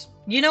course.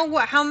 You know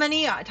what? How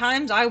many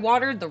times I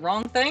watered the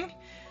wrong thing?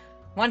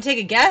 Want to take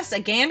a guess? A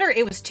gander?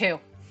 It was 2. You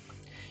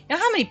know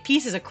how many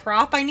pieces of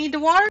crop I need to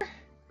water?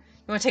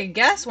 You want to take a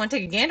guess? Want to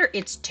take a gander?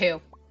 It's 2.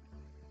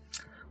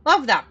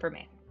 Love that for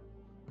me.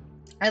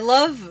 I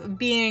love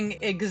being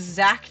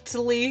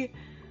exactly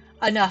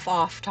enough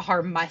off to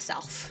harm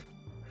myself.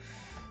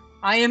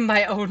 I am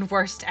my own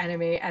worst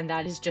enemy, and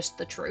that is just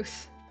the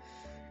truth.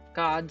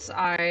 Gods,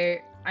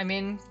 I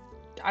mean,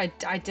 I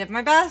did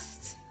my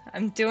best.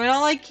 I'm doing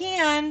all I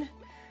can.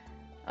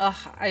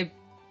 Ugh,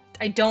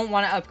 I don't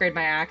want to upgrade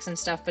my axe and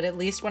stuff, but at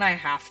least when I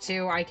have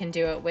to, I can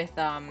do it with,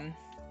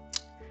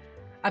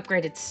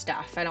 upgraded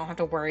stuff. I don't have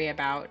to worry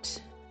about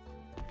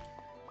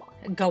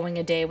going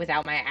a day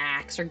without my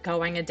axe or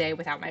going a day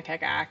without my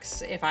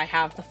pickaxe if I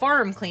have the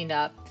farm cleaned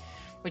up,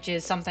 which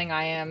is something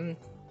I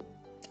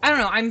don't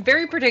know, I'm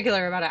very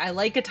particular about it. I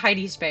like a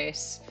tidy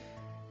space.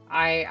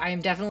 I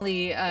am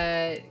definitely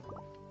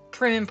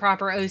prim and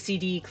proper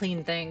OCD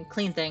clean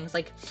things.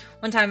 Like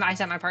one time I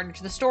sent my partner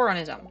to the store on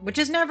his own, which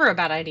is never a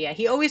bad idea.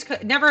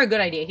 Never a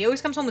good idea. He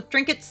always comes home with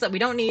trinkets that we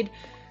don't need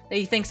that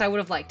he thinks I would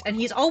have liked. And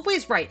he's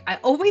always right. I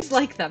always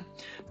like them.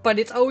 But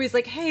it's always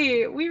like,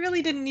 hey, we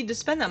really didn't need to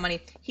spend that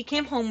money. He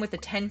came home with a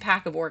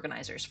 10-pack of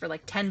organizers for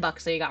like $10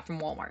 that he got from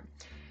Walmart.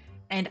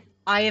 And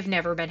I have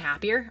never been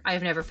happier. I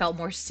have never felt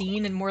more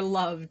seen and more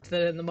loved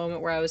than in the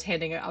moment where I was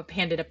handed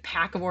a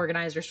pack of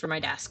organizers for my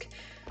desk.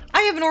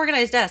 I have an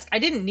organized desk. I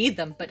didn't need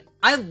them, but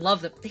I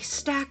love them. They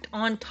stacked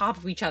on top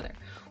of each other.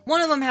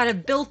 One of them had a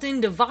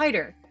built-in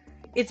divider.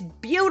 It's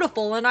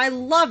beautiful and I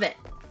love it.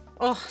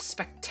 Oh,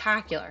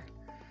 spectacular.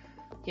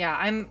 Yeah,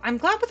 I'm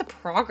glad with the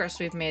progress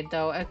we've made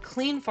though. A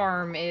clean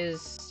farm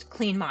is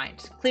clean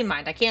mind. Clean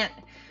mind. I can't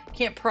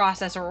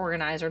process or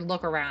organize or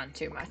look around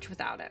too much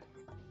without it.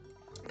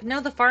 But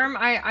no, the farm,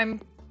 I'm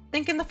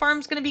thinking the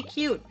farm's gonna be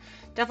cute.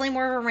 Definitely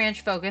more of a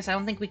ranch focus. I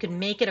don't think we could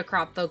make it a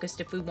crop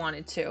focused if we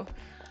wanted to.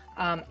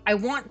 I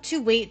want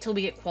to wait till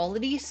we get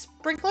quality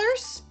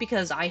sprinklers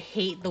because I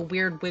hate the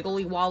weird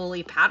wiggly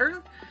wobbly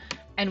pattern.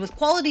 And with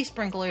quality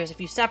sprinklers, if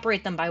you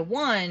separate them by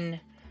 1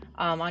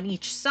 on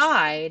each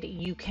side,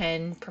 you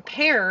can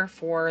prepare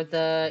for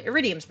the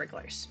iridium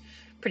sprinklers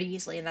pretty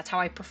easily. And that's how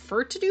I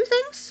prefer to do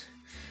things.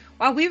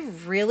 Wow,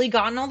 we've really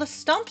gotten all the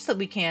stumps that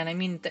we can. I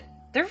mean,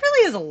 there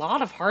really is a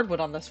lot of hardwood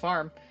on this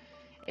farm.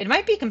 It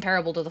might be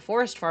comparable to the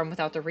forest farm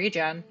without the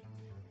regen.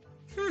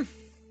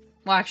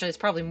 Well, actually, it's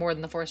probably more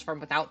than the forest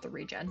farm without the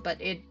regen,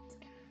 but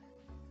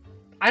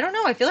I don't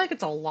know, I feel like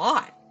it's a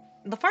lot.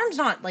 The farm's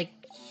not, like,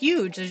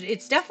 huge.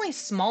 It's definitely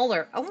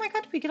smaller. Oh my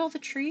god, did we get all the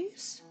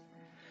trees?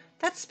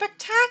 That's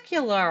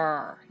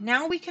spectacular!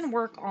 Now we can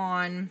work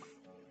on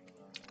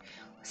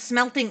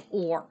smelting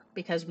ore,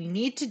 because we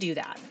need to do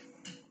that.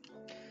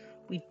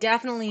 We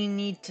definitely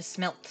need to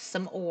smelt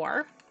some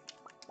ore.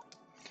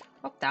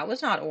 Oh, that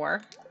was not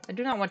ore. I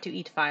do not want to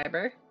eat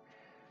fiber.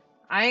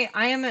 I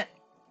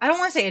don't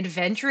want to say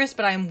adventurous,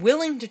 but I'm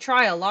willing to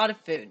try a lot of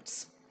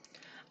foods.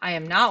 I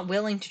am not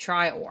willing to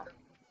try ore.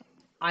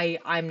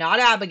 I'm not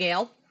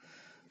Abigail.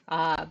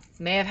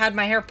 May have had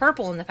my hair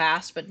purple in the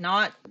past, but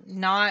not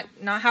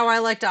how I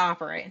like to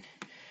operate.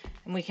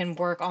 And we can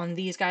work on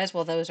these guys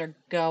while those are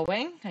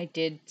going. I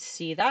did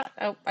see that.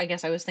 Oh, I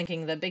guess I was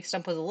thinking the big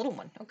stump was a little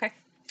one. Okay.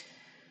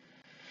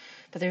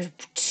 But there's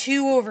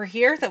 2 over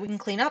here that we can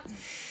clean up.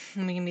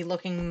 And we can be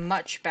looking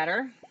much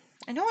better.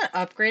 I know an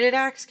upgraded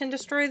axe can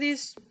destroy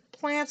these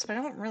plants, but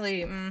I don't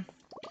really...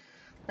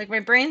 Like,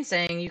 my brain's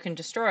saying you can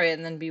destroy it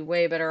and then be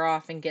way better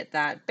off and get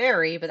that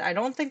berry, but I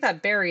don't think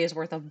that berry is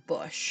worth a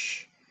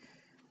bush.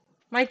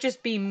 Might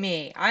just be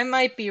me. I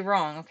might be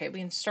wrong. Okay, we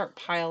can start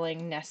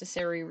piling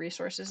necessary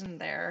resources in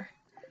there.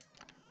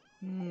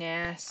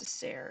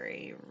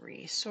 Necessary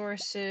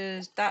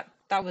resources. That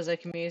was a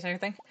community center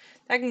thing.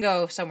 That can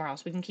go somewhere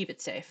else. We can keep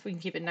it safe. We can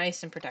keep it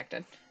nice and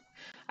protected.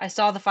 I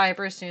saw the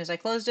fiber as soon as I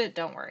closed it.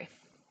 Don't worry.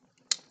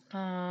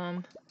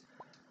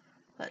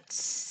 Let's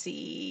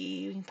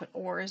see. We can put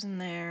ores in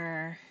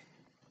there.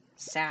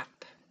 Sap.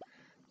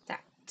 That.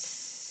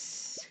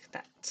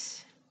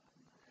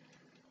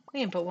 We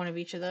can put one of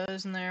each of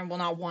those in there. Well,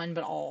 not one,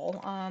 but all.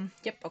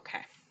 Yep,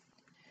 okay.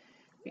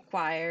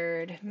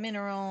 Required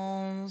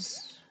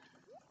minerals.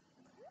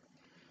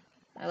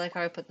 I like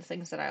how I put the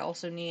things that I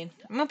also need.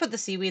 I'm gonna put the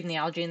seaweed and the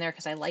algae in there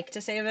because I like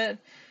to save it.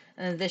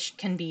 And then this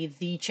can be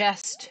the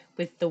chest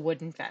with the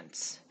wooden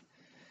fence.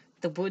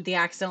 The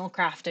accidental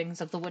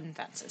craftings of the wooden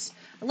fences.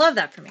 I love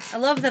that for me. I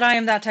love that I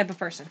am that type of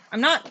person.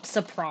 I'm not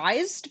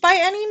surprised by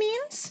any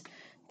means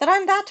that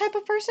I'm that type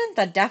of person.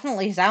 That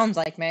definitely sounds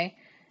like me.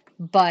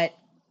 But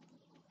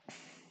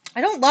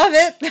I don't love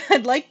it.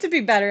 I'd like to be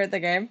better at the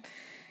game.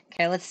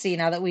 Okay, let's see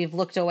now that we've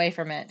looked away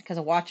from it. Because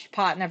a watched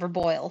pot never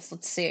boils.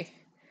 Let's see.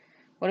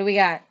 What do we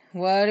got?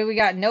 What do we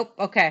got? Nope.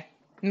 Okay.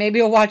 Maybe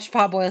you'll watch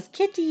Potboil's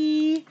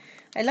Kitty.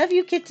 I love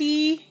you,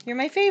 Kitty. You're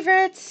my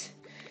favorite.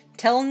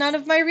 Tell none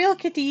of my real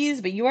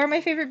kitties, but you are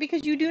my favorite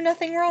because you do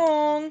nothing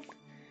wrong.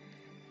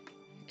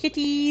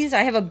 Kitties.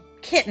 I have a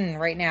kitten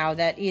right now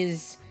that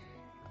is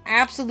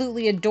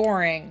absolutely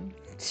adoring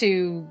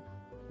to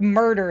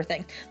murder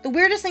things. The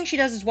weirdest thing she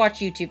does is watch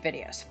YouTube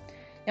videos.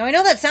 Now, I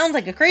know that sounds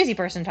like a crazy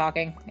person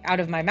talking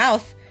out of my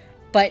mouth,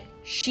 but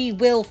she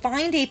will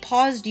find a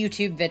paused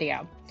YouTube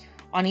video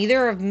on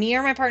either of me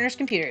or my partner's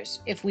computers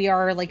if we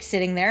are, like,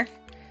 sitting there.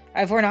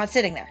 If we're not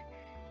sitting there,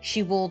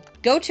 she will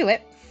go to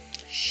it.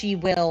 She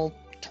will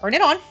turn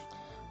it on.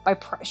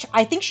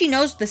 I think she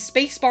knows the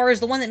space bar is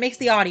the one that makes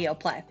the audio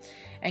play.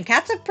 And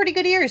cats have pretty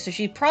good ears, so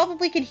she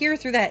probably can hear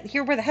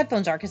where the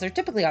headphones are, because they're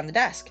typically on the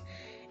desk.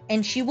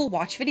 And she will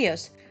watch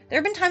videos. There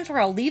have been times where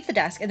I'll leave the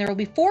desk and there will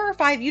be 4 or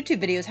 5 YouTube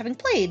videos having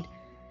played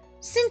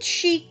since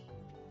she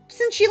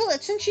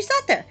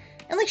sat there.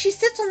 And like, she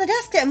sits on the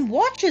desk and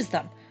watches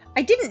them.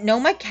 I didn't know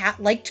my cat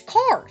liked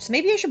cars.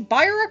 Maybe I should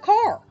buy her a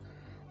car.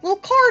 A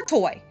little car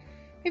toy.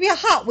 Maybe a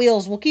Hot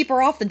Wheels will keep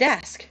her off the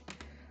desk.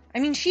 I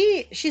mean,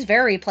 she's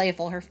very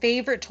playful. Her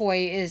favorite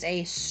toy is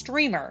a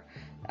streamer,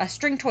 a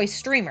string toy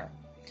streamer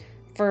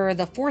for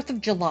the 4th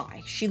of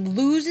July. She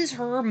loses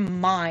her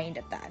mind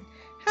at that.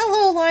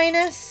 Hello,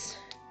 Linus.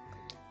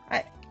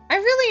 I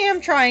really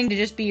am trying to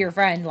just be your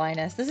friend,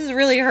 Linus. This is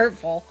really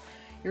hurtful.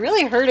 You're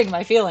really hurting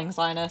my feelings,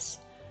 Linus.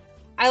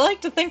 I like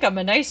to think I'm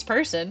a nice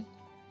person.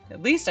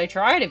 At least I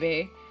try to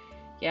be.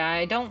 Yeah,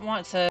 I don't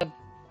want to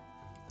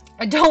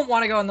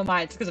go in the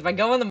mines, because if I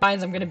go in the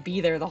mines, I'm going to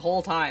be there the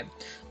whole time.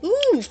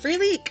 Ooh, free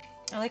leak.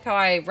 I like how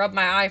I rub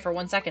my eye for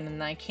 1 second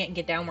and I can't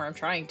get down where I'm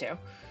trying to.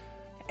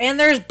 And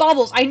there's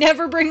bubbles. I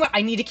never bring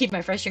I need to keep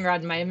my fishing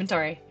rod in my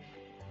inventory.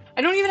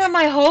 I don't even have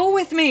my hoe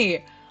with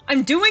me.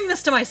 I'm doing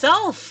this to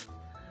myself.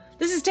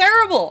 This is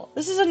terrible.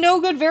 This is a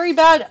no good, very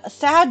bad,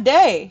 sad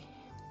day.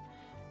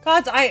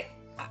 Gods,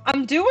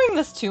 I'm doing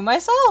this to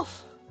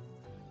myself.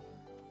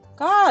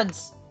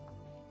 Gods.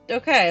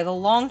 Okay, the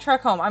long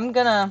trek home.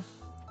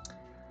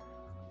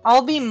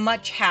 I'll be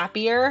much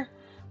happier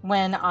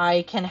when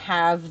I can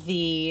have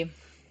the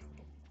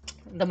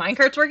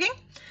minecarts working.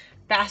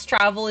 Fast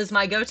travel is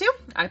my go-to.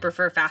 I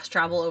prefer fast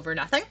travel over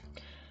nothing.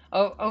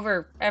 Oh,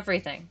 over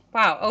everything.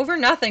 Wow, over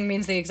nothing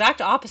means the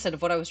exact opposite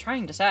of what I was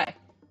trying to say.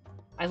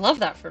 I love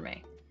that for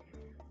me.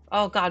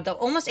 Oh god, the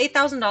almost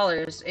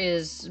 $8,000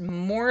 is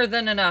more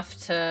than enough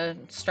to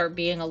start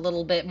being a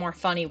little bit more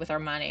funny with our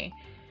money.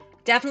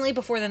 Definitely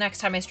before the next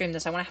time I stream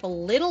this, I want to have a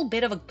little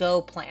bit of a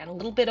go plan, a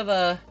little bit of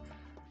a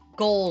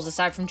goals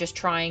aside from just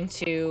trying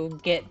to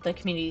get the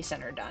community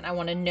center done. I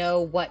want to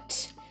know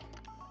what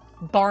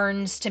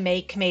barns to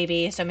make,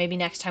 maybe. So maybe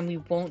next time we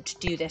won't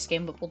do this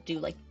game, but we'll do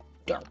like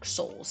Dark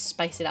Souls,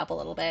 spice it up a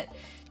little bit,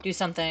 do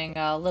something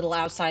a little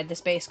outside the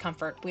space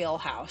comfort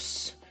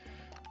wheelhouse.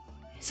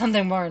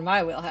 Something more in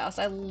my wheelhouse.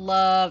 I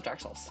love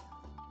Dark Souls.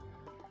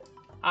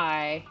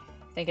 I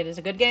think it is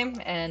a good game,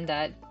 and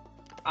that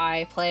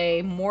I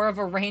play more of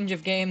a range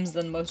of games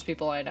than most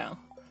people I know.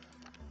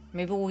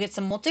 Maybe we'll get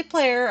some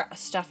multiplayer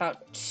stuff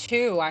out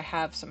too. I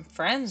have some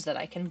friends that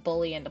I can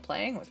bully into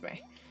playing with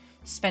me,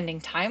 spending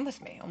time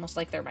with me, almost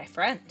like they're my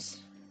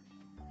friends.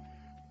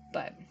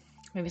 But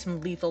maybe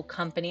some Lethal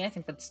Company. I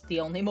think that's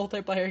the only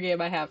multiplayer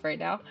game I have right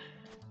now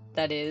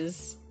that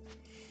is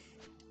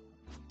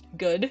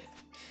good.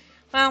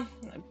 Well,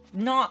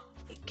 not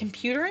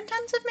computer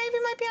intensive, maybe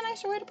might be a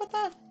nicer way to put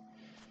that.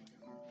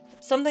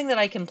 Something that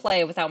I can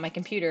play without my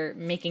computer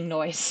making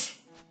noise.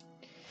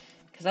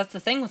 Because that's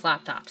the thing with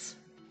laptops.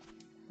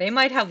 They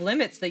might have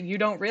limits that you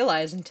don't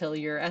realize until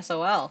you're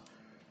SOL.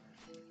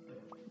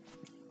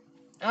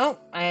 Oh,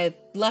 I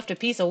left a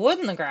piece of wood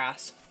in the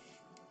grass.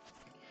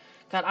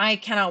 God, I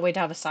cannot wait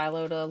to have a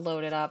silo to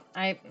load it up.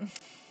 Maybe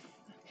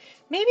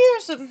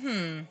there's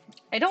a,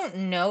 I don't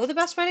know the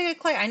best way to get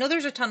clay. I know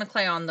there's a ton of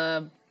clay on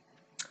the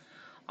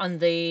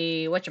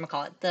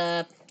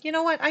whatchamacallit, you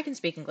know what, I can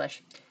speak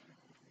English.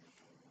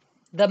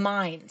 In the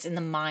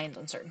mines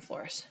on certain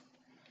floors.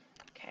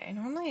 Okay,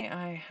 normally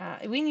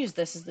we can use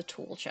this as the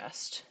tool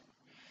chest.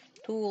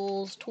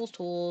 Tools,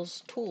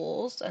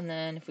 and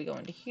then if we go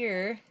into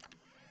here,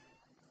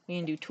 we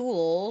can do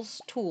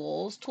tools.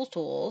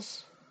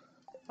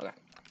 Okay.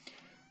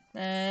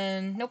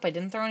 And nope, I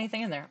didn't throw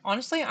anything in there.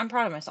 Honestly, I'm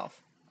proud of myself.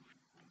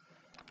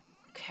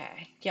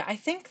 Okay, yeah, I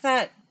think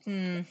that,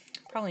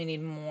 probably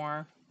need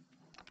more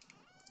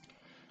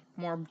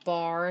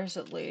bars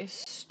at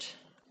least.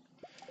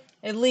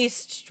 At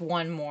least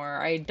one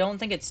more. I don't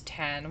think it's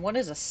 10. What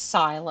is a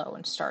silo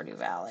in Stardew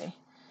Valley?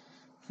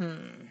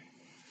 You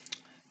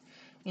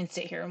can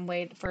sit here and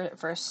wait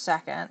for a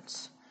second.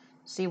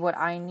 See what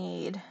I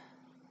need.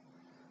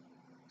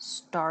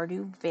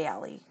 Stardew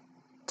Valley.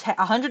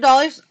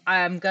 $100.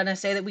 I'm gonna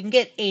say that we can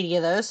get 80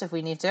 of those if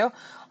we need to.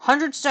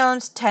 100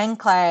 stones, 10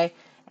 clay,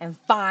 and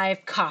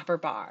 5 copper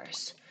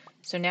bars.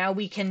 So now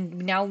we can,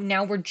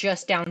 now we're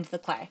just down to the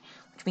clay.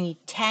 Which we need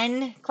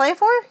 10 clay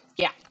for?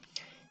 Yeah.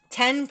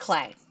 10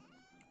 clay.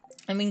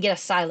 And we can get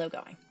a silo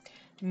going.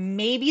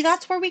 Maybe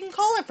that's where we can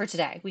call it for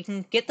today. We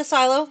can get the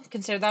silo,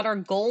 consider that our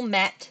goal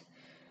met.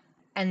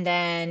 and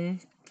then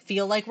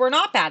feel like we're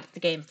not bad at the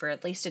game for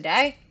at least a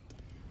day.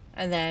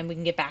 And then we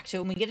can get back to it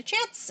when we get a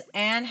chance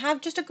and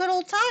have just a good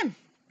old time.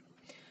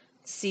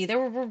 See, there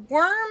were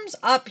worms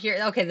up here.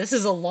 Okay, this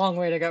is a long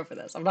way to go for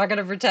this. I'm not going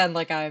to pretend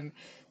like I'm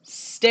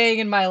staying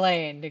in my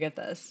lane to get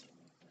this.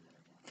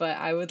 But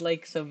I would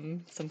like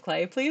some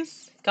clay,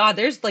 please. God,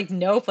 there's like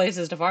no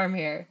places to farm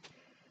here.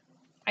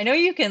 I know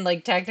you can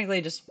like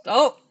technically just...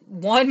 Oh,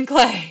 one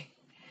clay.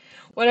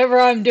 Whatever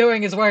I'm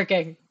doing is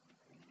working.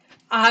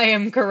 I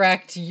am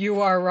correct.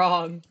 You are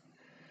wrong.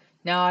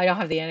 No, I don't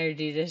have the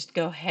energy to just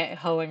go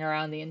hoeing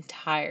around the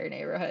entire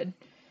neighborhood.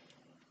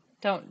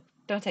 Don't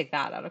take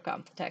that out of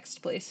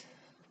context, please.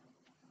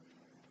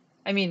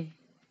 I mean,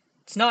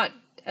 it's not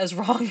as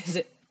wrong as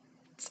it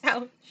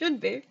should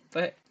be,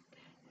 but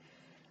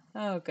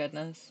oh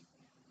goodness.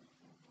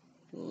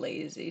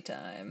 Lazy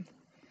time.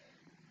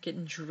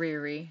 Getting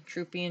dreary,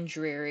 droopy and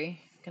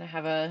dreary. Gonna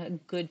have a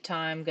good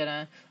time,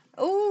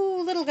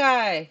 Oh, little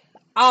guy!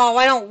 Oh,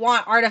 I don't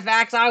want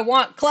artifacts, I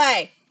want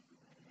clay!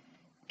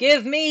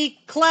 Give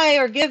me clay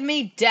or give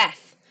me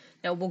death!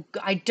 No, well,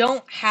 I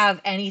don't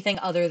have anything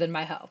other than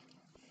my hoe.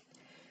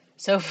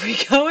 So if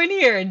we go in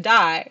here and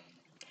die,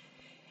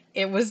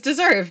 it was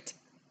deserved.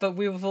 But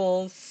we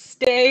will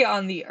stay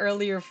on the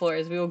earlier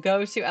floors. We will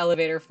go to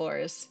elevator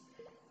floors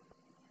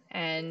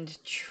and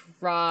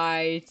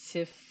try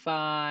to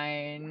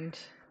find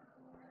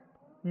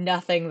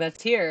nothing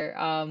that's here.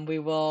 We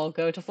will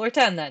go to floor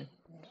 10 then.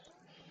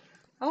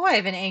 Oh, I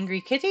have an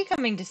angry kitty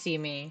coming to see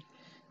me,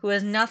 who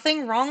has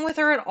nothing wrong with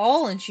her at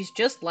all, and she's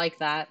just like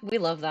that. We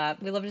love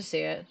that. We love to see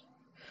it.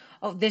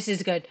 Oh, this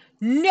is good.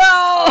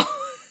 No!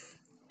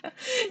 No!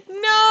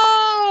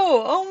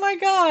 Oh my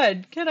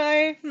god. Can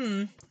I?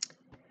 I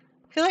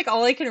feel like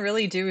all I can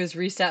really do is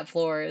reset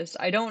floors.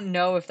 I don't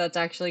know if that's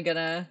actually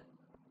gonna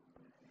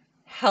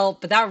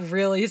help, but that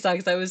really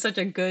sucks. That was such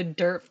a good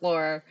dirt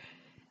floor.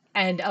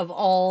 And of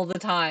all the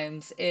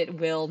times, it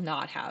will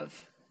not have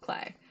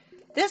clay.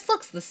 This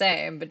looks the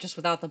same, but just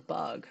without the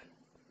bug.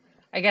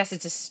 I guess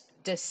it's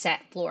a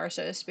set floor,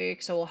 so to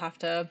speak, so we'll have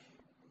to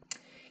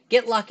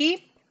get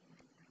lucky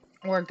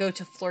or go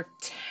to floor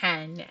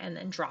 10 and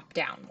then drop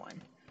down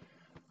one.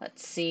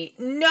 Let's see.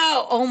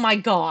 No! Oh my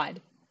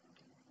god.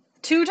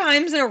 2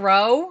 times in a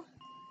row?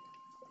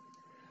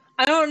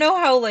 I don't know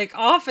how, like,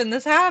 often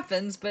this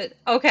happens, but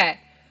okay.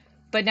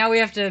 But now we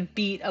have to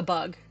beat a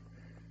bug.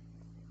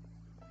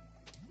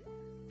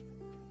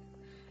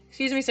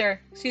 Excuse me, sir.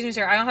 Excuse me,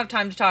 sir. I don't have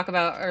time to talk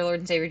about our Lord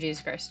and Savior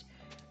Jesus Christ.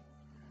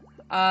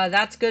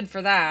 That's good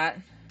for that.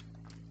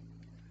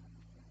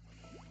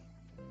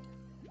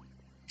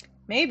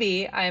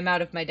 Maybe I am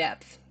out of my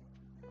depth.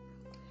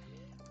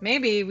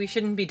 Maybe we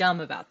shouldn't be dumb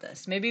about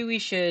this. Maybe we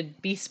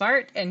should be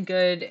smart and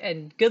good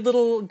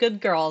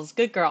girls,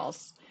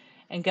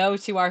 and go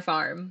to our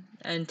farm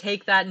and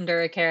take that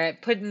Endura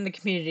carrot, put it in the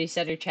community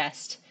center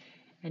chest,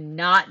 and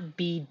not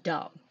be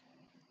dumb.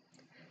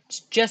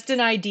 It's just an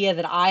idea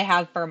that I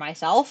have for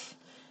myself.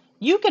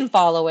 You can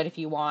follow it if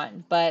you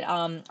want, but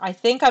I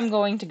think I'm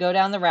going to go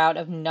down the route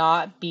of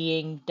not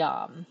being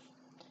dumb.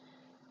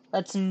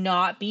 Let's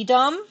not be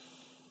dumb.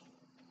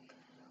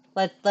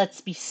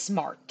 Let's be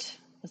smart.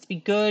 Let's be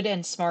good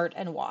and smart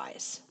and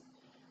wise.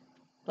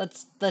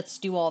 Let's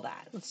do all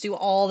that. Let's do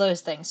all those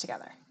things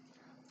together.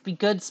 Be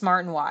good,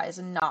 smart, and wise,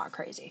 and not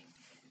crazy.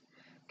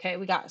 Okay,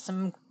 we got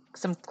some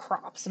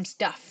crops, some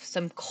stuff,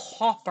 some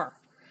copper.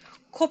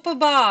 Copper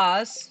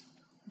bars.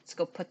 Let's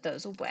go put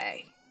those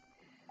away.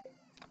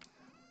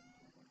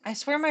 I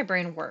swear my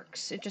brain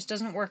works. It just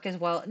doesn't work as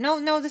well.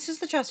 No, this is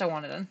the chest I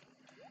wanted in.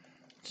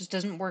 It just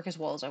doesn't work as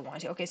well as I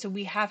wanted to. Okay, so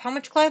we have how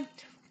much clay?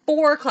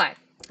 4 clay.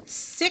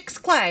 6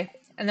 clay,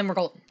 and then we're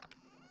golden.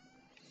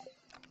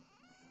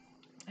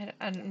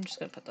 I'm just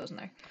gonna put those in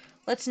there.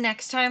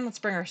 Next time, let's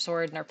bring our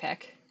sword and our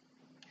pick.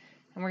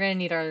 And we're gonna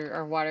need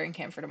our watering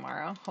can for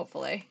tomorrow,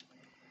 hopefully.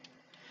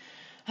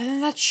 And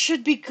then that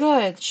should be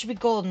good. It should be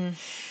golden.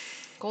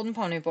 Golden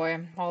pony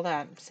boy. All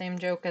that. Same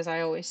joke as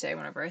I always say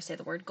whenever I say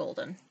the word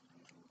golden.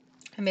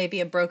 It may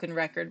be a broken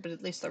record, but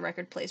at least the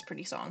record plays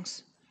pretty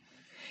songs.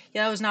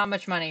 Yeah, that was not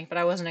much money, but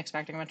I wasn't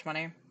expecting much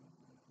money.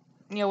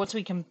 You know, once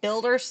we can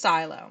build our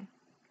silo,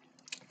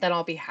 then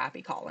I'll be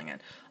happy calling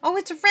it. Oh,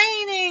 it's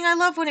raining! I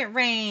love when it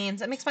rains.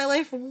 That makes my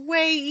life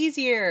way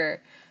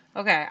easier.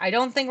 Okay, I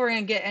don't think we're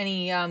going to get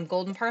any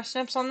golden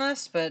parsnips on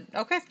this, but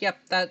okay, yep,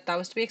 that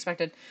was to be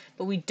expected.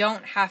 But we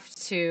don't have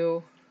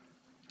to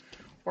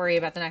worry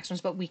about the next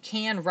ones, but we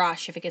can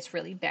rush if it gets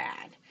really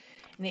bad.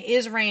 And it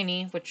is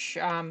rainy, which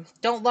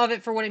don't love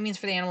it for what it means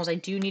for the animals. I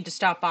do need to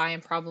stop by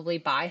and probably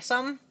buy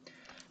some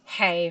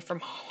hay from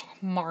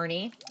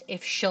Marnie,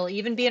 if she'll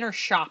even be in her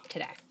shop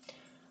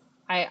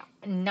today.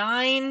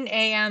 9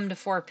 a.m. to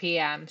 4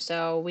 p.m.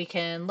 So we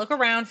can look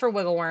around for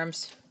wiggle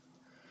worms.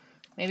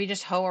 Maybe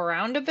just hoe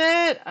around a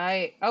bit.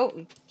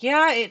 Oh,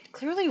 yeah, it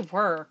clearly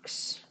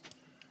works.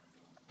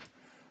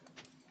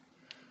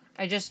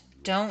 I just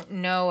don't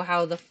know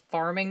how the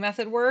farming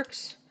method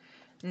works.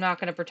 I'm not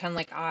going to pretend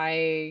like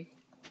I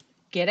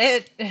get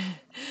it.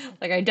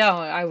 Like I don't.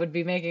 I would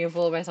be making a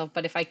fool of myself.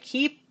 But if I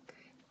keep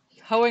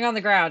hoeing on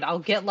the ground. I'll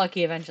get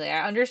lucky eventually.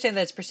 I understand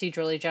that it's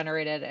procedurally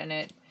generated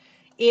and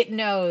it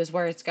knows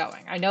where it's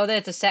going. I know that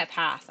it's a set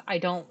path. I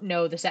don't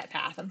know the set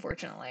path,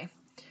 unfortunately.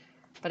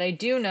 But I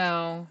do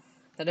know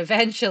that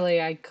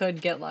eventually I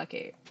could get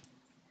lucky.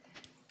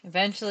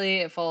 Eventually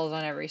it falls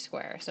on every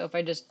square. So if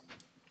I just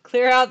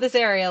clear out this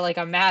area like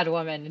a mad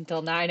woman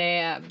until 9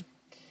 a.m.,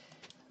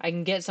 I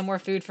can get some more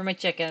food for my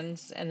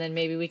chickens, and then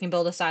maybe we can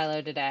build a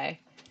silo today.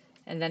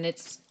 And then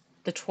it's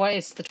the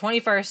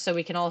 21st, so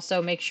we can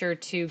also make sure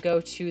to go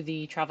to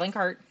the traveling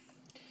cart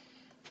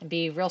and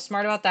be real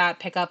smart about that.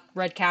 Pick up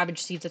red cabbage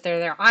seeds if they're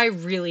there. I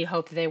really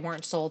hope they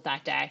weren't sold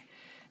that day.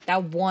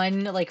 That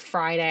one like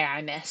Friday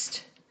I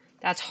missed.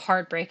 That's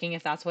heartbreaking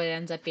if that's what it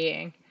ends up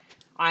being.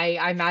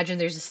 I imagine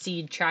there's a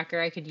seed tracker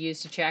I could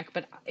use to check,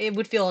 but it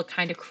would feel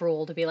kind of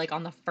cruel to be like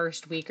on the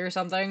first week or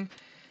something.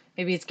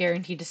 Maybe it's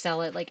guaranteed to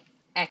sell it like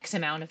X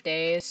amount of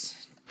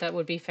days. That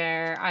would be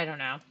fair. I don't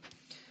know.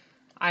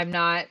 I'm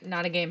not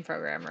a game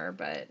programmer,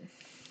 but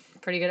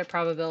pretty good at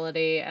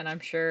probability, and I'm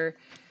sure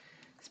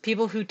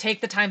people who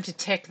take the time to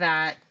tick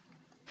that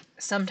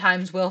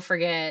sometimes will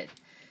forget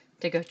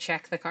to go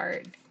check the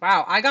card.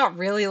 Wow, I got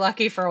really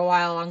lucky for a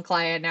while on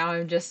clay, and now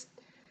I'm just...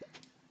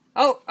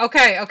 Oh,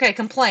 okay,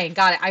 complain.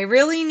 Got it. I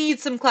really need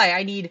some clay.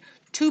 I need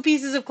 2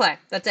 pieces of clay.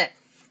 That's it.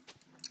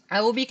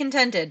 I will be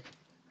contented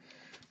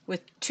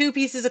with 2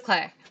 pieces of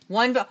clay.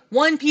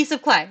 One piece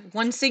of clay.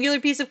 One singular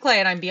piece of clay,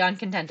 and I'm beyond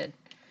contented.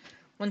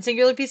 One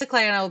singular piece of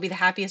clay, and I will be the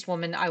happiest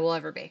woman I will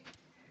ever be.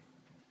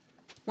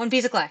 1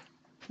 piece of clay.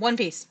 1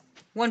 piece.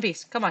 1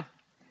 piece. Come on.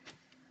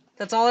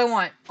 That's all I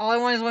want. All I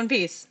want is 1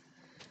 piece.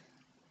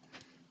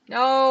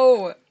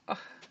 No! Ugh.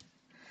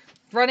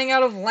 Running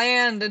out of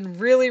land and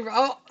really...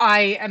 Oh,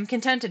 I am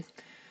contented.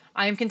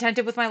 I am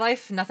contented with my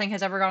life. Nothing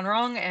has ever gone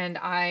wrong, and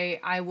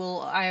I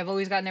have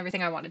always gotten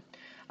everything I wanted.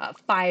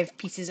 5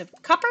 pieces of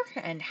copper,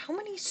 and how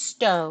many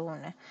stone?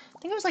 I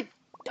think it was like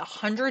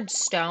 100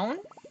 stone.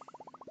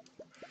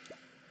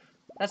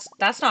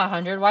 That's not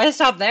 100. Why did it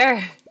stop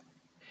there?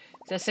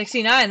 That's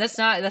 69. That's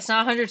not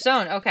 100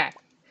 stone. Okay.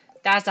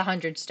 That's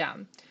 100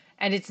 stone.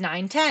 And it's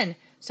 9:10.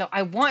 So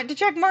I want to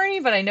check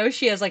Marnie, but I know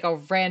she has like a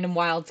random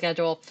wild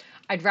schedule.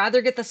 I'd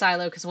rather get the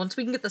silo, because once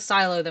we can get the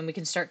silo, then we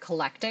can start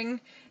collecting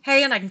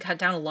hay, and I can cut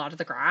down a lot of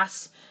the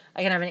grass.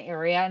 I can have an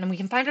area, and we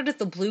can find out if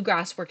the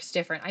bluegrass works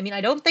different. I mean, I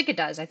don't think it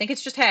does. I think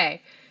it's just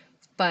hay.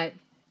 But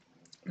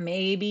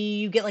maybe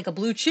you get like a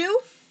blue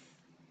chew?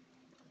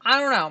 I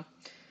don't know.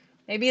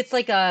 Maybe it's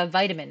like a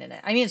vitamin in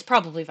it. I mean, it's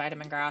probably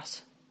vitamin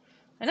grass.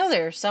 I know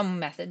there are some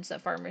methods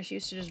that farmers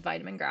use to just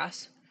vitamin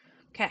grass.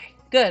 Okay,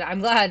 good. I'm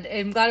glad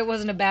it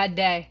wasn't a bad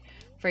day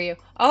for you.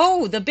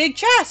 Oh, the big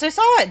chest. I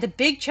saw it. The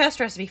big chest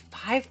recipe,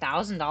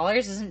 $5,000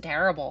 isn't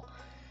terrible.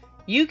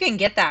 You can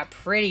get that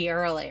pretty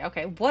early.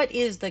 Okay, what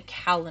is the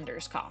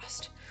calendar's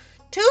cost?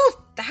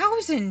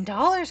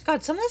 $2,000.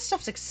 God, some of this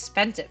stuff's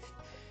expensive.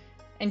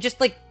 And just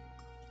like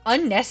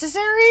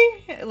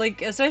unnecessary,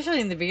 like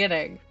especially in the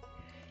beginning.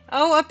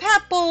 Oh, a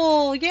pet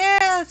bowl. Yeah,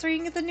 that's where you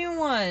can get the new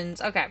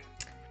ones. Okay.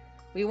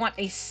 We want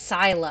a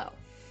silo.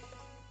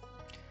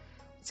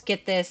 Let's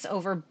get this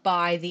over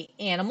by the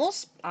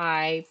animals.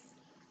 I'm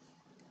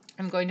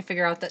going to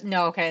figure out that...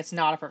 No, okay, it's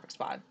not a perfect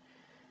spot.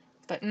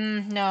 But,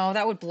 no,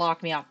 that would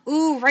block me off.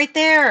 Ooh, right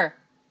there!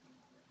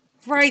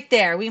 Right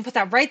there. We can put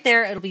that right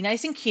there. It'll be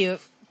nice and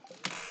cute.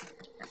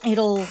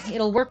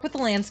 It'll work with the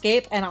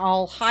landscape, and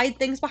I'll hide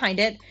things behind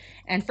it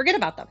and forget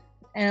about them.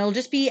 And it'll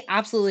just be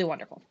absolutely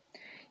wonderful.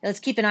 Let's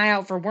keep an eye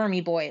out for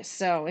wormy boys.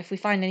 So if we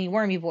find any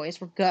wormy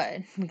boys, we're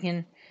good. We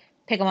can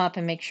pick them up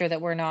and make sure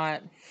that we're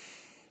not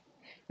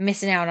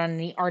missing out on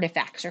any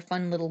artifacts or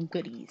fun little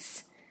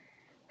goodies.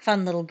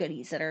 Fun little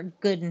goodies that are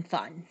good and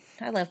fun.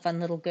 I love fun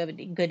little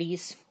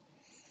goodies.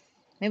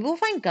 Maybe we'll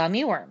find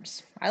gummy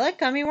worms. I like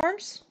gummy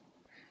worms.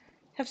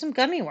 Have some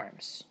gummy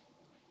worms.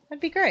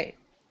 That'd be great.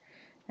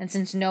 And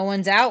since no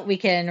one's out, we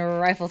can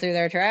rifle through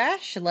their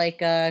trash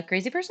like a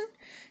crazy person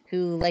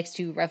who likes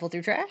to rifle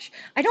through trash.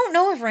 I don't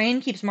know if rain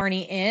keeps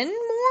Marnie in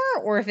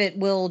more, or if it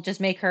will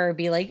just make her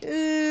be like,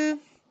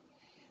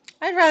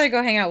 I'd rather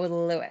go hang out with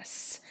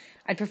Lewis.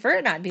 I'd prefer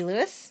it not be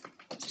Lewis.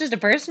 It's just a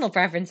personal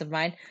preference of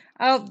mine.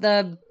 Oh,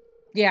 the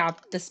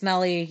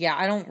smelly,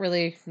 I don't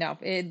really know.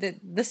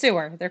 The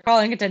sewer. They're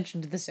calling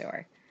attention to the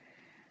sewer.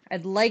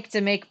 I'd like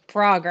to make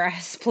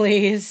progress,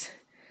 please.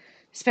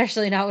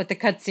 Especially not with the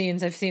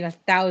cutscenes I've seen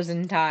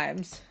 1,000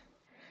 times.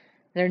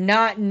 They're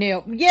not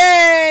new.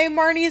 Yay!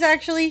 Marnie's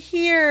actually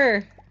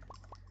here!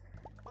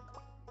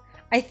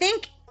 I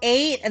think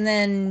 8 and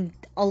then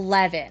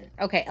 11.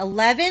 Okay,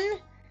 11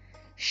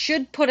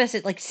 should put us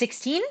at like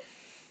 16.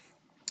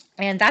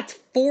 And that's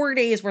 4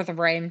 days worth of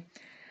rain.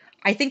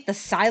 I think the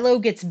silo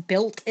gets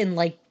built in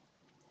like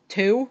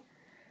 2.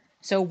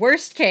 So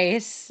worst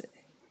case,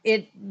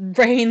 it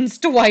rains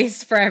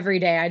twice for every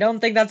day. I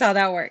don't think that's how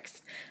that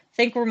works. I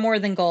think we're more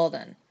than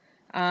golden.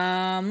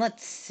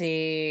 Let's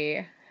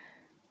see.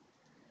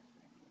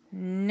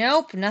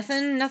 Nope,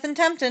 nothing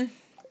tempting.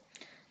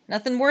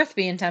 Nothing worth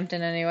being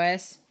tempting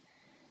anyways.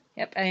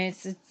 Yep, I mean,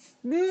 it's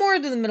more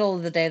to the middle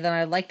of the day than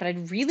I'd like, but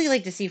I'd really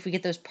like to see if we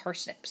get those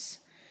parsnips.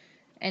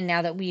 And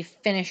now that we've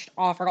finished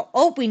off our...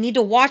 Oh, we need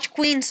to watch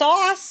Queen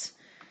Sauce!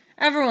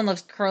 Everyone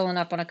loves curling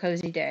up on a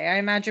cozy day. I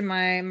imagine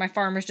my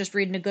farmer's just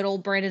reading a good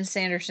old Brandon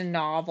Sanderson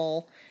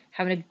novel,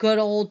 having a good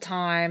old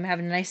time,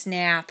 having a nice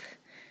nap,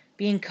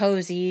 being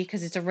cozy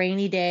because it's a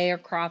rainy day, her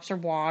crops are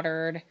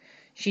watered.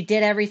 She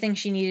did everything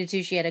she needed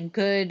to. She had a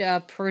good,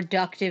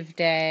 productive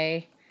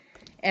day.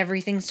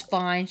 Everything's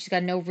fine. She's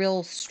got no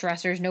real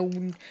stressors,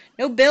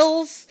 no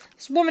bills.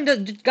 This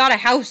woman got a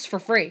house for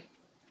free.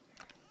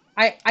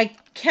 I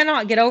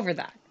cannot get over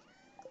that.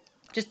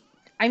 Just,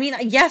 I mean,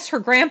 yes, her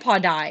grandpa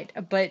died,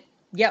 but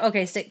yeah,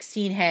 okay,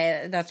 16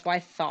 hay. That's what I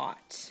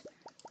thought.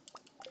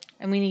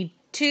 And we need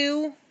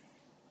 2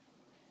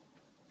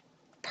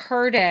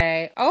 per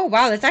day. Oh,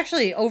 wow, that's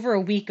actually over a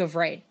week of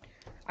rain.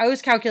 I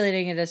was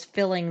calculating it as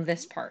filling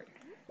this part.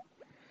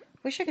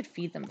 Wish I could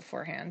feed them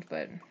beforehand,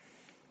 but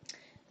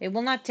they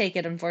will not take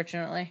it,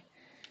 unfortunately.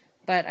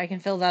 But I can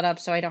fill that up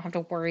so I don't have to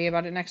worry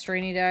about it next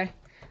rainy day.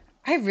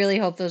 I really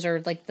hope those are,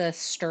 like, the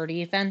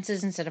sturdy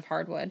fences instead of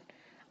hardwood.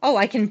 Oh,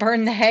 I can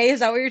burn the hay?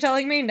 Is that what you're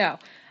telling me? No.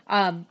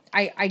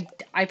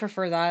 I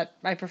prefer that.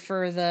 I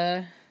prefer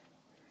the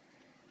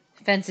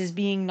fences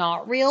being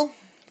not real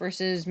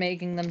versus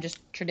making them just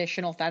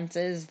traditional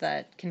fences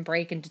that can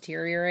break and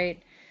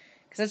deteriorate.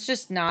 Because that's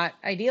just not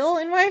ideal,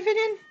 in my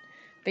opinion.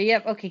 But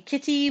yep, okay,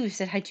 Kitty. We've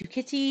said hi to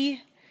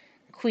Kitty.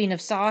 Queen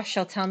of Sauce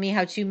shall tell me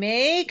how to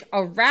make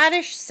a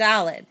radish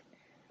salad.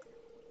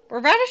 Were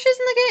radishes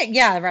in the game?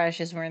 Yeah,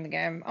 radishes were in the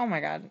game. Oh my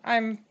god.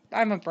 I'm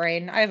a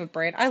brain. I have a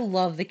brain. I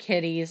love the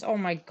kitties. Oh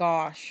my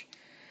gosh.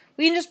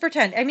 We can just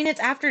pretend. I mean, it's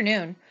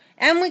afternoon.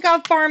 And we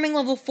got farming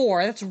level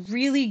 4. That's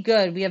really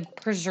good. We have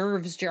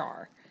preserves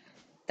jar.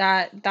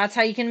 That's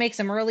how you can make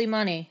some early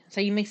money. That's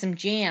how you make some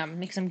jam.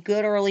 Make some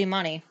good early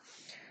money.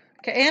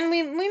 Okay, and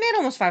we made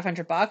almost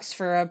 500 bucks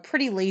for a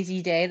pretty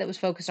lazy day that was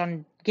focused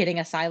on getting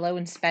a silo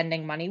and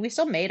spending money. We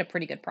still made a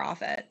pretty good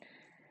profit.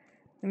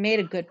 We made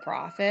a good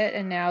profit,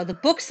 and now the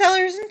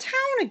bookseller's in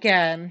town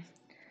again.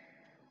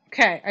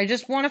 Okay, I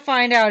just want to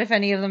find out if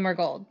any of them are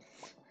gold.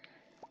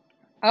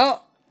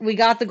 Oh, we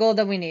got the gold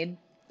that we need.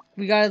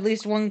 We got at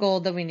least 1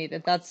 gold that we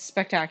needed. That's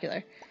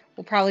spectacular.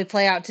 We'll probably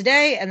play out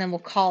today, and then we'll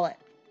call it,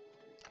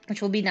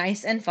 which will be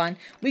nice and fun.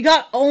 We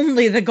got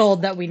only the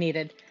gold that we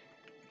needed.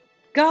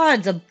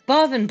 Gods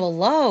above and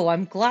below.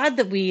 I'm glad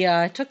that we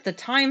took the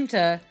time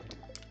to...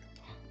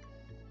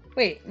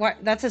 Wait,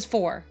 what? That says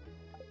 4.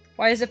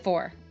 Why is it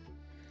 4?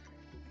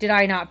 Did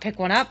I not pick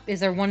one up? Is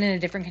there one in a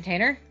different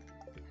container?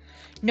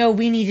 No,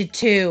 we needed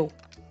 2.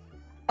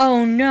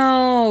 Oh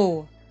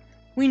no!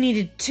 We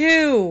needed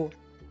 2!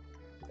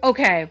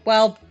 Okay,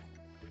 well,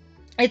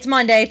 it's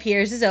Monday.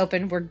 Pierre's is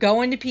open. We're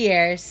going to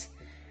Pierre's.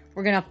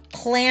 We're gonna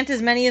plant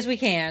as many as we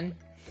can.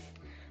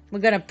 We're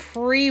gonna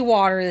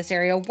pre-water this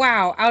area.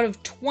 Wow, out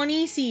of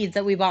 20 seeds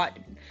that we bought,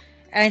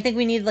 and I think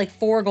we needed like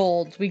 4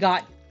 golds, we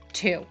got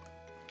 2.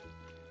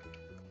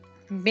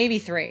 Maybe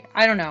 3.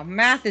 I don't know.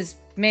 Math is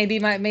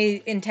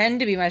may intend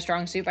to be my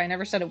strong suit, but I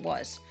never said it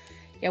was.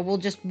 Yeah,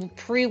 we'll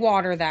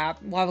pre-water that.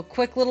 We'll have a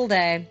quick little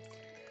day.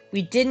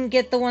 We didn't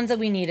get the ones that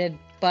we needed,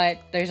 but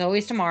there's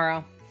always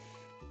tomorrow.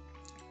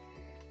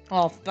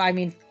 Well, I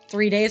mean,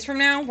 3 days from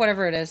now?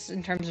 Whatever it is,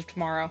 in terms of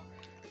tomorrow.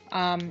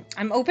 I'm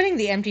opening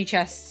the empty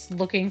chests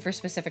looking for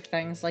specific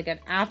things, like an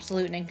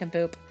absolute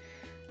nincompoop.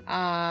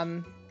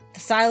 The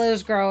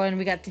silo's growing.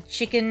 We got the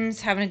chickens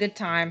having a good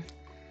time.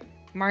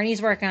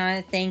 Marnie's working on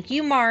it. Thank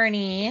you,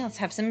 Marnie. Let's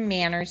have some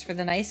manners for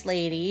the nice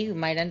lady who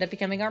might end up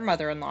becoming our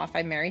mother-in-law if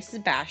I marry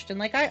Sebastian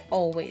like I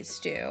always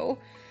do.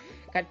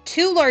 Got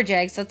 2 large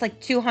eggs. That's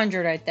like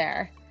 200 right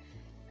there.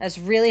 That's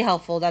really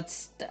helpful.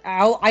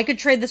 I could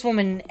trade this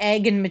woman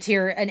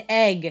an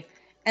egg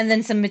and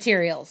then some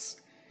materials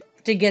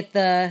to get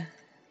the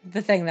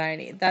thing that I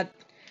need. That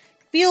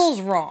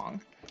feels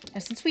wrong.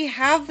 And since we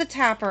have the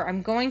tapper,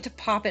 I'm going to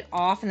pop it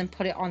off and then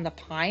put it on the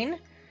pine.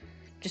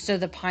 Just so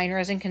the pine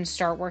resin can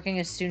start working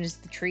as soon as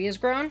the tree is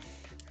grown.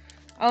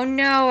 Oh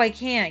no, I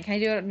can't. Can I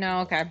do it?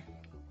 No, okay.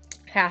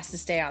 It has to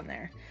stay on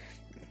there.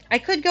 I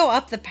could go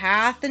up the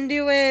path and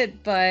do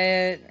it,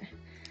 but...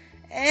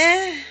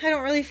 I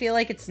don't really feel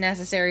like it's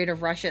necessary to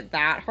rush it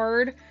that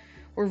hard.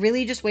 We're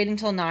really just waiting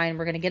till 9.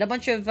 We're going to get a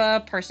bunch of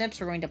parsnips.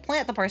 We're going to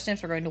plant the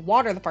parsnips. We're going to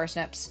water the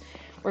parsnips.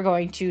 We're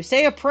going to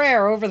say a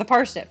prayer over the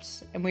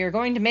parsnips. And we are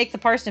going to make the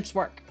parsnips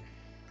work.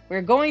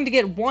 We're going to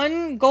get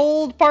 1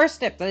 gold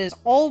parsnip. That is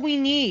all we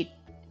need.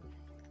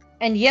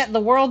 And yet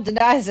the world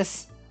denies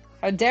us.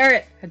 How dare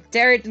it? How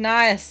dare it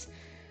deny us?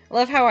 I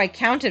love how I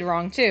counted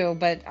wrong too,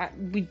 but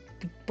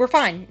we're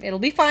fine. It'll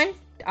be fine.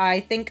 I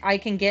think I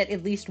can get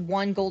at least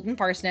 1 golden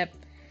parsnip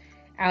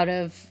out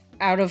of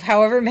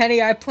however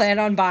many I plan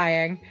on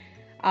buying.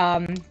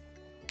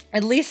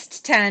 At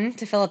least 10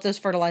 to fill up those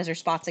fertilizer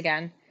spots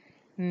again.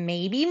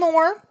 Maybe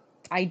more.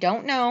 I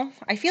don't know.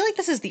 I feel like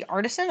this is the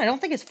artisan. I don't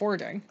think it's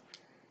foraging.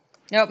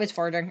 Nope, it's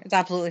foraging. It's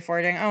absolutely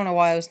foraging. I don't know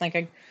why I was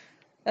thinking.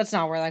 That's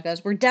not where that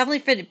goes. We're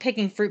definitely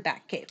picking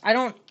Fruitback Cave. I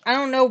don't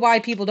know why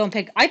people don't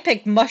pick... I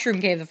picked Mushroom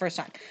Cave the first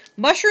time.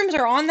 Mushrooms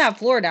are on that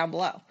floor down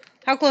below.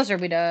 How close are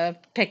we to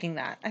picking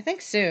that? I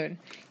think soon.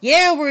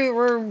 Yeah,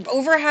 we're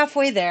over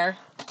halfway there.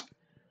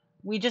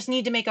 We just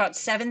need to make out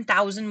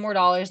 $7,000 more,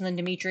 and then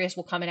Demetrius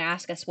will come and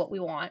ask us what we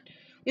want.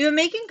 We've been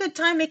making good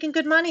time, making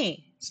good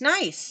money. It's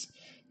nice.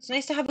 It's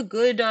nice to have a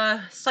good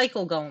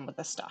cycle going with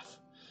this stuff.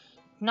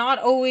 It's not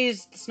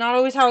always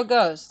how it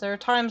goes. There are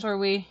times where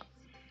we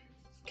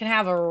can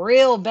have a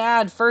real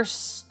bad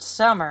first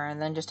summer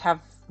and then just have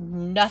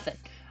nothing.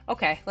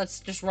 Okay, let's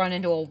just run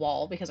into a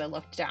wall because I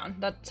looked down.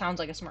 That sounds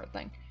like a smart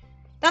thing.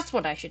 That's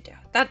what I should do.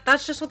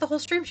 That's just what the whole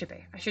stream should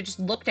be. I should just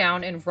look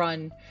down and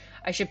run.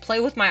 I should play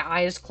with my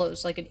eyes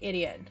closed like an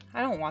idiot.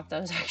 I don't want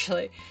those,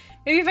 actually.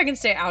 Maybe if I can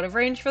stay out of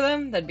range for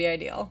them, that'd be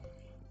ideal.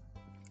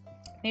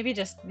 Maybe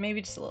just a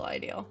little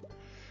ideal.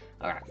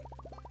 Alright.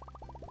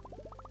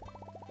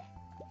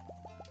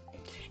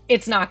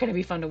 It's not going to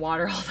be fun to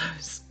water all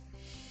those.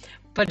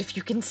 But if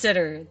you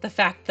consider the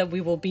fact that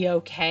we will be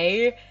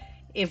okay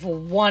if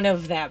one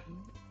of them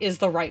is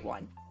the right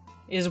one.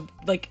 Is,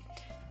 like...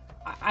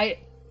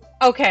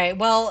 Okay,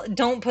 well,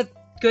 don't put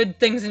good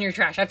things in your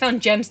trash. I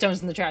found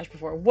gemstones in the trash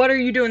before. What are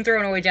you doing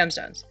throwing away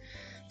gemstones?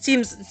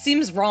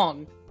 Seems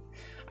wrong.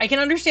 I can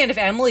understand if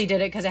Emily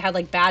did it because it had,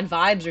 like, bad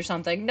vibes or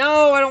something.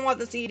 No, I don't want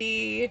the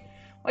CD.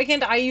 Why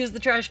can't I use the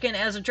trash can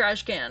as a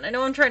trash can? I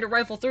know I'm trying to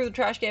rifle through the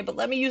trash can, but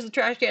let me use the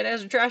trash can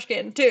as a trash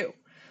can, too.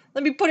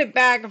 Let me put it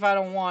back if I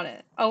don't want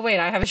it. Oh, wait,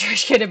 I have a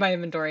trash can in my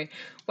inventory.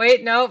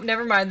 Wait, no,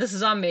 never mind. This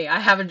is on me. I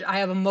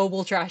have a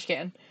mobile trash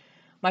can.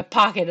 My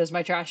pocket is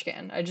my trash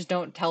can. I just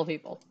don't tell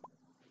people.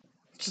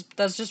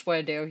 That's just what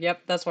I do.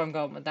 Yep, that's what I'm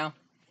going with now.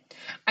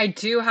 I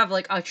do have,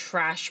 like, a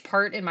trash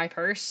part in my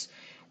purse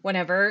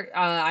whenever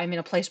I'm in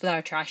a place without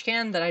a trash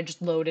can that I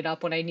just load it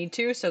up when I need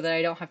to so that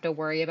I don't have to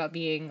worry about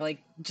being, like,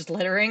 just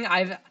littering.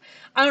 I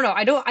don't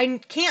know. I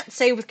can't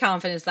say with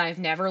confidence that I've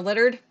never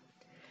littered,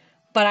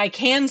 but I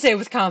can say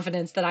with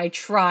confidence that I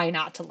try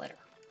not to litter.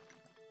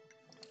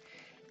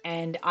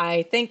 And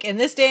I think in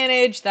this day and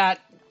age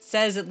that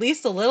says at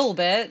least a little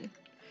bit.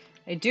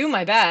 I do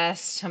my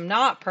best. I'm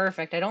not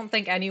perfect. I don't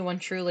think anyone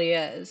truly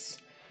is.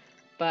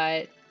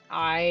 But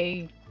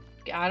I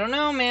don't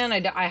know, man.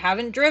 I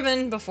haven't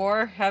driven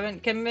before.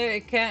 Haven't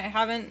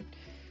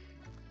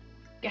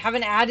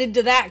added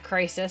to that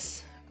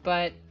crisis.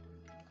 But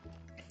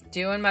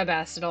doing my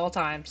best at all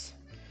times.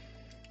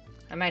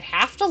 I might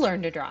have to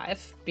learn to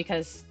drive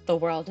because the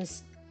world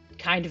is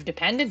kind of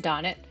dependent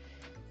on it.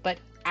 But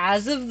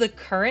as of the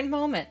current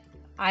moment,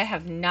 I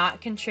have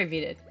not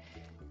contributed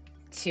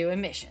to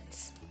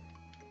emissions.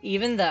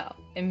 Even though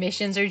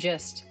emissions are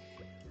just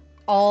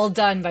all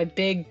done by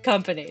big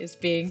companies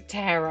being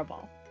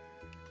terrible.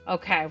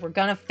 Okay, we're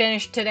gonna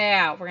finish today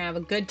out. We're gonna have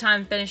a good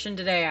time finishing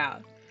today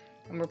out.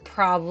 And we're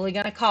probably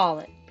gonna call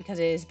it, because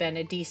it has been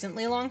a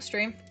decently long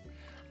stream.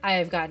 I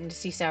have gotten to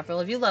see several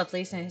of you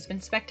lovelies, and it has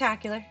been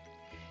spectacular.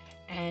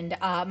 And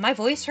my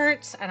voice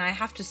hurts, and I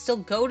have to still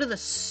go to the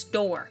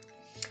store.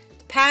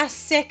 It's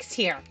past 6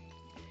 here.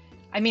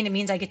 I mean, it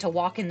means I get to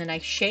walk in the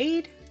nice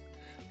shade,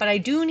 but I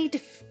do need to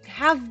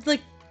have, like,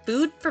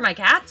 food for my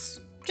cats?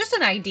 Just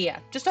an idea,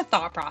 just a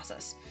thought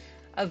process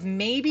of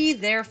maybe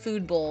their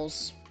food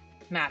bowls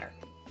matter.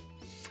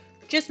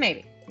 Just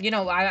maybe. You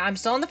know, I'm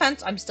still on the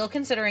fence. I'm still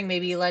considering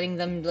maybe letting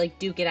them, like,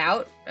 duke it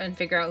out and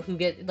figure out who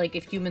like,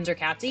 if humans or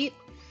cats eat.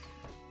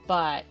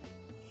 But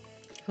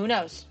who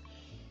knows?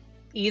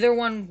 Either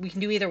one, we can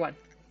do either one.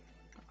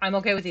 I'm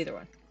okay with either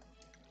one.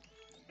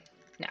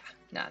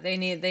 Nah, they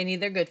need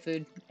their good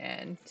food,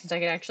 and since I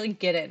can actually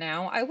get it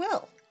now, I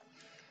will.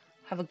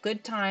 Have a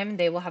good time,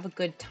 they will have a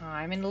good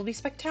time, and it'll be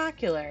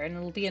spectacular, and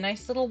it'll be a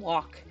nice little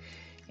walk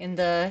in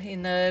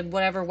the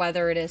whatever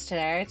weather it is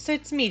today.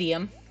 It's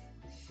medium.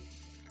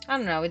 I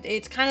don't know,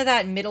 it's kind of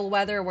that middle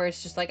weather where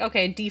it's just like,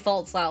 okay,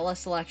 default less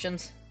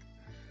selections.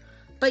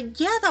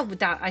 But yeah,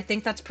 that I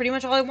think that's pretty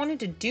much all I wanted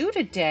to do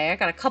today. I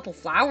got a couple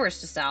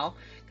flowers to sell.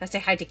 Gotta say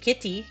hi to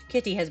Kitty.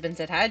 Kitty has been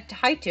said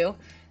hi to. And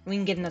we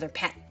can get another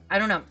pet. I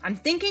don't know. I'm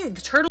thinking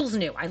the turtle's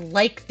new. I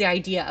like the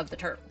idea of the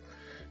turtle.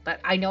 But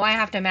I know I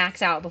have to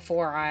max out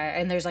before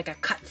and there's like a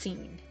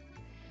cutscene.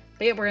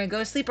 But yeah, we're gonna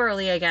go sleep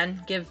early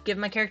again. Give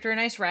my character a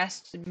nice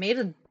rest. It made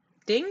a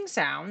ding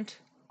sound.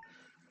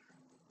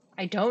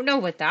 I don't know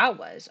what that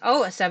was.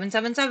 Oh, a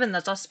 777.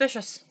 That's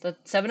auspicious. The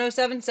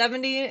 707,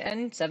 70,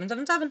 and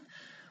 777.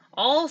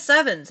 All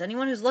sevens.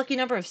 Anyone who's lucky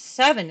number of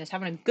 7 is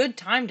having a good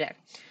time today.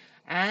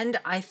 And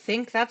I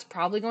think that's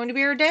probably going to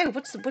be our day.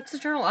 What's the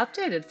journal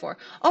updated for?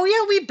 Oh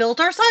yeah, we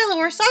built our silo.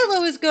 Our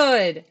silo is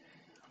good.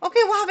 Okay,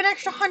 we'll have an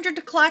extra 100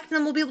 to collect, and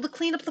then we'll be able to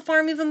clean up the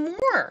farm even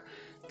more.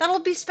 That'll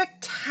be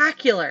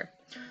spectacular.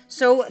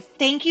 So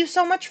thank you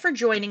so much for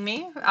joining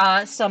me.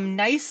 Some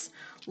nice,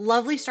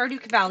 lovely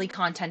Stardew Valley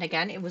content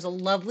again. It was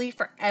lovely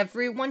for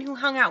everyone who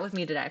hung out with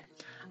me today.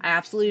 I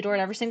absolutely adored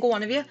every single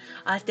one of you.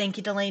 Thank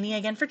you, Delaney,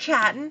 again for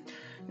chatting.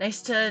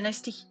 Nice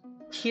to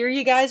hear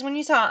you guys when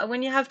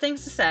you have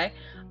things to say.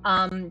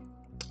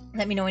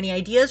 Let me know any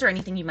ideas or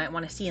anything you might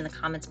want to see in the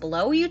comments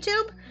below,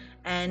 YouTube.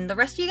 And the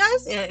rest of you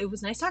guys, it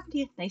was nice talking to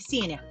you. Nice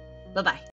seeing you. Bye-bye.